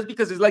worldly? Is it just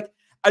because it's like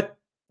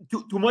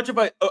too much of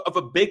a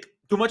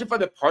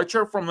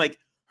departure from like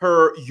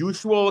her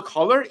usual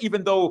color,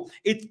 even though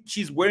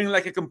she's wearing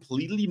like a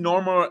completely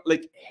normal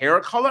like hair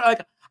color?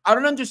 Like, I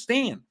don't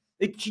understand.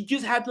 Like, she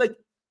just had like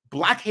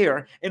black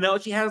hair and now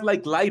she has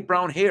like light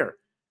brown hair.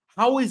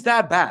 How is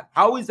that bad?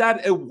 How is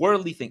that a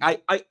worldly thing?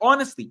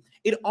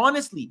 It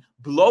honestly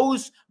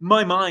blows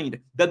my mind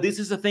that this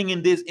is a thing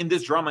in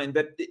this drama, and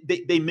that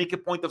they make a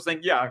point of saying,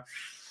 yeah,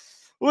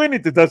 we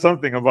need to do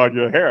something about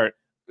your hair.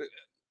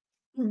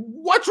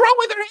 What's wrong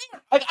with her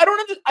hair? Like, I don't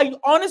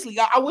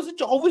understand. I was a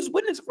Jehovah's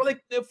Witness for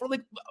like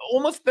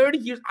almost 30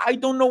 years. I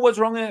don't know what's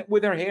wrong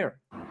with her hair.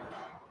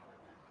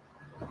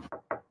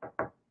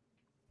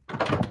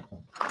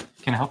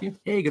 Can I help you?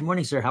 Hey, good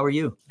morning, sir. How are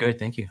you? Good,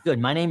 thank you. Good.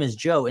 My name is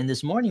Joe, and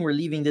this morning we're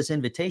leaving this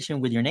invitation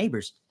with your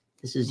neighbors.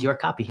 This is your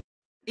copy.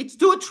 It's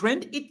to a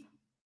trend.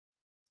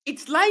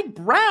 It's light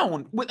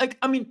brown with like,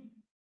 I mean,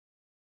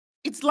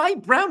 it's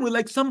light brown with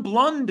like some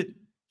blonde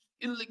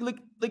like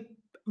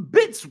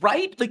bits,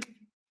 right? Like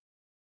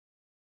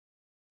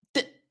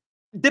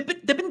they've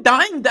been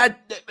dyeing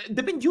that.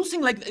 They've been using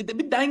like they've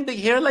been dyeing the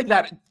hair like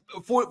that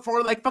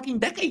for like fucking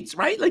decades,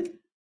 right? Like,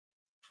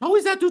 how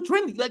is that too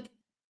trendy? Like,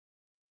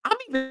 I'm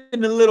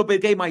even a little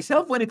bit gay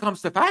myself when it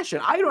comes to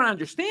fashion. I don't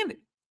understand it.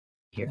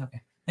 Here.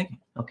 Okay, thank you.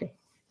 Okay.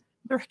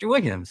 Director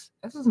Williams,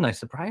 this is a nice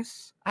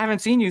surprise. I haven't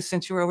seen you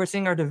since you were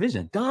overseeing our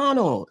division.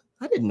 Donald,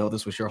 I didn't know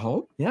this was your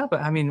home. Yeah,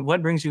 but I mean,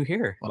 what brings you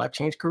here? Well, I've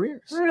changed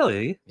careers.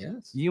 Really?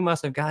 Yes. You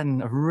must have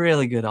gotten a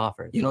really good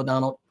offer. You know,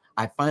 Donald,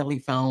 I finally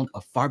found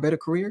a far better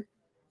career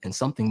and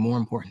something more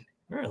important.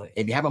 Really?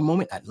 If you have a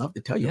moment, I'd love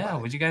to tell you. Yeah,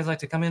 would you guys like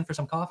to come in for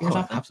some coffee or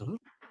something? Absolutely.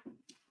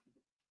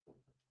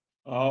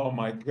 Oh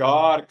my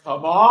God,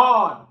 come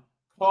on.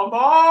 Come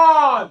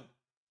on.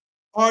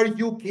 Are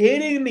you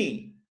kidding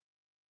me?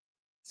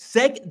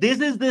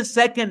 This is the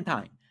second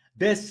time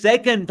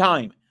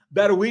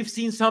that we've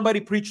seen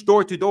somebody preach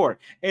door to door.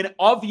 And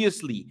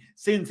obviously,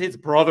 since it's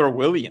Brother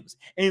Williams,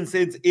 and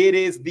since it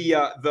is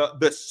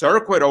the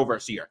circuit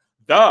overseer,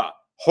 the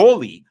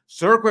holy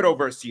circuit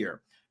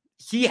overseer,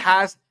 he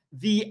has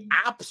the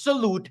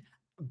absolute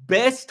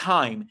best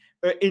time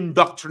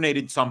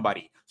indoctrinating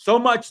somebody. So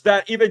much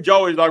that even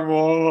Joe is like,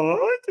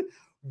 what?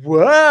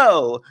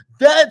 Well,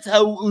 that's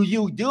how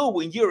you do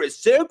when you're a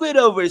circuit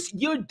overseer.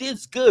 You're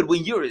this good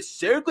when you're a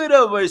circuit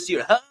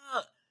overseer, huh?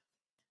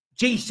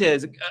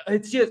 Jesus,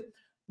 it's just,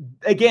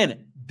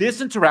 again, this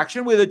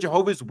interaction with a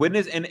Jehovah's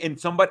Witness and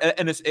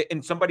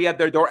somebody at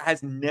their door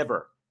has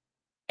never,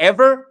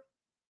 ever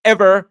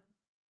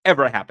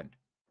happened.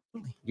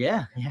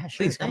 Yeah, sure.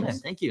 Please come in.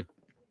 Thank you.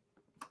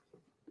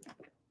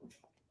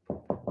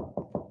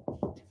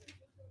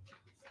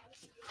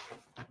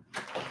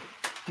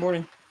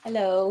 Morning.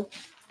 Hello.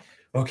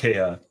 Okay,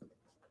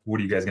 what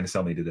are you guys going to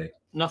sell me today?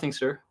 Nothing,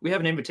 sir. We have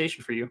an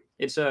invitation for you.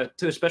 It's to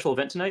a special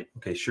event tonight.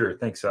 Okay, sure.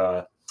 Thanks.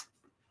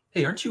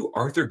 Hey, aren't you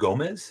Arthur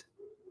Gomez?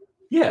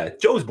 Yeah,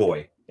 Joe's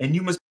boy. And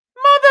you must...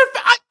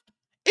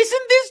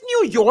 Isn't this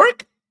New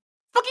York?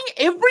 Fucking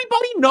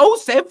everybody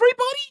knows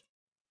everybody?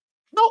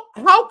 No,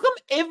 how come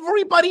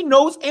everybody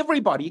knows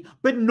everybody,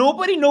 but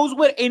nobody knows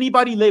where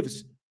anybody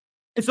lives?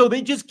 And so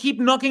they just keep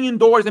knocking in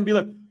doors and be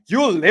like,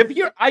 You live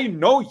here? I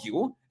know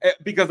you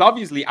because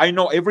obviously I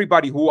know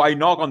everybody who I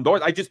knock on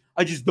doors. I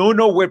just don't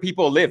know where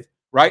people live,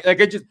 right?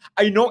 Like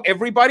I know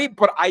everybody,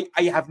 but I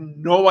have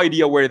no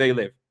idea where they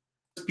live.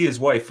 Be his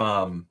wife,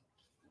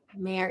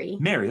 Mary.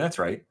 Mary. That's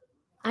right.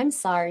 I'm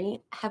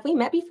sorry. Have we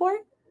met before?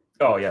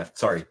 Oh yeah,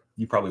 sorry.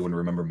 You probably wouldn't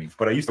remember me,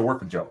 but I used to work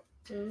with Joe.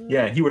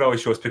 Yeah, and he would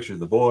always show us pictures of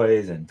the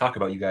boys and talk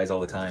about you guys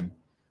all the time.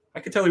 I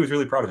could tell he was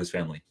really proud of his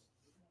family.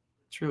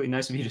 It's really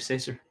nice of you to say,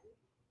 sir.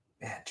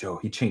 Man, Joe,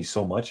 he changed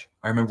so much.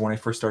 I remember when I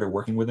first started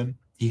working with him,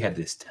 he had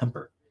this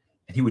temper,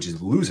 and he would just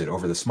lose it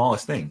over the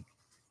smallest thing.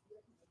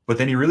 But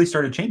then he really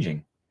started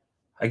changing.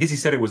 I guess he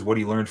said it was what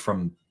he learned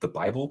from the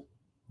Bible.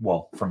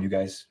 Well, from you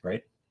guys,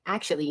 right?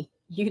 Actually,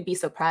 you'd be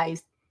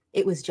surprised.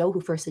 It was Joe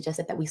who first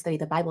suggested that we study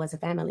the Bible as a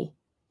family,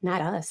 not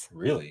us.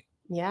 Really?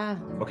 Yeah.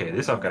 Okay,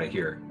 this I've got to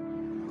hear.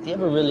 Do you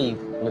ever really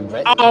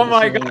regret? Oh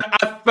my God,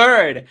 a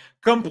third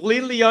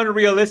completely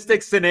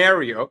unrealistic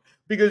scenario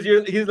because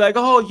he's like,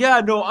 oh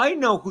yeah, no, I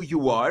know who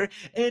you are.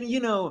 And you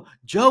know,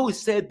 Joe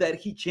said that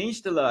he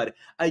changed a lot.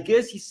 I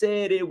guess he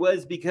said it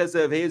was because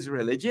of his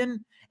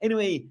religion.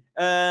 Anyway,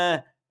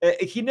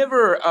 he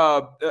never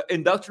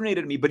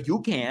indoctrinated me, but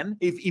you can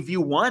if you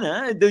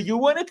wanna. Do you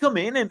wanna come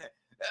in and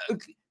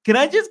can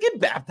I just get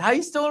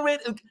baptized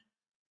already?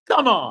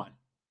 Come on.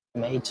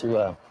 Made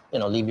to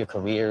leave your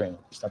career and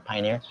start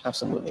pioneer?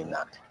 Absolutely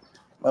not.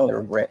 My only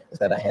regret is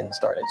that I hadn't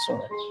started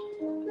sooner.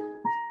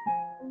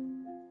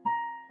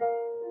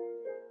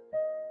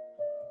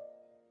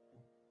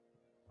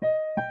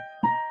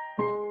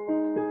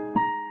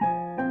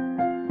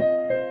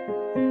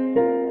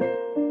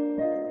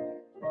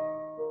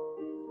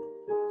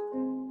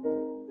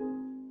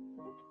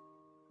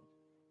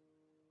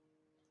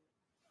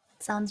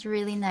 Sounds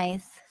really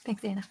nice.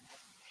 Thanks, Anna.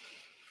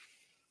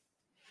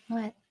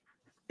 What?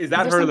 Is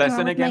that there her something lesson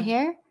wrong with my again?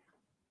 hair?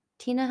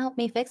 Tina helped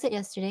me fix it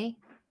yesterday.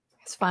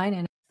 It's fine,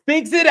 Anna.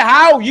 Fix it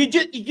how? You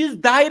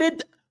just dyed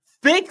it.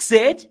 Fix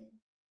it.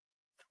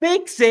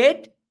 Fix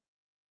it.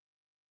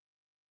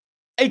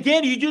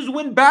 Again, you just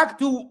went back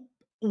to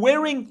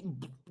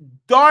wearing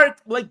dark,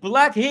 like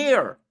black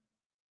hair.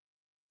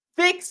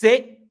 Fix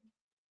it.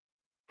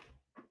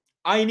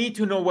 I need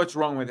to know what's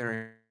wrong with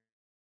her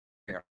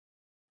hair.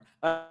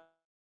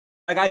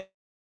 Like I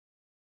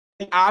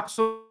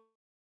absolutely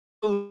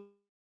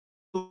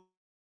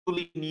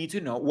need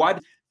to know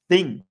what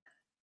thing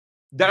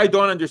that I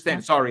don't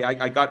understand. Sorry,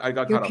 I got You're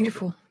caught up.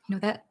 beautiful. You know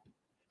that?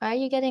 Why are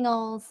you getting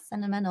all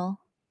sentimental?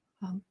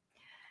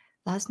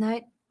 Last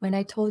night, when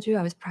I told you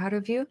I was proud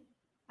of you,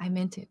 I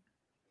meant it.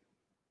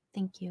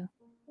 Thank you.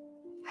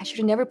 I should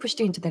have never pushed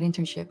you into that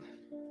internship.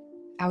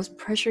 I was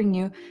pressuring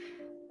you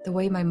the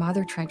way my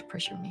mother tried to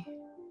pressure me.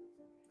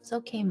 It's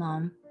okay,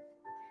 Mom.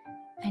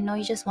 I know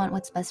you just want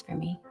what's best for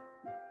me.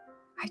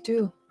 I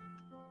do.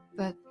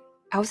 But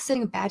I was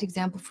setting a bad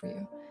example for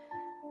you.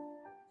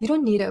 You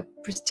don't need a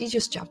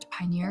prestigious job to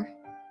pioneer.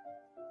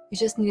 You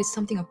just needed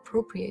something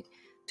appropriate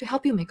to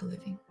help you make a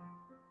living.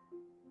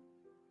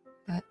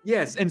 But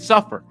yes, and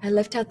suffer. I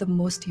left out the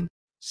most important.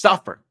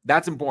 Suffer.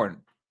 That's important.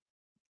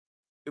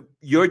 If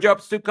your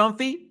job's too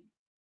comfy,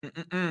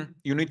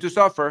 you need to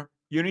suffer.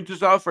 You need to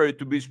suffer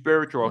to be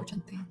spiritual.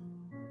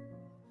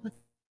 What's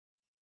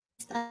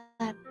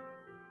that?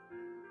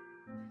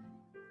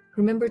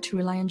 Remember to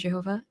rely on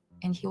Jehovah,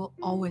 and He will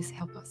always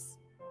help us.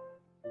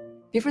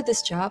 Before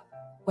this job,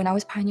 when I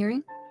was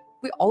pioneering,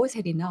 we always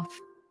had enough.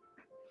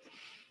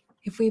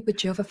 If we put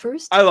Jehovah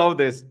first. I love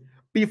this.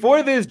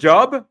 Before this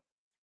job,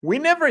 we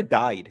never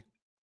died.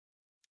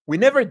 We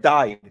never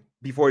died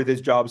before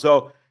this job.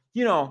 So,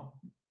 you know,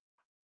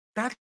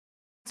 that's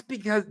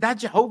because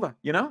that's Jehovah,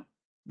 you know,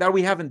 that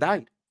we haven't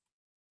died.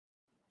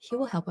 He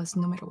will help us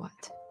no matter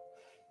what.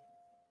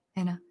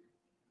 Anna,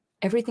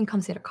 everything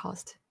comes at a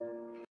cost.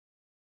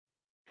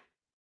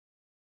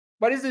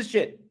 What is this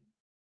shit?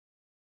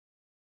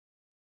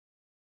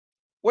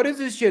 What is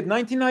this shit?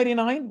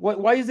 1999?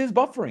 Why is this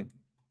buffering?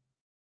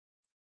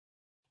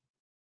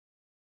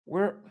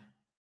 We're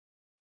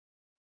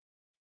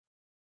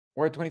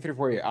at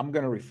 2348. I'm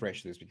gonna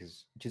refresh this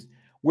because just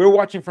we're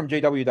watching from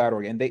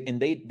jw.org and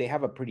they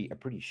have a pretty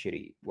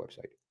shitty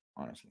website,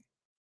 honestly.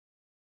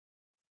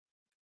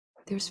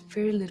 There's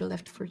very little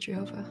left for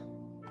Jehovah.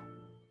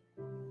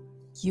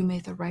 You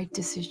made the right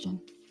decision.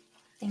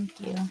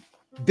 Thank you.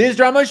 This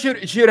drama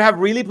should have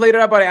really played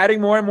it up by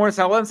adding more and more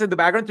silence in the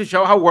background to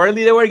show how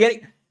worldly they were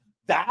getting.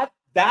 That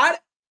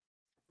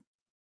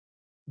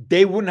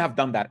they wouldn't have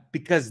done that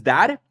because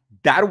that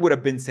would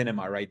have been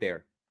cinema right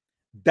there.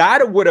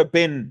 That would have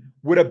been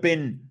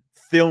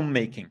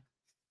filmmaking.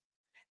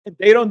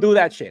 They don't do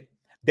that shit.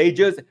 They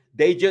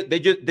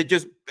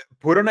just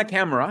put on a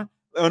camera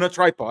on a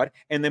tripod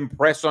and then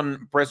press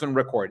on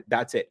record.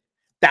 That's it.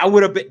 That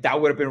would have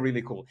been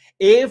really cool.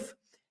 If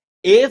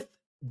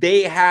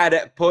they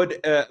had put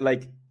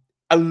like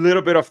a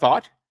little bit of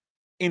thought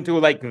into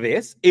like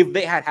this, if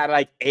they had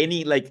like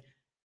any like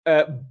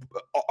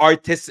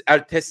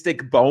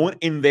artistic bone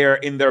in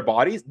their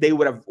bodies, they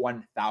would have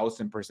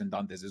 1000%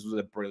 done this. This was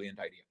a brilliant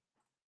idea.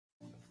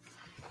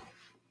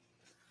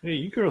 Hey,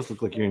 you girls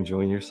look like you're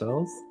enjoying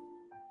yourselves.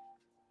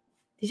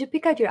 Did you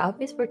pick out your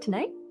outfits for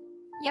tonight?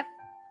 Yep.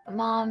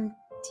 Mom,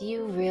 do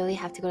you really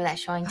have to go to that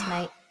showing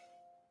tonight?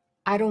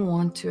 I don't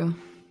want to.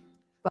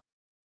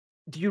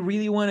 Do you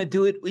really want to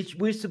do it?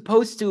 We're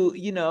supposed to,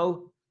 you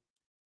know,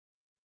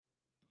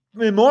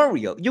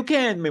 memorial. You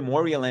can't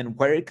memorial and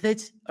work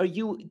that.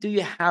 Do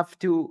you have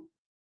to?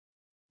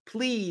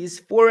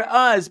 Please, for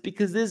us,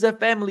 because this is a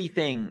family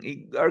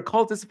thing. Our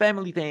cult is a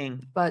family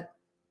thing. But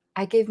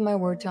I gave my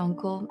word to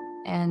Uncle,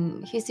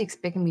 and he's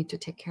expecting me to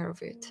take care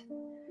of it.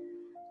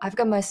 I've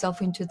got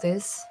myself into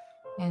this,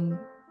 and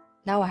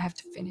now I have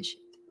to finish it.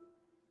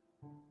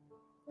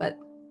 But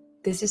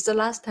this is the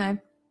last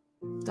time.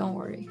 Don't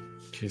worry.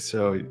 Okay,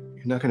 so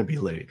you're not going to be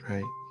late,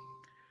 right?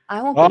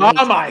 I won't be Oh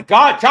late. my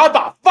God, shut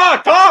the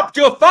fuck up,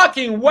 you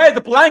fucking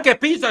wet blanket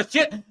piece of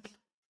shit.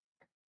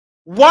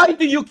 Why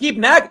do you keep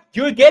nagging?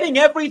 You're getting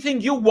everything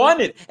you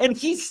wanted, and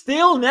he's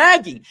still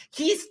nagging.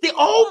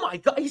 Oh my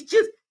God, he's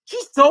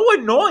so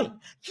annoying.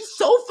 He's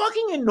so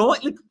fucking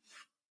annoying. Like,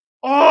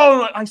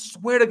 oh, I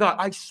swear to God,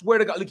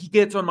 like he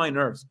gets on my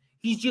nerves.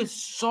 He's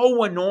just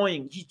so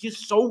annoying. He's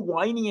just so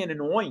whiny and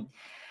annoying.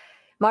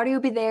 Marty will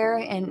be there,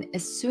 and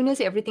as soon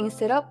as everything is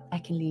set up, I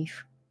can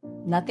leave.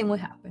 Nothing will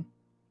happen.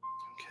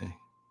 Okay.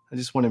 I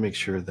just want to make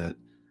sure that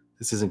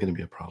this isn't going to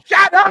be a problem.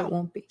 Shut up! It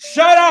won't be.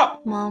 Shut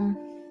up! Mom,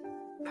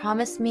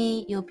 promise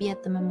me you'll be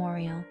at the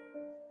memorial.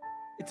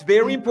 It's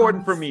very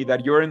important for me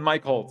that you're in my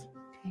cult.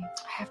 Okay.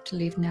 I have to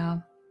leave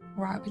now,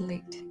 or I'll be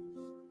late.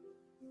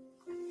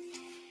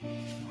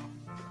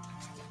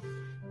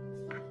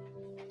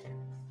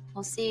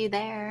 We'll see you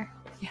there.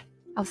 Yeah,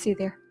 I'll see you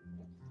there.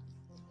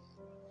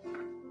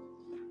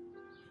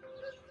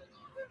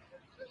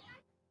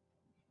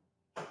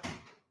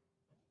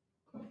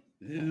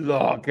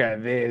 Look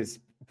at this.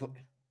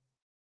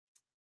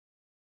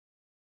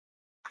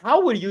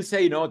 How would you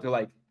say no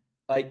to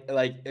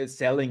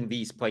selling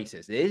these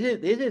places? This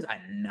is a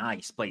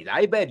nice place.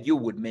 I bet you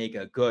would make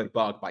a good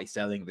buck by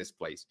selling this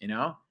place, you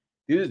know?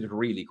 This is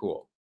really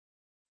cool.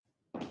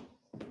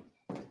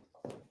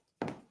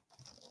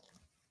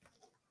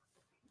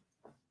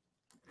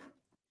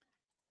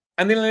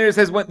 And then later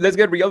says, let's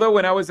get real though.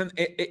 When I was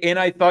and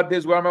I thought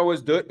this drama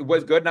was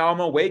good. Now I'm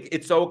awake.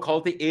 It's so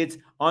culty. It's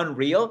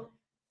unreal.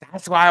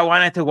 That's why I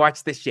wanted to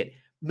watch this shit.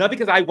 Not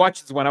because I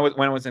watched this when I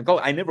was in cult.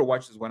 I never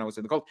watched this when I was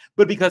in the cult.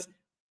 But because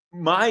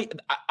I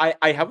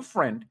have a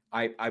friend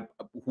who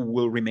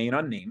will remain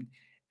unnamed,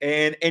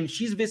 and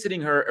she's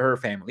visiting her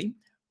family,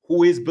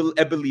 who is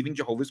a believing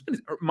Jehovah's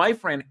Witness. My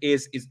friend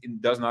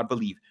does not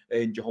believe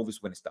in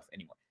Jehovah's Witness stuff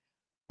anymore.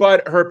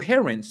 But her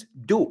parents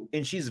do,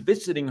 and she's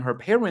visiting her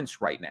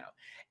parents right now.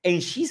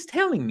 And she's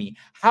telling me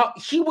how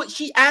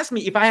she asked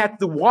me if I had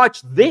to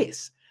watch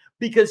this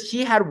because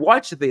she had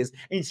watched this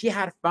and she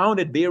had found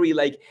it very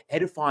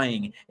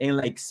edifying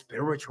and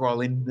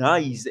spiritual and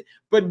nice.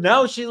 But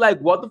now she's like,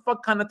 what the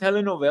fuck kind of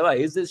telenovela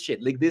is this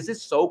shit? Like, this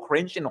is so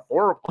cringe and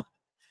horrible.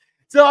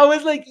 So I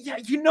was like, yeah,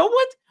 you know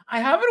what?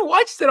 I haven't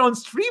watched it on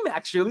stream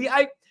actually.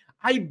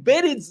 I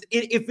bet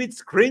if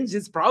it's cringe,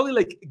 it's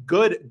probably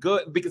good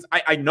because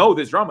I know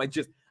this drama. It's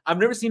just I've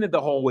never seen it the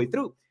whole way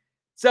through.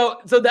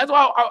 So that's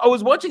why I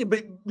was watching it.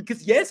 But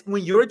because yes,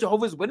 when you're a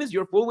Jehovah's Witness,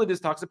 you're full with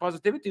this toxic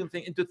positivity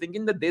into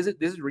thinking that this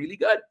is really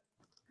good.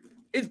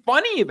 It's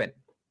funny even.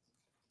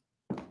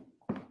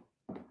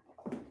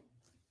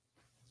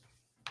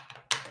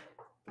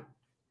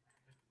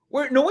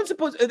 Where no one's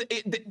supposed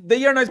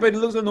they are nice, but it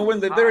looks like no one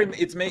lived there, and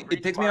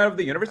it takes me out of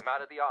the universe.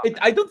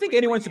 I don't think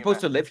anyone's supposed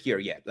to live here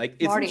yet. Like,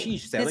 Marty, isn't she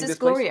selling this is this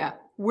Gloria.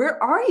 place?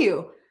 Where are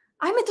you?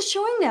 I'm at the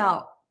showing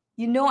now.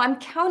 You know I'm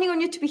counting on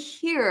you to be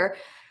here.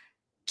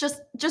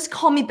 Just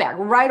call me back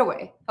right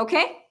away,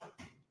 okay?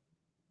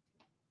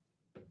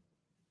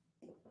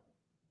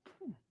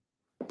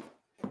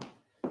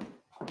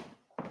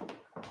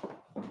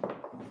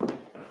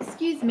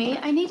 Excuse me,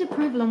 I need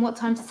approval on what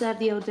time to serve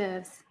the hors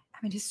d'oeuvres. I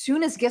mean, as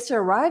soon as guests are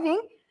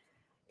arriving,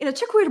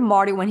 check with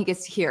Marty when he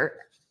gets here.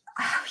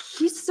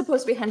 He's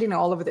supposed to be handling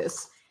all of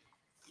this.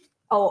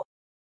 Oh.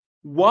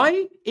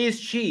 Why is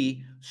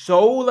she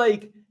so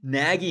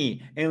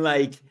naggy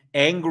and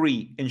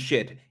angry and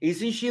shit?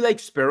 Isn't she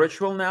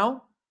spiritual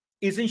now?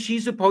 Isn't she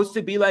supposed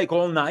to be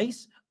all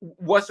nice?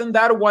 Wasn't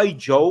that why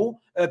Joe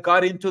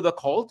got into the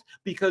cult?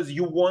 Because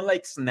you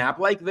won't snap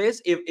like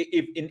this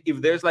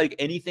if there's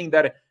anything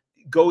that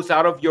goes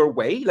out of your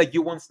way,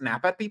 you won't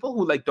snap at people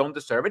who don't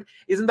deserve it.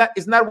 Isn't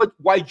that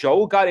why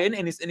Joe got in?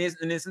 And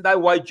isn't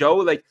that why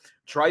Joe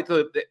tried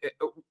to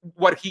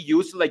what he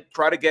used to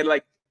try to get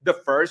the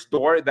first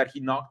door that he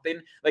knocked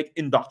in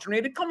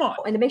indoctrinated? Come on.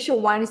 And to make sure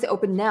wine is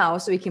open now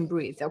so he can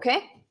breathe,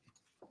 okay?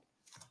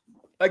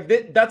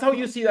 That's how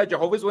you see that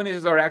Jehovah's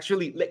Witnesses are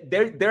actually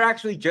they're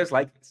actually just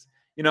like this.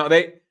 You know,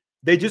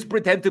 they just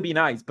pretend to be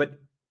nice, but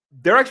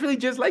they're actually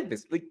just like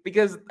this.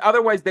 Because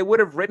otherwise they would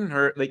have written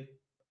her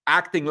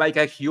acting like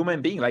a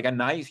human being, like a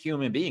nice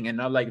human being, and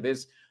not like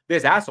this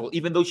asshole,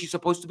 even though she's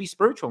supposed to be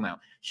spiritual now.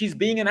 She's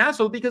being an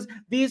asshole because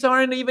these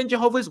aren't even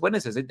Jehovah's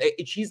Witnesses.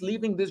 She's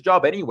leaving this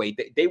job anyway.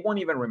 They won't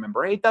even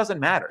remember. It doesn't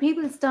matter.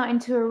 People are starting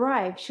to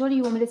arrive. Surely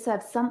you want me to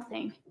serve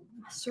something.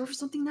 Serve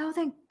something now,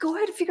 then go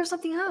ahead and figure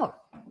something out.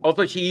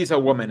 Also, she is a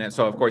woman, and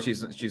so of course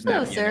she's Hello,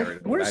 not sir.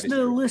 married. Where's That is the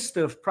true. list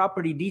of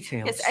property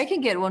details? Yes, I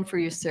can get one for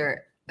you,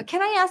 sir.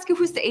 Can I ask you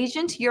who's the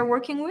agent you're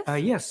working with?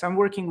 Yes, I'm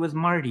working with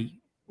Marty.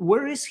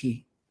 Where is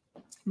he?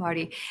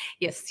 Marty.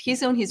 Yes,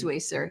 he's on his way,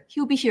 sir.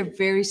 He'll be here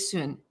very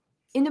soon.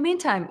 In the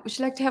meantime, would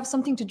you like to have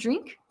something to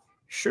drink?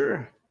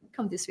 Sure.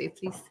 Come this way,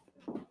 please.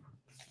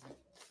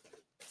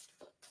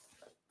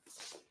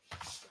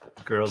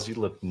 Girls, you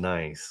look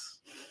nice.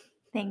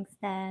 Thanks,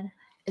 Dad.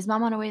 Is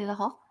Mom on her way to the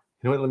hall?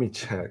 You know what? Let me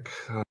check.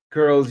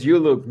 Girls, you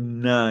look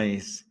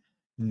nice.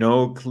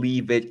 No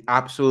cleavage,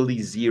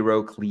 absolutely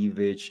zero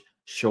cleavage.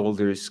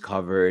 Shoulders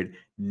covered,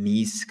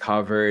 knees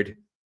covered.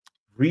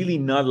 Really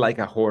not like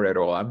a whore at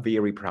all. I'm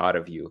very proud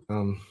of you.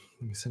 Let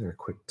me send her a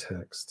quick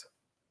text.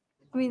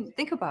 I mean,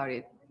 think about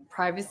it.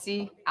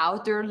 Privacy,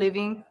 outdoor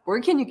living.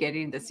 Where can you get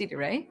it in the city,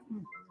 right?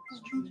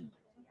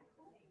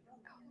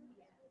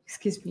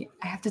 Excuse me.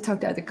 I have to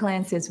talk to other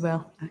clients as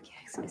well. Okay,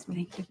 excuse me.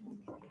 Thank you.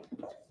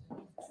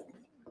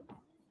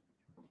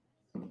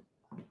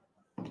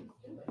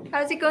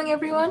 How's it going,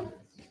 everyone?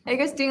 Are you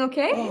guys doing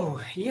okay?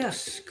 Oh,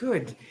 yes,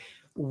 good.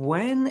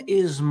 When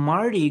is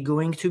Marty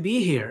going to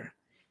be here?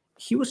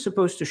 He was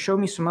supposed to show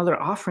me some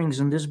other offerings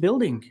in this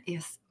building.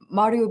 Yes,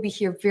 Marty will be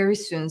here very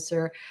soon,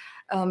 sir.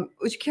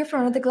 Would you care for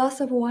another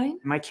glass of wine?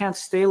 I can't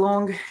stay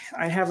long.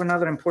 I have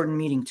another important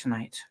meeting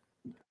tonight.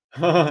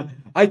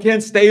 I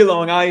can't stay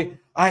long. I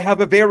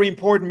have a very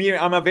important meeting.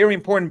 I'm a very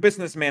important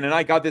businessman, and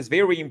I got this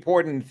very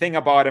important thing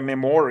about a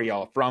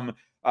memorial from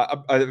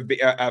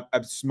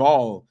a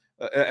small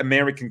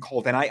American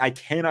cult, and I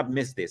cannot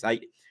miss this.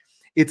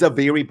 It's a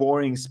very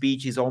boring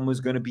speech. It's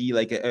almost going to be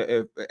like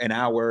an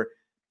hour.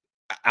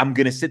 I'm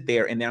going to sit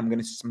there, and then I'm going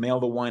to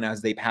smell the wine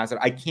as they pass it.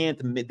 I can't.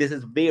 This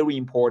is very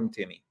important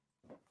to me.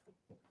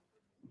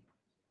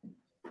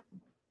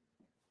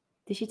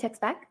 Did she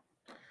text back?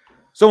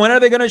 So when are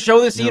they going to show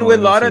the scene No, with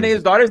I don't Lot see and it.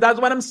 his daughters? That's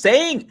what I'm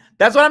saying.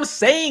 That's what I'm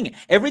saying.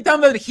 Every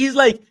time that he's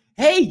like,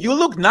 hey, you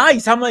look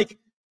nice, I'm like,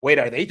 wait,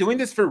 are they doing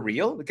this for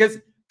real? Because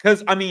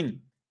I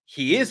mean,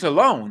 he is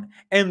alone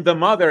and the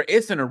mother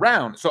isn't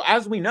around. So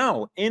as we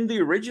know, in the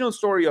original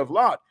story of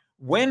Lot,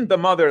 when the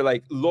mother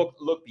like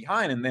looked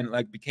behind and then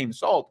like became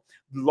salt,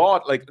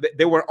 Lot, like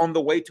they were on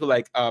the way to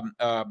like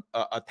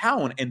a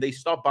town, and they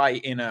stopped by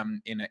in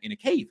a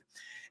cave.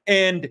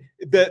 And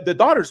the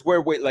daughters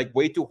were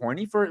way too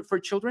horny for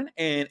children,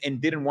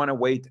 and didn't want to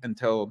wait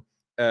until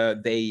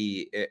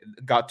they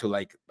got to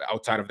like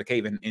outside of the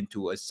cave and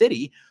into a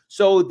city.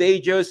 So they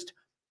just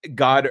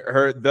got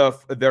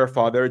their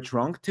father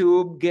drunk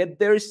to get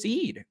their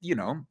seed,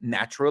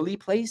 naturally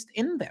placed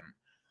in them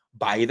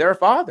by their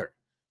father.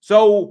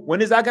 So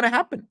when is that going to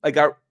happen? Like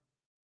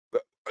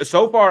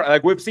so far,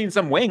 like we've seen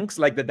some winks.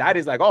 Like the dad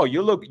is like, "Oh,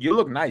 you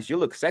look nice, you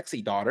look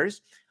sexy,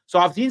 daughters." So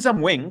I've seen some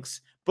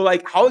winks. But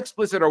like, how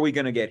explicit are we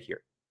gonna get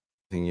here?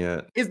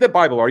 Yet. Is the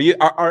Bible? Are you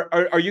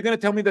gonna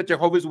tell me that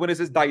Jehovah's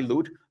Witnesses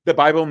dilute the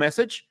Bible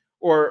message,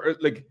 or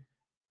like,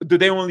 do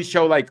they only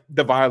show like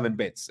the violent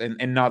bits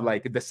and not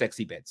like the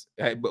sexy bits?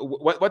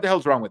 What the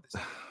hell's wrong with this?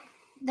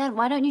 Dad,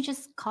 why don't you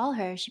just call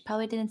her? She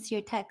probably didn't see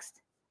your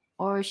text,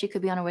 or she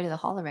could be on her way to the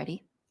hall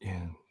already.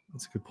 Yeah,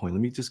 that's a good point.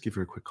 Let me just give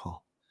her a quick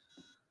call.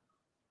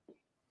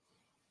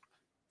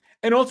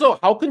 And also,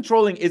 how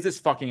controlling is this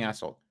fucking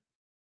asshole?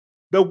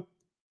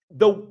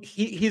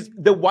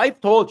 The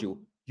wife told you,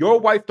 your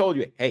wife told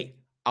you, hey,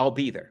 I'll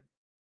be there.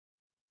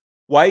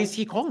 Why is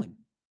he calling?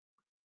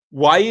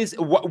 Why is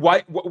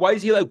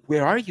he like,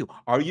 where are you?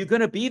 Are you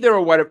gonna be there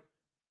or whatever?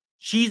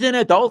 She's an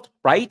adult,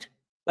 right?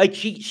 Like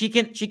she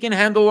can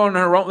handle on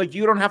her own. Like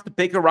you don't have to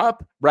pick her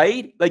up,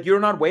 right? Like you're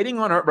not waiting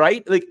on her,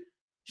 right? Like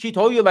she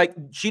told you like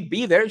she'd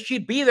be there.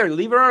 She'd be there.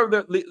 Leave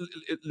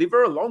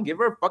her alone. Give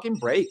her a fucking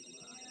break.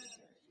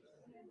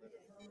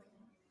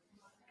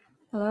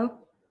 Hello?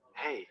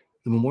 Hey.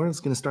 The memorial's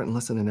going to start in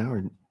less than an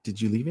hour.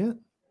 Did you leave yet?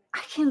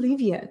 I can't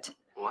leave yet.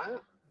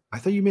 What? I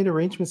thought you made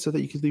arrangements so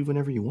that you could leave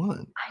whenever you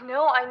want. I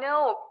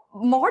know.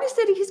 Marty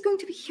said he's going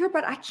to be here,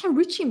 but I can't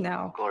reach him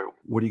now.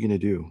 What are you going to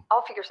do?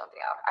 I'll figure something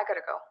out. I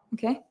gotta go.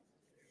 Okay?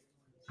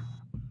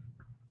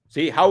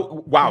 See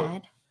how, wow,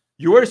 Dad?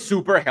 you are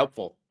super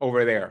helpful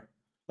over there.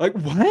 Like,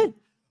 what?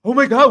 Oh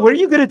my God, what are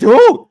you going to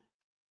do?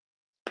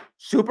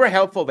 Super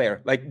helpful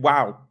there. Like,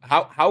 wow.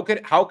 How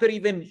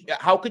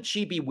could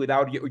she be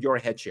without your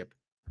headship?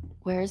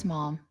 Where's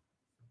Mom?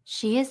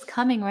 She is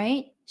coming,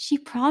 right? She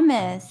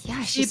promised.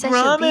 Yeah, she said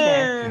promised. she'll be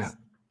there. Yeah,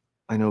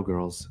 I know,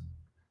 girls.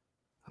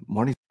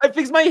 Marty's I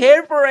fixed my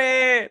hair for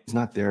it.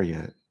 not there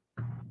yet.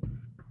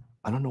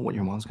 I don't know what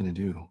your mom's going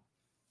to do.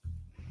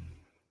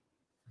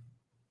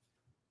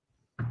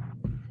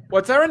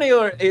 What Sarah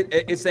Naylor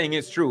is saying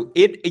is true.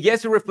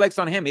 Yes, it reflects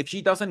on him. If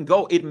she doesn't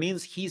go, it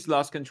means he's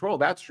lost control.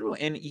 That's true.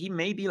 And he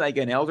may be like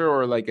an elder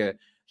or like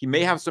he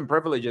may have some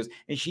privileges.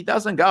 And she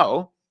doesn't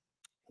go,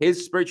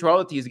 his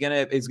spirituality is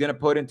gonna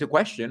put into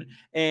question,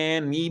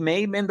 and he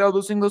may end up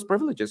losing those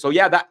privileges. So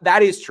yeah,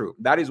 that is true.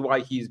 That is why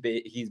he's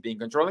being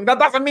controlling. That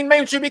doesn't mean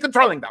men should be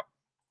controlling though.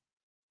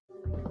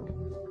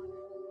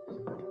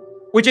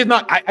 Which is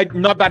not. I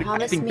not that.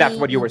 I think that's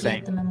what you were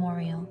saying. The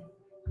memorial.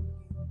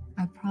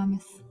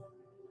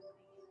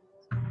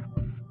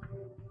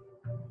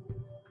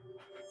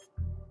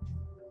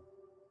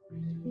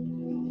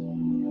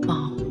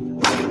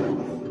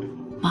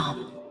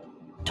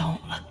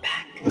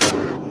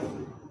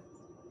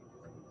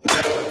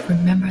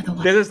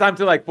 This is time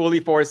to like fully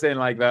force in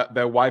like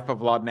the wife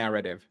of Lot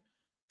narrative.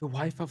 The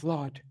wife of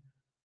Lot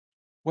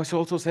was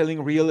also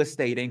selling real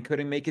estate and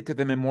couldn't make it to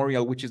the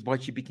memorial, which is why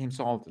she became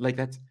salt. Like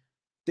that's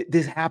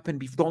this happened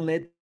before. Don't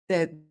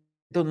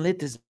let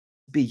this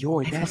be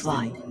your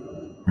destiny.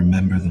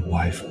 Remember the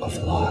wife of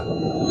Lot.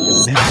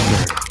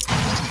 Remember.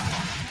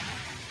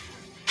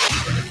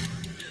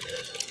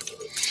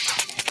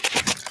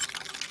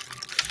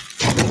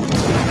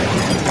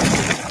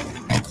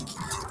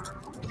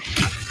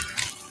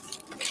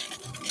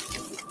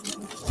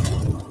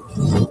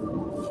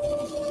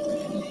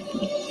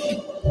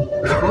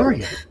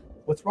 Gloria,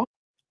 what's wrong?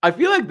 I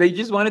feel like they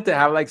just wanted to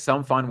have like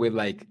some fun with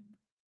like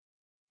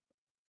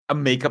a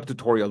makeup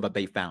tutorial that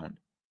they found.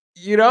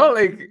 You know,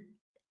 like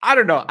I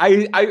don't know.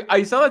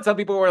 I saw that some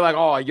people were like,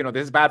 "Oh, you know,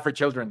 this is bad for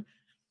children."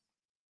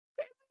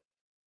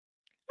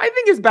 I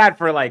think it's bad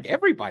for like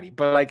everybody,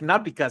 but like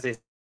not because it's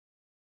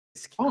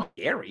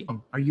scary.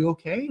 Are you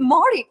okay?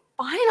 Marty,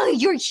 finally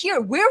you're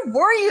here. Where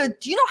were you?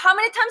 Do you know how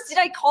many times did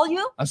I call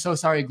you? I'm so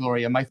sorry,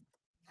 Gloria. My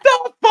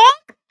The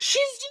fuck?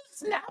 She's just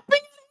snapping.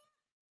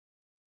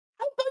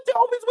 I thought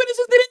Jehovah's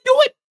Witnesses didn't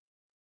do it.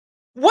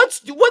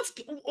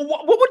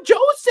 What would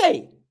Joe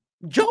say?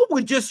 Joe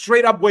would just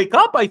straight up wake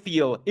up, I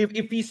feel,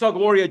 if he saw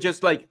Gloria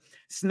just like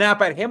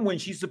snap at him when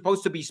she's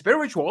supposed to be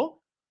spiritual.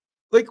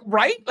 Like,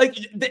 right? Like,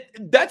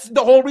 that's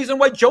the whole reason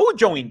why Joe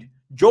joined.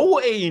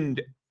 Well,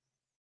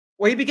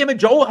 he became a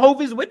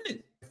Jehovah's Witness.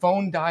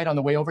 phone died on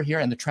the way over here,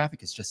 and the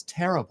traffic is just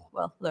terrible.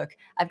 Well, look,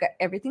 I've got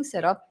everything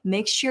set up.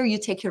 Make sure you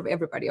take care of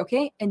everybody,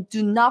 okay? And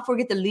do not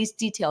forget the least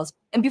details.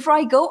 And before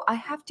I go, I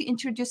have to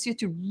introduce you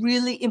to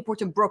really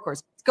important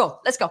brokers.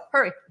 Let's go,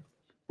 hurry.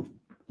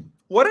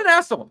 What an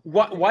asshole.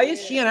 Why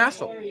is she an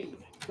asshole?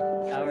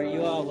 How are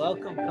you all?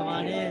 Welcome. Come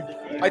on in.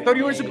 I thought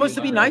you were supposed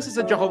to be nice as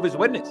a Jehovah's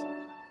Witness.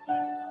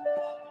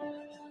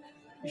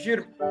 You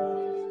should.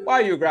 Why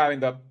are you grabbing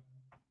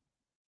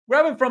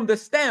from the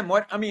stem?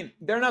 What? I mean,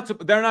 they're not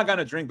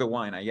gonna drink the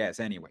wine, I guess,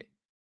 anyway.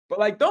 But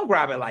like, don't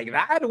grab it like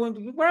that.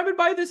 Grab it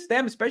by the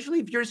stem, especially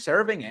if you're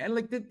serving it.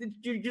 Like,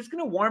 you're just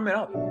gonna warm it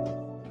up.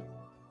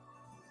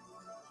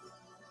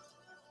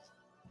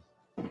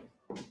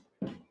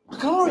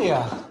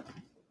 Gloria,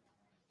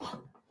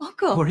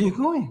 Uncle. where are you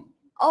going?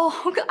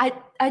 Oh, Uncle,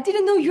 I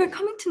didn't know you were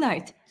coming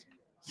tonight.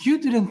 You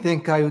didn't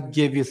think I would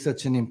give you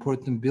such an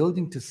important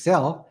building to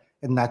sell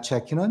and not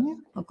check in on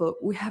you? Uncle,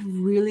 we have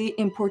really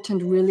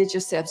important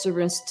religious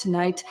observance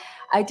tonight.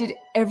 I did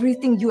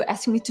everything you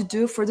asked me to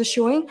do for the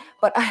showing,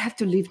 but I have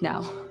to leave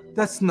now.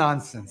 That's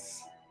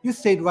nonsense. You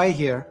stayed right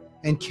here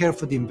and care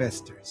for the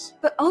investors.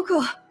 But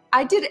Uncle,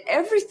 I did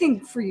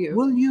everything for you.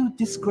 Will you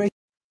disgrace?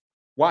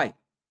 Why?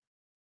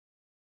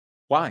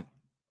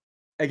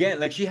 Again,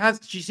 like she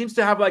seems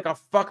to have like a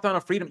fuck ton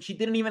of freedom. She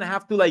didn't even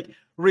have to like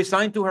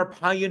resign to her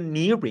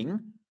pioneering,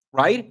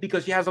 right?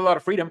 Because she has a lot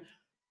of freedom.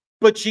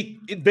 But she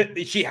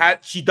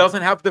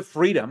doesn't have the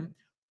freedom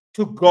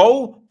to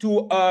go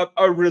to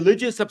a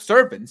religious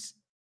observance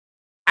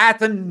at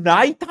the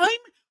nighttime.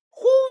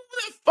 Who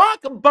the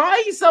fuck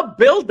buys a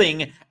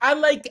building at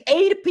like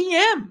 8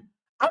 p.m.?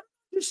 I don't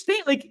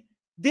understand. Like,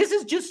 this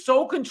is just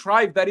so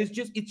contrived that it's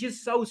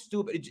just so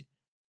stupid.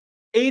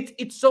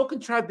 It's so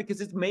contrived because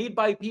it's made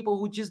by people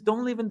who just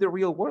don't live in the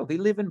real world. They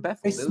live in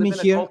Bethel. They live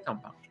in a cult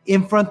compound.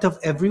 In front of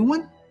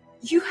everyone?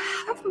 You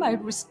have my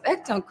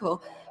respect,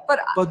 Uncle.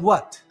 But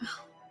what?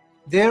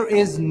 There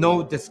is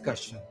no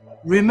discussion.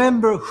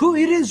 Remember who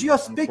it is you're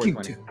speaking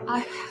to. I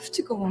have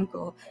to go,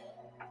 Uncle.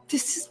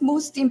 This is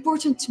most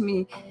important to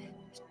me.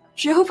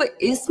 Jehovah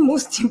is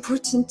most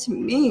important to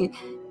me.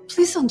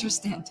 Please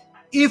understand.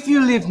 If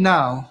you leave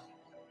now,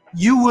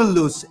 you will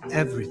lose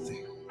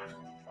everything.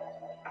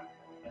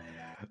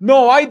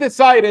 No, I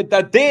decided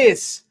that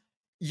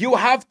you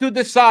have to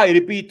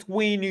decide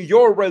between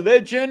your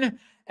religion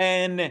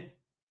and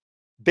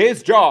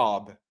this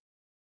job.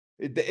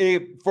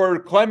 For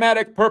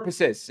climatic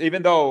purposes,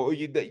 even though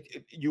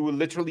you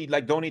literally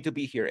like don't need to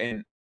be here,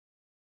 and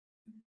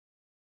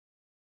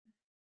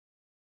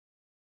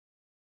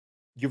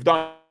you've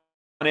done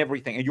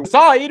everything, and you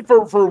decide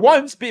for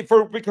once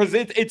because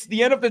it's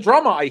the end of the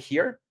drama, I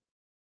hear.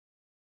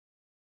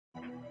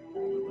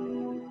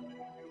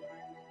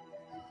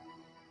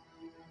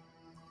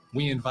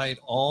 We invite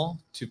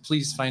all to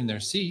please find their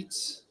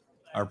seats.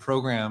 Our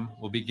program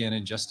will begin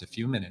in just a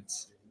few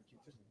minutes.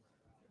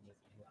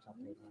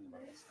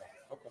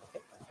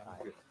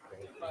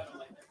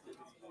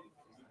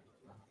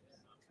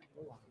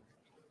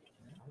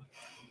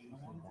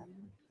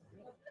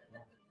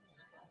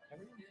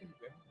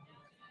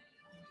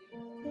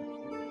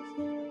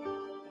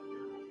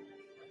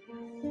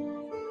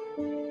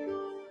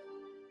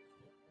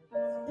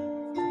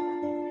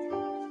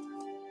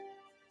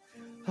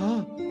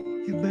 Oh,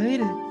 you made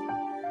it.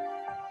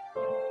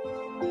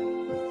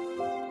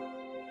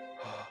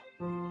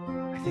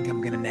 I think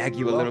I'm gonna nag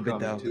you a little bit,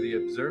 though. Welcome to the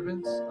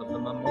observance of the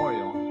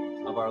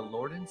memorial of our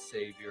Lord and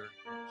Savior,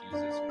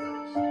 Jesus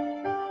Christ.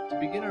 To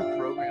begin our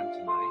program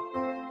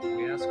tonight,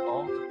 we ask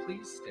all to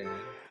please stand.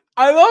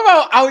 I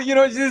love how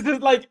this is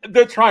like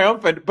the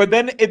triumphant, but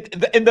then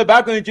in the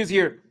background you just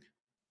hear,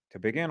 To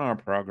begin our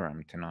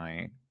program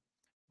tonight,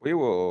 we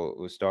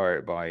will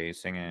start by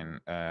singing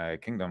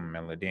Kingdom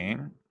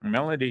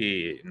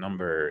Melody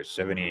number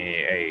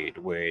 78,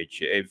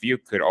 which, if you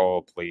could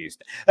all please,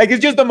 like,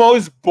 it's just the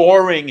most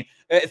boring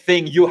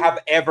thing you have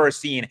ever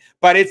seen,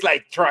 but it's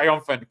like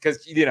triumphant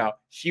because, you know,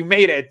 she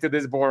made it to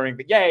this boring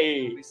thing.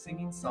 Yay! We'll be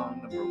singing song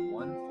number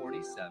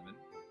 147,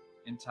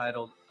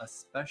 entitled A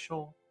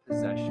Special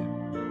Possession.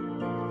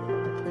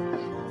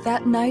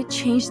 That night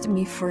changed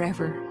me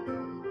forever.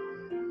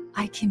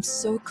 I came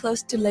so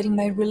close to letting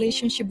my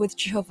relationship with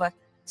Jehovah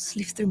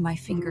slip through my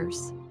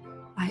fingers.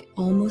 I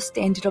almost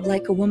ended up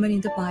like a woman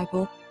in the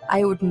Bible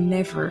I would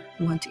never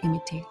want to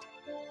imitate.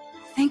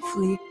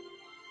 Thankfully,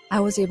 I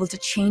was able to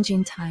change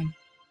in time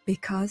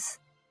because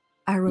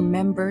I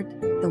remembered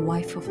the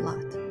wife of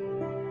Lot.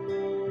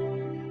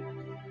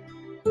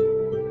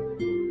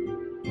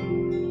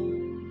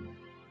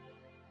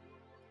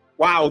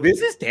 Wow,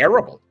 this is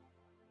terrible.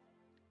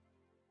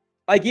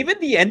 Like, even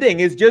the ending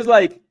is just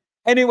like,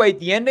 anyway,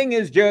 the ending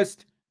is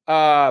just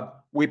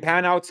we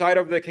pan outside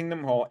of the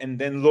Kingdom Hall and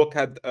then look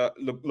at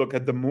look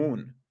at the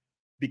moon,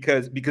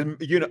 because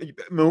you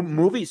know,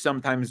 movies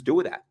sometimes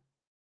do that.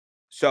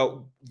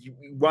 So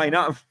why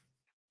not?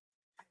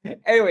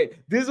 Anyway,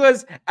 this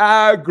was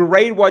a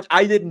great watch.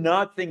 I did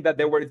not think that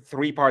there were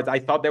 3 parts. I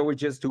thought there were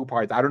just 2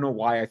 parts. I don't know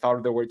why I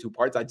thought there were 2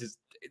 parts.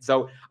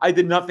 So I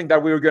did not think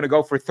that we were going to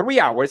go for 3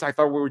 hours. I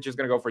thought we were just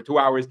going to go for 2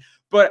 hours.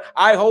 But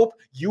I hope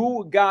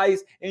you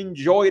guys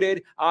enjoyed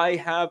it. I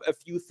have a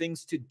few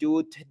things to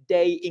do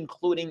today,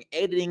 including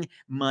editing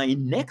my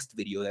next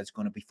video that's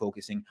going to be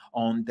focusing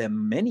on the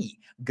many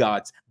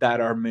gods that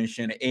are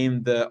mentioned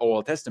in the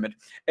Old Testament.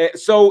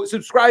 So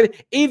subscribe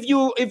if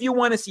you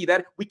want to see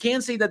that. We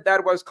can say that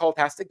that was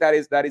cultastic. That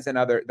is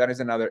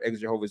another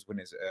ex-Jehovah's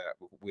Witness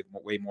with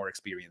way more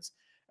experience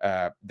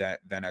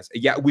than us.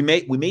 Yeah, we may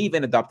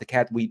even adopt a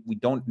cat. We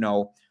don't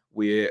know.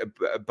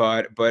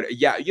 But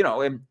yeah, you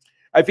know,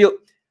 I feel,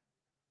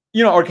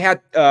 you know, our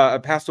cat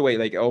passed away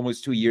like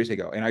almost 2 years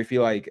ago, and I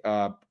feel like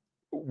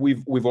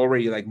we've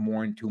already like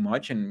mourned too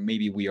much, and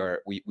maybe we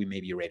may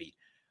be ready.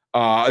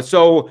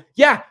 So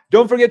yeah,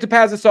 don't forget to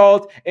pass the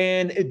salt,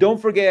 and don't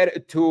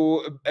forget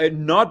to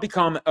not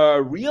become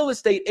a real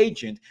estate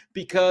agent,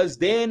 because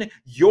then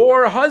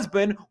your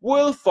husband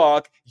will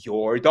fuck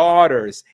your daughters.